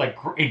last, like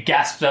it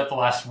gasps out the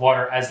last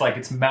water as like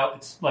its mouth,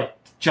 its like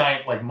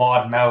giant like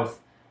mauled mouth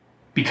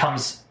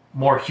becomes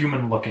more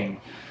human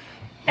looking,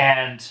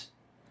 and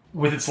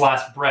with its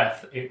last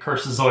breath, it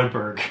curses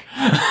Zoidberg.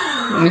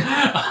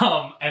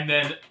 And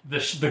then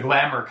the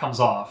glamour comes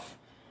off,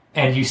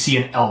 and you see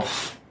an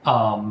elf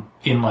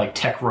in like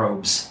tech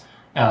robes,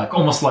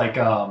 almost like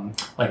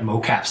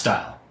mocap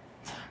style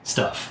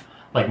stuff,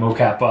 like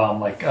mocap,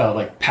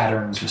 like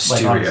patterns with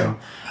like on some,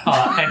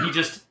 and he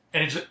just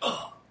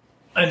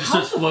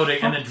starts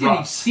floating and then drops. Did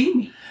he see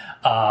me?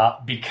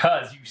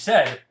 Because you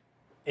said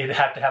it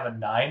had to have a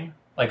 9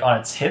 like on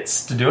its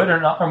hits to do it, or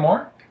not, or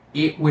more.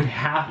 It would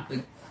have.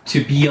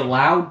 to be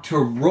allowed to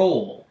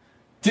roll,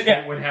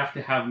 Yeah. it would have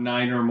to have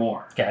 9 or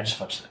more. Yeah, I just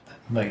fudged it.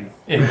 Like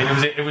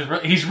it was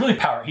really, he's really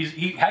powerful.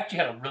 He actually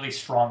had a really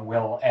strong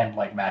will and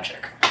like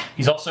magic.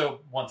 He's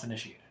also once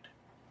initiated.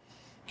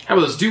 How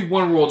about let's do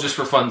one roll just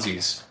for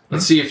funsies.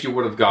 Let's see if you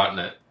would have gotten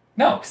it.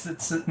 No, because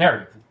it's a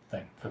narrative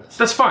thing for this.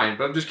 That's fine,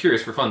 but I'm just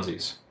curious for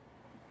funsies.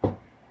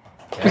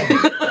 Okay.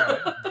 All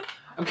right.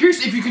 I'm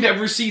curious if you could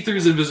ever see through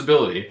his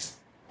invisibility.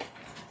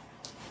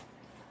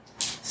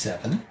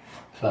 7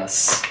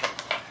 plus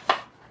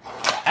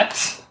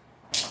that.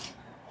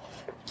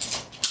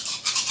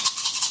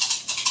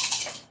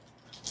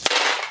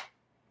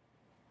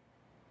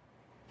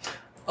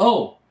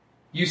 Oh,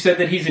 you said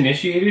that he's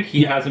initiated?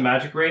 He has a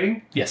magic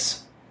rating?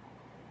 Yes.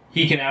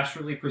 He can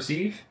astrally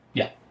perceive?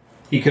 Yeah.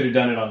 He could have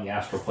done it on the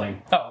astral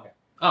plane. Oh, okay.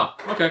 Oh,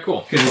 okay,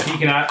 cool. Because if he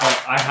can,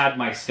 I had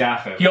my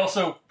staff out. He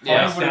also My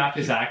probably staff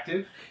is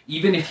active.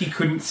 Even if he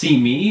couldn't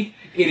see me,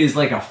 it is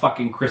like a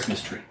fucking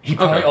Christmas tree. He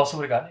probably Okay. also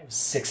would have gotten it was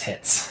 6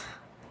 hits.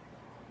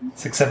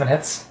 6, 7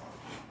 hits.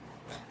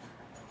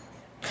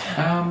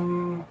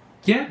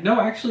 Yeah, no,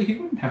 actually, he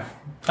wouldn't have.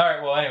 All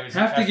right. Well, anyways,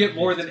 Have to Astrid get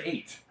more perceived. than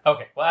 8.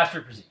 Okay. Well,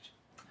 Astrid perceived.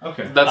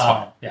 Okay. That's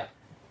fine. Yeah.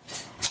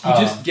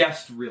 He just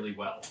guessed really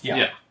well. Yeah.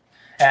 Yeah.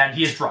 And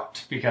he is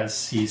dropped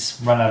because he's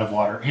run out of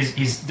water.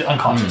 He's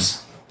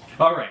unconscious.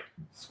 All right.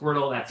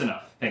 Squirtle, that's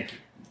enough. Thank you.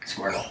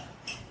 Squirtle.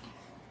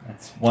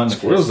 That's one of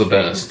Squirtle's his the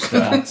best.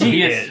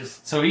 favorites.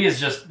 So he is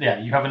just yeah.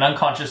 You have an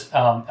unconscious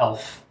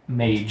elf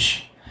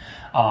mage.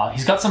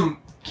 He's got some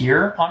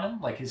gear on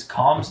him, like his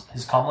comms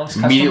links.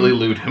 Immediately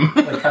loot him.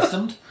 Like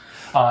customed.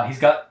 He's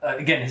got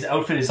again his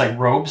outfit is like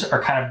robes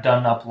are kind of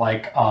done up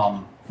like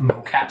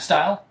mocap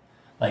style,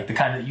 like the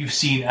kind that you've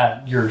seen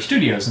at your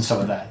studios and stuff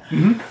like that.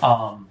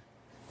 Mm-hmm.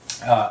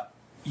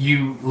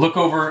 You look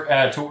over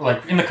to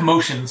like in the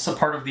commotion, some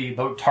part of the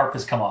tarp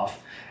has come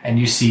off, and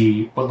you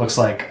see what looks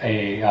like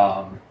a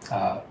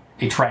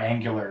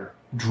triangular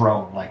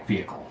drone-like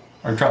vehicle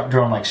or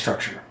drone-like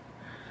structure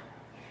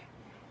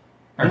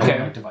or Okay.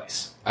 drone-like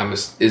device.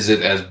 Is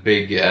it as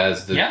big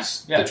as the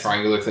Yeah,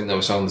 triangular thing that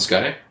was in the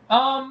sky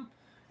that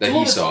It's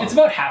he saw? It's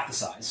about half the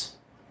size.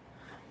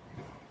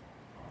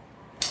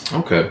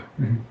 Okay.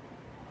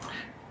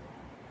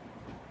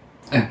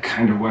 I'm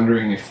kind of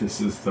wondering if this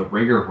is the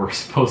rigger we're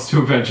supposed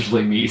to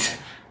eventually meet.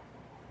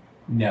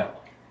 No,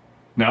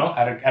 No?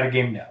 at a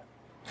game, no.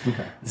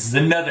 Okay. This is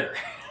another.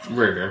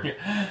 Rigger.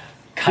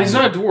 kind He's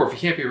of- not a dwarf. He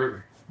can't be a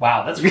rigger.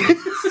 Wow, that's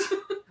racist.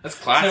 That's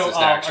classist,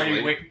 So,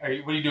 actually. what are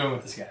you doing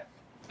with this guy?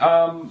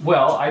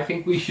 Well, I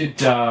think we should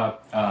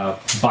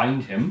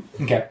bind him.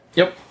 Okay.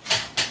 Yep.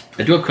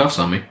 I do have cuffs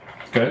on me.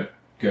 Good.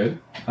 Good.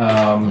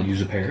 I'll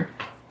use a pair.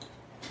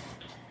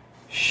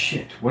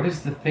 Shit, what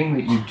is the thing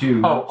that you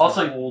do? Oh, to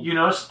also, hold- you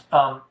noticed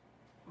that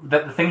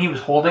the thing he was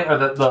holding, or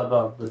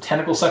the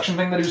tentacle section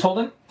thing that he was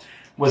holding,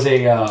 was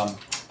a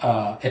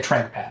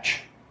trank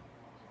patch.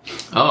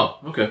 Oh,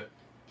 okay.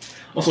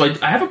 Also,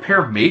 I have a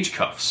pair of mage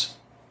cuffs.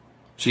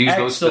 Should I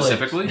use those Excellent.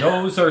 specifically?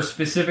 Those are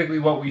specifically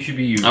what we should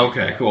be using.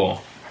 Okay,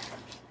 cool.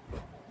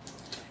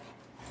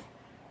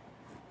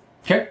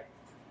 Okay.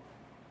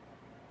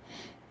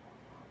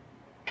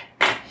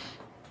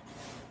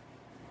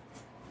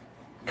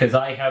 Because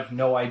I have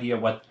no idea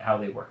how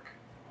they work.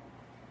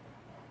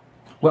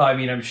 Well, I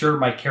mean, I'm sure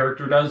my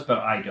character does, but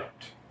I don't.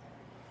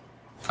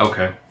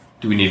 Okay.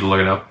 Do we need to look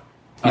it up?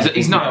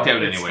 He's knocked No,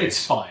 out it's- anyways.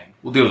 It's fine.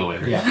 We'll do it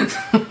later. Yeah.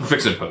 We'll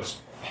fix it in post.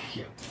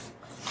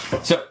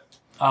 So,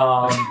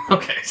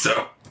 Okay,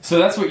 so so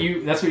that's what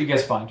you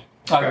guys find.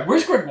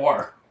 Where's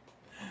Gregoire?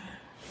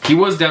 he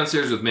was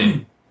downstairs with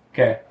me.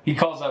 Okay. He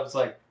calls up. It's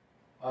like,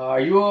 "Are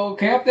you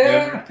okay up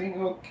there?"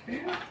 Everything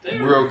okay?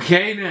 We're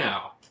okay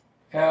now.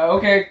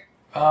 Okay.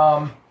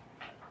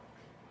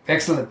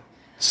 Excellent.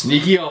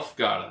 Sneaky elf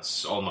got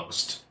us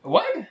almost.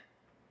 What?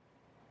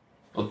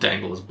 I'll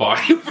dangle his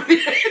body over the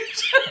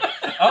edge.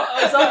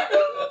 Oh,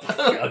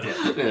 sorry. Oh,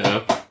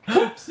 dear.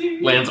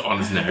 Yeah. Lands on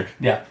his neck.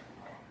 Yeah.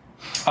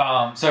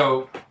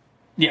 So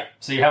you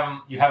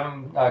have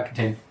him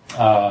contained.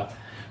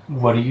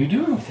 What are you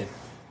doing with him?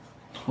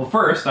 Well,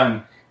 first,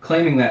 I'm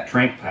claiming that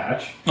trank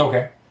patch.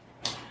 Okay.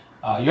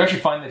 You actually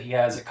find that he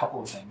has a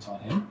couple of things on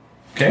him.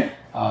 Okay.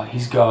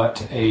 He's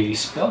got a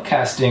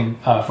spellcasting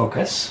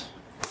focus,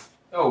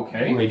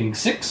 Okay. rating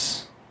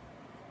 6.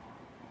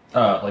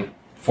 Like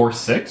Force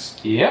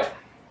 6? Yep.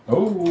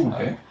 Oh,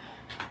 okay.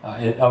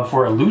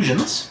 For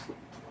illusions.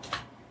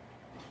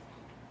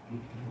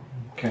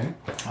 Okay.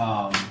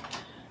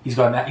 He's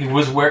got that. He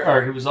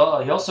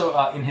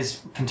also in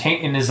his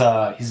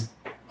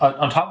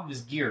on top of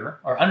his gear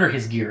or under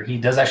his gear, he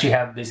does actually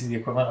have basically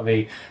the equivalent of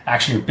a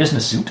action or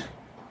business suit.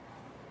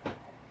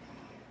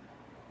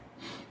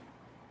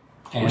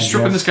 We're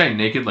stripping this guy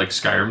naked like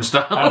Skyrim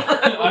style.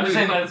 I'm just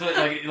saying that's what,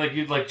 like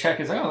you'd like check.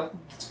 It's like, oh,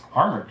 it's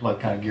armored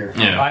like kind of gear.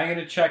 Yeah. I'm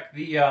gonna check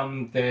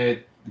the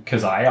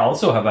because I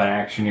also have an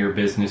actioneer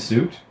business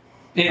suit.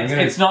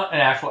 It's not an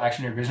actual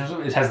action or business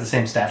suit. It has the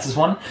same stats as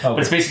one, but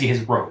it's basically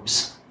his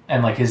robes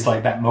and like his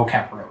like that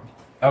mocap robe.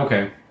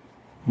 Okay.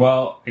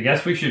 Well, I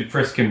guess we should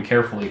frisk him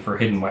carefully for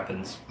hidden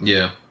weapons.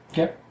 Yeah.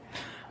 Okay.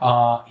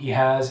 He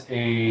has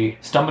a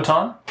stun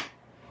baton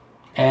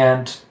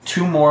and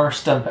 2 more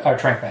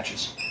trank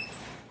patches.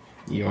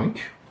 Yoink.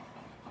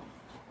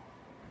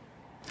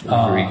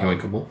 Very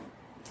yoinkable.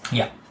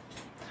 Yeah.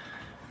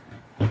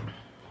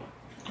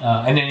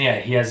 And then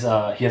he has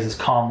his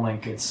comm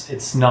link.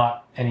 It's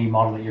not any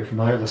model that you're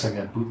familiar. It looks like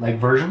a bootleg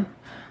version,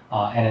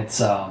 and it's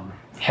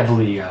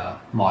heavily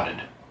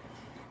modded.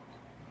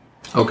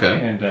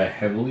 Okay. And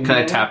heavily. Can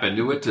I tap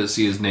into it to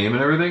see his name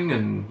and everything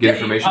and get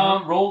information?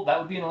 Roll. That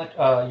would be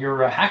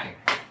your hacking.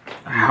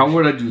 How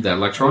would I do that? It would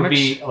Electronics?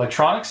 be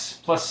electronics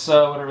plus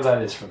whatever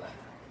that is for that.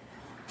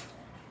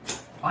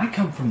 I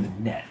come from the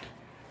net.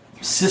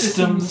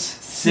 Systems,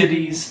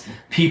 cities,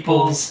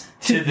 peoples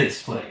to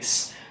this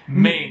place.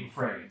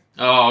 Mainframe.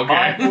 Oh,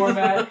 My okay.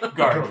 format,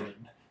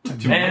 Guardian.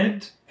 To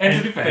mend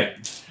and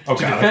defend. Oh,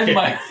 To God, defend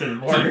I can't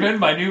to defend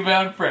my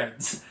newfound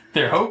friends,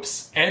 their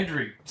hopes and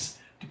dreams.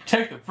 To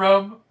protect them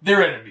from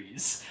their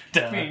enemies.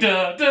 Da,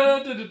 da, da,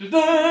 da, da, da,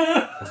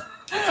 da.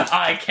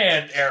 I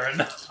can,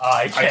 Aaron.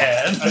 I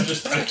can.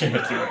 I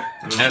can't do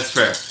it. That's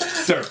fair.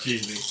 So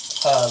cheesy.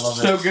 I love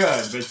it. So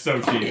good, but so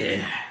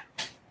cheesy.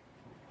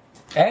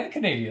 And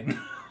Canadian.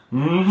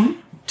 Mm-hmm.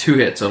 2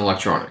 hits on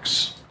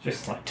electronics.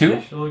 Just like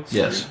 2? facial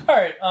Yes. All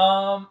right.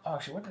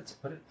 Actually, what did it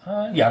put it?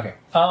 Yeah.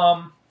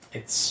 Okay.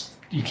 It's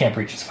you can't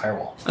breach its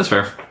firewall. That's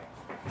fair.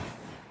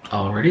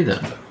 Alrighty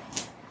then.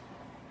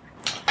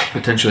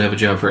 Potentially have a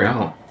job for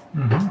Al.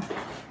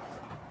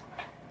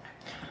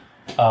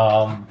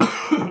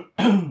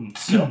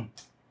 So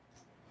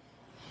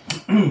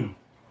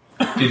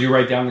Did you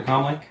write down the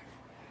comm link?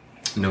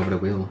 No, but I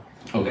will.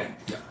 Okay.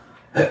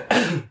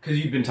 Because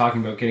you've been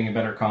talking about getting a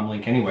better comm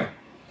link anyway.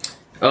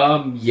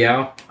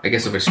 Yeah. I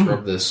guess if I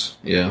scrub this,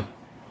 yeah.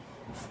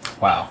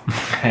 wow.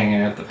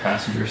 Hanging at the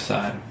passenger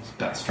side of his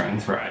best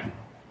friend's ride.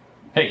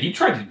 Hey, he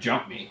tried to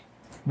jump me.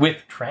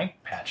 With trank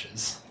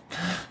patches.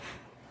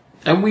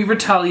 And we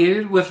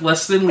retaliated with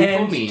less than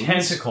lethal And means.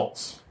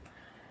 tentacles.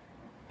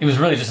 It was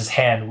really just his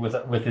hand with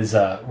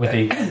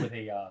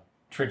a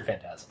trid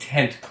phantasm.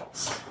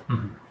 Tentacles.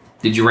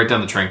 Did you write down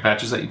the trank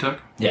patches that you took?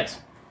 Yes.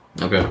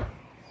 Okay.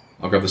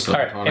 I'll grab the stuff,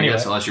 Alright, I anyway.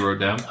 guess, unless you wrote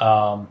down.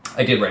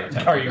 I did write it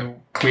down. Are you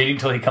waiting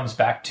till he comes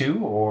back too,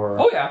 or?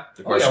 Oh, yeah.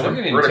 The question, we're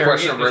going we're to gonna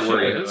question interrogate right the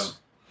where shit he out of is. him.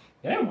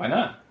 Yeah, why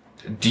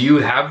not? Do you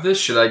have this?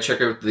 Should I check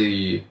out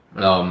the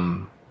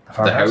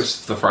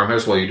farmhouse? the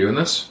farmhouse while you're doing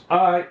this?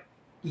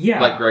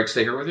 Yeah. Let Greg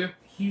stay here with you?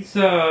 He's,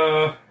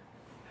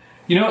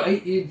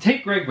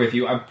 take Greg with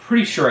you. I'm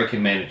pretty sure I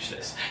can manage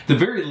this. The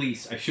very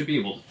least, I should be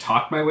able to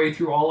talk my way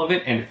through all of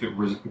it, and if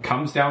it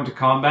comes down to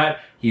combat,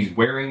 he's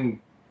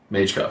wearing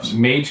Mage cuffs.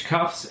 mage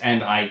cuffs,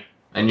 and I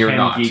And you're can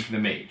not. geek the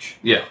mage.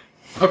 Yeah.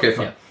 Okay,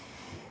 fine.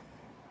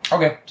 Yeah.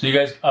 Okay, so you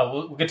guys,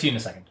 we'll get to you in a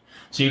second.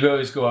 So you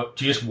guys go out.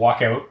 Do you just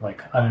walk out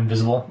like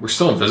uninvisible? We're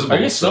still invisible. Are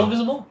you still so-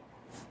 invisible?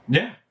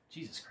 Yeah.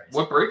 Jesus Christ!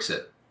 What breaks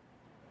it?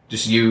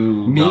 Just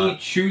you Me not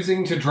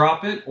choosing to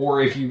drop it,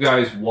 or if you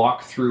guys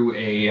walk through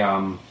a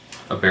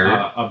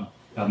barrier?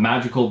 a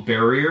magical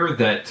barrier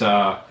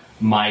that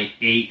my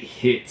 8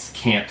 hits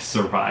can't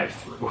survive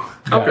through.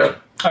 Okay.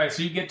 All right,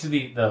 so you get to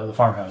the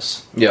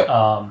farmhouse.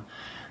 Yeah.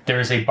 There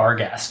is a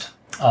barghast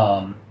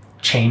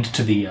chained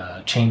to the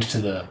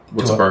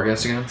What's to a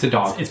barghast again? It's a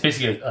dog. It's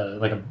basically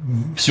like a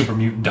super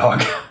mutant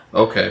dog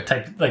Okay.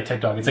 type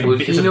dog. It's like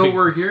Would it's he a know big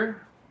we're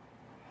here?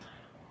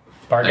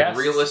 barghast. like,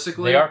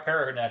 realistically? they are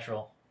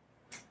paranatural.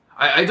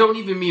 I don't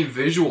even mean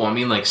visual. I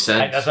mean like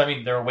sense. That's what I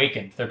mean. They're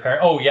awakened.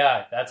 Oh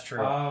yeah, that's true.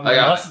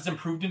 Unless it's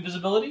improved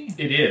invisibility.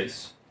 It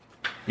is.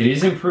 It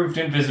is improved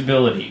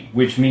invisibility,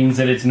 which means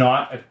that it's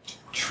not a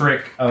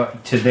trick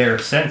to their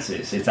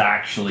senses. It's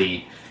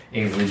actually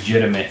a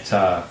legitimate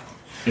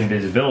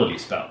invisibility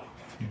spell.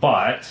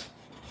 But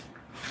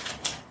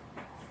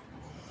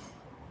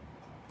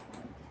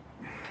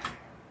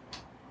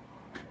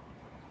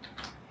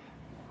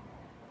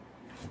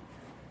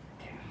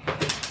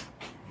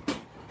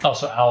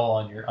Also, owl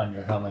on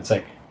your helmet. It's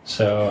like,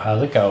 so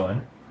how's it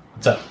going?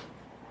 What's up?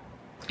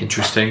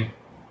 Interesting.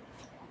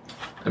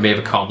 I may have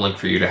a comp link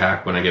for you to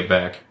hack when I get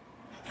back.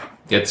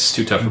 It's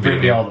too tough for me to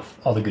Bring me do.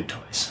 all the good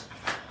toys.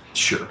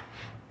 Sure.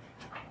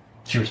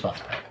 It's your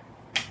responsibility.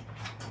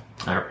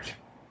 Alright.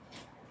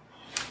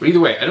 But either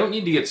way, I don't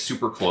need to get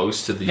super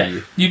close to the... Yeah,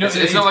 you know,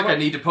 it's not like I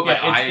need to put my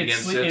eye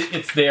against it.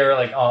 It's there,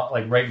 like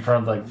right in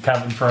front of, kind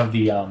of in front of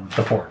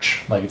the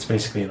porch. Like it's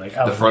basically like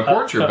out The front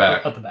porch or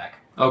back? Up the back.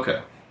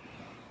 Okay.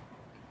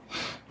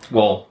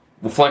 Well,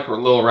 we'll flank a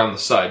little around the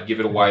side, give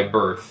it a wide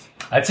berth.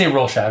 I'd say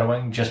roll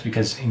shadowing just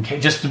because,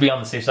 just to be on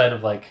the safe side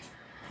of like,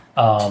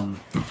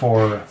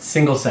 for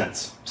single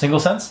sense. single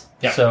sense.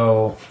 Yeah.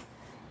 So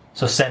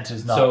scent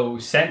is not. So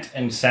scent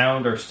and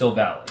sound are still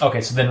valid. Okay,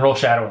 so then roll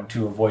shadowing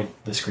to avoid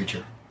this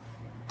creature.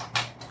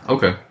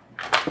 Okay.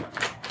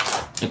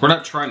 Like, we're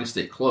not trying to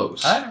stay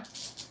close. I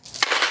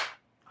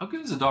How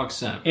good is a dog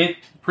scent? It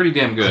Pretty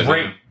damn good.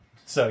 great.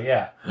 So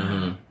yeah.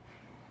 Mm-hmm.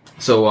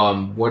 So,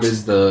 what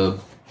is the...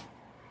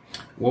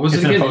 What was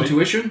It's it an again? opposing-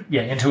 Intuition?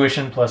 Yeah,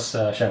 intuition plus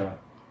shadowing.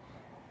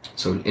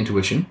 So,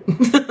 intuition.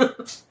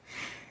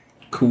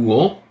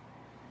 Cool.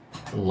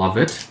 Love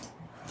it.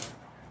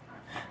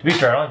 To be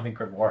fair, I don't even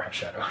think Grimoire has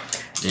Shadow.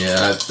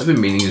 Yeah, I've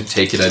been meaning to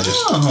take it. I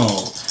just...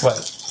 Oh. What?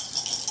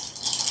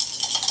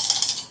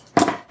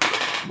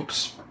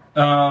 Whoops.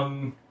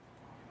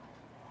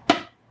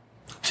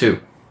 2.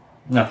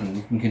 Nothing.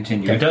 You can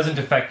continue. Okay. It doesn't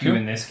affect you Two?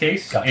 in this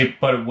case, Gotcha.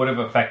 but it would have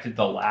affected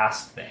the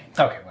last thing.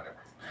 Okay,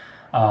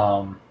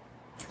 whatever.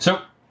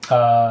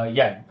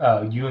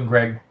 You and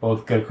Greg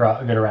both get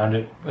around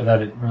it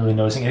without it really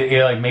noticing.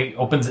 It like maybe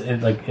opens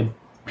it like it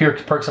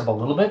perks up a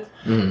little bit,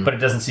 but it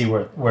doesn't see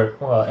where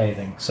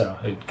anything. So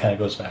it kind of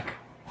goes back.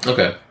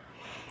 Okay.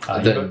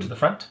 You go to the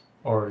front,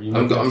 or you?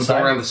 I'm go going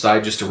around the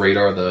side just to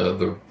radar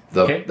the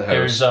Okay.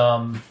 house. There's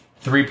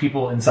 3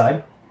 people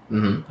inside.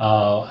 Mm-hmm.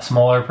 A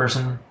smaller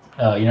person.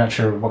 You're not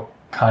sure what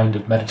kind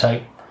of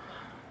metatype,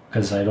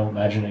 because I don't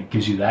imagine it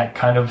gives you that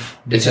kind of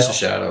detail. It's just a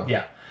shadow.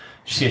 Yeah.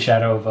 You see a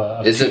shadow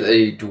of Is it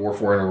a dwarf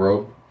wearing a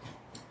robe?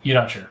 You're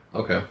not sure.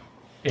 Okay.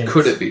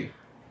 Could it be?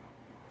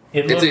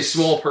 It's a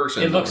small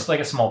person. It looks like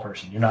a small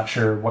person. You're not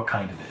sure what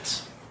kind it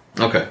is.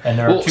 Okay. And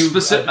there are 2...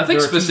 I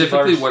think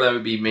specifically large... what I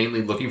would be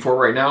mainly looking for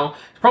right now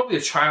is probably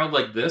a child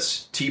like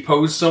this,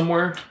 T-pose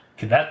somewhere.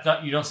 Okay,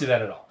 you don't see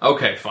that at all.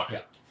 Okay, fine.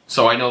 Yeah.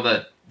 So I know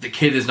that the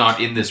kid is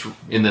not in this. No.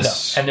 And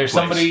there's place.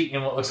 somebody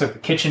in what looks like the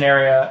kitchen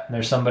area, and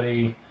there's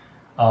somebody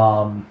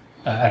at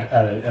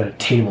a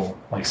table,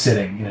 like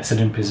sitting in a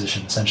sitting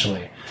position,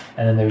 essentially.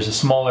 And then there's a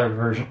smaller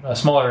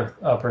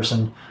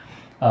person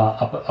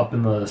up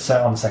in on the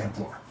second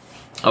floor.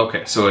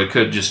 Okay, so it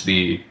could just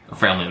be a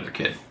family of their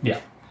kid.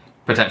 Yeah.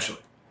 Potentially.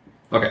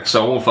 Okay,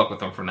 so I won't fuck with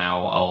them for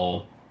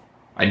now.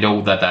 I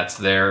know that that's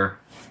there.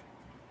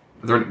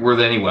 Were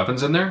there any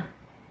weapons in there?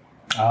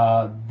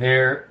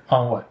 They're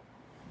on what?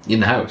 In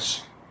the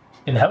house.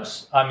 In the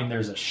house? I mean,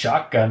 there's a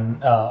shotgun,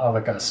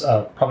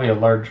 probably a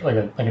large, like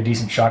a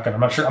decent shotgun. I'm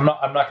not sure. I'm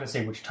not going to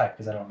say which type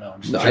because I don't know.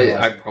 I'm just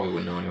I probably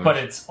wouldn't know anyway. But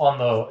it's on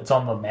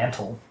the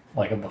mantle,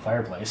 like of the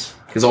fireplace.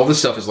 Because all this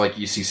stuff is like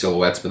you see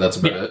silhouettes, but that's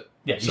about it.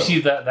 Yeah, you see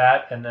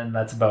that, and then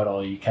that's about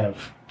all you kind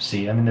of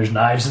see. I mean, there's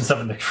knives and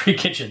stuff in the free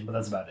kitchen, but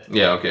that's about it.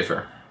 Yeah. Okay.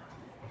 Fair.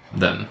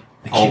 Then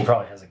the kid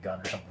probably has a gun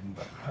or something,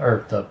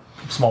 or the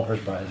small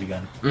person probably has a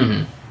gun.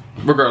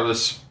 Mm-hmm.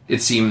 Regardless,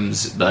 it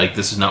seems like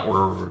this is not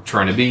where we're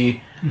trying to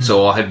be. Mm-hmm.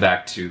 So I'll head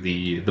back to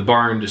the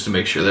barn just to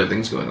make sure that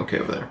everything's going okay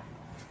over there.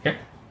 Okay.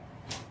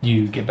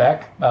 You get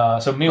back.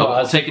 So meanwhile,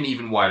 I'll take an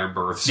even wider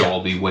berth, so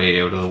I'll be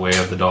way out of the way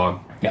of the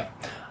dog. Yeah.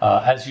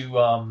 As you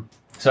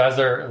so as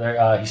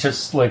they're he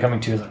starts like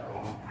coming to, like,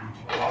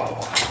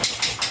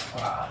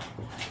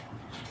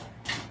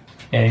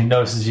 and he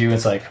notices you.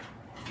 It's like.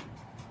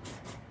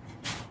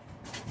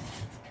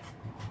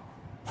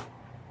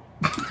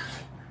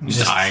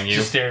 Just eyeing you.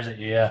 Just stares at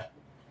you, yeah.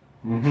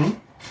 Mm-hmm.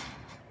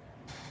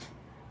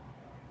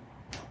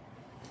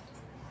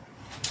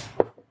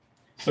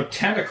 So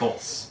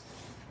tentacles.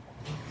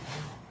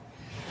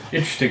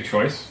 Interesting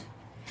choice.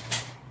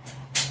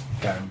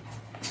 Got him.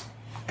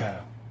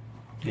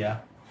 Yeah.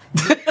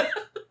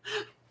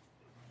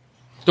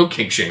 Don't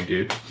kink shame,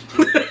 dude.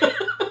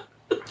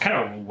 Kind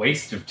of a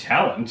waste of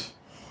talent.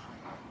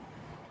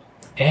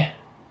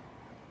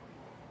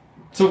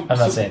 So I'm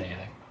not saying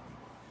anything.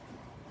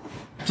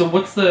 So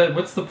what's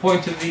the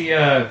point of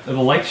the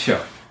light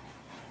show?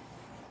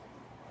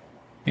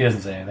 He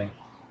doesn't say anything.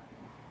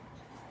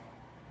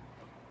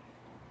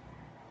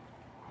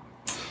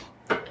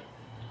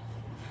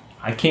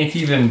 I can't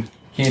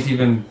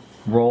even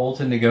roll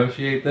to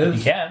negotiate this.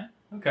 You can.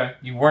 Okay.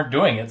 You weren't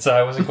doing it, so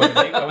I wasn't going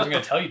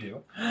to tell you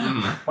to.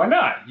 Why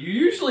not? You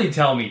usually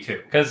tell me to.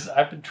 Because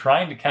I've been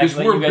trying to kind of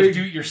let you guys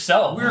do it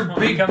yourself. We're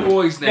big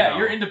boys now. Yeah,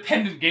 you're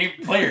independent game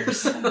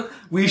players.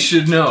 We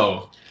should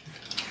know.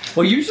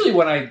 Well, usually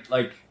when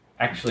I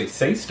actually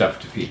say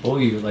stuff to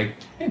people, you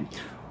hey,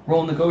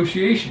 roll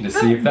negotiation to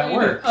see if that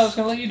works. I was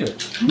going to let you do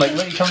it.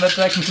 Let you come to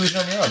that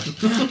conclusion on your own.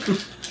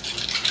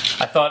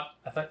 I thought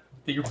that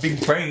your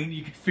big brain,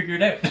 you could figure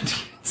it out.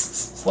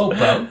 Slow,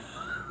 bro.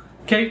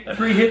 Okay,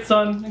 3 hits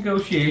on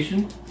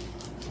negotiation.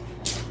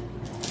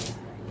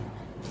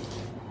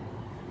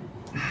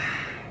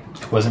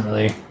 It wasn't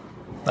really.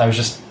 I was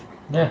just.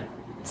 Yeah,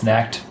 it's an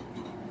act.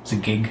 It's a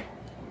gig.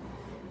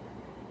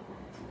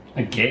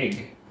 A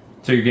gig?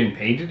 So you're getting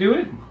paid to do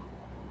it?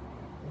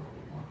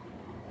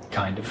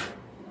 Kind of.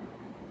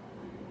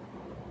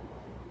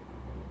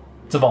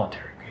 It's a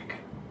voluntary gig.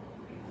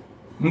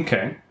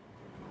 Okay.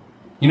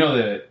 You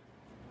know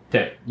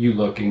that you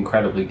look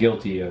incredibly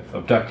guilty of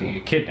abducting a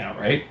kid now,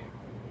 right?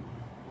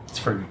 It's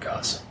for a good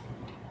cause.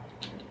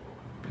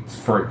 It's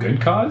for a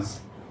good cause?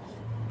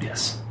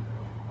 Yes.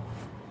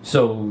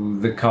 So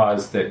the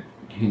cause that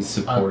he's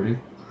supporting?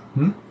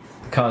 The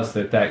cause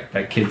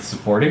that kid's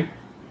supporting?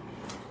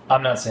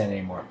 I'm not saying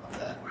any more about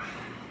that.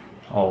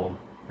 Oh,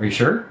 are you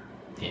sure?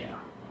 Yeah.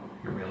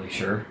 You're really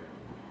sure?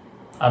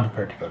 I'm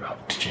prepared to go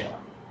to jail.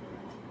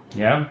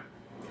 Yeah?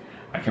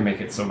 I can make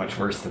it so much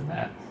worse than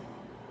that.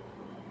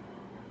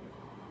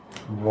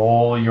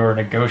 Roll your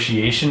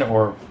negotiation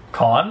or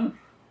con?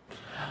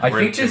 I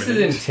think this is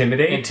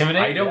Intimidate.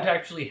 Intimidate? I don't Yeah.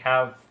 actually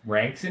have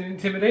ranks in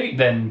Intimidate.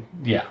 Then,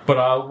 yeah. But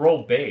I'll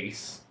roll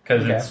base,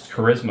 because Okay. it's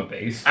charisma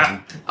based.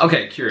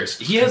 Okay, curious.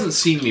 He hasn't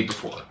seen me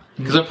before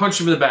because I punched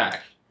him in the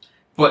back.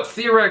 But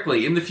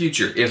theoretically, in the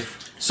future,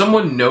 if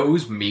someone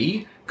knows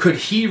me, could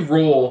he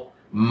roll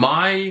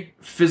my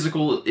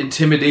physical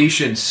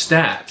intimidation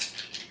stat?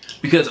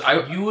 Because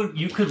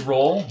You could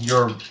roll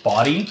your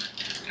body.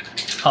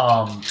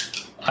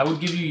 I would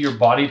give you your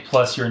body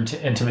plus your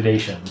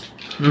intimidation.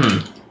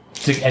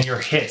 And your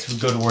hits would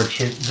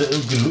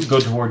go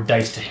toward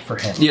dice for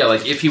him. Yeah,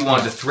 like if he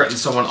wanted to threaten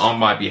someone on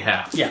my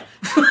behalf. Yeah.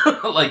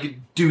 Like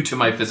due to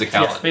my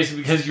physicality. Yes,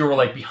 basically because you were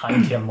like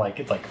behind him, like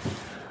it's like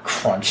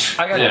crunch.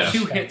 I got Yeah.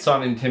 2 hits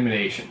on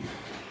intimidation.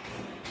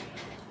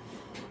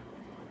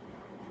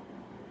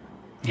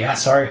 Yeah,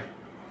 sorry.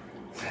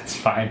 That's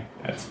fine.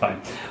 That's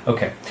fine.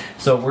 Okay,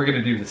 so we're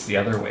gonna do this the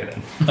other way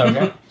then.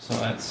 Okay. So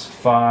that's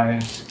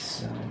 5, 6,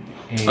 7,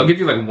 8. I'll give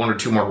you like 1 or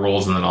 2 more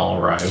rolls and then I'll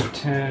arrive,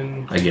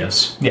 10. I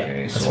guess. Yeah,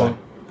 Okay, that's so fine.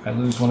 I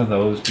lose one of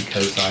those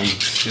because I'm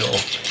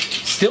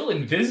still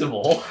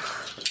invisible.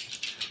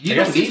 You I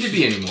don't guess need to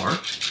be anymore.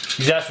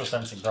 He's astral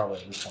sensing probably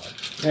at this point.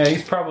 Yeah,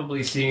 he's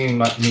probably seeing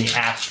me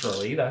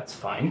astrally. That's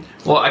fine.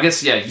 Well, I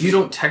guess, yeah, you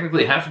don't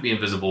technically have to be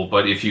invisible,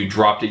 but if you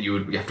dropped it, you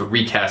would have to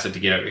recast it to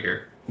get out of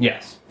here.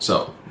 Yes.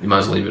 So, you might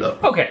as well leave it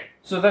up. Okay,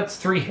 so that's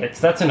 3 hits.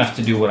 That's enough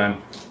to do what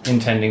I'm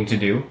intending to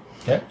do.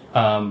 Okay.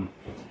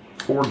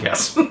 Or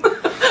guess. No.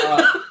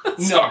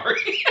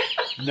 Sorry.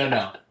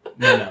 No.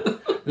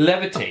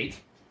 Levitate.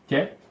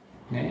 Okay.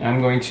 Okay,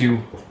 I'm going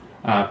to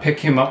pick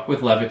him up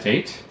with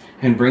levitate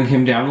and bring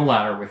him down the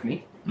ladder with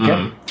me.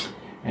 Okay.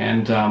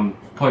 And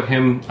put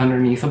him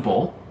underneath a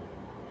bowl.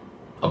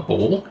 A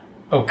bowl?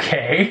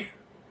 Okay.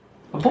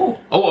 A bowl.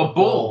 Oh, a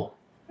bowl.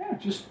 Yeah,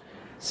 just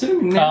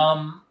sitting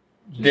there.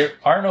 There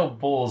are no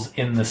bulls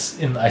in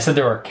this. I said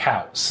there are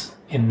cows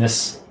in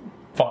this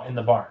in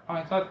the barn. Oh,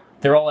 I thought.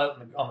 They're all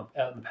out in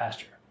the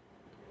pasture.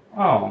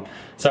 Oh,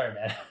 Sorry,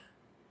 man.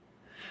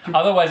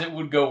 Otherwise, it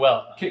would go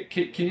well. can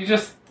you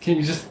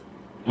just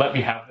let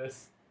me have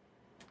this?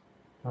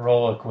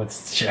 Roll a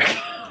coincidence check.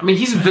 I mean,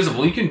 he's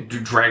invisible. You can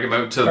drag him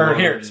out to Or the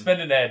here,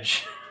 spend an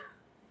edge.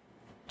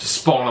 to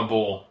spawn a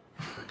bull.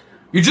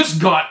 You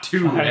just got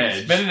 2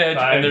 edge. Spend an edge,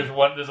 Fine. and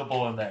there's a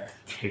bull in there.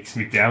 Takes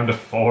me down to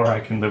 4. I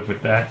can live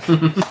with that.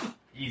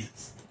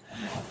 Jesus.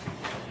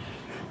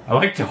 I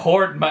like to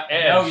hoard my I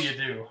edge. know you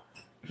do.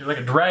 You're like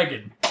a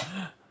dragon.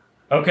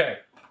 Okay.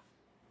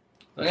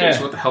 Okay,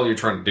 so what the hell are you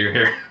trying to do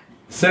here?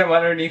 Sit him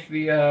underneath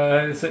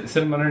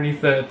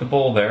the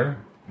bowl there.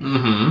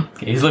 Mm-hmm.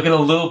 Okay, he's looking a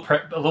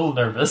little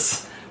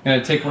nervous. I'm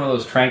gonna take one of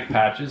those trank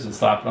patches and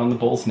slap it on the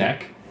bull's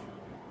neck.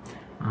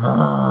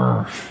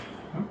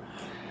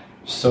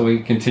 So he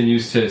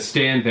continues to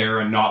stand there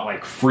and not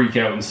like freak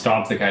out and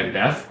stomp the guy to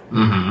death.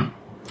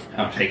 Mm-hmm.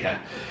 I'll take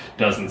a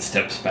dozen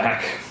steps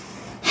back.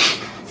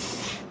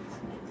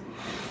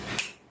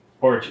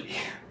 Orgy.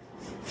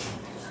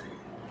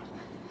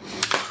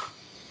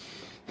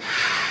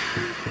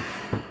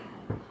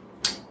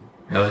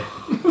 Really?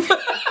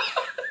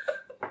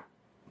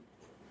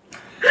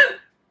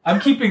 I'm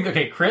keeping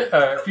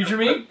future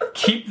me.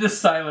 Keep this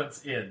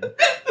silence in.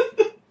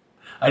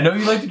 I know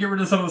you like to get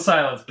rid of some of the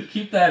silence, but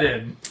keep that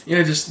in.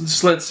 Yeah,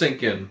 just let it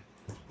sink in.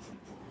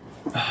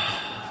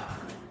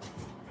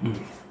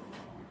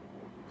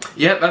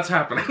 Yeah, that's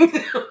happening.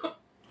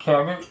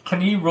 Okay,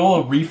 can he roll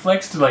a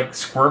reflex to like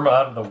squirm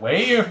out of the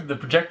way of the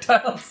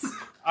projectiles?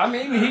 I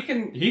mean,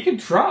 he can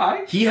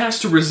try. He has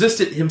to resist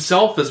it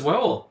himself as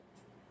well.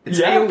 It's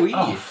AoE.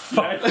 Oh,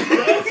 fuck.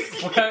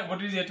 What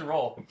does he have to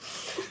roll?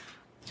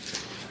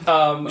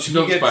 should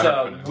know He this by gets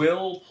heart by now.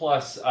 will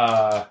plus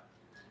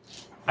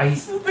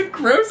This is the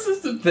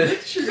grossest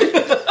adventure.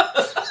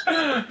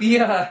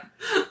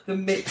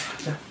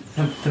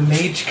 the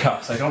mage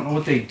cuffs. I don't know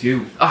what they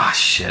do. Ah,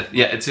 shit.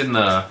 Yeah, it's in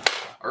the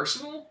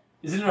Arsenal?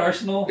 Is it an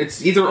arsenal?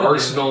 It's either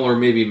Arsenal or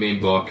maybe main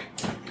book.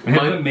 I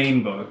have the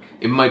main book.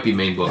 It might be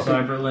main book.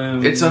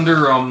 Cyberlim. It's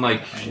under, where I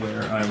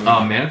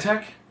would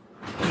Manatech?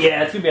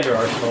 Yeah, it's gonna be under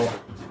arsenal.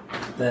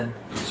 Then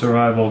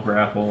survival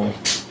grapple.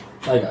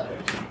 I got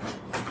it.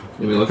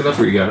 Let me look it up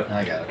or you got it?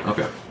 I got it.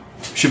 Okay.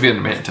 Should be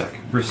under Manatech.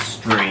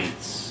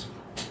 Restraints.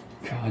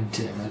 God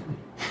damn it.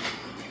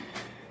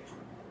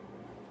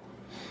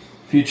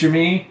 Future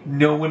me,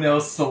 no one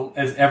else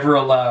has ever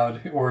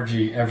allowed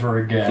orgy ever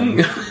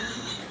again.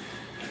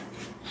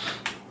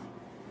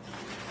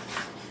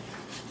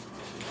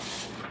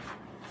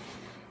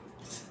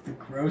 The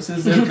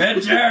grossest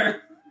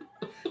adventure!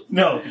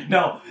 No,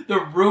 the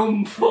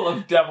room full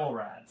of devil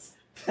rats.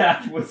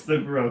 That was the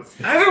gross.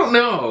 I don't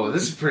know.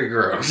 This is pretty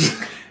gross.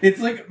 It's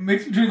like a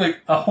mix between like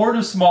a horde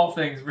of small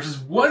things versus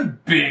one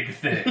big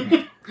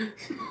thing.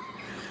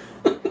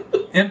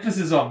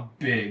 Emphasis on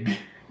big.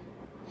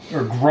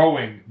 Or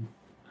growing.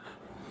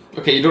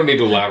 Okay, you don't need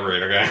to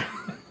elaborate, okay?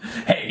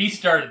 Hey, he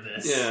started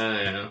this.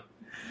 Yeah.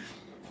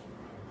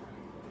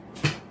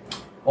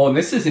 Oh, and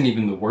this isn't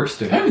even the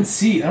worst of I it. don't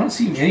see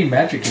any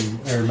magic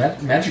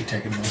magic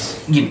tech in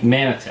this.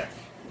 Manatech.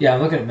 Yeah,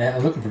 I'm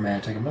looking for mana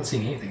tech. I'm not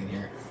seeing anything in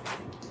here.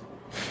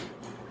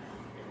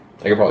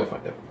 I can probably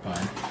find it.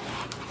 Fine.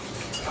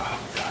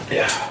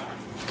 Yeah.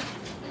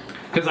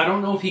 Because I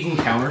don't know if he can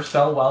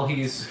counterspell while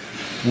he's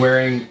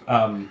wearing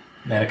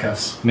Mana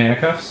cuffs. mana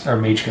cuffs. Or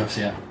mage cuffs,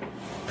 yeah.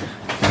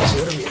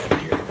 So what are we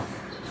at here?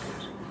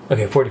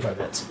 Okay, 45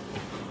 hits.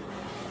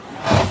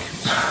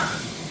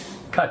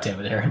 God damn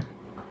it, Aaron.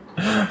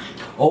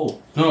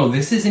 Oh, no,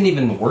 this isn't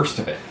even the worst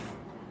of it.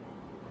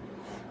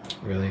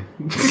 Really?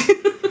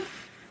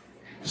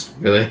 Just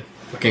really?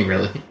 Fucking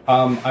really?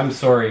 I'm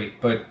sorry,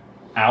 but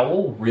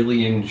Owl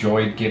really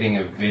enjoyed getting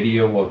a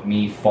video of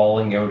me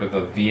falling out of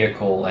a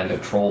vehicle and a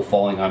troll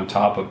falling on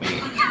top of me.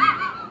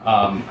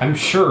 I'm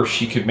sure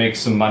she could make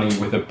some money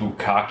with a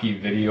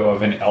bukkake video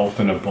of an elf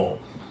and a bull.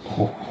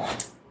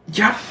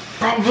 Yeah,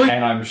 probably.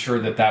 And I'm sure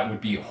that would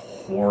be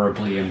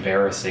horribly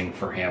embarrassing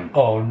for him.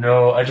 Oh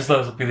no, I just thought it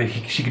was something that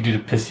she could do to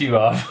piss you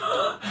off.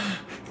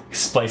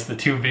 Splice the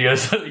two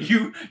videos,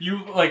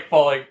 you like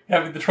falling,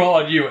 having the troll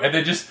on you, and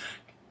then just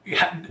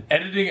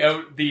editing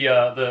out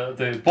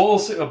the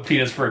bull's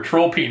penis for a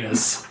troll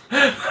penis,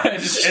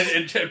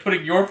 and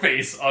putting your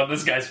face on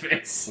this guy's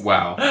face.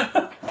 Wow.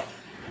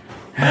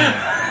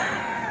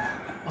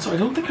 Also, I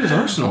don't think there's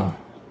Arsenal.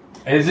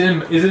 Is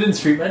it in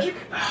Street Magic?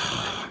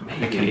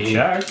 Maybe.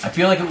 I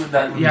feel like it would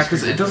that. Yeah,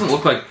 because it doesn't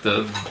look like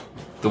the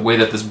way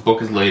that this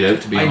book is laid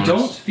out, to be honest.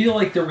 don't feel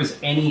like there was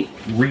any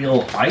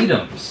real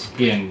items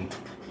in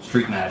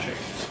Street Magic.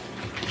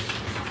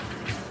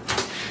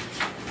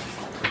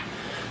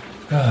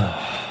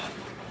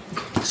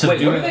 So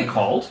Wait, what are they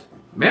called?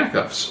 Mana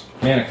cuffs.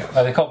 Mana cuffs.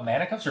 Are they called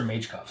mana cuffs or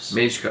mage cuffs?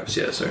 Mage cuffs,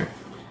 yeah, sir.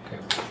 Okay.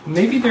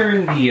 Maybe they're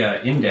in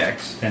the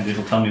index, and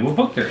it'll tell me what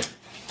book they're in.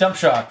 Dump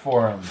shock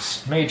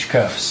forums, mage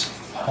cuffs,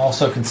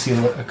 also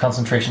conceal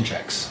concentration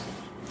checks.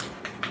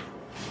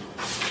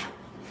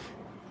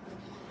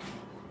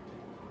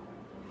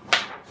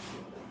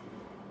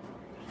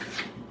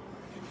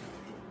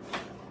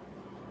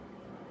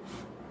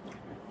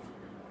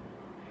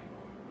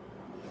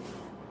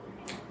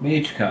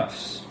 Mage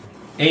cuffs.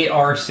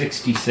 AR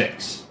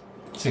 66.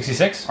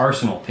 66?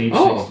 Arsenal, page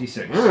Oh,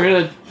 66. all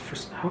right.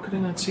 How could I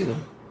not see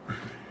them?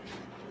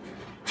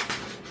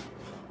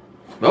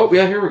 Oh,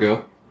 yeah, here we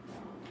go.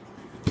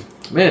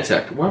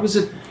 Manatech. Why was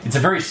it? It's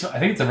I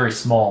think it's a very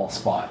small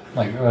spot,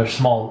 like a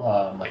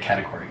small like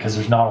category, because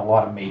there's not a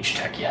lot of mage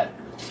tech yet,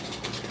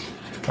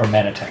 or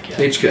mana tech yet.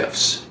 Mage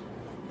cuffs.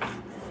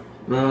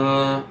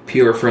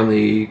 PR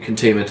friendly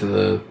containment to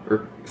the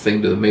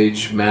thing to the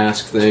mage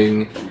mask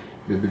thing.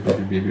 Blah, blah, blah,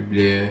 blah, blah,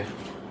 blah.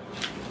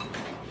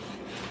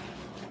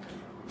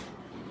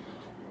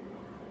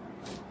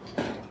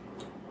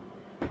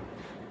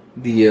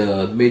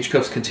 The mage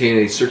cuffs contain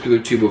a circular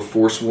tube of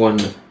Force 1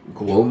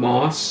 glow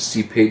moss.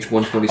 See page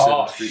 127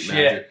 Oh, Street shit.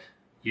 Magic.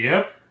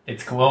 Yep.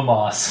 It's glow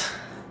moss.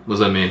 What does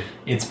that mean?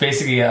 It's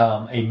basically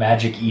a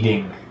magic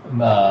eating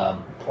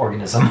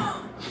organism.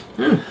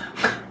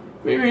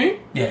 Maybe.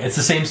 Yeah, it's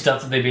the same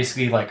stuff that they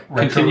basically like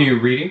Continue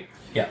reading.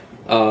 Yeah.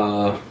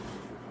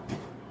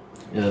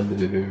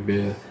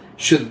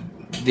 Should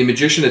the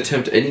magician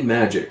attempt any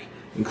magic,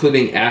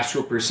 including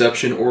astral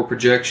perception or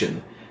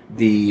projection,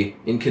 the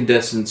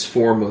incandescence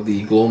form of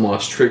the glow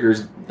moss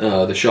triggers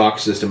the shock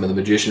system, and the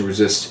magician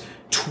resists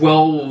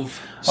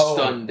 12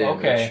 stun damage.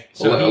 Okay.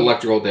 So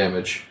electrical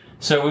damage.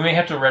 So we may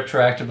have to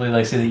retroactively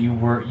like say that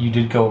you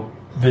did go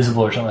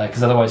visible or something like that,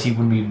 because otherwise he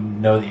wouldn't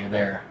even know that you're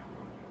there.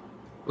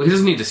 Well, he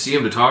doesn't need to see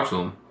him to talk to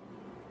him.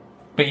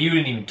 But you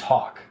didn't even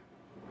talk.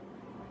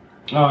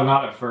 Oh,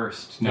 not at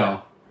first.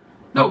 No.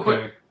 No,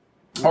 Okay.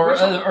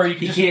 Or you He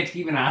can just... can't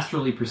even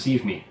astrally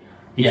perceive me.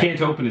 He Yeah.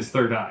 can't open his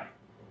third eye.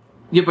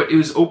 Yeah, but it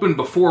was open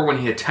before when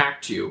he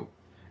attacked you,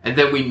 and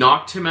then we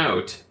knocked him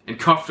out and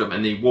cuffed him,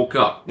 and then he woke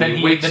up. When Then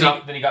he wakes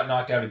up, then he got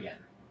knocked out again.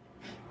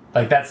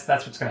 Like that's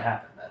what's going to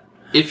happen then.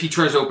 if he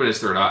tries to open his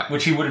third eye.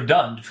 Which he would have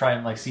done to try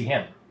and like see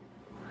him.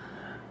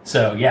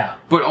 So yeah.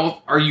 But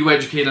are you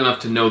educated enough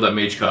to know that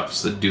mage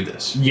cuffs that do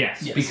this?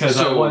 Yes, Yes. because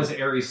I So- was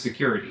Ares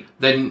security.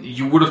 Then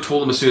you would have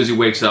told him as soon as he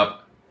wakes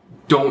up,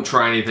 don't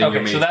try anything. Okay,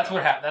 you're so mage. that's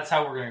what that's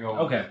how we're going to go.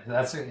 Okay.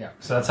 That's yeah.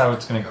 So that's how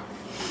it's going to go.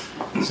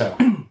 So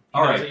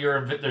All right.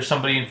 that there's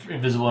somebody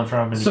invisible in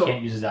front of him and So, he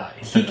can't use his eye.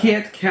 He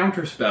can't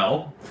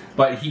counterspell,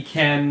 but he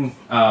can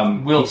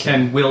Will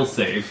will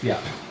save. Yeah.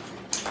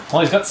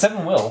 Well, he's got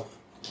 7 will.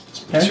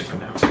 That's it for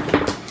now.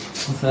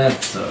 What's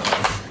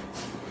that?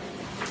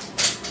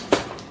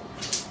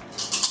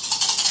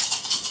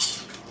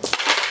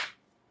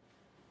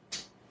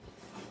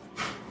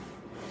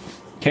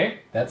 Okay,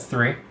 that's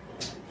 3.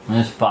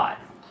 That's 5.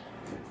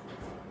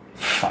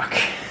 Fuck.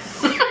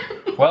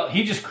 Well,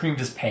 he just creamed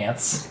his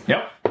pants.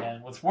 Yep.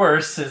 And what's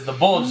worse is the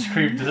bull just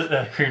creamed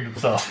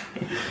himself.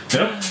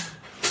 Yep.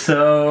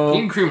 So He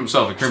didn't cream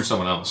himself, he creamed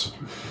someone else.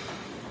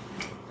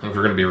 If we're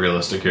going to be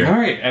realistic here. All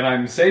right, and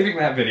I'm saving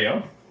that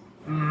video.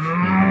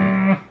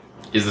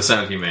 Is the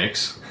sound he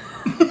makes.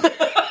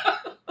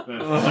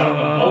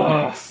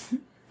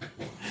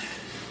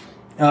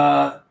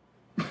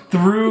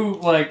 through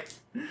like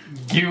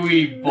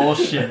gooey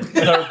bullshit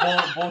or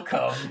bull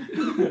cum.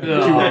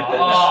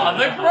 Oh,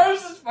 the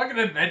grossest fucking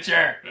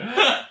adventure.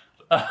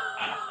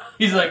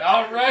 He's like,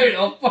 all right,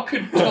 I'll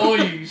fucking tell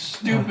you, you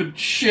stupid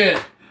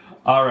shit.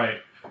 All right,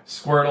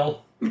 Squirtle.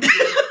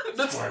 No,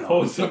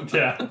 Hose him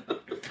down.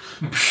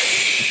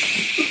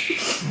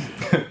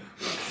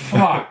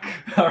 Fuck.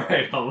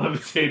 Alright, I'll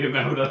levitate him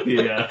out of the,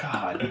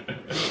 God.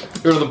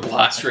 Go to the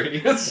blast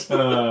radius.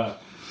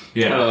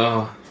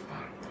 Yeah.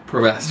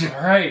 Poor bastard.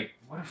 Alright,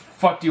 what the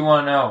fuck do you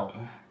want to know?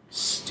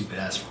 Stupid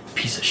ass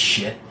piece of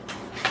shit.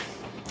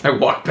 I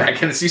walk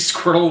back and I see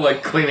Squirtle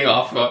like cleaning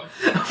off a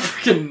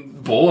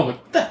freaking bowl. I'm like,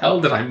 what the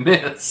hell did I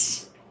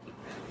miss?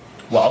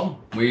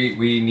 Well,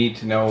 we need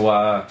to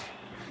know,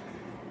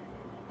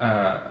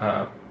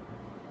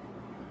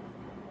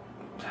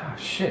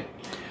 shit.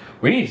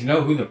 We need to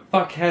know who the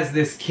fuck has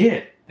this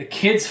kid. The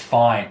kid's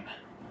fine.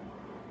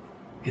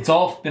 It's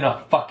all been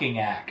a fucking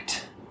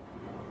act.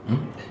 You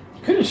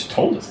could have just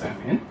told us that,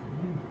 man.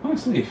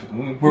 Honestly,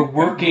 We're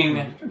working.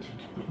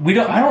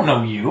 I don't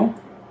know you.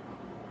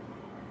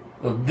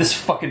 This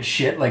fucking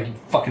shit, like you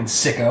fucking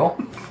sicko.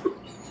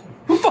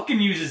 Who fucking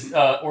uses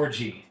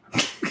orgy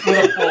with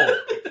a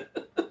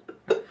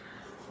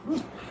bull?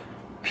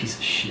 Piece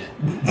of shit.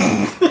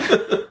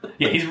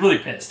 Yeah, he's really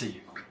pissed at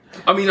you.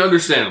 I mean,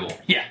 understandable.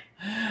 Yeah.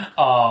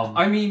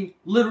 I mean,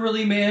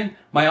 literally, man,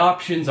 my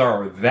options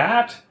are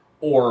that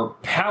or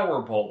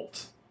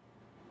Powerbolt.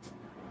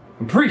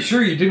 I'm pretty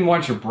sure you didn't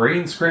want your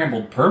brain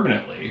scrambled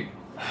permanently.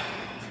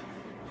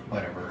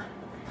 Whatever.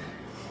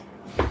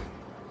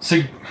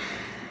 So,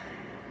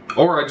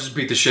 Or I just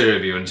beat the shit out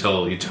of you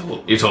until you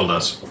told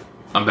us.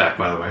 I'm back,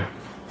 by the way.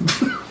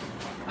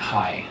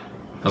 hi,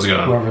 How's it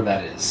going? whoever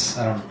that is.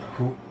 I don't know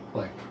who.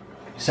 Like,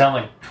 you sound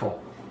like a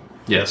troll.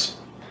 Yes.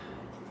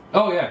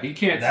 Oh yeah, he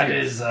can't. That see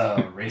is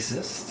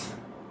racist.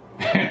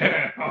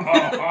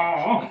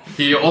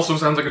 He also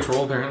sounds like a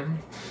troll, apparently.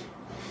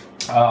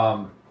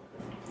 Yeah,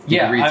 You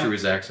can read I'm- through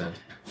his accent.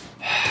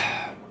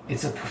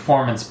 It's a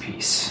performance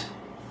piece.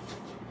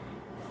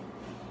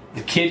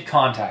 The kid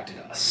contacted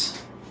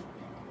us.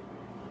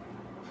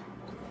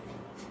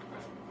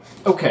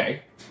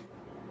 Okay.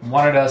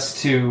 Wanted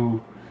us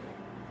to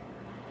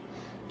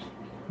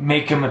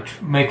make him a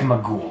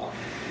ghoul.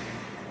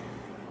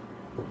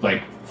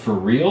 Like for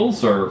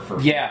reals or for?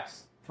 Yeah,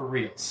 for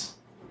reals.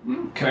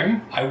 Okay.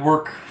 I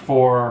work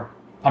for.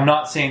 I'm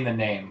not saying the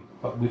name,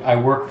 but I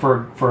work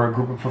for a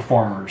group of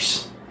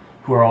performers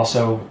who are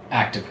also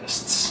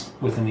activists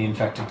within the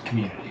infected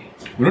community.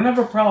 We don't have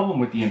a problem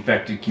with the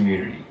infected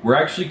community. We're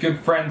actually good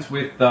friends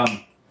with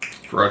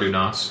Feradu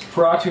Nas.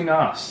 Feratu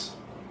Nas.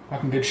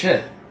 Fucking good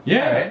shit.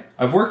 Yeah, Alright.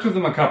 I've worked with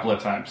him a couple of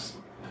times.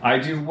 I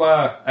do.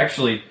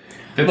 Actually,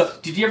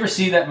 Look, did you ever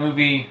see that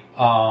movie,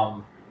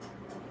 or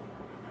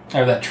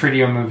that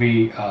Tridio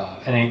movie,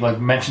 and he like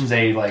mentions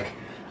an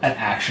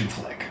action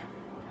flick?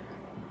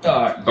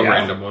 A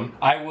random one.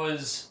 I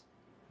was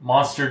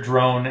Monster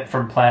Drone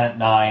from Planet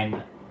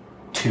 9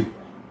 2.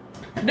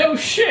 No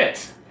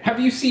shit. Have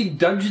you seen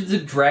Dungeons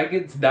and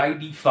Dragons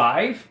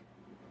 95?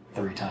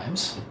 3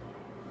 times.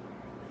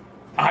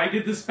 I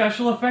did the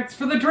special effects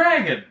for the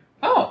dragon.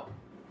 Oh.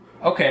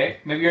 Okay,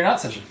 maybe you're not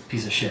such a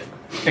piece of shit.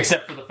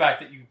 Except for the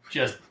fact that you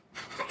just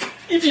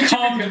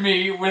calmed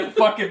me with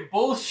fucking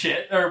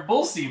bullshit, or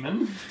bull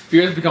semen. If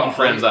you guys become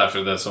friends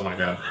after this, oh my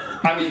god.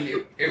 I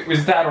mean, it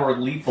was that or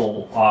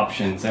lethal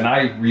options, and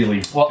I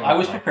really. Well, don't I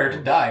was like prepared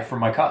to die for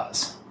my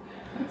cause.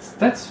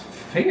 That's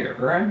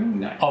fair. I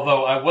mean,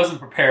 Although I wasn't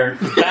prepared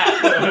for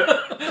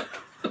that.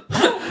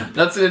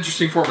 That's an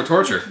interesting form of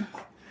torture.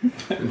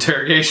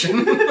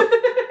 Interrogation.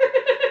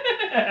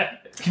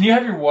 Can you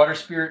have your water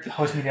spirit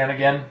hose me down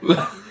again?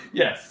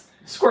 yes,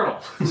 Squirtle.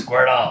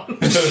 Squirtle.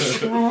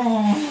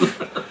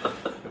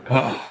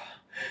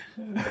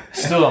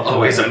 Still don't feel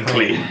Always like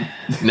unclean.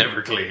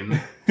 Never clean.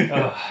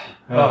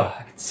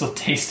 I can still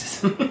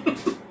taste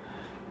it.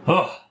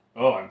 Oh,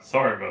 I'm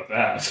sorry about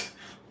that.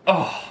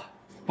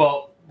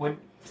 well,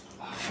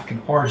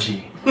 fucking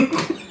orgy.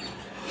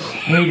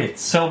 Hate it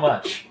so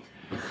much.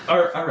 All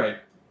right.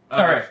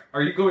 All right.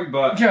 Are you going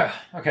by? Yeah.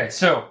 Okay.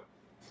 So,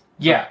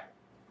 yeah,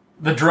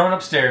 the drone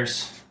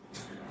upstairs.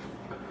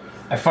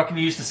 I fucking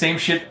used the same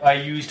shit I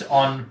used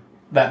on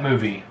that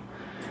movie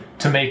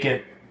to make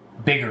it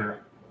bigger,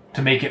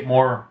 to make it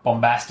more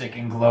bombastic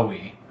and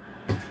glowy.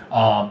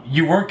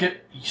 You weren't get.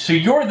 So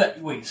you're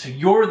that. Wait. So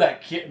you're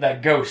that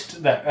that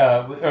ghost that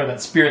or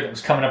that spirit that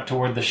was coming up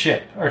toward the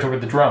ship or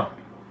toward the drone.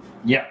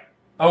 Yeah.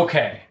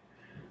 Okay.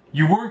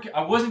 You weren't.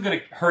 I wasn't going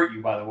to hurt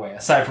you, by the way.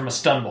 Aside from a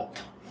stun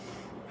bolt.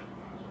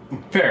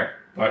 Fair,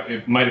 but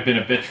it might have been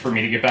a bitch for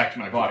me to get back to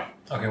my body.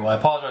 Okay. Well, I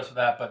apologize for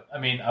that, but I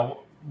mean,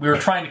 we were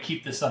trying to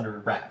keep this under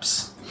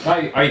wraps.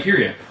 I hear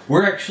you.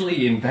 We're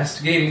actually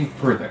investigating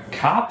for the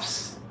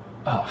cops.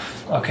 Oh,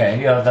 okay.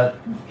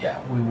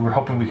 Yeah, we were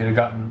hoping we could have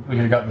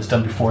gotten this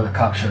done before the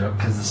cops showed up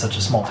because it's such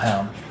a small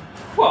town.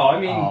 Well, I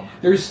mean,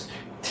 there's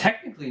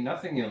technically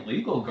nothing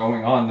illegal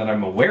going on that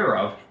I'm aware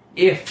of.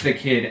 If the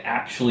kid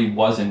actually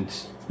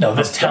wasn't. No,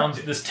 this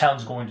abducted.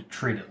 town's going to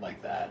treat it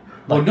like that.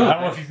 Well, Like, no, I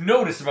don't know if you've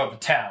noticed about the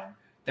town.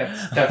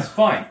 That's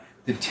fine.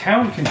 The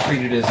town can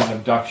treat it as an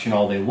abduction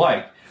all they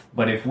like,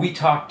 but if we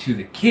talk to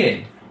the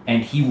kid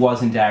and he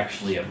wasn't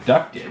actually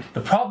abducted,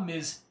 The problem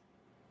is,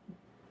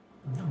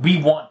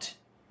 we want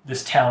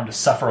this town to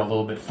suffer a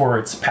little bit for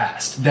its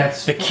past.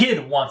 That's The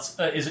kid wants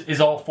is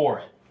all for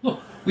it. Look,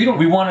 we don't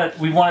We want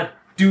to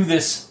do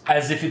this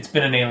as if it's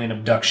been an alien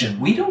abduction.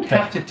 We don't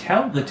have to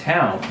tell the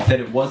town that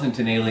it wasn't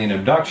an alien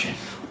abduction.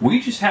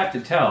 We just have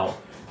to tell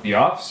the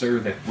officer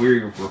that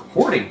we're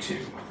reporting to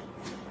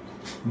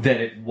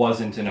that it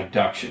wasn't an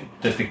abduction.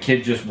 That the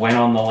kid just went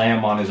on the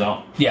lam on his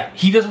own. Yeah,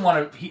 he doesn't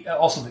want to. He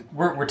also,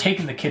 we're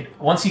taking the kid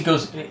once he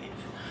goes,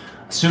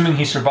 assuming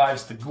he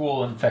survives the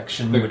ghoul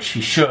infection, which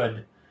he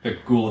should. The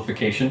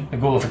ghoulification. The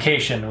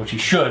ghoulification, which he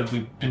should.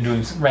 We've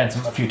been ran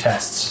a few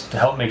tests to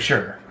help make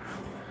sure.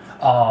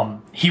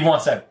 He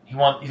wants out. He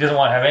doesn't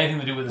want to have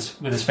anything to do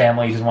with his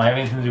family. He doesn't want to have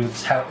anything to do with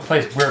this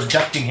place. We're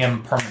abducting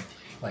him permanently.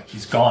 Like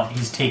he's gone.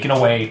 He's taken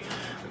away.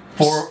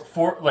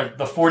 For like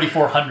the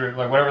 4400,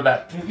 like whatever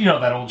that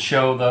that old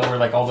show where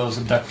like all those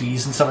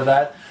abductees and stuff like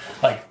that,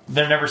 like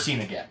they're never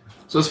seen again.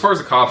 So as far as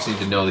the cops need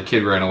to know, the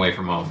kid ran away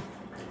from home.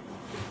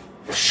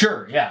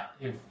 Sure, yeah.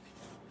 You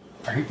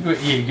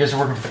guys are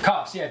working for the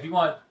cops, yeah. If you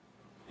want,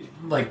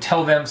 like,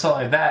 tell them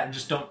something like that, and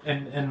just don't,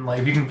 and like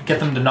if you can get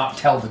them to not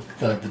tell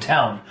the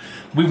town,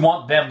 we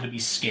want them to be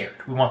scared.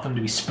 We want them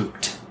to be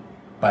spooked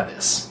by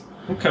this.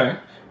 Okay.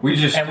 We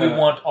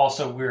want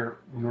also we were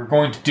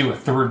going to do a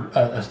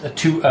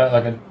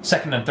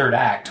second and third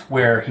act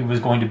where he was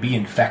going to be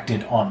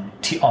infected on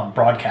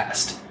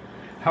broadcast.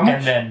 How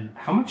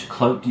much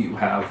clout do you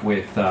have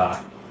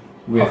how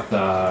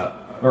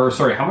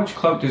much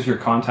clout does your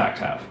contact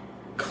have?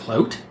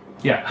 Clout?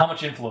 Yeah. How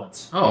much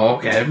influence? Oh,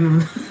 okay.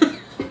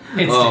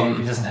 It's Dave.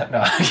 He doesn't have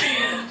no.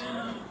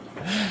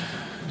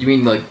 You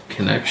mean like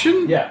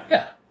connection?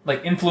 Yeah,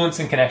 like influence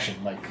and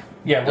connection, like.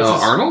 Yeah,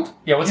 Arnold?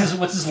 Yeah, what's his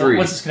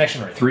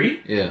connection rate?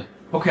 3? Yeah.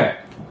 Okay.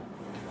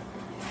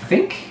 I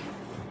think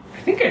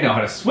I know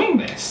how to swing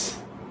this.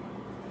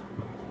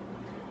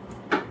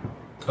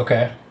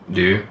 Okay.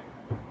 Do you?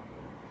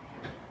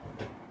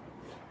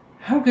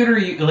 How good are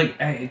you? Like,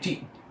 do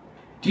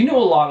you know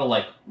a lot of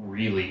like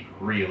really,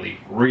 really,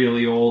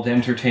 really old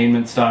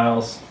entertainment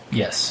styles?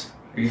 Yes.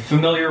 Are you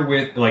familiar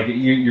with like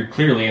you're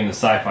clearly in the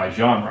sci-fi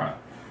genre?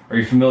 Are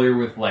you familiar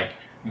with like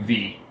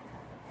the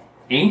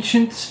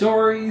ancient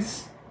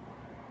stories?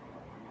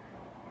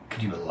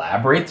 Could you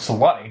elaborate? There's a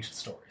lot of ancient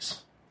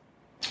stories.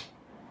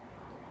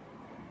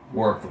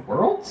 War of the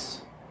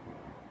Worlds?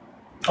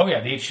 Oh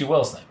yeah, the H.G.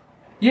 Wells thing.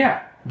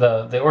 Yeah.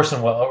 The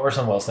Orson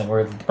Welles thing,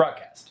 where the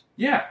broadcast.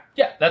 Yeah.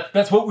 Yeah,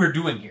 that's what we're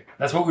doing here.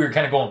 That's what we were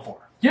kind of going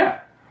for. Yeah.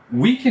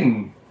 We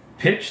can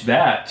pitch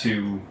that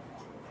to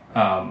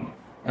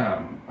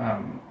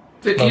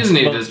He doesn't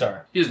need Lone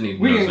Star. He doesn't need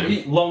to know his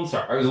name. Lone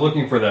Star. I was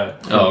looking for the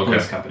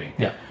police company.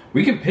 Yeah.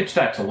 We can pitch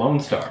that to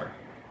Lone Star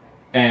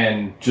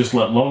and just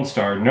let Lone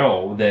Star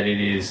know that it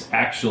is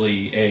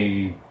actually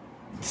a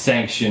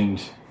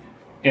sanctioned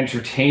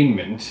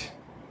entertainment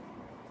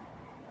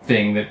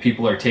thing that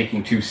people are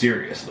taking too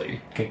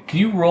seriously. Okay, can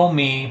you roll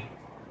me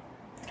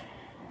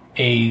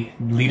a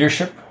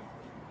leadership?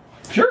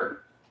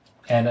 Sure.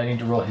 And I need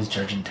to roll his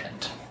judge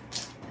intent.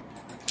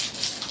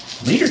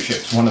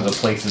 Leadership's one of the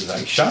places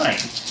I shine.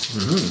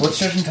 Mm-hmm. What's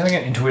judge intent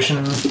again?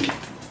 Intuition?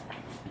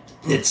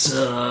 It's,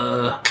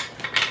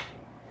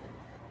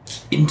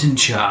 Inten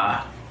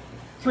Cha.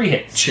 3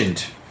 hits.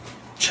 Chint.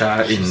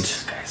 Cha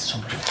This Int. guy's so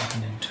much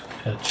fucking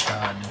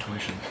cha and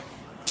intuition.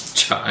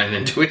 Cha and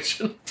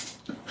intuition.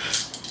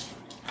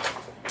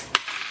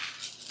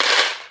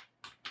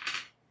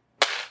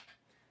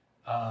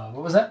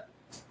 What was that?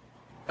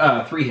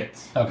 3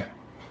 hits. Okay.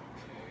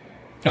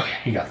 Okay,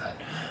 you got that.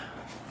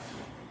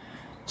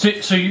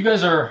 So you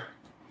guys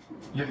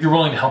you're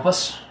willing to help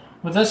us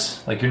with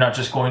this? Like you're not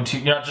just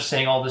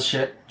saying all this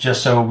shit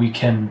just so you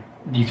can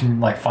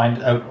like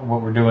find out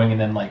what we're doing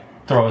and then like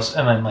throw us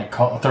to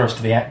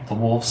the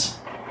wolves.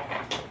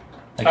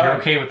 Like you're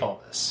okay with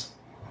all this?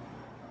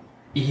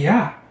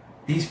 Yeah.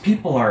 These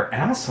people are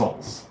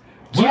assholes.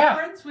 Yeah.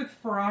 We're friends with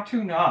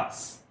Feratu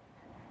Nas.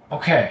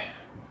 Okay.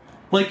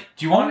 Like,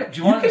 Do you want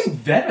you can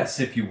vet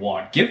us if you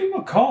want. Give him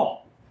a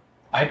call.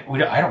 I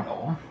don't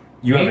know him.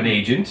 You have an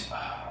agent.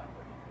 I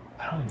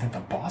don't even think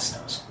the boss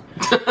knows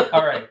him.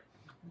 All right.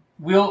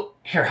 How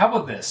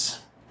about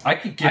this? I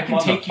could get him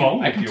on the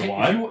phone if you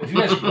want. If you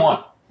guys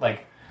want,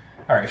 like,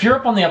 all right. If you're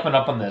up on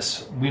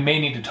this, we may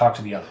need to talk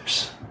to the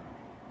others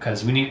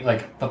because we need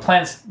like the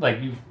plans. Like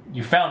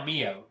you found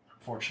me out,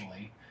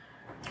 unfortunately.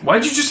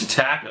 Why'd you just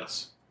attack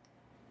us?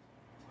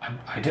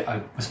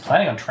 I was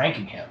planning on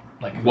tranking him.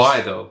 Like,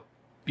 Why though?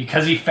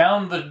 Because he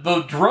found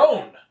the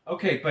drone.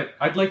 Okay, but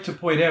I'd like to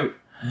point out,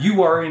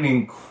 you are an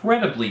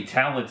incredibly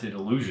talented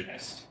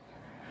illusionist.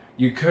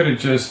 You could have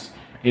just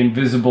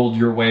invisibled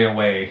your way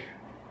away.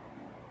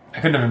 I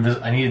couldn't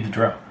have I needed the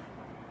drone.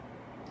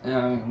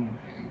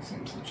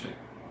 Seems legit.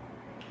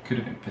 Could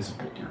have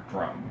invisibled your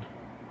drone.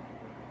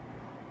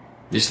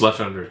 You just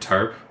left it under a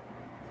tarp?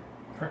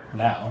 For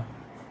now.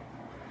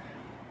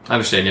 I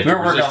understand you have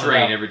to resist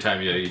rain every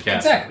time you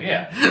cast. Exactly,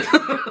 yeah.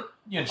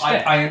 You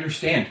understand. I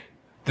understand.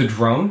 The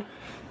drone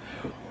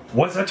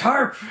was a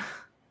tarp.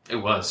 It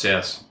was,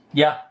 yes.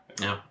 Yeah.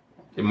 Yeah.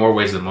 In more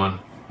ways than one.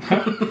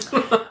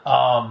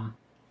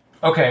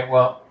 Okay,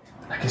 well,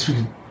 I guess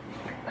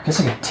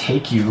I could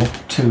take you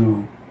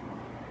to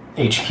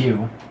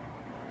HQ.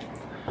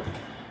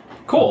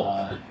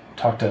 Cool.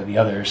 Talk to the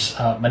others.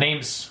 My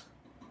name's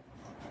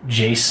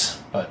Jace,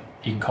 but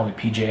you can call me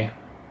PJ.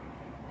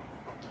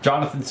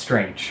 Jonathan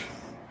Strange.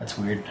 That's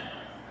weird.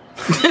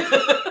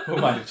 Who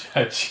am I to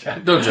judge?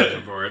 Don't judge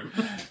him for it.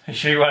 You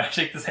sure you want to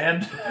shake this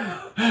hand?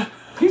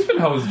 He's been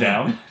hosed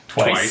down.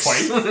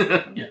 Twice.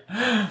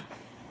 Yeah.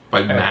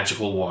 By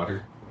magical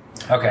water.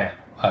 Okay.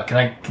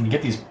 Can you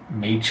get these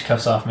mage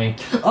cuffs off me?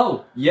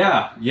 Oh,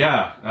 yeah. You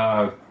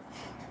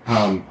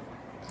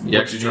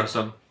actually trust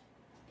him?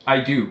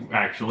 I do,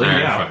 actually,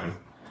 Alright, yeah. fine.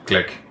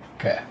 Click.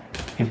 Okay.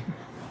 He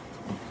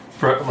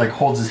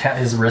holds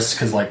his wrists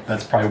because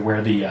that's probably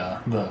where the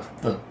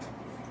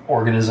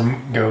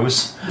organism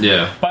goes.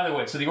 Yeah. By the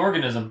way, so the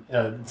organism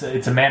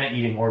it's a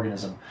mana-eating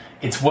organism.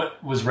 It's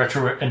what was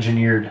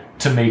retro-engineered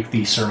to make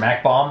the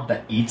Cermak bomb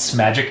that eats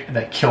magic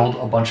that killed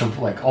a bunch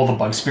of all the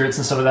bug spirits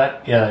and stuff of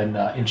that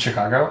in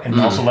Chicago, and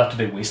also left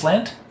it a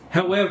wasteland.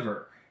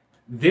 However,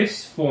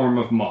 this form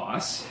of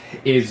moss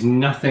is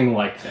nothing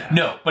like that.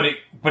 No, but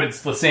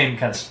it's the same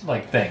kind of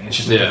thing. It's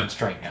just a different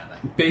strain kind of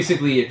thing.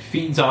 Basically, it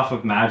feeds off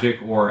of magic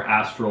or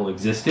astral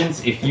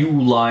existence. If you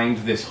lined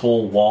this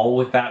whole wall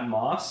with that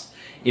moss,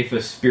 if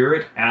a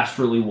spirit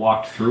astrally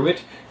walked through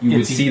it, you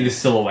would see the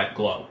silhouette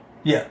glow.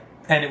 Yeah,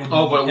 and it would.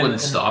 Oh, but it wouldn't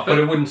stop it. But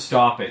it wouldn't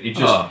stop it. It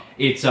just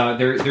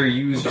they're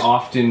used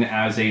often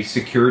as a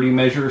security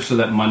measure so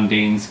that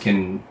mundanes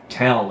can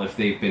tell if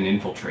they've been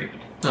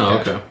infiltrated. Oh,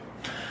 okay. All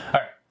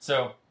right,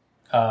 so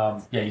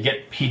you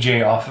get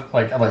PJ off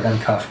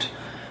uncuffed.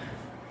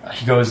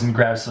 He goes and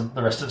grabs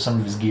the rest of some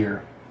of his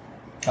gear.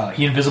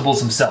 He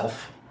invisibles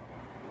himself.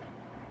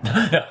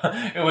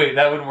 No, wait,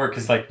 that wouldn't work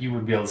because you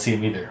wouldn't be able to see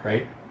him either,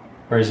 right?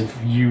 Whereas if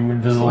you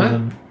invisible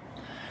him,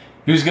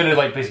 he was going to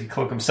basically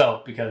cloak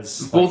himself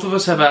because both of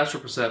us have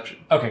astral perception.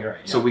 Okay, right.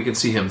 Yeah. So we can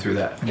see him through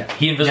that. Yeah,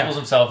 he invisibles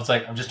himself. It's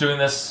I'm just doing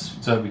this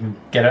so that we can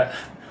get it.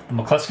 The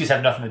McCluskeys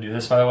have nothing to do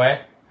this, by the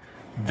way.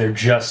 They're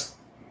just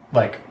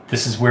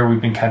this is where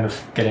we've been kind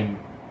of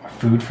getting our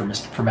food for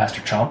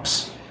Master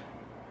Chomps.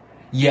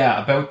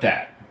 Yeah, about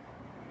that.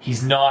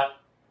 He's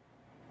not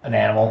an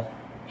animal.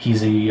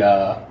 He's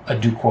a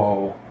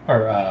Duquo,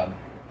 or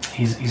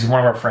he's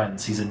one of our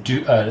friends. He's a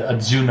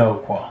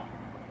Zunoquo.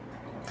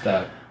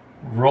 That.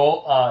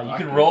 Roll. You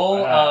can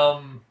roll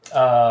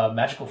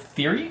magical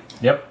theory.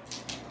 Yep.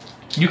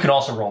 You can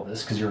also roll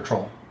this because you're a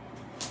troll.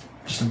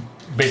 Just a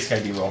basic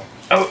ID roll.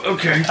 Oh,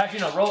 okay.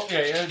 Actually, no. Roll.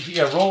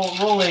 Yeah.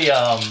 Roll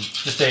a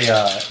just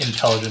a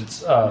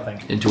intelligence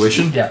thing.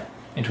 Intuition? Yeah,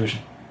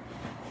 intuition.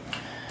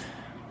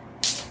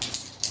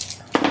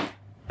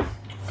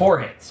 4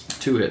 hits.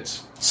 2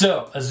 hits.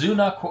 So a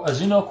Zunoquo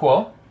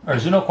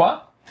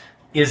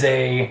is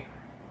a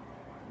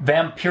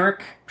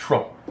vampiric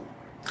troll.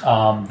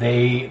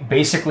 They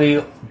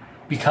basically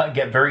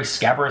get very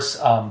scabrous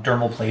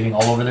dermal plating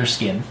all over their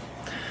skin.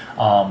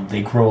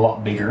 They grow a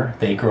lot bigger.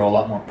 They grow a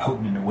lot more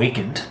potent and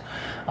awakened.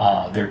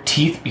 Their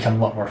teeth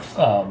become a lot more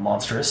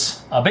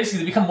monstrous. Basically,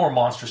 they become more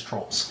monstrous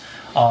trolls.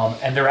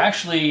 And they're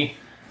actually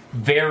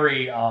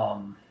very...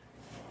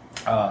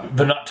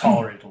 they're not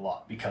tolerated a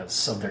lot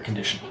because of their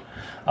condition.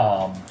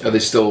 Are they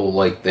still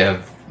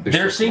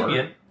They're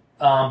sapient,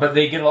 but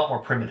they get a lot more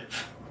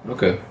primitive.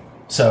 Okay.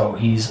 So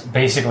he's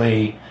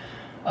basically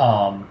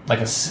a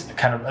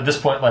kind of at this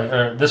point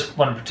this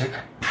one in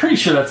particular. Pretty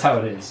sure that's how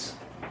it is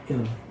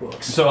in the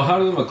books. So how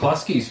do the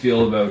McCluskeys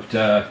feel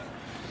about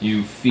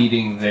you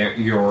feeding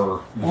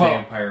your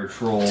vampire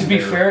troll? To be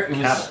fair, it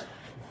was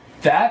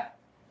that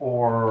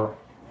or.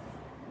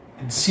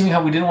 Seeing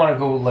how we didn't want to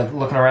go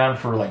looking around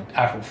for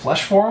actual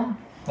flesh form,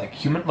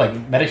 human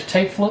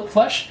medic-type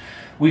flesh,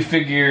 we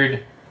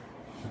figured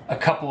a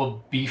couple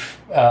of beef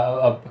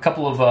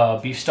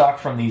stock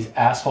from these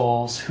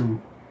assholes who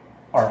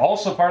are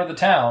also part of the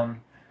town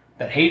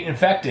that hate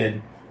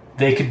infected.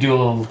 They could do a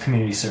little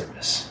community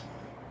service.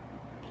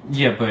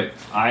 Yeah, but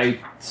I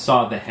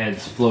saw the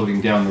heads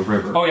floating down the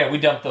river. Oh yeah, we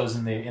dumped those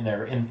in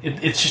there.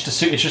 It's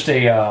just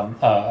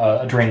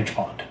a drainage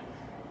pond.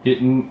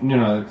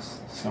 No,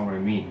 that's not what I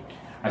mean.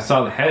 I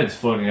saw the heads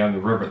floating down the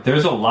river.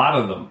 There's a lot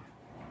of them.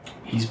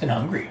 He's been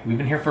hungry. We've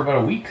been here for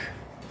about a week.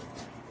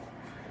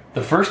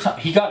 The first time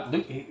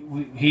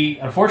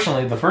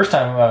unfortunately, the first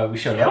time we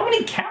showed up... How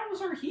many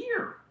cows are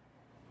here?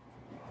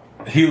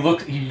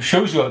 He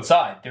shows you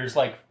outside. There's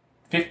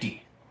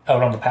 50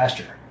 out on the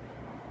pasture.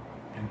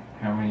 And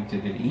how many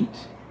did it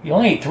eat? He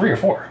only ate 3 or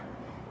 4.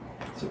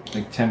 So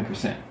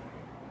 10%.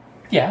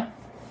 Yeah.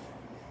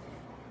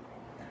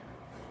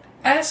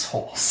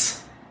 Assholes.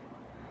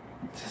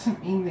 It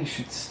doesn't mean they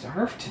should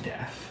starve to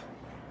death.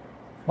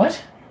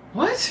 What?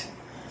 What?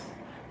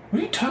 What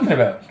are you talking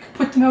about?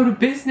 Put them out of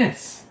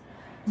business.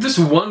 This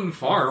one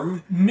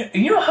farm.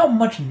 You know how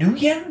much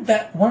nuyen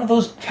that one of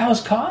those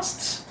cows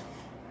costs?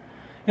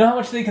 You know how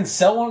much they can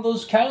sell one of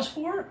those cows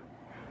for?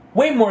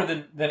 Way more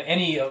than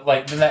any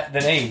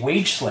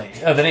wage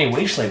slave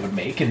would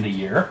make in the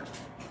year.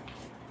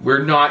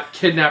 We're not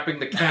kidnapping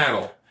the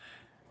cattle.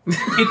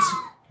 It's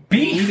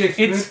beef.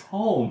 It's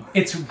home.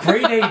 It's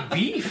grade A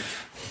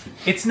beef.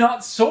 It's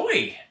not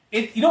soy.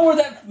 You know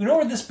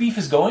where this beef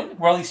is going?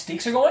 Where all these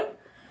steaks are going?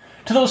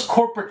 To those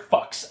corporate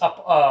fucks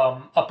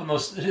up in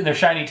their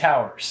shiny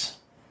towers.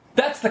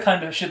 That's the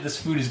kind of shit this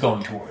food is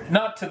going toward.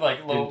 Not to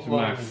like low. Into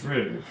my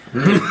fridge.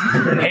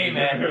 Hey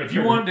man, if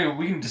you want to,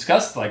 we can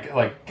discuss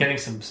like getting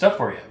some stuff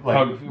for you.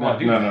 Like if you want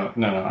to do that.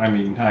 No. I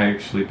mean, I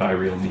actually buy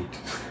real meat.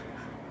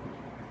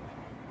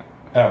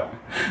 Oh.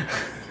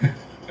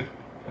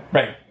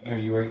 Right. Are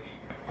you?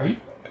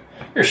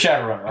 You're a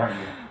Shadowrunner, aren't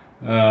you?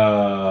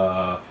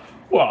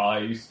 Well, I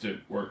used to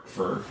work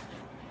for...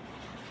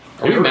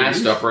 Are we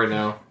masked up right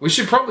now? We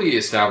should probably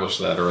establish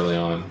that early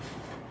on.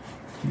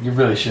 You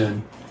really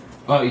should.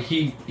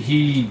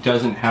 He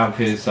doesn't have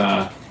his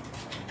thingy,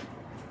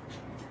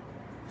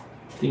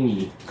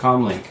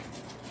 comlink.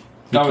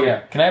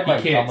 Yeah. Can I have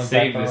my He can't comlink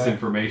save back, by this the way?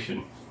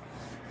 information.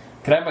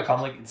 Can I have my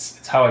comlink?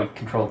 It's how I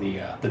control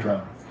the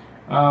drone.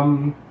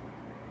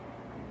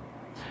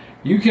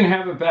 You can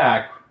have it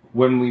back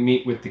when we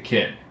meet with the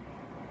kid.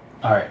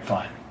 All right,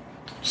 fine.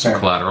 Some Fair.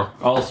 collateral.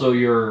 Also,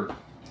 your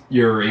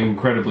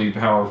incredibly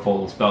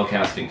powerful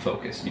spellcasting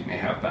focus you may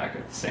have back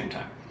at the same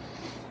time.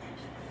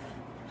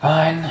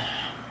 Fine.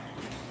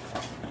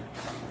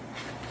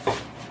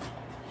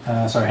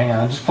 Sorry, hang on.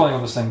 I'm just pulling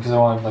up this thing because I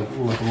want to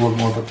look a little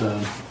more about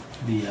the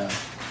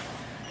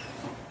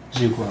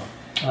Zuko.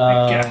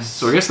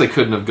 So I guess they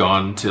couldn't have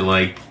gone to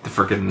like the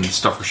frickin'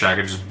 Stuffer Shack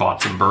and just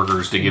bought some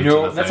burgers to give to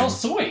the that's thing. all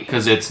soy.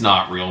 Because it's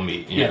not real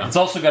meat. Yeah, it's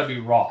also got to be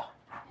raw.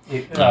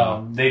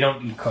 They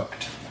don't eat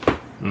cooked.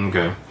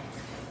 Okay.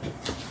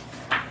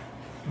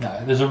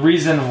 No, there's a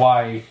reason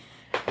why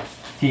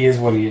he is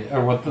what he is,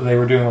 or what they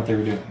were doing.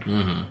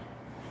 Mm-hmm.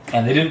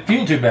 And they didn't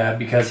feel too bad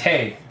because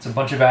hey, it's a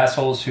bunch of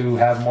assholes who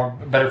have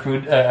better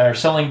food, are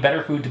selling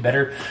better food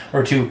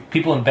to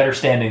people in better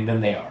standing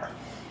than they are,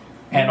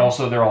 and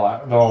also they're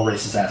all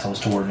racist assholes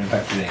toward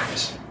infected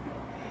anyways.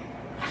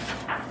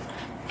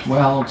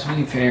 Well, to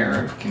be fair,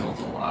 I've killed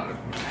a lot of...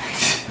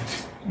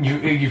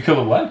 You killed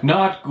a what?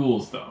 Not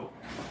ghouls, though.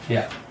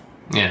 Yeah,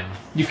 Yeah.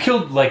 you've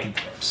killed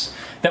lycanthropes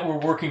that were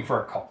working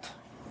for a cult.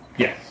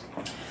 Yes.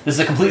 This is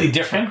a completely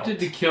different Attempted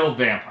cult. to kill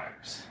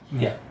vampires.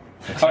 Yeah.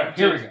 All right,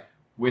 here we go.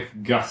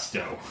 With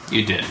gusto.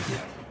 You did.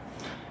 Yeah.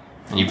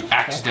 And you've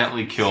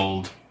accidentally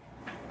killed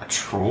a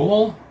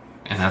troll?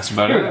 And that's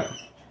about Here we it? go.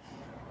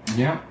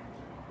 Yeah.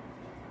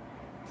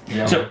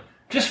 Yeah. So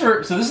this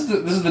is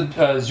the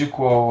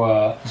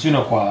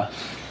Zunokwa.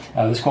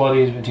 This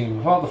quality is maintained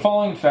with the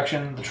following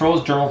infection. The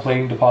troll's dermal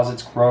plating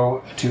deposits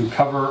grow to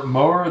cover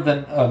more of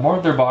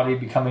their body,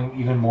 becoming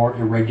even more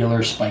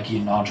irregular, spiky,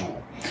 and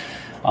nodule,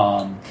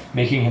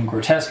 making him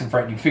grotesque and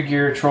frightening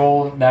figure.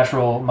 Troll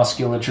natural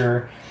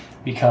musculature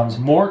becomes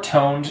more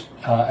toned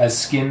as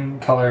skin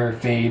color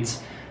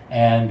fades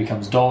and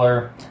becomes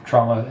duller.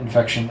 Trauma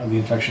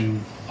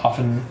infection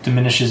often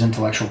diminishes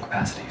intellectual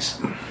capacities.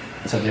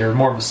 So they're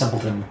more of a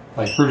simpleton,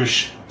 like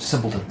brutish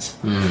simpletons.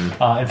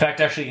 Mm-hmm. In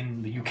fact, actually,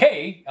 in the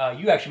UK,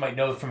 you actually might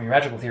know from your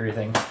magical theory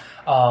thing,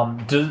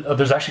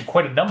 there's actually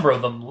quite a number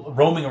of them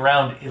roaming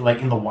around,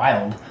 like in the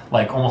wild,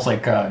 like almost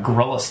like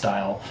guerrilla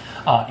style,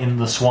 in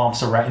the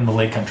swamps around in the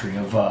lake country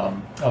of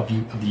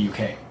the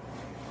UK.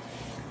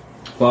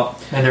 Well,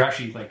 And they're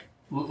actually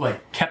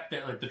like kept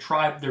there, like the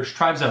tribe. There's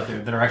tribes out there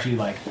that are actually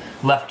like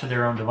left to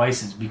their own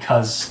devices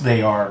because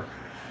they are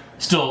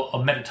still a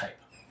metatype.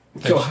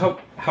 so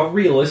how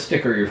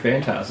realistic are your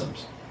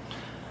phantasms?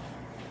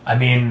 I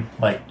mean,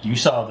 like you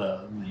saw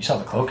the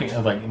cloaking,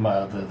 like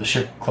the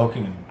ship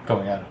cloaking and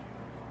going out and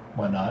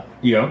whatnot.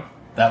 Yeah.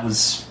 That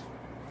was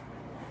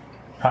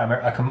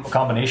a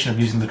combination of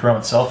using the drone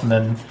itself and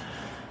then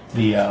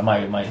the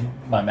my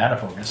mana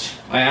focus.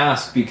 I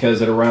ask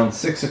because at around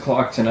 6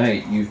 o'clock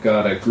tonight, you've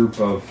got a group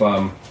of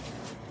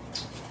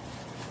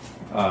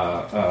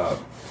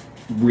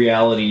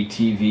reality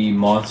TV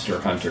monster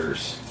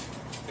hunters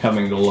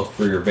coming to look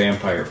for your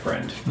vampire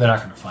friend. They're not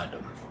going to find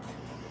him.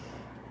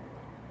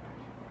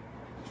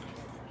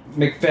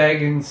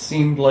 McBaggins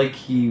seemed like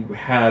he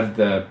had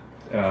the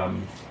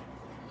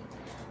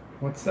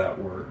what's that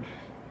word?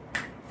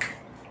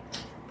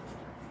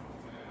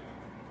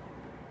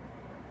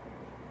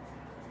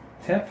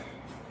 Pep?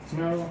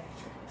 No.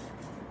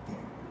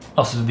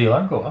 Also, did the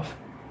alarm go off?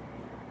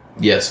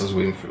 Yes, I was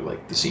waiting for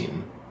like the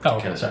scene. Oh,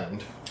 okay, sorry.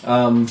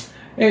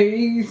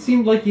 He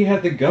seemed like he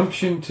had the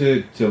gumption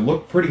to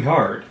look pretty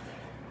hard.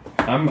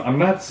 I'm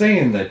not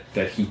saying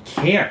that he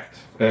can't,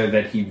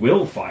 that he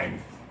will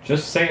find.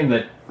 Just saying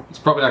that He's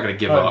probably not going to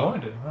give I'm up.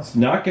 going to. he's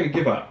not going to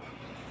give up.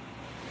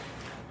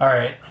 All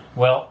right.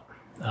 Well,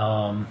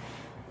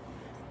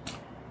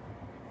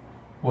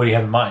 what do you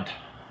have in mind?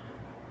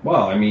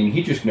 Well, I mean,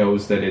 he just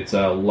knows that it's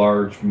a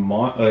large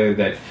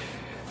that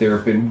there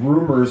have been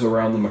rumors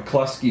around the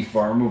McCluskey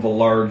farm of a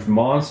large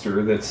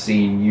monster that's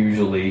seen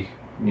usually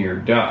near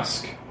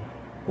dusk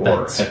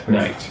or at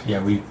night.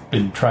 Yeah, we've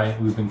been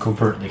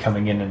covertly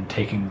coming in and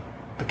taking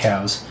the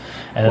cows,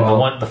 and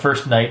then the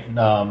first night,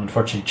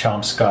 unfortunately,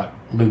 Chomps got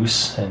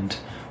loose, and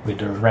we had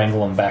to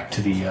wrangle him back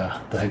to the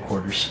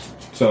headquarters.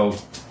 So,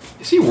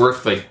 Is he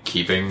worth like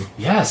keeping?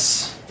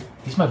 Yes,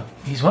 he's one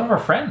of our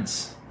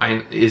friends.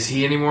 Is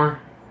he anymore?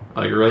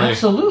 Like, really?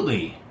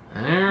 Absolutely.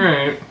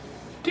 Alright.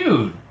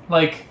 Dude,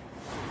 like...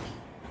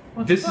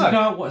 what the This is fuck?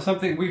 not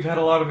something we've had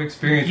a lot of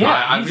experience with.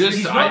 Yeah, I'm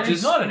he's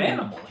just- not an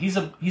animal. He's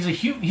a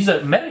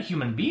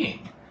meta-human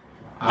being.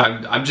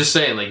 I'm just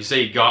saying, like, you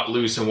say he got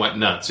loose and went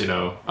nuts, you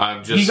know?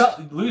 He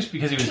got loose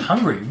because he was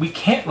hungry. We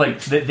can't, like,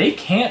 they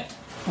can't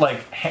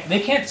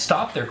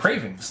stop their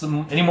cravings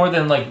any more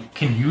than, like,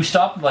 can you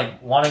stop,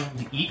 like, wanting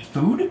to eat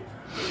food?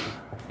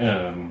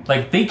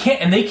 Like, they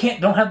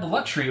don't have the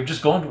luxury of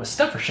just going to a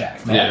stuffer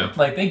shack, man. Yeah.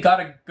 Like, they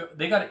gotta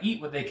eat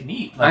what they can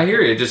eat. Like, I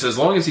hear you, just as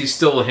long as he's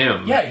still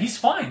him. yeah, he's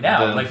fine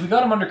now. Then- Like, we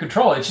got him under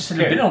control. It's just it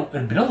had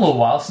been a little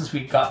while since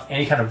we got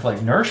any kind of,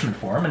 like, nourishment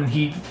for him, and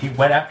he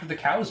went after the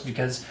cows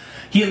because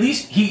he at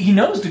least he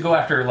knows to go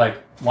after, like,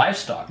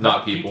 livestock,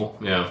 Not people,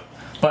 yeah.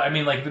 But I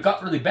mean, like, if it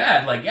got really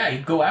bad, like, yeah,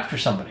 he'd go after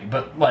somebody.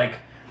 But, like,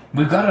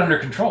 we've got it under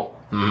control.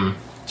 Mm-hmm.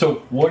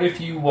 So what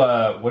if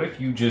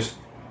you just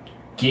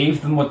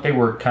gave them what they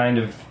were kind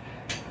of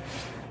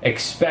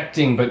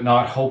expecting but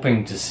not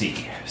hoping to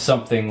see?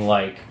 Something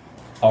like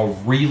a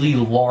really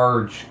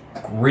large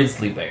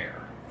grizzly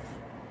bear.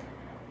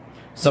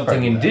 Something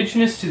Probably that.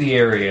 indigenous to the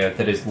area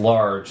that is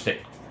large that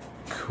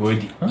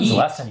could When was eat. the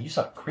last time you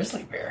saw a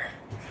grizzly bear?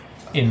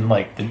 In,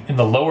 like, in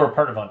the lower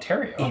part of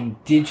Ontario.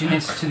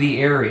 Indigenous to the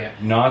area.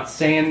 Not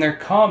saying they're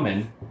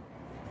common.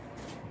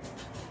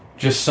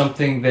 Just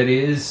something that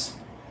is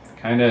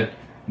kind of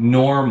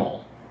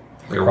normal.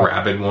 Like a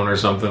rabid one or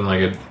something,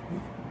 like a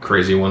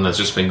crazy one that's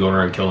just been going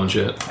around killing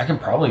shit. I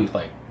could probably,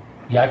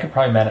 I could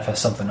probably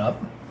manifest something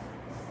up.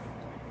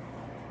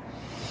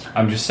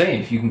 I'm just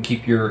saying, if you can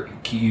keep your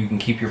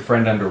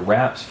friend under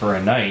wraps for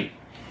a night,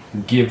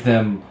 give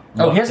them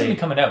Oh, what he hasn't they- been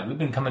coming out. We've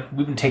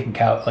been taking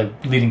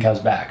leading cows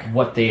back.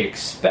 what they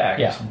expect,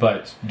 Yeah.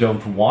 but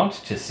don't want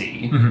to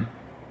see, Mhm.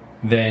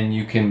 then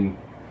you can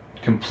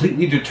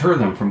completely deter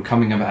them from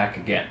coming back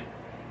again.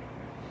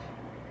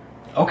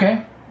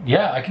 Okay.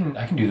 Yeah, I can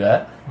do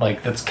that.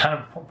 Like, that's kind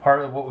of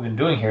part of what we've been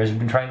doing here is we've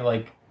been trying to,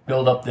 like,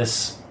 build up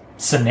this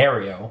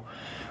scenario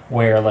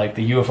where, like,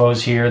 the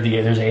UFOs here,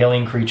 there's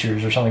alien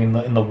creatures or something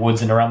in the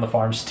woods and around the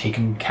farms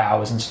taking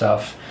cows and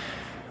stuff.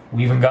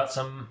 We even got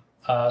some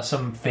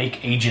fake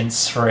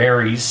agents for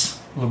Ares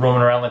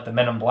roaming around like the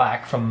Men in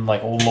Black from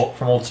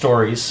old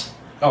stories.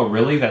 Oh,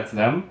 really? That's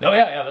them? Oh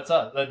yeah, that's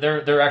us.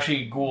 They're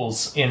actually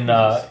ghouls in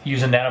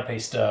using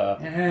nanopaste.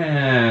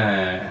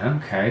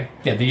 Okay.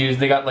 Yeah,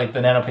 they got like the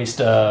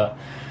nanopaste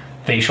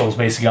facials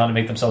basically on to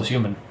make themselves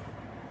human.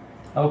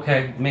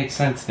 Okay, makes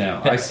sense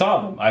now. Yeah. I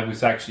saw them. I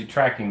was actually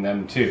tracking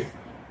them too.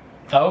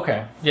 Oh,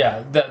 okay.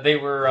 Yeah, they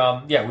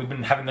were. We've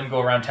been having them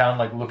go around town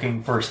like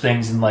looking for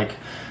things, and like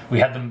we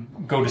had them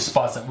go to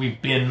spots that we've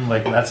been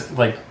like. That's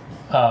like,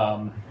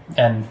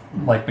 and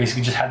like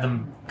basically just had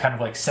them kind of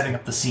like setting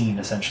up the scene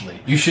essentially.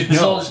 You should This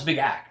is all know. this big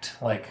act,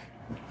 like,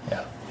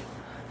 yeah.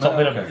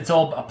 Okay. It's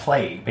all a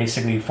play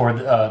basically for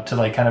to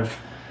like kind of.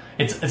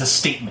 It's a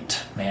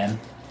statement, man.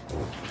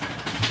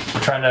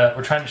 We're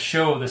trying to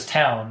show this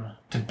town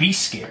to be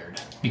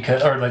scared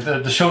because, or like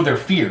to show their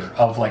fear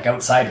of like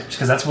outsiders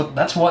because that's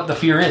what the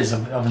fear is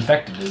of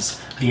infected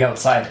is the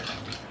outsider.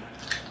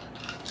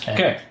 And,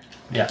 Okay.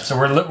 yeah. So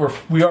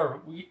we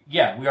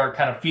are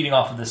kind of feeding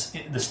off of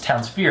this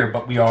town's fear,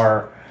 but we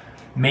are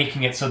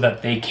making it so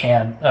that they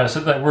can so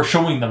that we're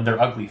showing them their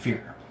ugly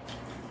fear.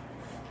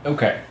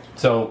 Okay.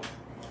 So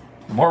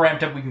The more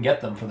ramped up we can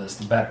get them for this,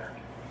 the better.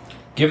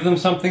 give them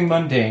something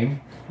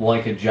mundane,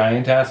 like a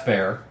giant ass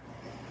bear,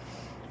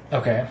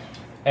 Okay.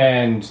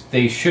 and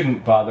they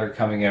shouldn't bother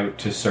coming out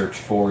to search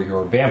for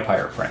your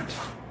vampire friend.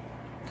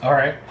 All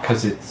right.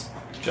 Because it's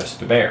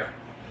just a bear.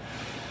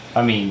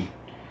 I mean,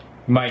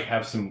 you might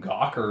have some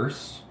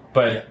gawkers,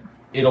 but Yeah.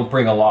 it'll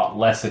bring a lot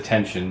less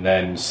attention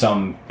than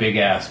some big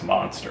ass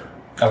monster.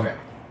 Okay.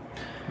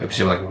 Maybe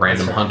see like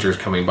random hunters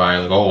coming by,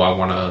 like, oh, I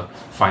want to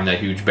find that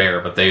huge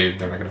bear, but they're not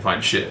going to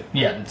find shit.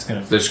 Yeah, it's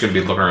gonna. They're just going to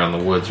be looking around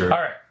the woods. Or All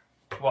right.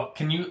 Well,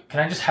 can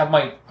I just have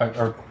my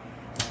or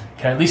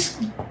can I at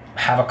least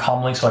have a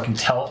comm link so I can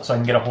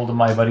get a hold of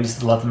my buddies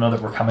to let them know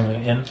that we're coming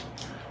in?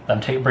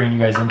 That I'm bringing you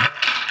guys in. I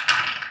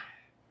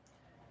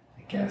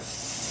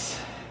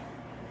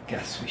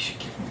guess we should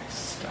give him his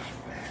stuff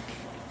back.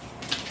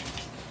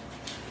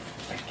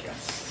 I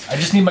guess. I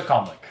just need my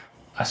comm link.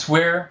 I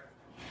swear,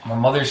 on my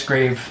mother's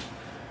grave,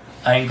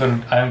 I ain't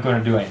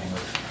gonna do anything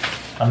with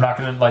it. I'm not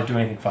gonna like do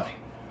anything funny.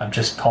 I'm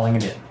just calling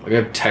it in. we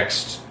have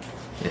text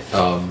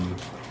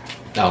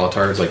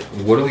avatars. Like,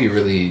 what are we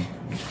going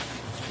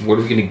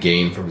to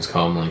gain from his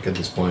comm link at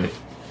this point?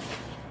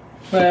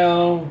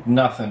 Well,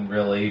 nothing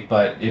really,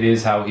 but it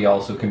is how he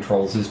also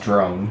controls his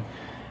drone,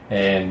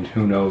 and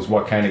who knows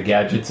what kind of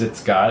gadgets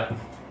it's got.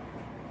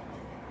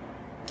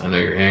 I know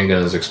your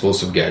handgun has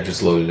explosive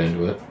gadgets loaded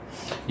into it,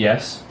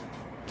 Yes.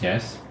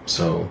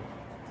 so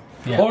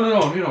Yeah. Oh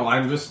no!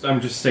 I'm just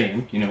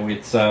saying.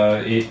 It's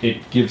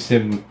it gives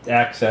him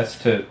access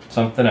to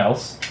something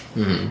else.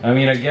 mhm. I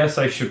mean, I guess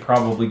I should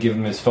probably give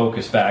him his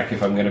focus back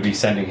if I'm going to be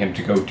sending him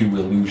to go do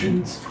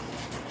illusions.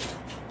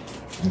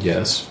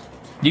 yes.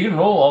 You can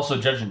roll also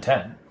Judge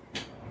Intent.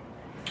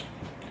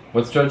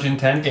 What's judge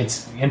intent?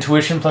 It's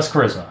intuition plus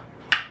charisma.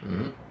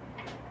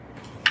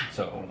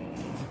 So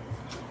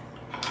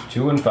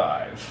 2 and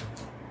 5.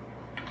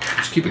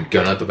 Just keep a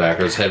gun at the back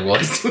of his head while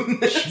he's doing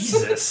this.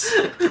 Jesus.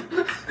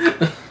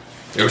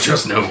 There was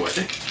just no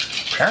way.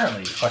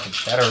 Apparently, fucking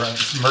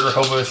Shadowrunners, murder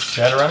hobos,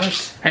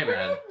 Shadowrunners. Hey,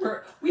 man.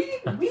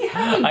 We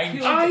haven't roll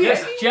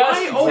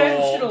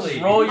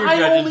your I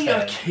judge only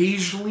intent.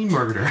 occasionally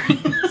murder.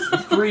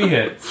 3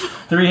 hits.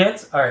 3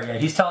 hits. All right, yeah,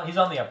 he's on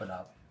the up and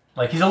up.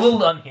 Like he's a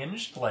little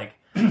unhinged. Like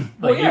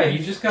Yeah, you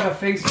just got a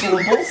face full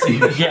of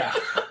bullshit. yeah.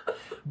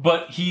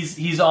 But he's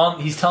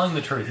telling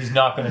the truth. He's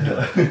not going to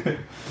do it.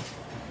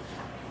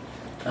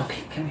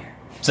 Okay, come here.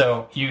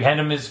 So you hand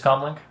him his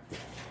comlink.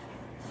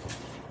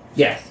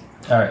 Yes.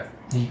 All right.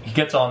 He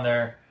gets on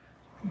there.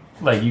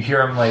 Like you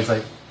hear him. Like he's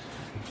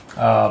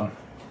like,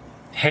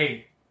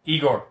 "Hey,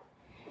 Igor.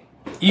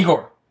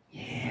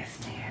 Yes,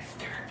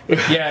 master.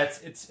 Yeah,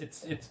 it's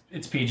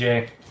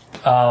PJ.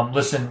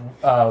 Listen,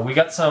 we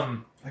got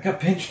some I got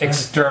pinched.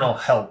 external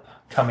help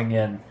coming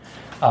in.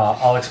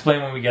 I'll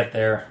explain when we get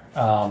there.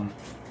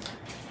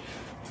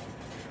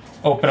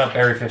 Open up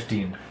Area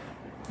 15,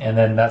 and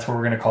then that's where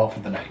we're going to call it for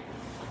the night.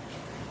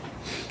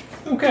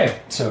 Okay.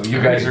 So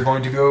you guys are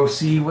going to go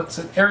see what's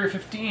at Area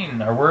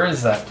 15, or where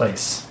is that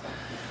place?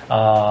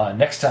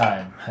 Next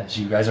time, as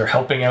you guys are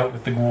helping out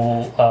with the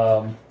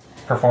Ghoul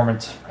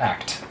performance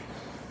act.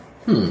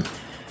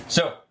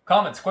 So,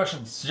 comments,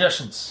 questions,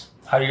 suggestions.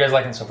 How are you guys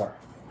liking it so far?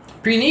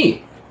 Pretty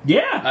neat.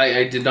 Yeah.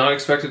 I did not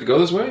expect it to go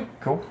this way.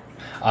 Cool.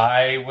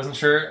 I wasn't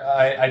sure.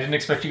 I didn't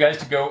expect you guys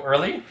to go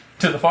early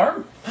to the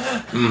farm.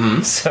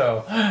 Mm-hmm.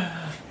 So,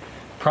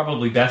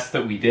 Probably best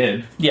that we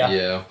did.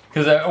 Yeah.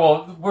 Because,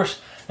 worst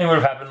thing would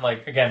have happened,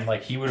 like, again,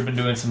 like, he would have been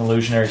doing some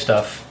illusionary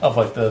stuff of,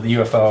 like, the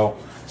UFO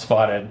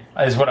spotted,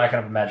 is what I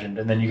kind of imagined.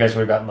 And then you guys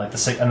would have gotten, like,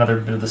 another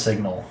bit of the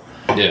signal.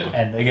 Yeah.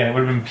 And, again, it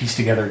would have been pieced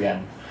together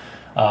again.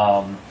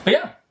 But,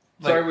 yeah.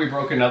 Sorry we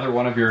broke another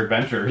one of your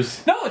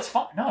adventures. No, it's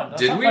fine. No, it's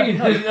Did not we? fine.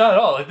 No, not at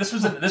all. Like, this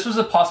was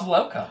a possible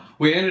outcome.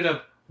 We ended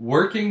up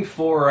working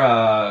for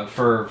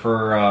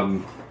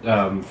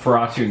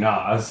Feratu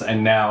Nas,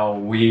 and now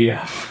we...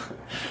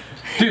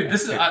 Dude,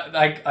 this is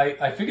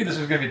I figured this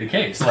was gonna be the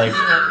case. Like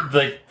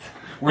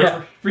We're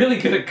yeah. really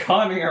good at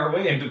conning our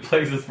way into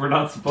places we're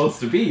not supposed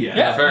to be yet.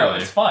 Yeah, no,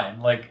 apparently. it's fine.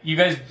 Like you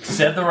guys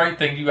said the right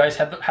thing. You guys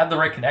had the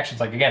right connections.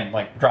 Like again,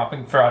 like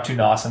dropping Feratu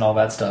Nas and all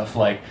that stuff.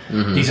 Like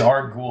these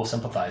are Ghoul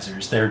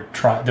sympathizers. They're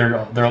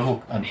a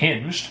little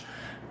unhinged,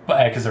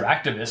 but because they're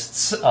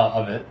activists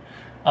of it.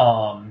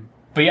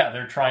 But yeah,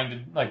 they're trying to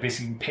like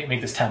basically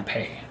make this town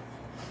pay.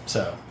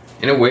 So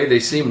In a way, they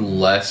seem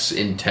less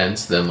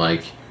intense than,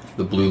 like,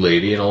 the Blue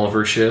Lady and all of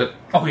her shit.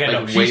 oh yeah,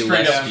 Like, no, way she's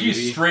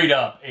less straight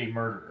up a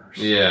murderer.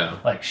 Yeah.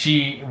 Like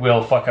she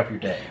will fuck up your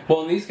day.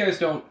 Well, and these guys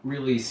don't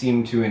really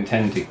seem to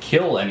intend to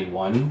kill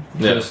anyone,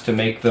 Yeah. just to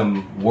make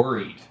them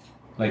worried.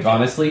 Like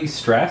honestly,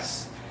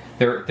 stress.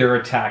 They're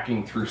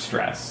attacking through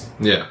stress.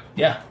 Yeah.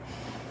 Yeah,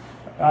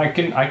 I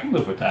can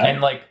live with that.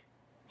 and like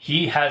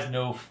he has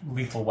no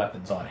lethal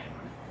weapons on him.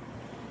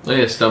 Oh,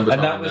 yeah, stun baton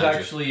And that was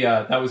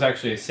magic.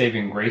 actually a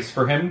saving grace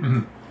for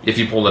him. If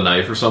you pulled a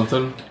knife or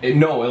something.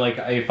 No, like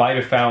if I'd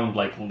have found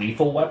like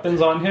lethal weapons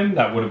on him,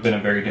 that would have been a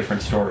very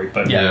different story.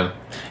 But Yeah.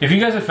 If you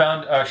guys had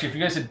found, if you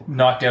guys had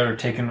knocked out or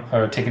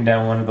taken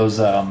down one of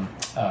those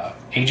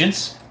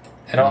agents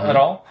at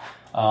all,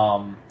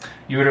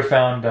 you would have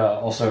found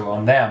also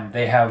on them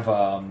they have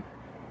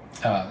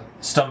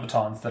stun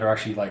batons that are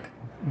actually like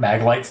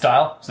mag light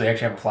style, so they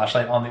actually have a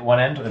flashlight on the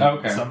one end and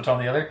Okay. a stun baton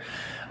on the other.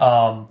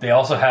 They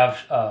also have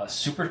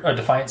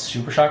Defiant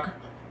Super Shocker,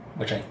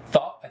 which I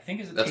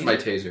think is a That's taser. my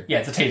taser. Yeah,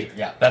 it's a taser.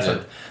 Yeah, that's Yeah.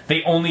 what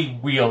they only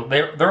wield.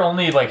 They're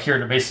only like here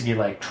to basically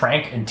like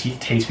trank and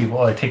tase people,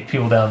 like take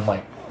people down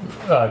like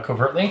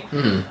covertly.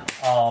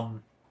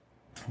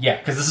 Yeah,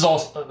 because this is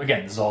all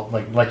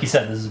like you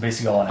said, this is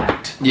basically all an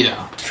act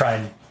Yeah. to try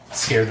and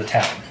scare the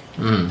town.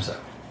 So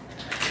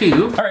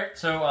Cool. all right,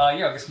 so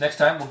yeah, I guess next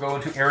time we'll go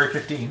into Area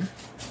 15,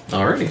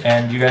 Alrighty.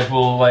 and you guys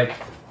will like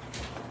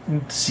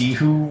see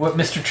what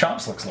Mr.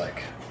 Chomps looks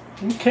like.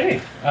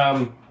 Okay.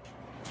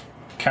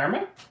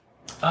 Carmen?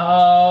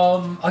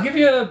 I'll give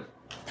you a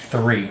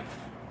 3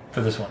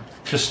 for this one,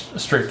 just a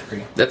straight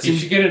 3. That You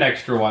seems should get an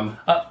extra one.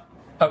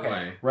 Okay.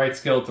 Why? Right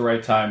skill at the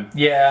right time.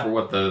 Yeah. For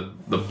what, the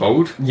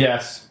boat?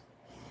 Yes.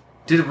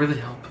 Did it really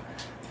help?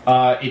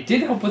 It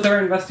did help with our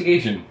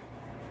investigation.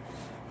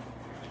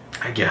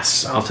 I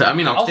guess. I'll take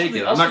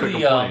it. I'm not going to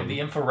complain. The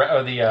infrared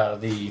or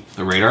the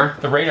radar?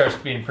 the radar's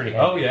being pretty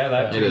handy. Oh, yeah,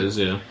 that It is,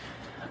 yeah.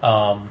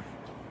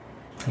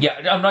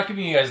 Yeah, I'm not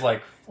giving you guys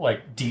like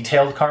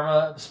detailed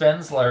karma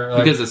spends or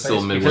Because it's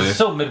still midway. Because it's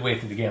still midway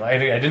through the game. I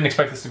didn't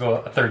expect this to go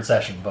a third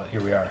session, but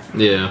here we are.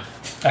 Yeah.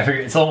 I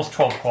figure it's almost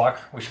 12 o'clock.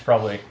 We should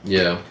probably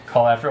Yeah.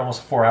 call after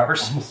almost 4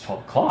 hours. Almost 12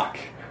 o'clock.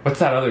 What's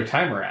that other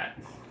timer at?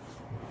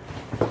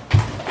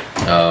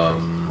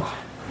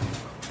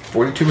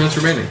 42 minutes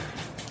remaining.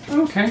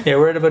 Okay. Yeah,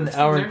 we're at about an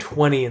hour and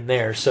 20 in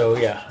there, so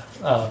yeah.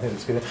 I think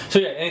that's good. So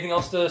yeah, anything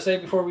else to say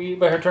before we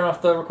turn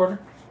off the recorder?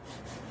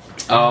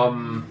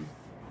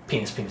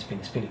 Penis.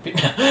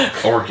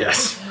 Or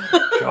guess.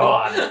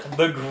 God,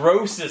 the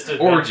grossest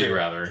adventure. Orgy,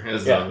 rather.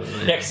 Yeah,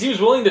 because he was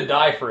willing to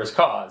die for his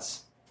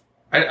cause.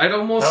 I'd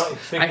almost. I don't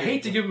think I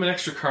hate to give him an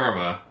extra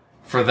karma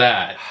for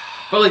that.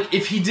 But, like,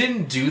 if he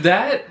didn't do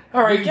that...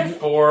 All right, get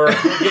 4.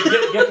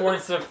 get 4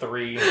 instead of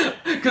 3.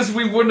 Because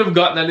we wouldn't have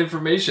gotten that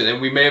information, and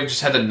we may have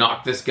just had to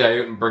knock this guy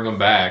out and bring him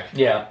back.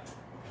 Yeah.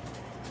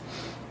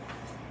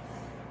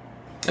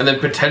 And then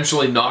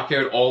potentially knock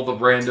out all the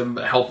random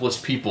helpless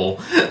people.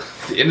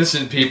 The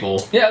innocent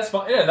people. Yeah, that's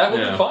fine. Yeah, that would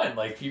be fine.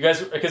 Like, you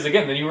guys... Because,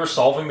 again, then you were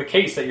solving the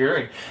case that you're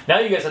doing. Now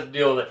you guys have to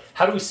deal with it.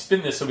 How do we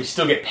spin this so we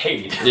still get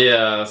paid?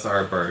 Yeah, that's the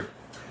hard part.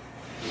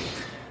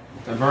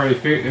 I've already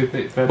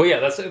figured. Well,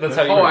 yeah, that's how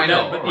you. Oh, I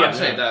know. But, But I'm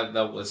saying that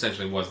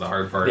essentially was the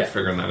hard part, Yeah.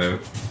 figuring that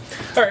out.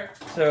 All right.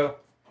 So,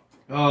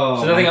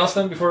 Oh, so nothing else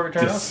then before we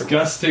turn off?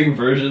 disgusting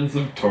versions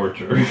of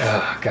torture.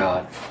 Oh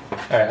God. All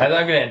right, I'm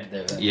going to end it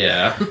there. Then.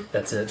 Yeah.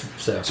 That's it.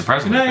 So.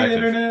 Surprisingly Good night,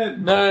 effective. internet.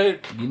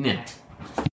 Night. Good night.